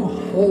two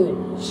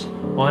holes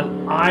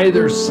on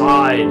either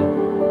side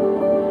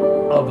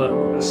of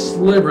a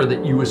sliver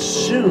that you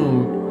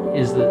assume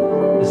is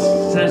the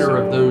center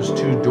of those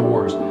two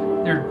doors.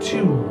 They're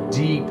two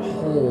deep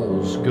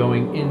holes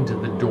going into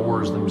the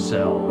doors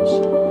themselves.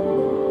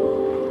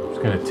 I'm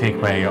just gonna take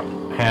my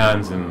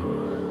hands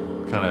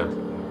and kind of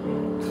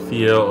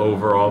feel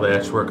over all the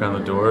etchwork on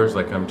the doors,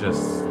 like I'm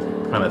just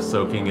kind of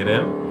soaking it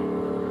in,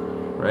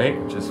 right?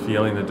 Just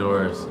feeling the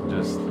doors. I'm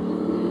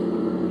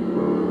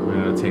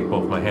gonna take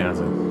both my hands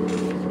and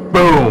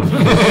boom,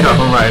 shove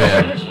them right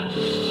in,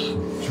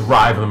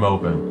 drive them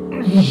open.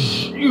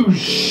 You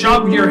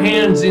shove your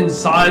hands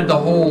inside the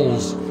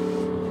holes.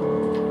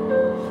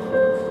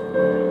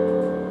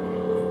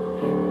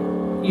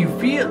 You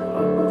feel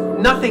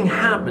nothing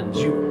happens.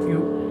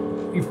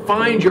 You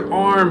find your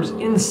arms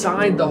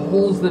inside the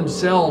holes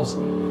themselves.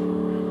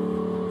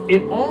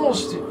 It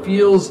almost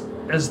feels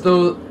as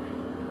though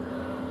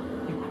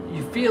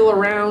you feel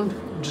around,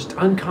 just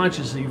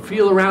unconsciously, you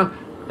feel around,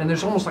 and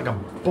there's almost like a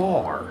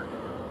bar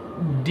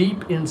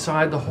deep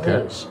inside the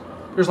holes. Okay.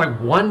 There's like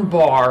one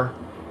bar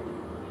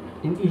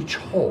in each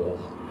hole.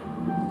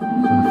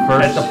 So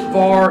at the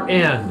far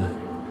end.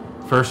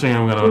 First thing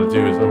I'm going to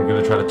do is I'm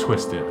going to try to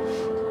twist it.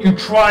 You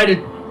try to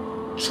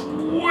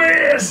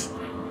twist,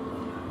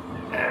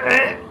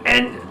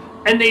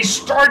 and they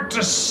start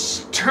to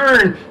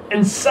turn,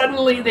 and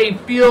suddenly they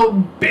feel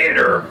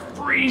bitter,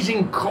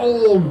 freezing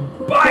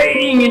cold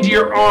biting into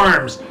your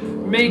arms.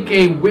 Make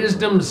a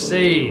wisdom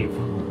save.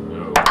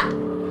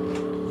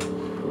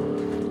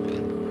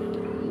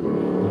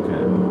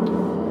 Okay,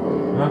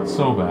 not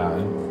so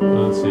bad.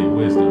 Let's see,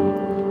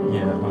 wisdom.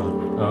 Yeah.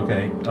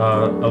 Okay.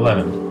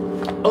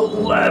 11.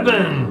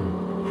 11.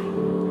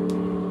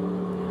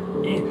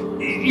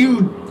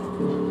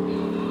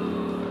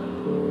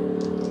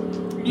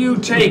 You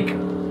take a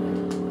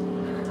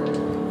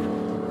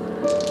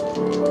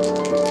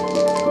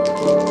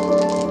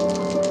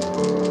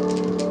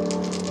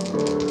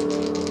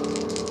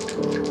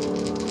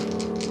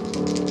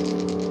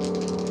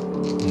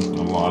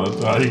lot of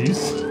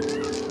dice.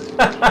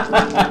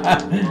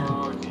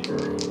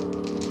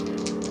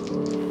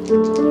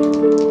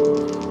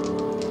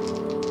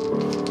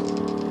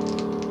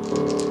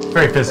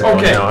 Very physical,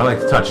 okay. You know. I like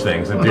to touch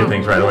things and do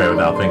things right away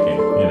without thinking,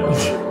 you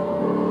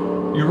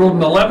know. You rolled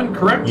an 11,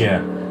 correct?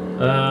 Yeah.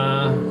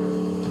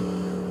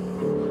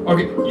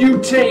 Okay, you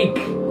take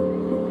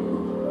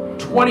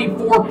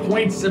 24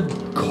 points of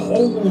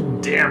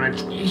cold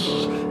damage,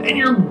 and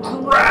you're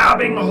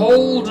grabbing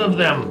hold of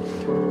them.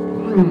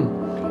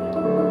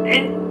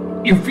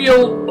 And you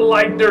feel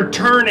like they're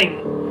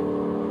turning,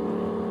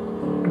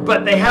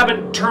 but they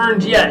haven't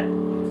turned yet.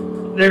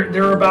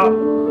 They're about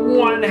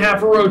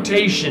 1/2 a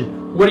rotation.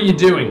 What are you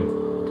doing?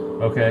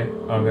 Okay,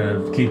 I'm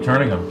gonna keep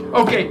turning them.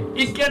 Okay,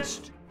 it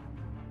gets...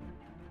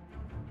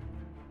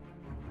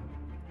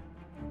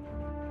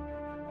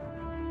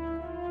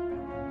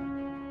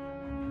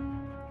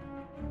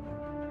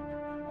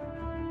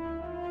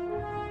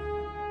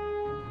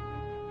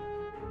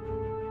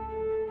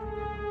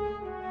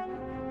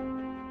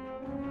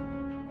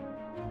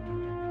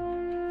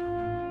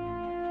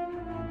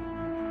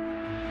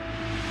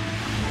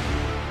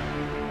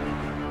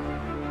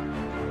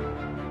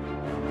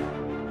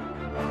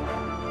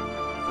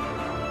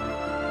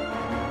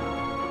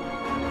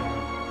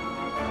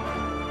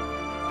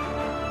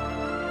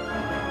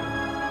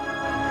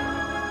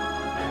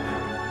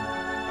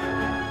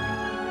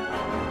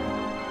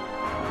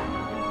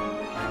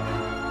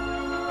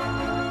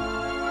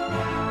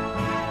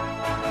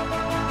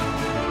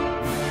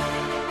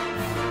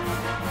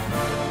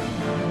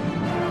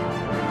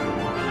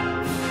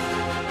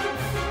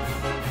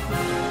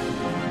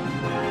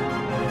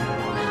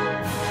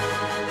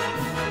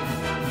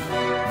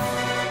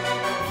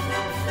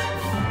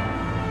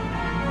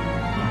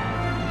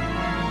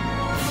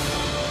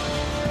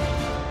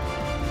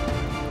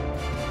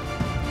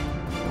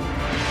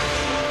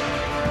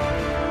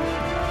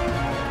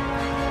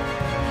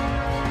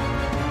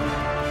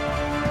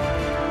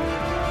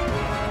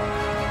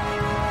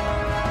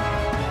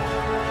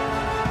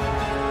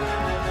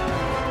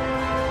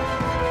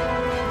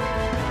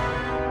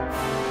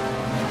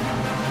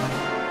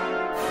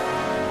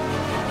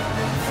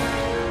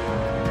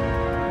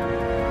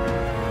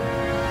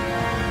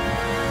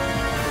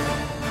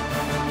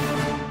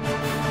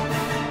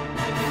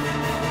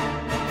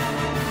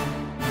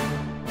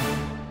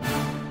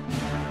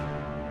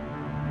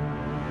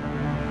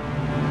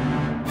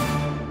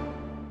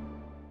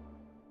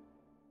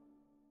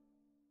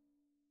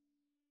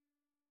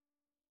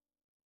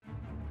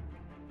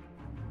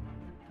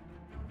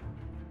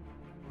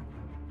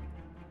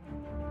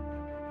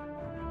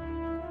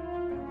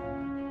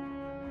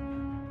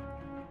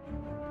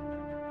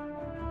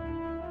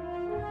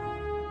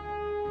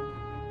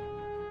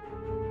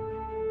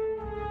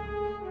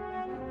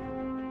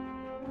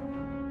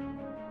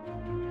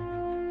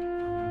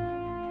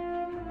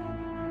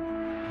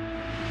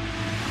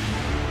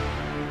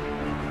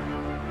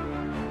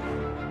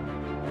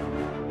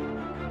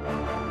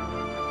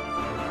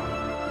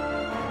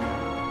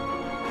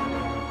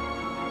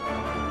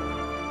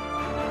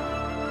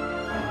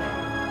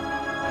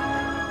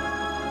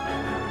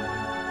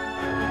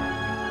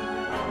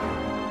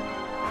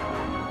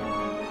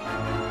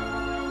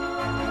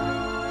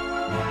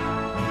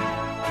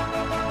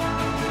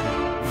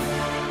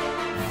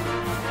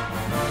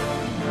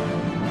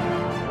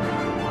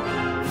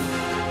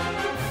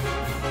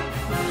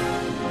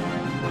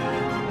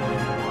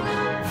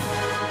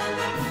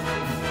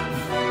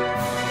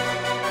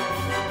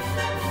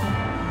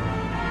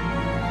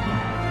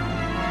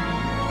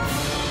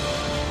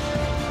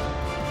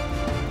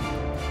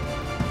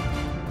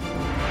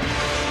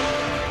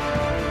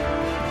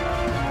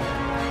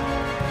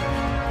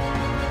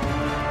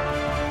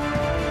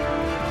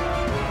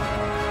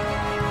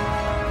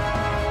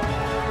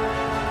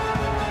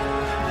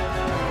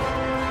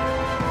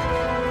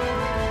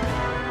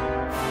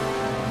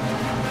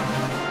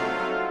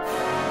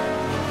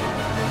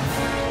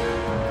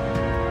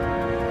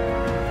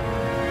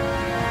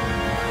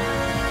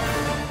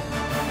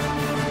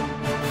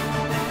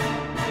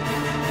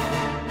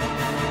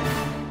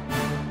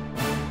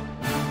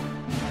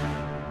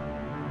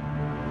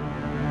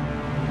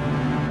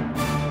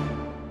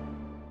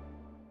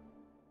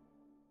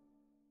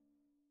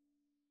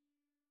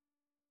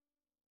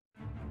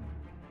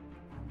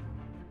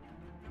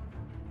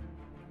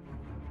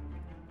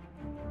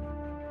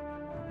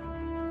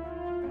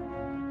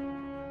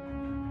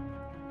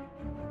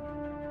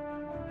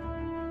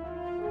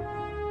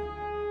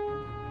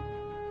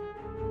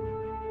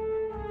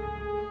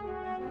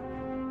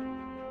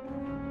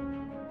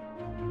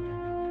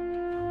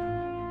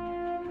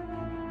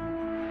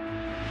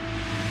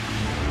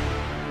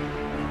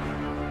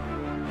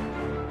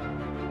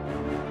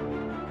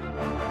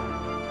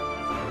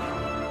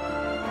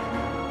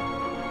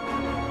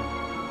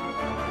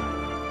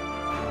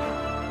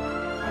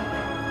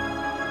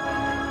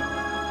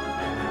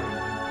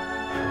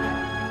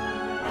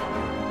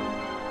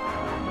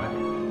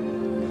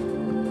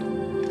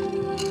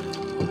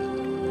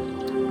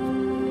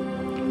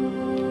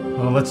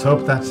 Well, let's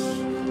hope that's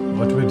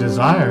what we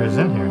desire is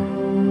in here.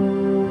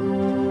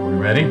 Are we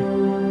ready?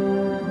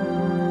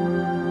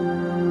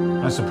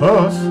 I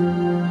suppose.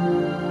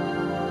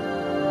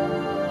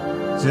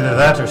 It's either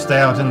that or stay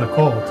out in the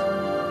cold.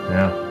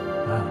 Yeah.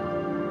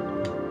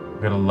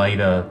 Gotta light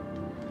a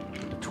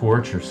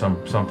torch or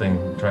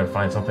something. Try to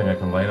find something I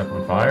can light up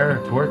on fire.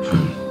 A torch.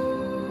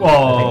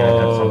 Well, I think I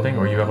have something.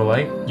 Or you have a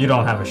light? You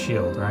don't have a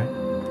shield, right?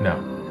 No.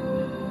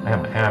 I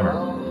have a hammer.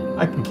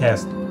 I can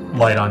cast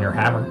light on your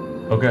hammer.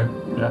 Okay.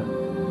 Yeah.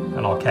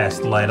 And I'll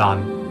cast light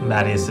on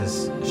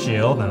Mattias's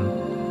shield,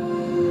 and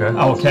Okay.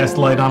 I will cast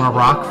light on a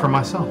rock for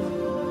myself.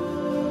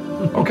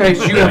 Okay,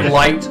 so you have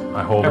light.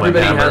 I hold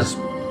Everybody my hammer has.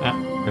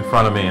 in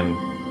front of me, and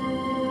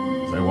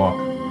as I walk,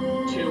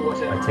 To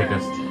whatever I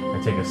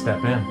take a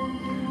step in.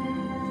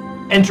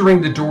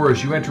 Entering the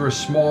doors, you enter a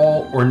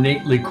small,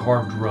 ornately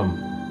carved room.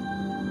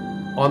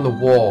 On the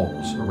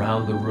walls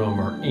around the room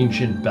are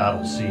ancient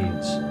battle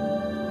scenes.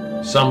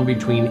 Some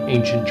between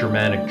ancient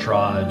Germanic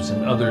tribes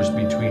and others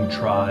between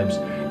tribes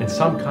in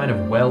some kind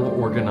of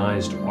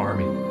well-organized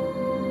army.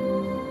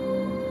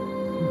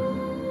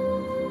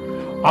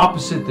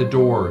 Opposite the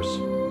doors,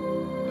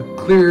 a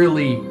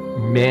clearly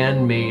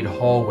man-made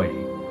hallway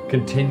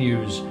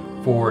continues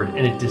forward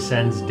and it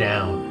descends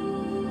down.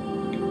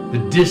 The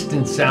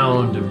distant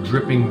sound of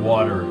dripping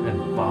water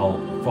and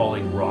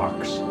falling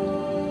rocks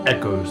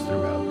echoes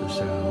throughout the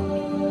sound.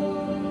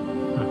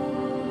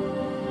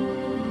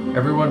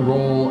 Everyone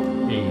roll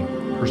a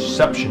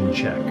perception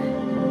check.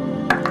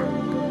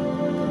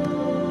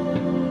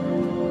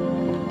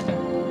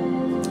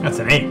 That's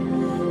an 8.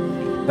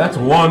 That's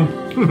 1.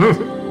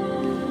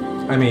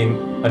 I mean,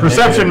 a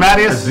Perception,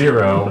 negative, Mattias. a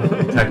 0,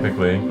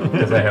 technically,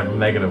 because I have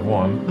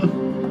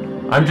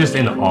 -1. I'm just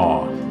in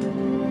awe.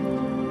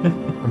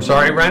 I'm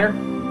sorry, Reiner?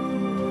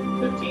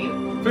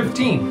 15.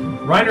 15.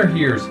 Reiner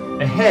hears.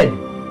 Ahead,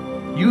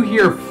 you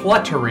hear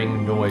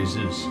fluttering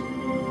noises.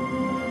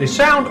 They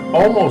sound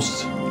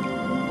almost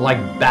like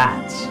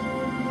bats.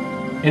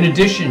 In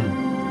addition,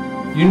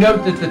 you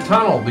note that the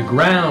tunnel, the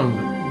ground,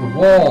 the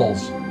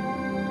walls,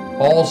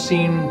 all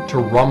seem to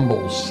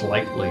rumble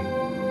slightly.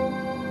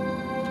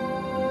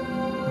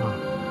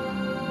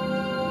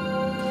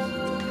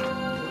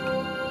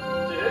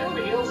 Did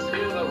anybody else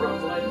hear the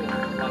rumbling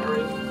and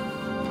fluttering?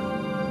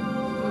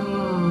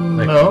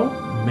 Like, No.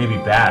 Maybe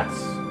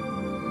bats. I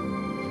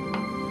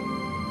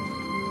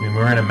mean,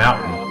 we're in a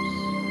mountain.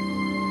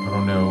 Perhaps. I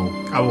don't know.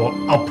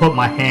 I'll put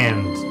my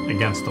hand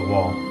against the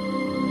wall.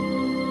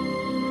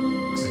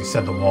 Because he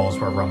said the walls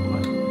were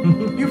rumbling.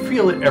 You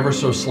feel it ever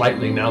so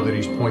slightly now that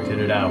he's pointed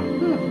it out.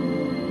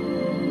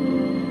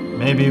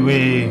 Maybe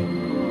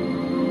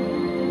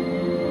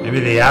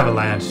the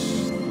avalanche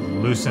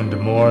loosened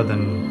more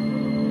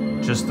than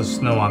just the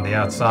snow on the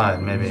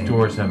outside. Maybe These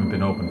doors haven't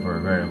been open for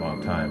a very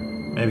long time.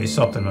 maybe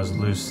something was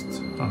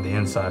loosed on the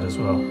inside as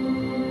well.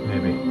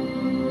 Maybe.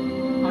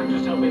 I'm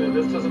just hoping that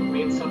this doesn't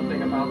mean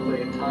something about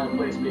the entire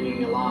place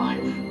being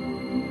alive.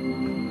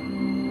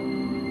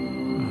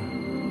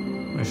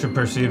 We should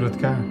proceed with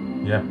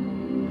Karen. Yeah.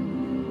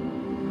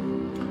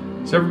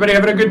 Is everybody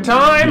having a good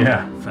time?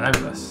 Yeah.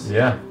 Fabulous.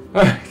 Yeah.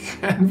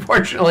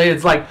 Unfortunately,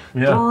 it's like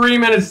Yeah. 3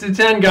 minutes to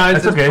 10, guys.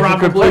 That's It's okay. It's a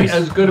good probably place.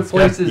 as good a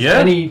place as Yeah.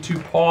 any to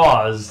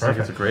pause. I think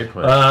it's a great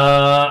place.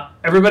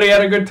 Everybody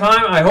had a good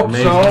time? I hope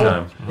Amazing so.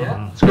 time.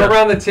 Yeah. Let's go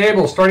around the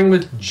table, starting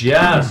with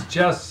Jess.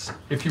 Jess,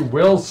 if you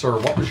will, sir,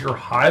 what was your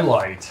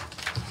highlight?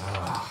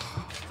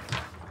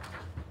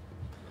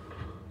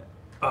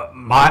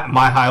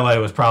 My highlight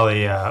was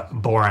probably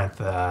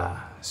Borinth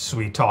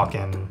sweet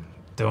talking,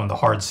 doing the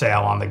hard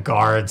sale on the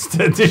guards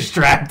to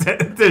distract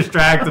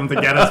them to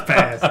get us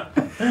past.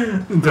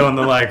 Doing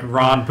the like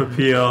Ron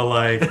Popeil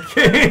like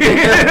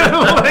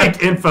like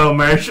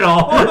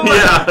infomercial.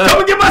 Yeah. Come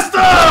and get my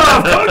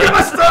stuff! Come and get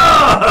my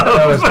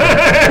stuff!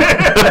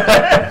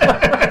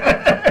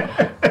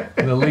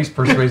 The least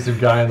persuasive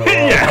guy in the world.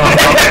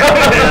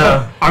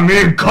 Yeah. I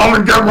mean, come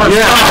and get my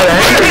Yeah,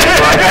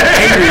 stuff! I got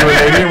angry when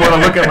they didn't want to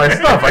look at my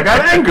stuff. I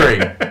got angry.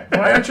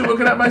 Why aren't you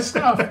looking at my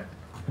stuff?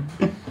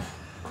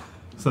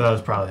 So that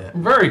was probably it.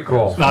 Very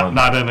cool.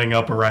 Not ending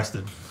up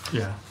arrested.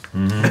 Yeah.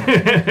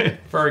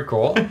 Very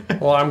cool.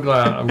 Well, I'm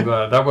glad.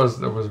 That was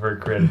very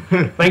creative.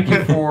 Thank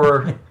you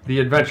for the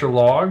adventure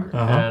log.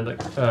 And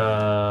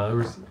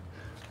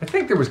I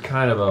think there was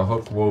kind of a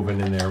hook woven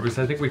in there. I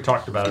think we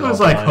talked about it. It was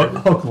like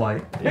hook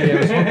light. Yeah, it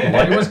was hook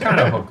light. It was kind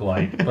of hook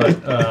light, but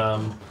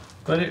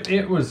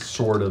it was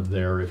sort of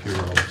there, if you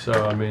will.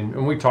 So I mean,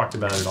 and we talked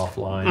about it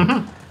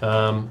offline.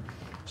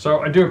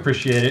 So I do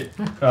appreciate it.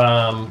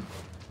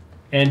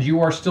 And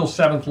you are still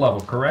 7th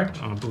level,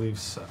 correct? I believe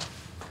so.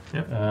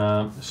 Yep.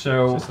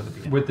 So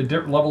with the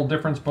level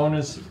difference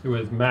bonus,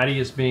 with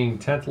Mattias being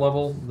 10th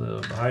level,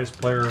 the highest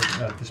player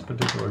at this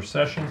particular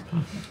session.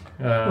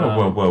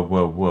 Whoa.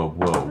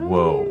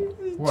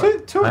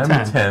 What? Two I'm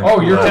 10. 10th.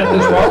 Oh, you're 10th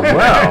as well?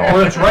 Wow. Oh,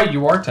 that's right,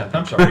 you are 10th.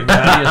 I'm sorry.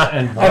 Mattias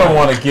and I don't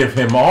want to give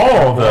him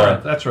all the...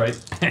 That's right.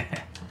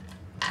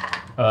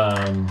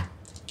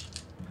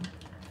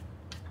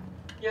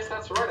 Yes,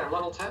 that's right. I'm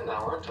level 10 now,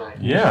 aren't I?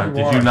 Yeah.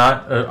 Did you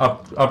not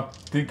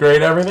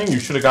upgrade everything? You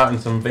should have gotten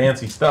some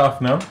fancy stuff.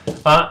 No.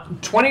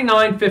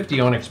 2950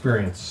 on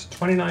experience.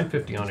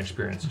 2950 on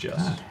experience,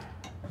 Jess.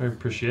 I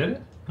appreciate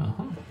it.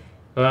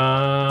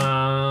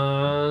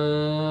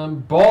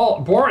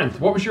 Borinth,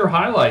 what was your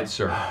highlight,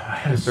 sir? I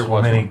had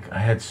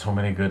so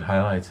many good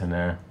highlights in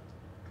there.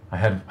 I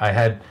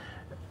had.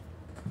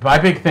 My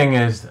big thing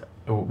is,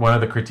 one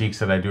of the critiques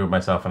that I do of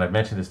myself, and I've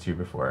mentioned this to you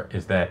before,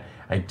 is that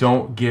I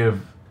don't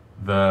give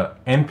the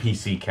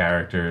NPC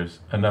characters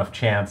enough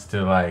chance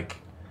to like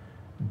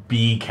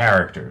be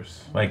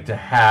characters, like to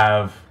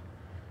have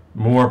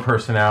more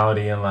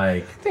personality and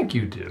like. I think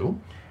you do.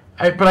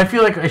 But I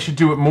feel like I should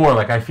do it more.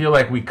 Like I feel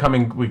like we kind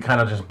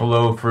of just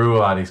blow through a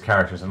lot of these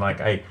characters, and like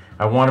I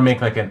want to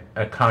make like a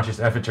conscious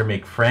effort to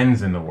make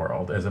friends in the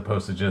world as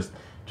opposed to just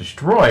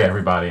destroy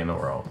everybody in the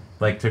world.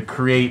 Like to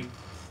create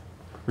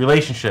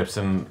relationships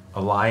and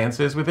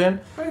alliances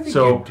within. I think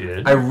so you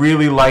did. I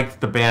really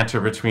liked the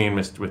banter between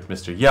with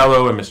Mr.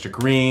 Yellow and Mr.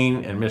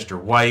 Green and Mr.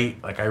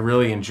 White. Like I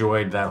really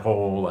enjoyed that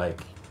whole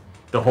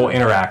the whole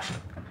interaction.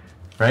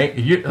 Right?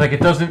 Like it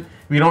doesn't.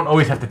 We don't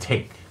always have to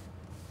take.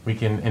 We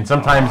can, and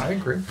sometimes I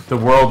agree. The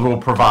world will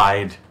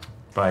provide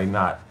by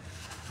not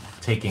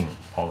taking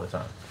all the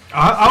time.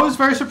 I was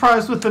very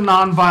surprised with the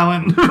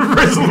non-violent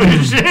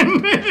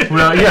resolution.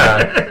 Well,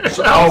 yeah.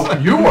 So,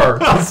 you were.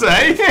 I'll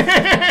say.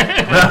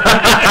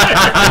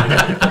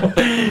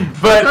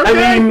 But I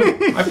mean,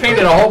 I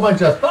painted a whole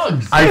bunch of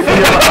thugs. I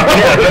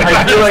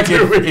feel like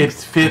it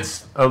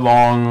fits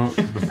along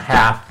the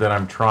path that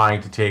I'm trying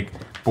to take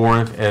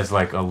Borinth as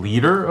like a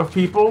leader of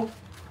people.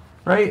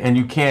 Right? And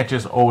you can't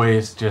just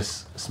always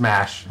just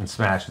smash and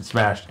smash and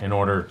smash in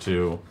order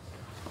to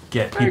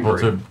get people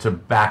to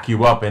back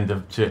you up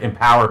and to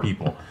empower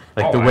people.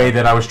 Like the way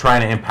that I was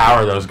trying to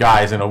empower those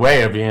guys in a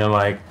way of being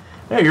like,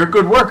 hey, you're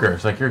good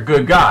workers. Like, you're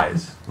good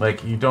guys.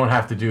 Like, you don't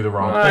have to do the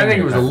wrong thing. I think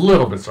it was a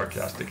little bit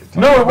sarcastic at times.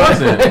 No, it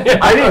wasn't.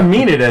 I didn't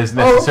mean it as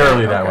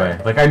necessarily that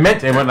way. Like, I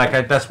meant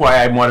it. That's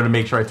why I wanted to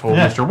make sure I told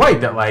Mr. White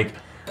that, like,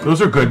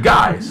 those are good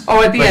guys.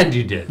 Oh, at the end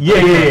you did. Yeah.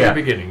 At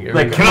the beginning.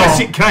 Like, Can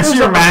I see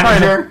your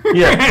manager?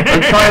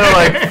 I'm trying to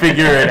like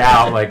figure it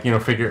out, like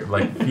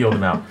feel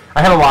them out.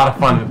 I had a lot of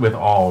fun with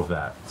all of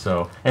that.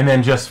 So, and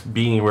then just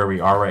being where we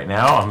are right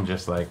now, I'm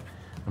just like,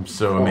 I'm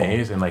so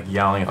amazed and like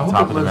yelling at the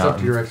top of the mountain. I hope it lives up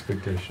to your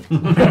expectations.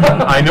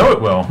 I know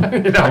it will.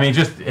 I mean,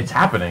 just it's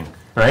happening,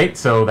 right?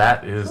 So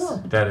that is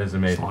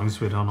amazing. As long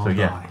as we don't all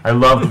die. I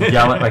love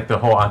yelling like the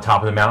whole on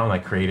top of the mountain,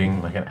 like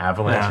creating like an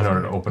avalanche in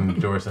order to open the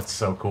doors. That's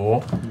so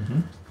cool.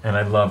 And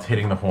I loved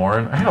hitting the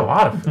horn. I had a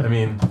lot of. I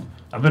mean,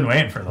 I've been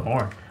waiting for the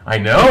horn. I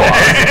know. I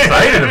was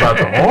excited about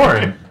the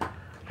horn,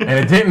 and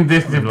it didn't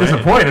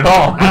disappoint at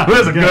all. It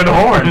was a good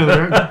horn.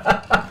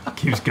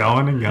 Keeps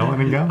going and going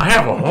and going. I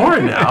have a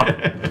horn now.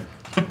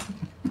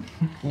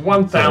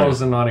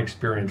 1,000 on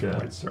experience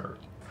points, sir.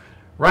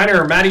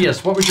 Reiner,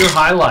 Matthias, what was your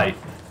highlight?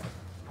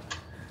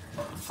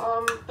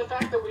 The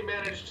fact that we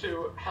managed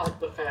to help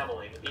the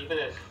family, even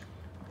if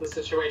the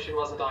situation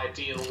wasn't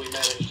ideal, we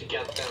managed to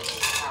get them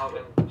out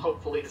and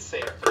hopefully to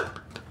safety.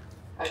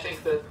 I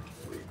think that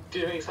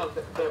doing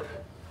something that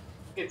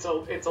it's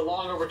a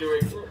long overdue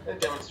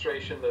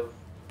demonstration of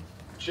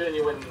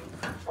genuine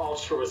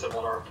altruism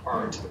on our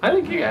part. I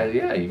think you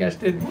guys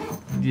did.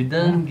 You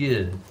done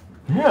good.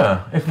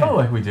 Yeah, it felt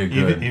like we did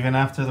good. Even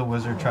after the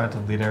wizard tried to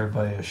lead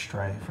everybody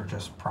astray for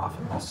just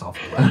profitable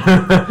self-gain.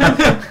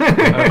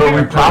 But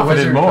we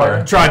profited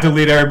more. Tried to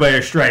lead everybody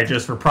astray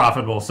just for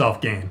profitable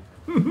self-gain.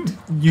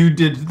 You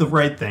did the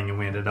right thing, and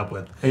we ended up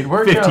with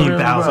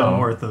 15,000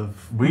 worth of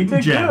we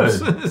did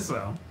gems. Good.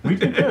 So we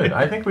did good.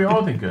 I think we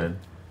all did good.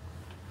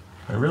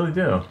 I really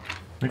do.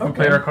 We can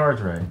play our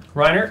cards right.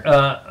 Reiner,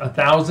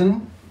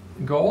 1,000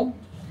 gold,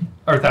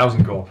 or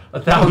 1,000 gold,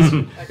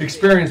 1,000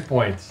 experience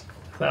points.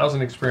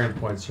 1,000 experience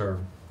points, sir.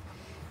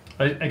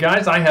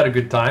 Guys, I had a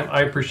good time.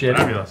 I appreciate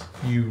it.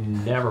 You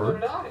never.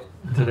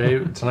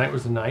 Tonight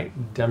was the night.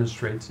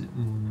 Demonstrates it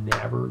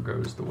never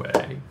goes the way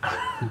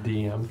the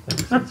DM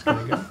thinks it's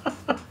going to go.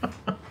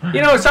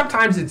 You know,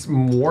 sometimes it's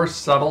more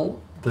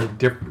subtle, the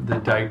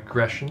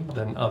digression,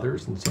 than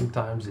others, and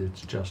sometimes it's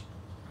just.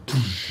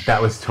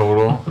 That was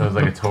total. That was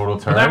like a total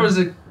turn. That was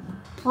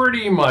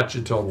pretty much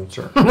a total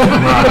turn.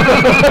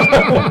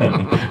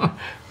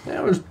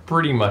 That was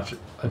pretty much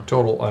a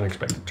total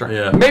unexpected turn.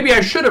 Yeah. Maybe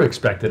I should have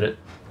expected it,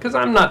 because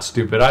I'm not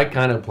stupid. I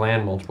kind of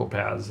planned multiple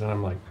paths, and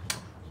I'm like,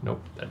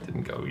 nope, that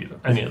didn't go either.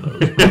 Any of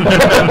those.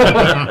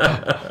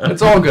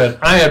 It's all good.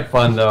 I had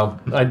fun, though.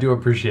 I do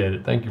appreciate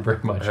it. Thank you very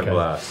much,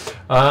 guys.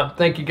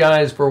 Thank you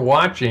guys for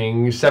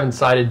watching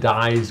 7-Sided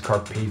Die's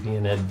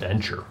Carpathian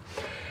Adventure.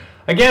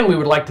 Again, we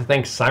would like to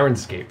thank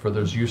Sirenscape for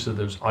those use of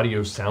those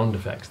audio sound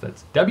effects.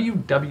 That's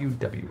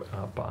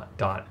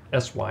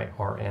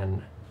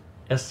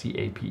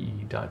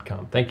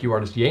www.syrnscape.com. Thank you,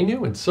 artist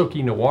Yenu and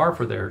Silky Noir,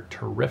 for their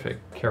terrific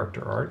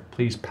character art.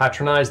 Please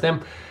patronize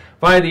them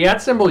via the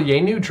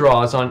 @Yenu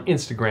draws on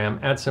Instagram,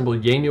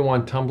 @Yenu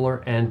on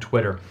Tumblr and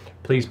Twitter.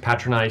 Please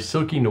patronize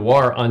Silky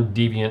Noir on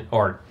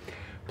DeviantArt.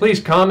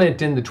 Please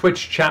comment in the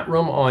Twitch chat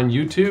room on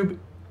YouTube.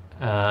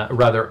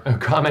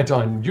 comment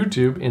on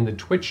YouTube, in the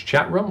Twitch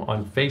chat room,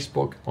 on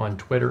Facebook, on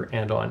Twitter,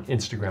 and on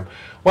Instagram.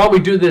 While we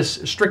do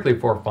this strictly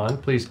for fun,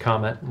 please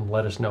comment and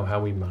let us know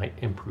how we might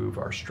improve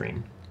our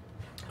stream.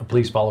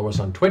 Please follow us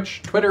on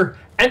Twitch, Twitter,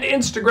 and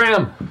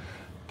Instagram.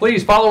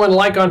 Please follow and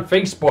like on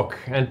Facebook,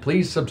 and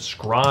please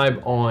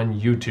subscribe on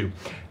YouTube.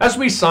 As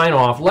we sign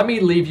off, let me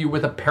leave you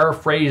with a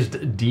paraphrased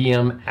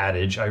DM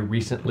adage I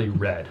recently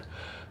read.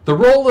 The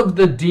role of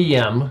the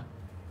DM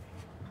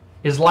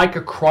is like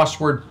a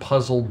crossword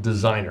puzzle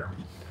designer.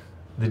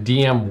 The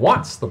DM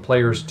wants the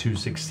players to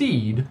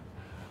succeed,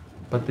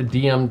 but the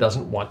DM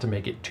doesn't want to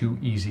make it too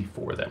easy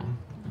for them.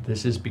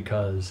 This is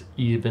because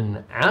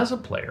even as a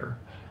player,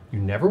 you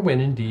never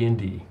win in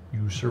D&D,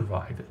 you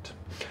survive it.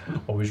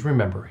 Always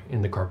remember,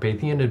 in the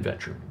Carpathian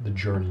adventure, the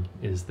journey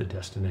is the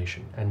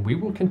destination, and we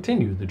will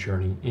continue the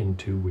journey in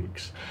 2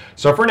 weeks.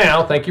 So for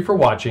now, thank you for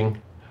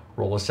watching.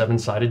 Roll a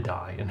 7-sided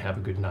die and have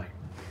a good night.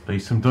 Play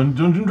some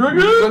Dungeons and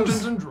Dragons!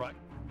 Dungeons and Dragons!